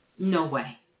 No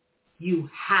way. You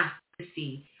have to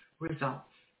see results.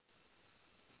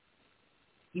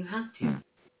 You have to.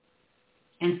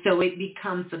 And so it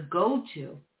becomes a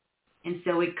go-to. And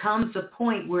so it comes a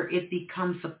point where it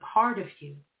becomes a part of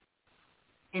you.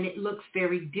 And it looks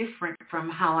very different from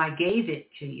how I gave it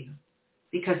to you,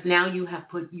 because now you have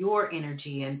put your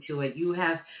energy into it. You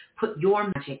have put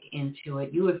your magic into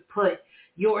it. You have put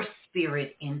your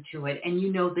spirit into it. And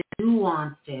you know the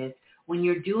nuances when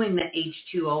you're doing the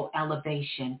H2O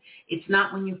elevation. It's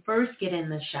not when you first get in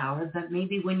the shower, but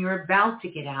maybe when you're about to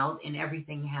get out and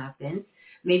everything happens.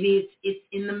 Maybe it's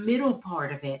in the middle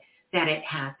part of it that it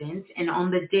happens. And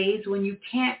on the days when you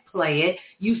can't play it,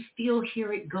 you still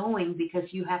hear it going, because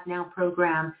you have now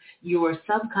programmed your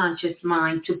subconscious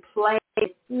mind to play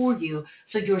it for you.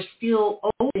 So you're still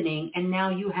opening, and now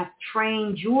you have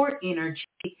trained your energy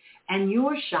and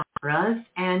your chakras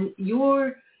and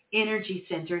your energy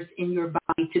centers in your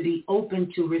body to be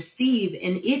open to receive.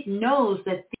 And it knows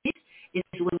that this is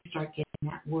when you start getting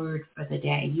that word for the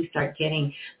day. You start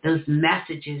getting those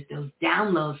messages, those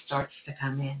downloads starts to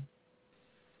come in.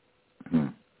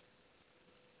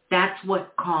 That's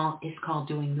what is called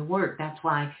doing the work. That's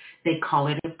why they call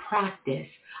it a practice.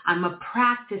 I'm a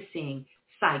practicing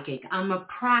psychic. I'm a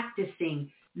practicing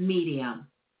medium.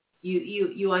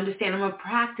 You understand? I'm a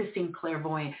practicing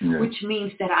clairvoyant, which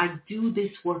means that I do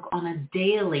this work on a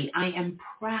daily. I am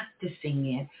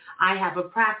practicing it. I have a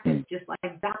practice, just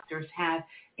like doctors have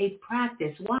a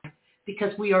practice. Why?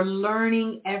 Because we are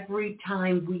learning every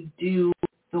time we do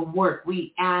the work.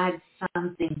 We add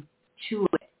something to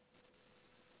it.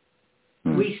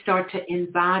 We start to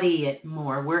embody it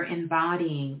more. We're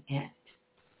embodying it.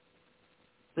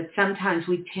 But sometimes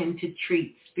we tend to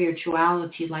treat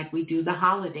spirituality like we do the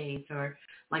holidays or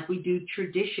like we do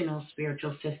traditional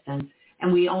spiritual systems.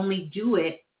 And we only do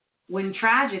it when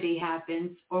tragedy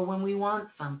happens or when we want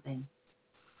something.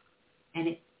 And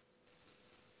it's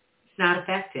not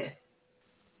effective.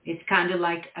 It's kind of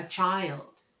like a child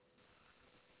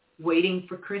waiting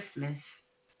for Christmas.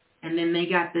 And then they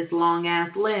got this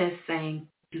long-ass list saying,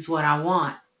 this is what I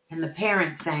want. And the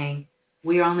parent saying,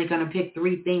 we're only going to pick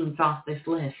 3 things off this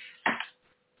list.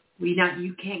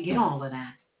 You can't get all of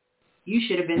that. You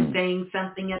should have been saying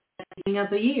something at the beginning of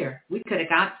the year. We could have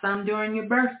got some during your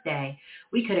birthday.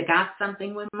 We could have got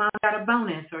something when Mom got a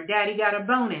bonus or Daddy got a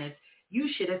bonus. You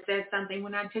should have said something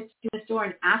when I took you to the store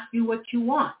and asked you what you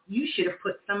want. You should have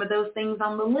put some of those things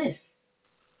on the list.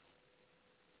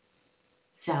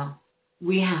 So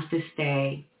we have to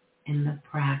stay in the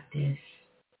practice,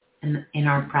 in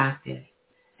our practice.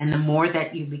 And the more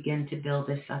that you begin to build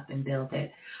this up and build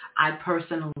it, I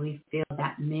personally feel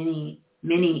that many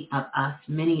of us,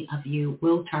 many of you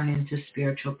will turn into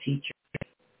spiritual teachers.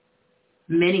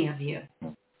 Many of you.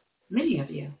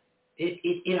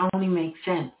 It only makes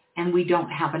sense. And we don't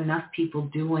have enough people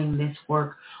doing this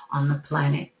work on the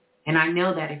planet. And I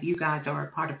know that if you guys are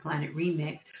a part of Planet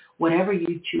Remix, whatever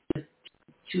you choose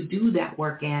to do that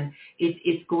work in,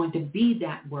 it's going to be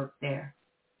that work there.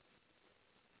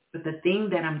 But the thing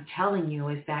that I'm telling you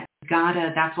is that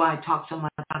that's why I talk so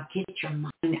much about get your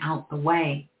mind out the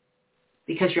way.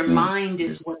 Because your mind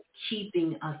is what's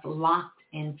keeping us locked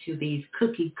into these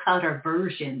cookie cutter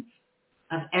versions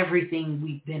of everything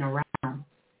we've been around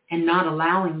and not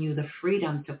allowing you the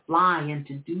freedom to fly and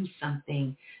to do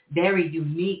something very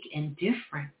unique and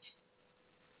different.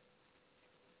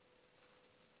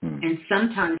 And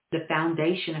sometimes the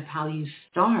foundation of how you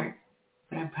start,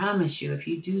 but I promise you, if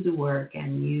you do the work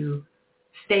and you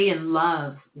stay in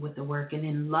love with the work and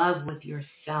in love with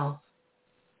yourself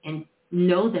and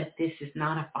know that this is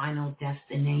not a final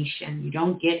destination. You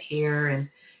don't get here and,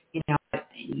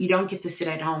 you don't get to sit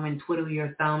at home and twiddle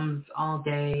your thumbs all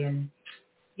day and,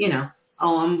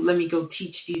 let me go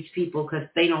teach these people because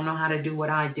they don't know how to do what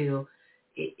I do.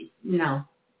 No,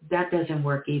 that doesn't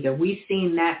work either. We've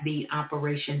seen that be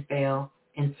Operation Fail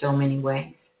in so many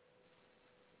ways.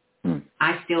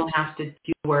 I still have to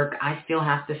do work. I still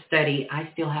have to study. I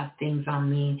still have things on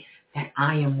me that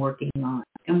I am working on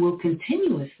and will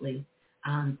continuously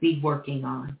be working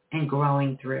on and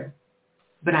growing through.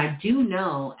 But I do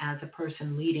know as a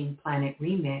person leading Planet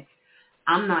Remix,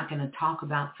 I'm not going to talk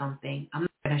about something. I'm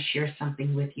not going to share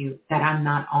something with you that I'm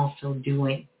not also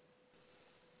doing.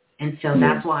 And so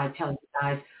that's why I tell you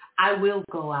guys, I will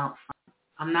go out front.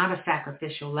 I'm not a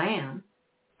sacrificial lamb,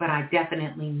 but I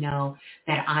definitely know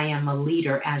that I am a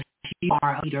leader as you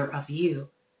are a leader of you.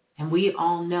 And we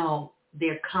all know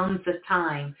there comes a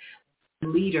time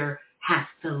when the leader has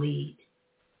to lead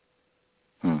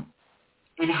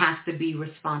and has to be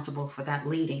responsible for that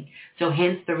leading. So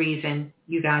hence the reason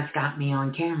you guys got me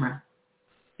on camera,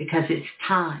 because it's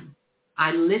time.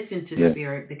 I listened to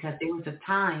Spirit because there was a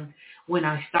time when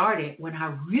I started when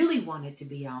I really wanted to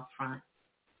be out front.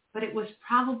 But it was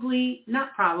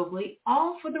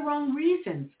all for the wrong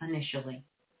reasons initially.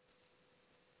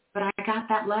 But I got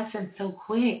that lesson so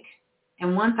quick.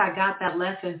 And once I got that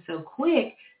lesson so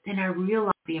quick, then I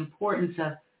realized the importance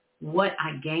of what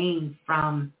I gained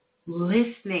from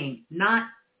listening, not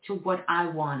to what I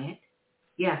wanted.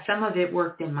 Yeah, some of it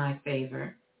worked in my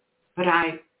favor. But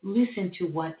I listened to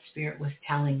what Spirit was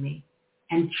telling me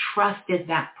and trusted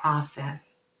that process.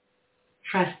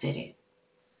 Trusted it.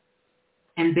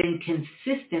 And been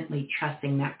consistently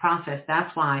trusting that process.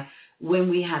 That's why when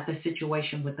we had the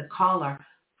situation with the caller,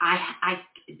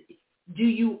 do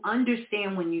you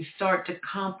understand when you start to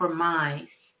compromise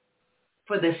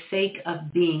for the sake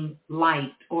of being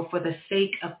liked or for the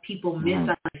sake of people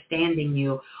misunderstanding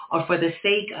you or for the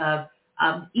sake of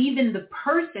even the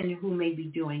person who may be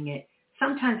doing it?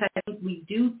 Sometimes I think we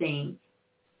do things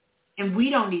and we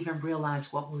don't even realize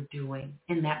what we're doing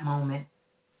in that moment.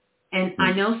 And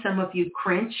I know some of you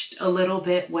cringed a little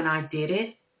bit when I did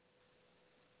it,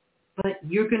 but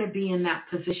you're going to be in that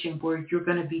position where you're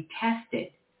going to be tested.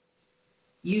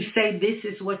 You say this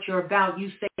is what you're about. You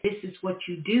say this is what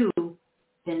you do.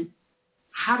 Then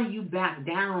how do you back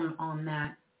down on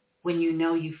that when you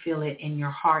know you feel it in your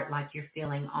heart like you're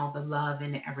feeling all the love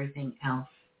and everything else?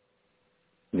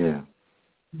 Yeah.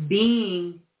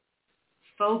 Being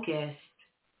focused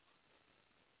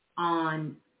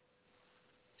on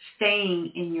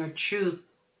staying in your truth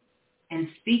and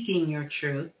speaking your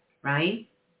truth, right?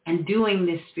 And doing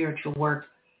this spiritual work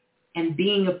and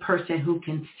being a person who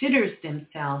considers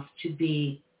themselves to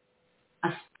be a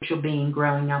spiritual being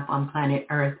growing up on planet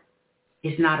Earth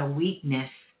is not a weakness,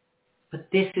 but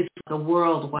this is what the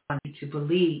world wants you to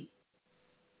believe.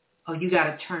 Oh, you got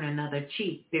to turn another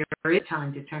cheek. There is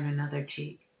time to turn another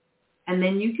cheek. And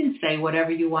then you can say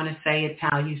whatever you want to say. It's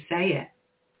how you say it.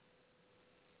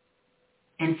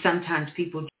 And sometimes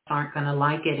people just aren't going to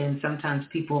like it, and sometimes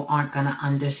people aren't going to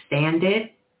understand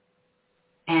it.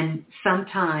 And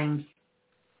sometimes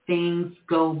things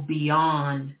go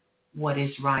beyond what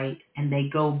is right, and they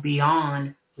go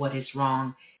beyond what is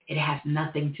wrong. It has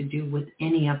nothing to do with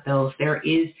any of those. There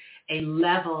is a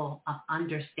level of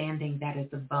understanding that is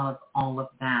above all of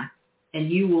that. And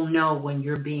you will know when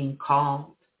you're being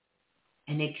called.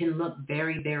 And it can look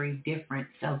very, very different.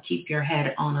 So keep your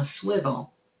head on a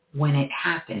swivel when it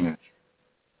happens.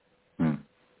 Mm.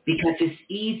 Because it's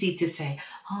easy to say,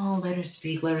 oh, let her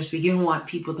speak, let her speak. You don't want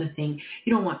people to think.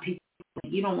 You don't want people to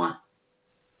think. You don't want.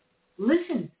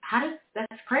 Listen,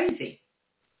 that's crazy.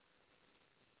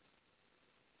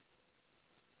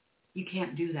 You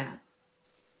can't do that.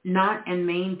 Not and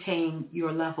maintain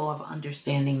your level of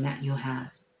understanding that you have.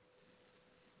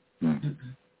 Mm.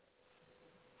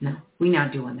 No, we're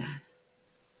not doing that.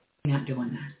 We're not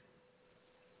doing that.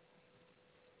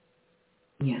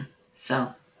 Yeah.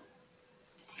 So,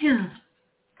 yeah.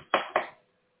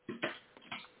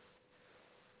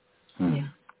 Yeah.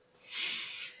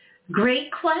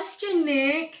 Great question,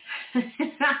 Nick.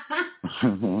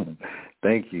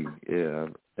 Thank you. Yeah,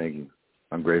 thank you.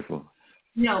 I'm grateful.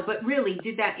 No, but really,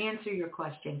 did that answer your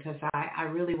question? Because I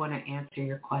really want to answer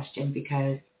your question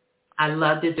because I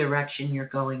love the direction you're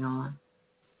going on.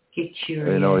 Get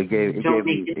curious. You know, it gave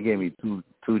me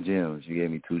two gems. You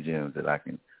gave me 2 gems that I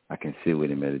can sit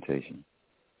with in meditation.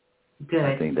 Good.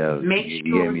 I think that was, Make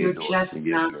sure you're just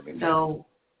not so.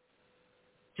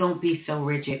 Don't be so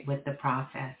rigid with the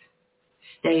process.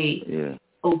 Stay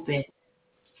open.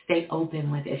 Stay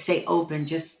open with it. Stay open.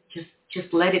 Just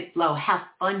let it flow. Have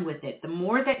fun with it. The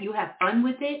more that you have fun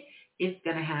with it, it's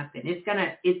gonna happen. It's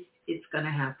gonna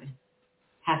happen.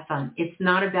 Have fun. It's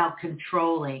not about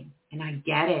controlling. And I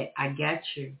get it. I get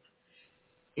you.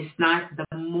 It's not, the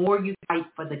more you fight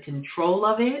for the control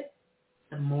of it,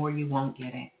 the more you won't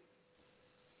get it.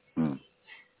 Mm.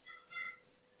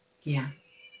 Yeah.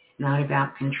 It's not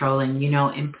about controlling.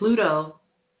 And Pluto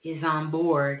is on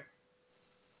board.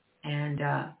 And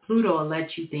Pluto will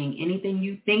let you think anything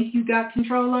you think you got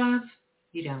control of,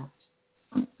 you don't.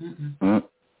 Mm.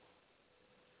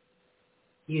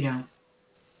 You don't.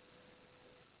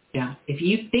 Yeah. If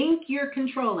you think you're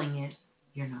controlling it,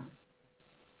 you're not.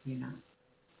 You're not.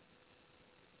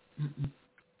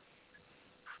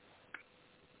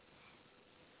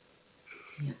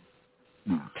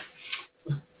 Yeah.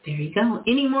 There you go.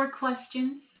 Any more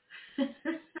questions?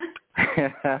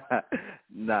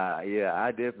 Nah, yeah,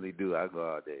 I definitely do. I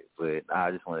go all day. But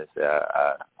I just want to say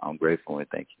I'm grateful and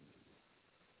thank you.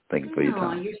 Thank you for your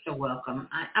time. You're so welcome.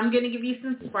 I'm going to give you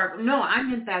some spark. No, I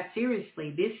meant that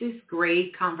seriously. This is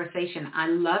great conversation. I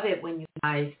love it when you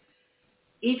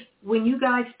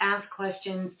guys ask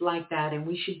questions like that, and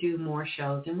we should do more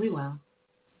shows, and we will,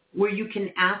 where you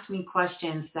can ask me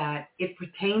questions that it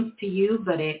pertains to you,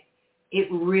 but it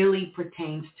really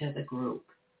pertains to the group.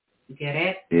 You get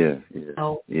it? Yeah.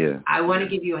 So I want to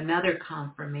give you another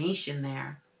confirmation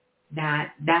there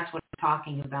that's what I'm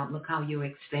talking about. Look how you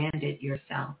expanded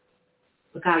yourself.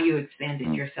 Look how you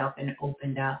expanded yourself and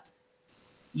opened up.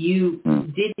 You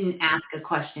didn't ask a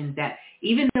question that,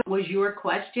 even though it was your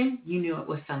question, you knew it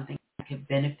was something that could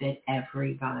benefit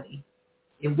everybody.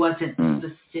 It wasn't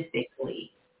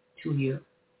specifically to you.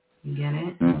 You get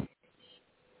it?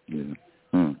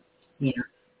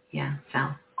 Yeah.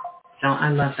 So I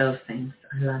love those things.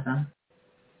 I love them.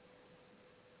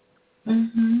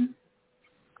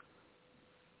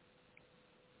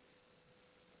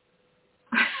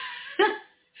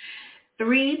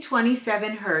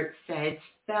 327 Hertz said,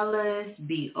 fellas,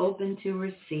 be open to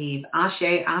receive.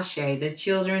 Ashe, ashe. The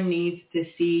children need to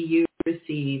see you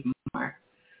receive more.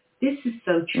 This is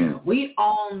so true. We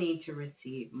all need to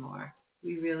receive more.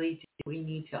 We really do. We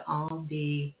need to all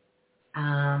be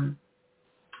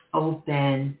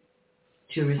open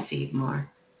to receive more.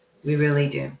 We really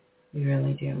do. We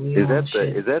really do. Is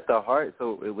that the heart?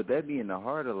 So would that be in the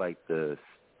heart or like the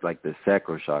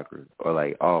sacral chakra or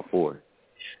like all 4?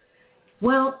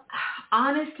 Well,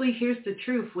 honestly, here's the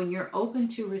truth. When you're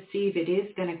open to receive, it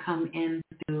is going to come in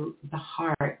through the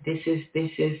heart. This is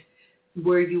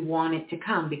where you want it to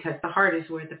come, because the heart is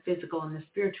where the physical and the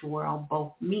spiritual world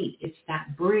both meet. It's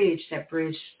that bridge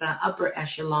the upper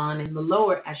echelon and the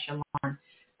lower echelon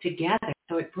together.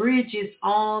 So it bridges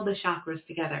all the chakras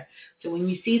together. So when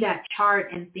you see that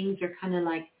chart and things are kind of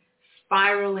like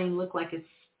spiraling, look like it's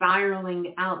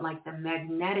spiraling out like the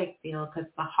magnetic field, because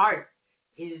the heart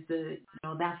is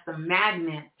that's the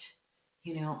magnet,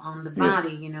 on the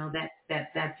body,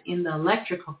 that's in the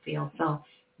electrical field. So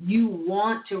you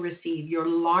want to receive. Your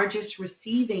largest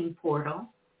receiving portal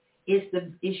is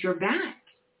your back,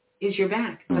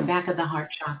 the back of the heart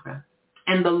chakra,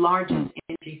 and the largest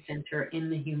energy center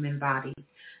in the human body.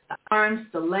 The arms,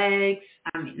 the legs,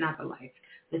 not the legs,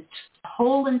 the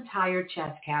whole entire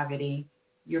chest cavity,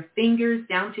 your fingers,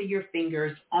 down to your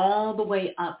fingers, all the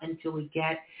way up until we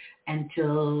get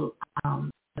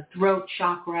the throat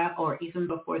chakra, or even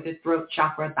before the throat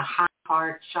chakra, the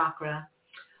heart chakra,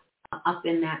 up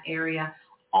in that area.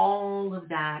 All of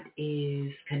that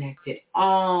is connected.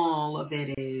 All of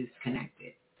it is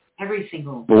connected. Every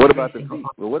single. But what about the feet?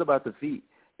 But what about the feet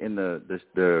in the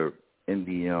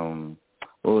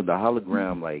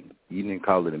hologram? Like, you didn't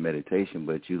call it a meditation,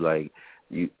 but the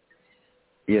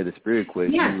spirit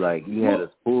quest. Yeah. You had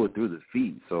us pull through the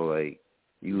feet, so like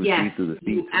you would see through the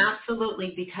feet.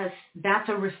 Absolutely, because that's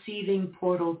a receiving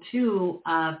portal too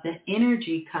of the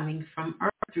energy coming from Earth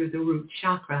through the root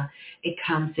chakra. It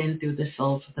comes in through the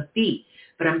soles of the feet.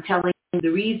 But I'm telling you, the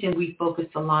reason we focus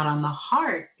a lot on the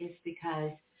heart is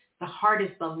because the heart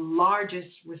is the largest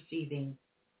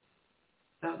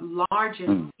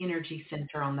energy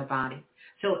center on the body.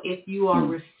 So if you are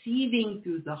receiving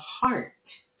through the heart,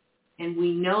 and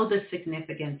we know the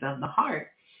significance of the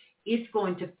heart, it's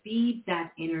going to feed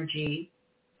that energy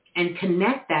and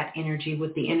connect that energy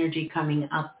with the energy coming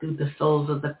up through the soles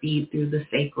of the feet, through the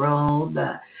sacral,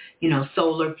 the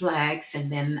solar plex,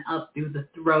 and then up through the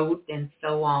throat, and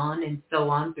so on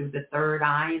through the third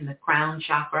eye and the crown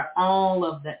chakra, all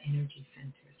of the energy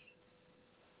centers.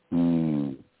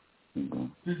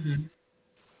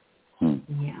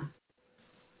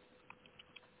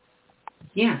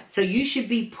 Yeah, so you should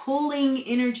be pulling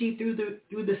energy through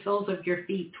the soles of your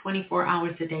feet 24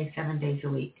 hours a day, 7 days a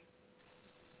week.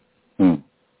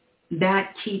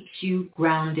 That keeps you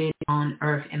grounded on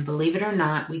Earth. And believe it or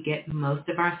not, we get most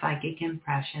of our psychic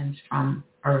impressions from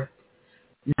Earth,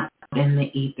 not in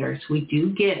the ethers. We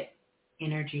do get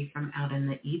energy from out in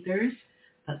the ethers,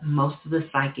 but most of the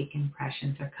psychic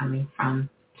impressions are coming from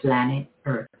planet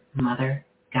Earth, Mother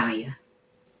Gaia.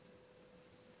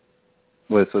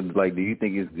 Well, so like, do you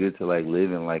think it's good to like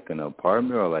live in like an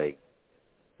apartment, or like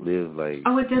live like?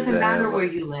 Oh, it doesn't matter where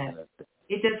you live.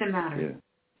 It doesn't matter. Yeah.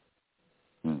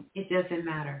 It doesn't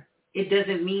matter. It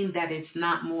doesn't mean that it's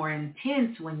not more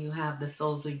intense when you have the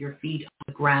soles of your feet on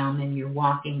the ground and you're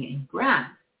walking in grass.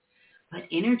 But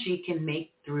energy can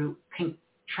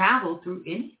travel through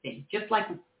anything, just like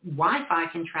Wi-Fi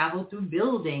can travel through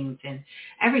buildings and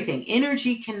everything.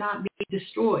 Energy cannot be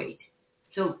destroyed.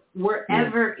 So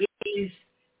wherever it is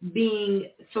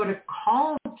being sort of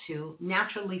called to,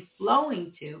 naturally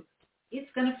flowing to,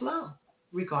 it's going to flow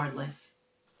regardless.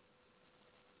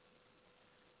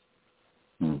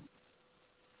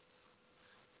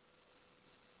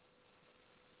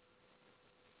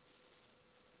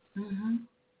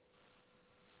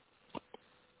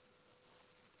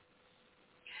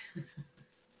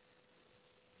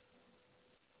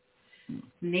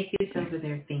 Nick is over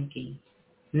there thinking.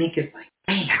 Nick is like,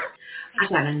 man, I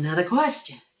got another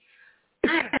question.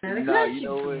 No, you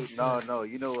know what? No,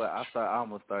 you know what? I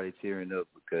almost started tearing up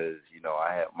because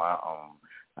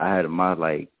I had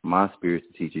my spiritual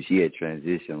teacher. She had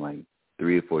transitioned like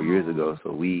 3 or 4 years ago.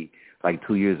 So we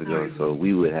 2 years ago. So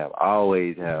we would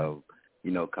always have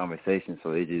conversations.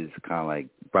 So it just kind of like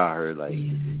brought her that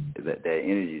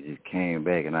energy just came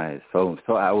back, and I had so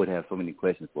I would have so many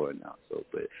questions for her now. So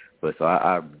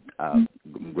I'm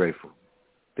grateful.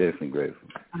 Definitely grateful.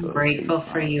 I'm grateful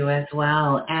for you as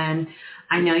well. And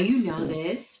I know you know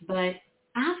this, but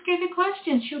ask her the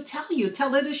question. She'll tell you.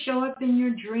 Tell her to show up in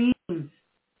your dreams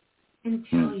and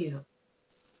tell you.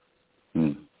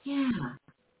 Yeah.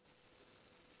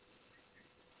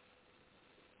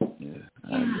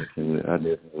 I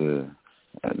definitely will.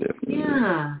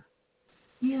 Yeah.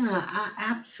 Yeah,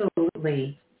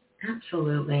 absolutely.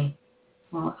 Absolutely.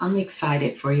 Well, I'm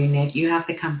excited for you, Nick. You have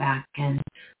to come back and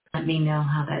let me know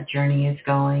how that journey is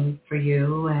going for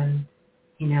you, and,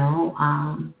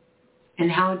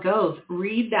 and how it goes.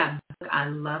 Read that book. I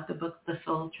love the book, The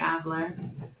Soul Traveler.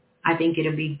 I think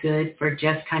it'll be good for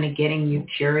just kind of getting you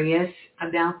curious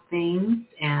about things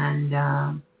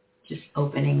and just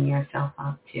opening yourself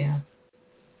up to.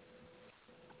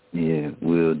 Yeah,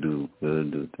 will do.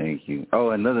 Thank you.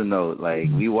 Oh, another note, like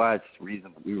we watched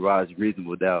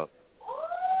Reasonable Doubt.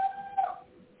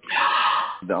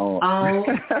 Oh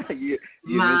you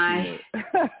my!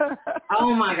 that.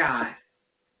 Oh my God!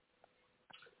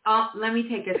 Oh, let me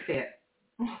take a sip.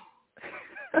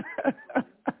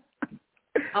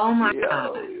 Oh my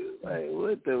God! Like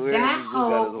what the world? That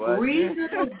whole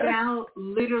Reasonable Doubt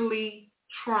literally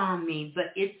traumatized me,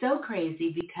 but it's so crazy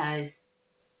because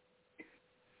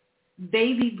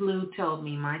Baby Blue told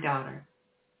me, my daughter,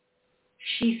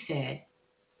 she said,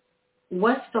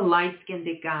 what's the light-skinned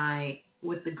guy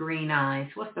with the green eyes?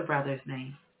 What's the brother's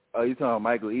name? Oh, you talking about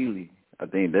Michael Ealy? I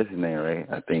think that's his name, right?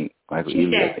 I think Michael She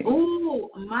Ealy. said,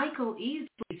 ooh, Michael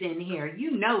Easley's in here.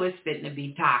 You know it's fitting to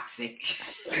be toxic.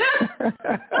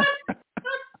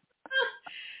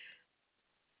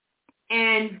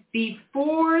 And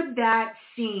before that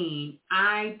scene,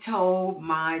 I told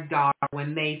my daughter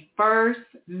when they first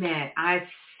met, I've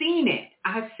seen it.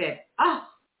 I said, oh,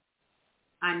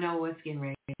 I know what's getting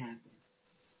ready to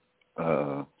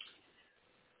happen.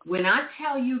 When I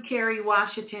tell you Kerry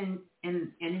Washington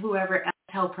and whoever else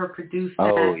helped her produce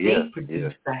that, they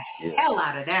produced the hell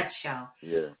out of that show.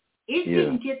 Yeah. It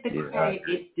didn't get the credit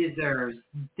it deserves.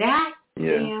 That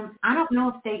damn, I don't know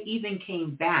if they even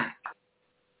came back.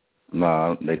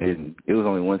 No, they didn't. It was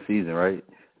only one season, right?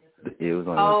 It was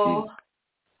only one season.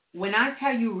 When I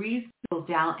tell you Reasonable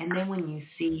Doubt, and then when you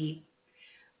see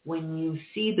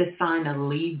the sign of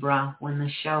Libra when the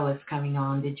show is coming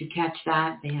on, did you catch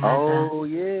that? They had they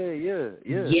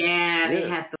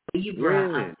had the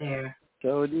Libra up there.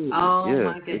 So did. Oh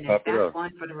my goodness, that's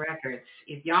one for the records.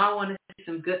 If y'all want to see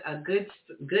some good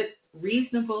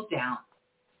Reasonable Doubt,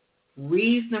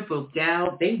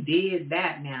 they did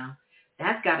that now.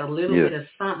 That's got a little bit of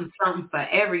something for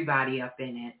everybody up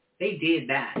in it. They did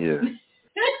that.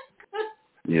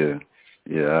 Yeah,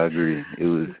 I agree. It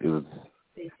was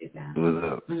they did that. It was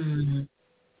up. Mm-hmm.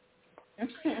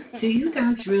 Do you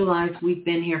guys realize we've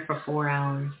been here for 4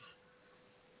 hours?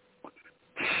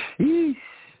 Yeesh.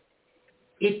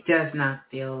 It does not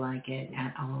feel like it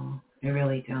at all. I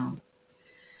really don't.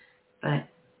 But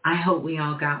I hope we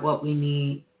all got what we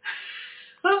need.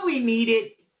 What we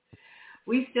needed.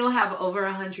 We still have over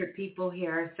 100 people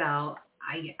here, so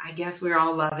I guess we're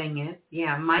all loving it.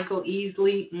 Yeah, Michael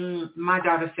Easley. My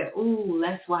daughter said, ooh,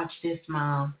 let's watch this,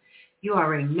 Mom. You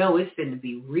already know it's going to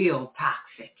be real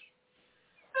toxic.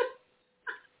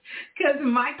 Because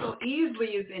Michael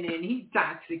Easley is in it, and he's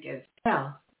toxic as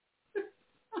hell.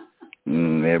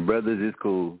 Man, Brothers is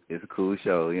cool. It's a cool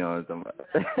show. You know what I'm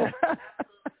talking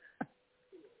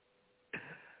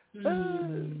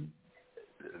about?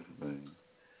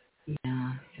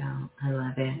 Yeah, so I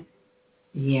love it.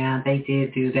 Yeah, they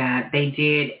did do that. They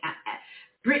did.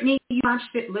 Brittany, you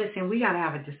watched it. Listen, we got to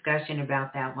have a discussion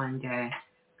about that one day.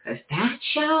 Because that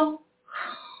show,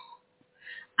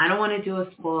 I don't want to do a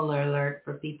spoiler alert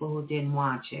for people who didn't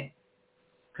watch it.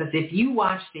 Because if you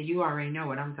watched it, you already know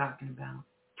what I'm talking about.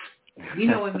 You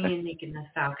know what me and Nick and us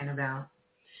talking about.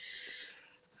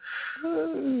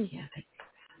 Yeah, they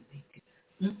did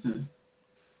that. Mm-hmm.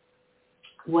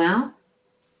 Well,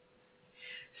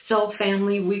 so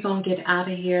family, we're going to get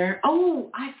out of here. Oh,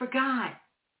 I forgot.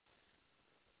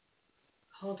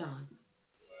 Hold on.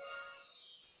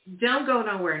 Don't go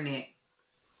nowhere, Nick.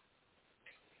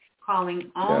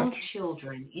 Calling all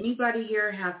children. Anybody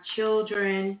here have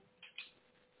children,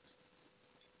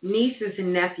 nieces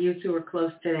and nephews who are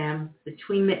close to them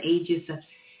between the ages of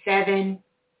 7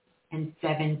 and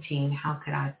 17? How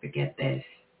could I forget this?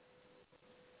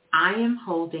 I am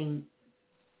holding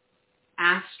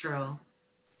Astro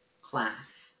class,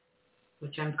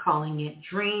 which I'm calling it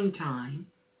Dream Time,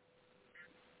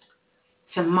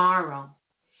 tomorrow,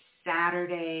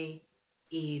 Saturday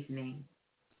evening,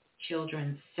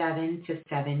 children 7 to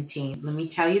 17. Let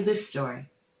me tell you this story.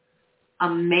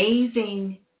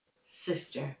 Amazing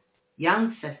sister,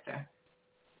 young sister,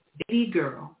 baby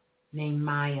girl named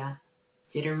Maya,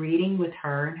 did a reading with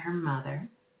her and her mother.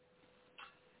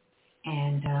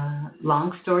 And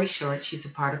long story short, she's a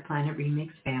part of Planet Remix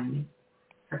family.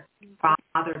 Her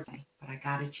father, but I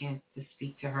got a chance to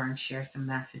speak to her and share some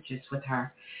messages with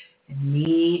her. And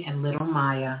me and little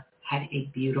Maya had a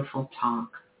beautiful talk.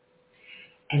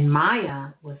 And Maya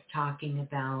was talking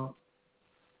about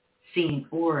seeing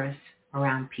auras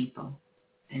around people.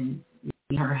 And me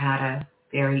and her had a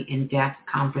very in-depth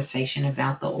conversation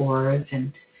about the auras.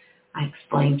 And I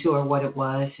explained to her what it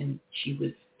was. And she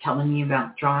was telling me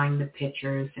about drawing the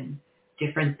pictures and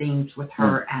different things with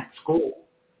her at school.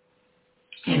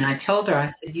 And I told her,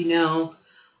 I said,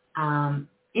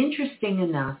 interesting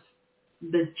enough,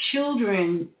 the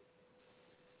children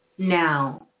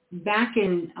now back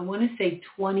in, I want to say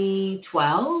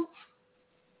 2012,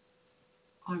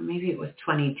 or maybe it was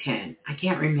 2010. I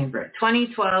can't remember.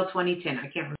 2012, 2010, I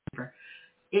can't remember.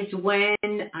 Is when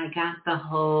I got the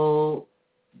whole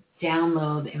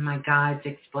download and my guides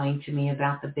explained to me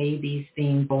about the babies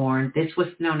being born. This was,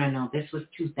 this was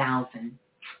 2000.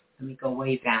 Let me go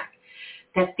way back.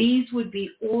 That these would be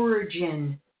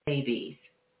origin babies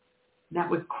that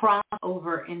would cross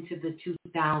over into the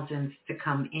 2000s to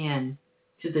come in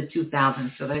to the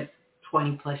 2000s. So that's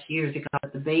 20 plus years ago.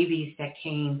 The babies that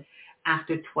came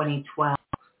after 2012,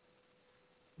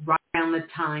 right around the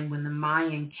time when the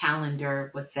Mayan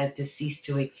calendar was said to cease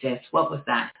to exist. What was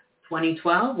that?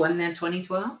 2012? Wasn't that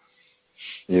 2012?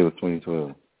 Yeah, it was 2012.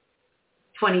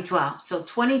 2012. So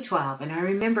 2012. And I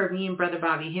remember me and Brother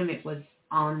Bobby Hemmett was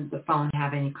on the phone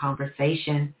having a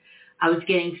conversation. I was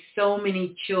getting so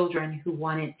many children who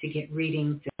wanted to get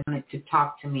readings and wanted to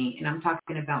talk to me. And I'm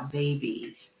talking about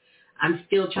babies. I'm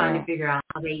still trying to figure out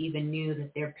how they even knew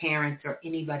that their parents or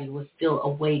anybody was still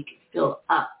awake, still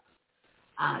up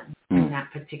in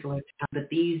that particular time. But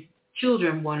these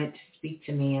children wanted to speak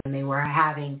to me, and they were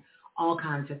having all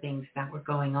kinds of things that were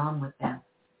going on with them.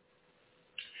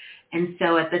 And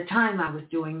so at the time I was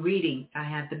doing readings. I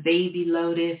had the baby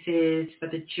lotuses for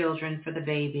the children, for the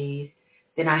babies.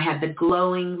 Then I had the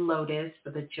glowing lotus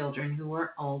for the children who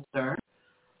were older.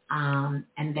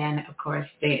 And then, of course,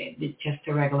 just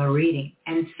a regular reading.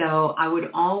 And so I would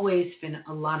always spend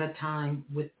a lot of time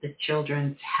with the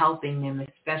children, helping them,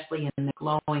 especially in the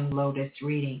glowing lotus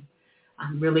reading,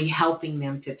 really helping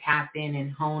them to tap in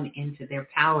and hone into their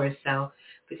powers. So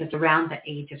because around the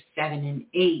age of 7 and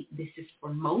 8, this is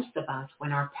for most of us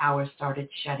when our powers started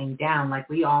shutting down. Like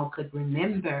we all could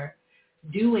remember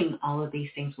doing all of these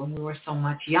things when we were so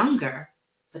much younger,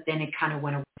 but then it kind of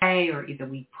went away, or either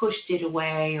we pushed it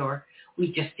away or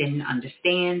we just didn't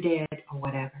understand it or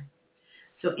whatever.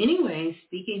 So anyway,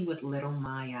 speaking with little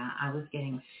Maya, I was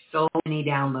getting so many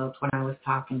downloads when I was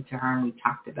talking to her, and we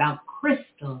talked about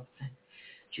crystals, and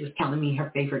she was telling me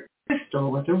her favorite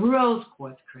crystal was a rose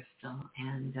quartz crystal.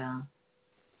 And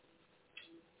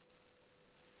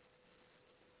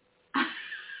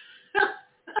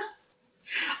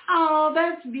oh,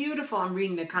 that's beautiful. I'm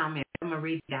reading the comments. I'm going to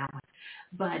read that one.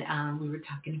 But we were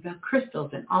talking about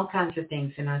crystals and all kinds of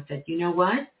things. And I said, you know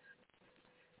what?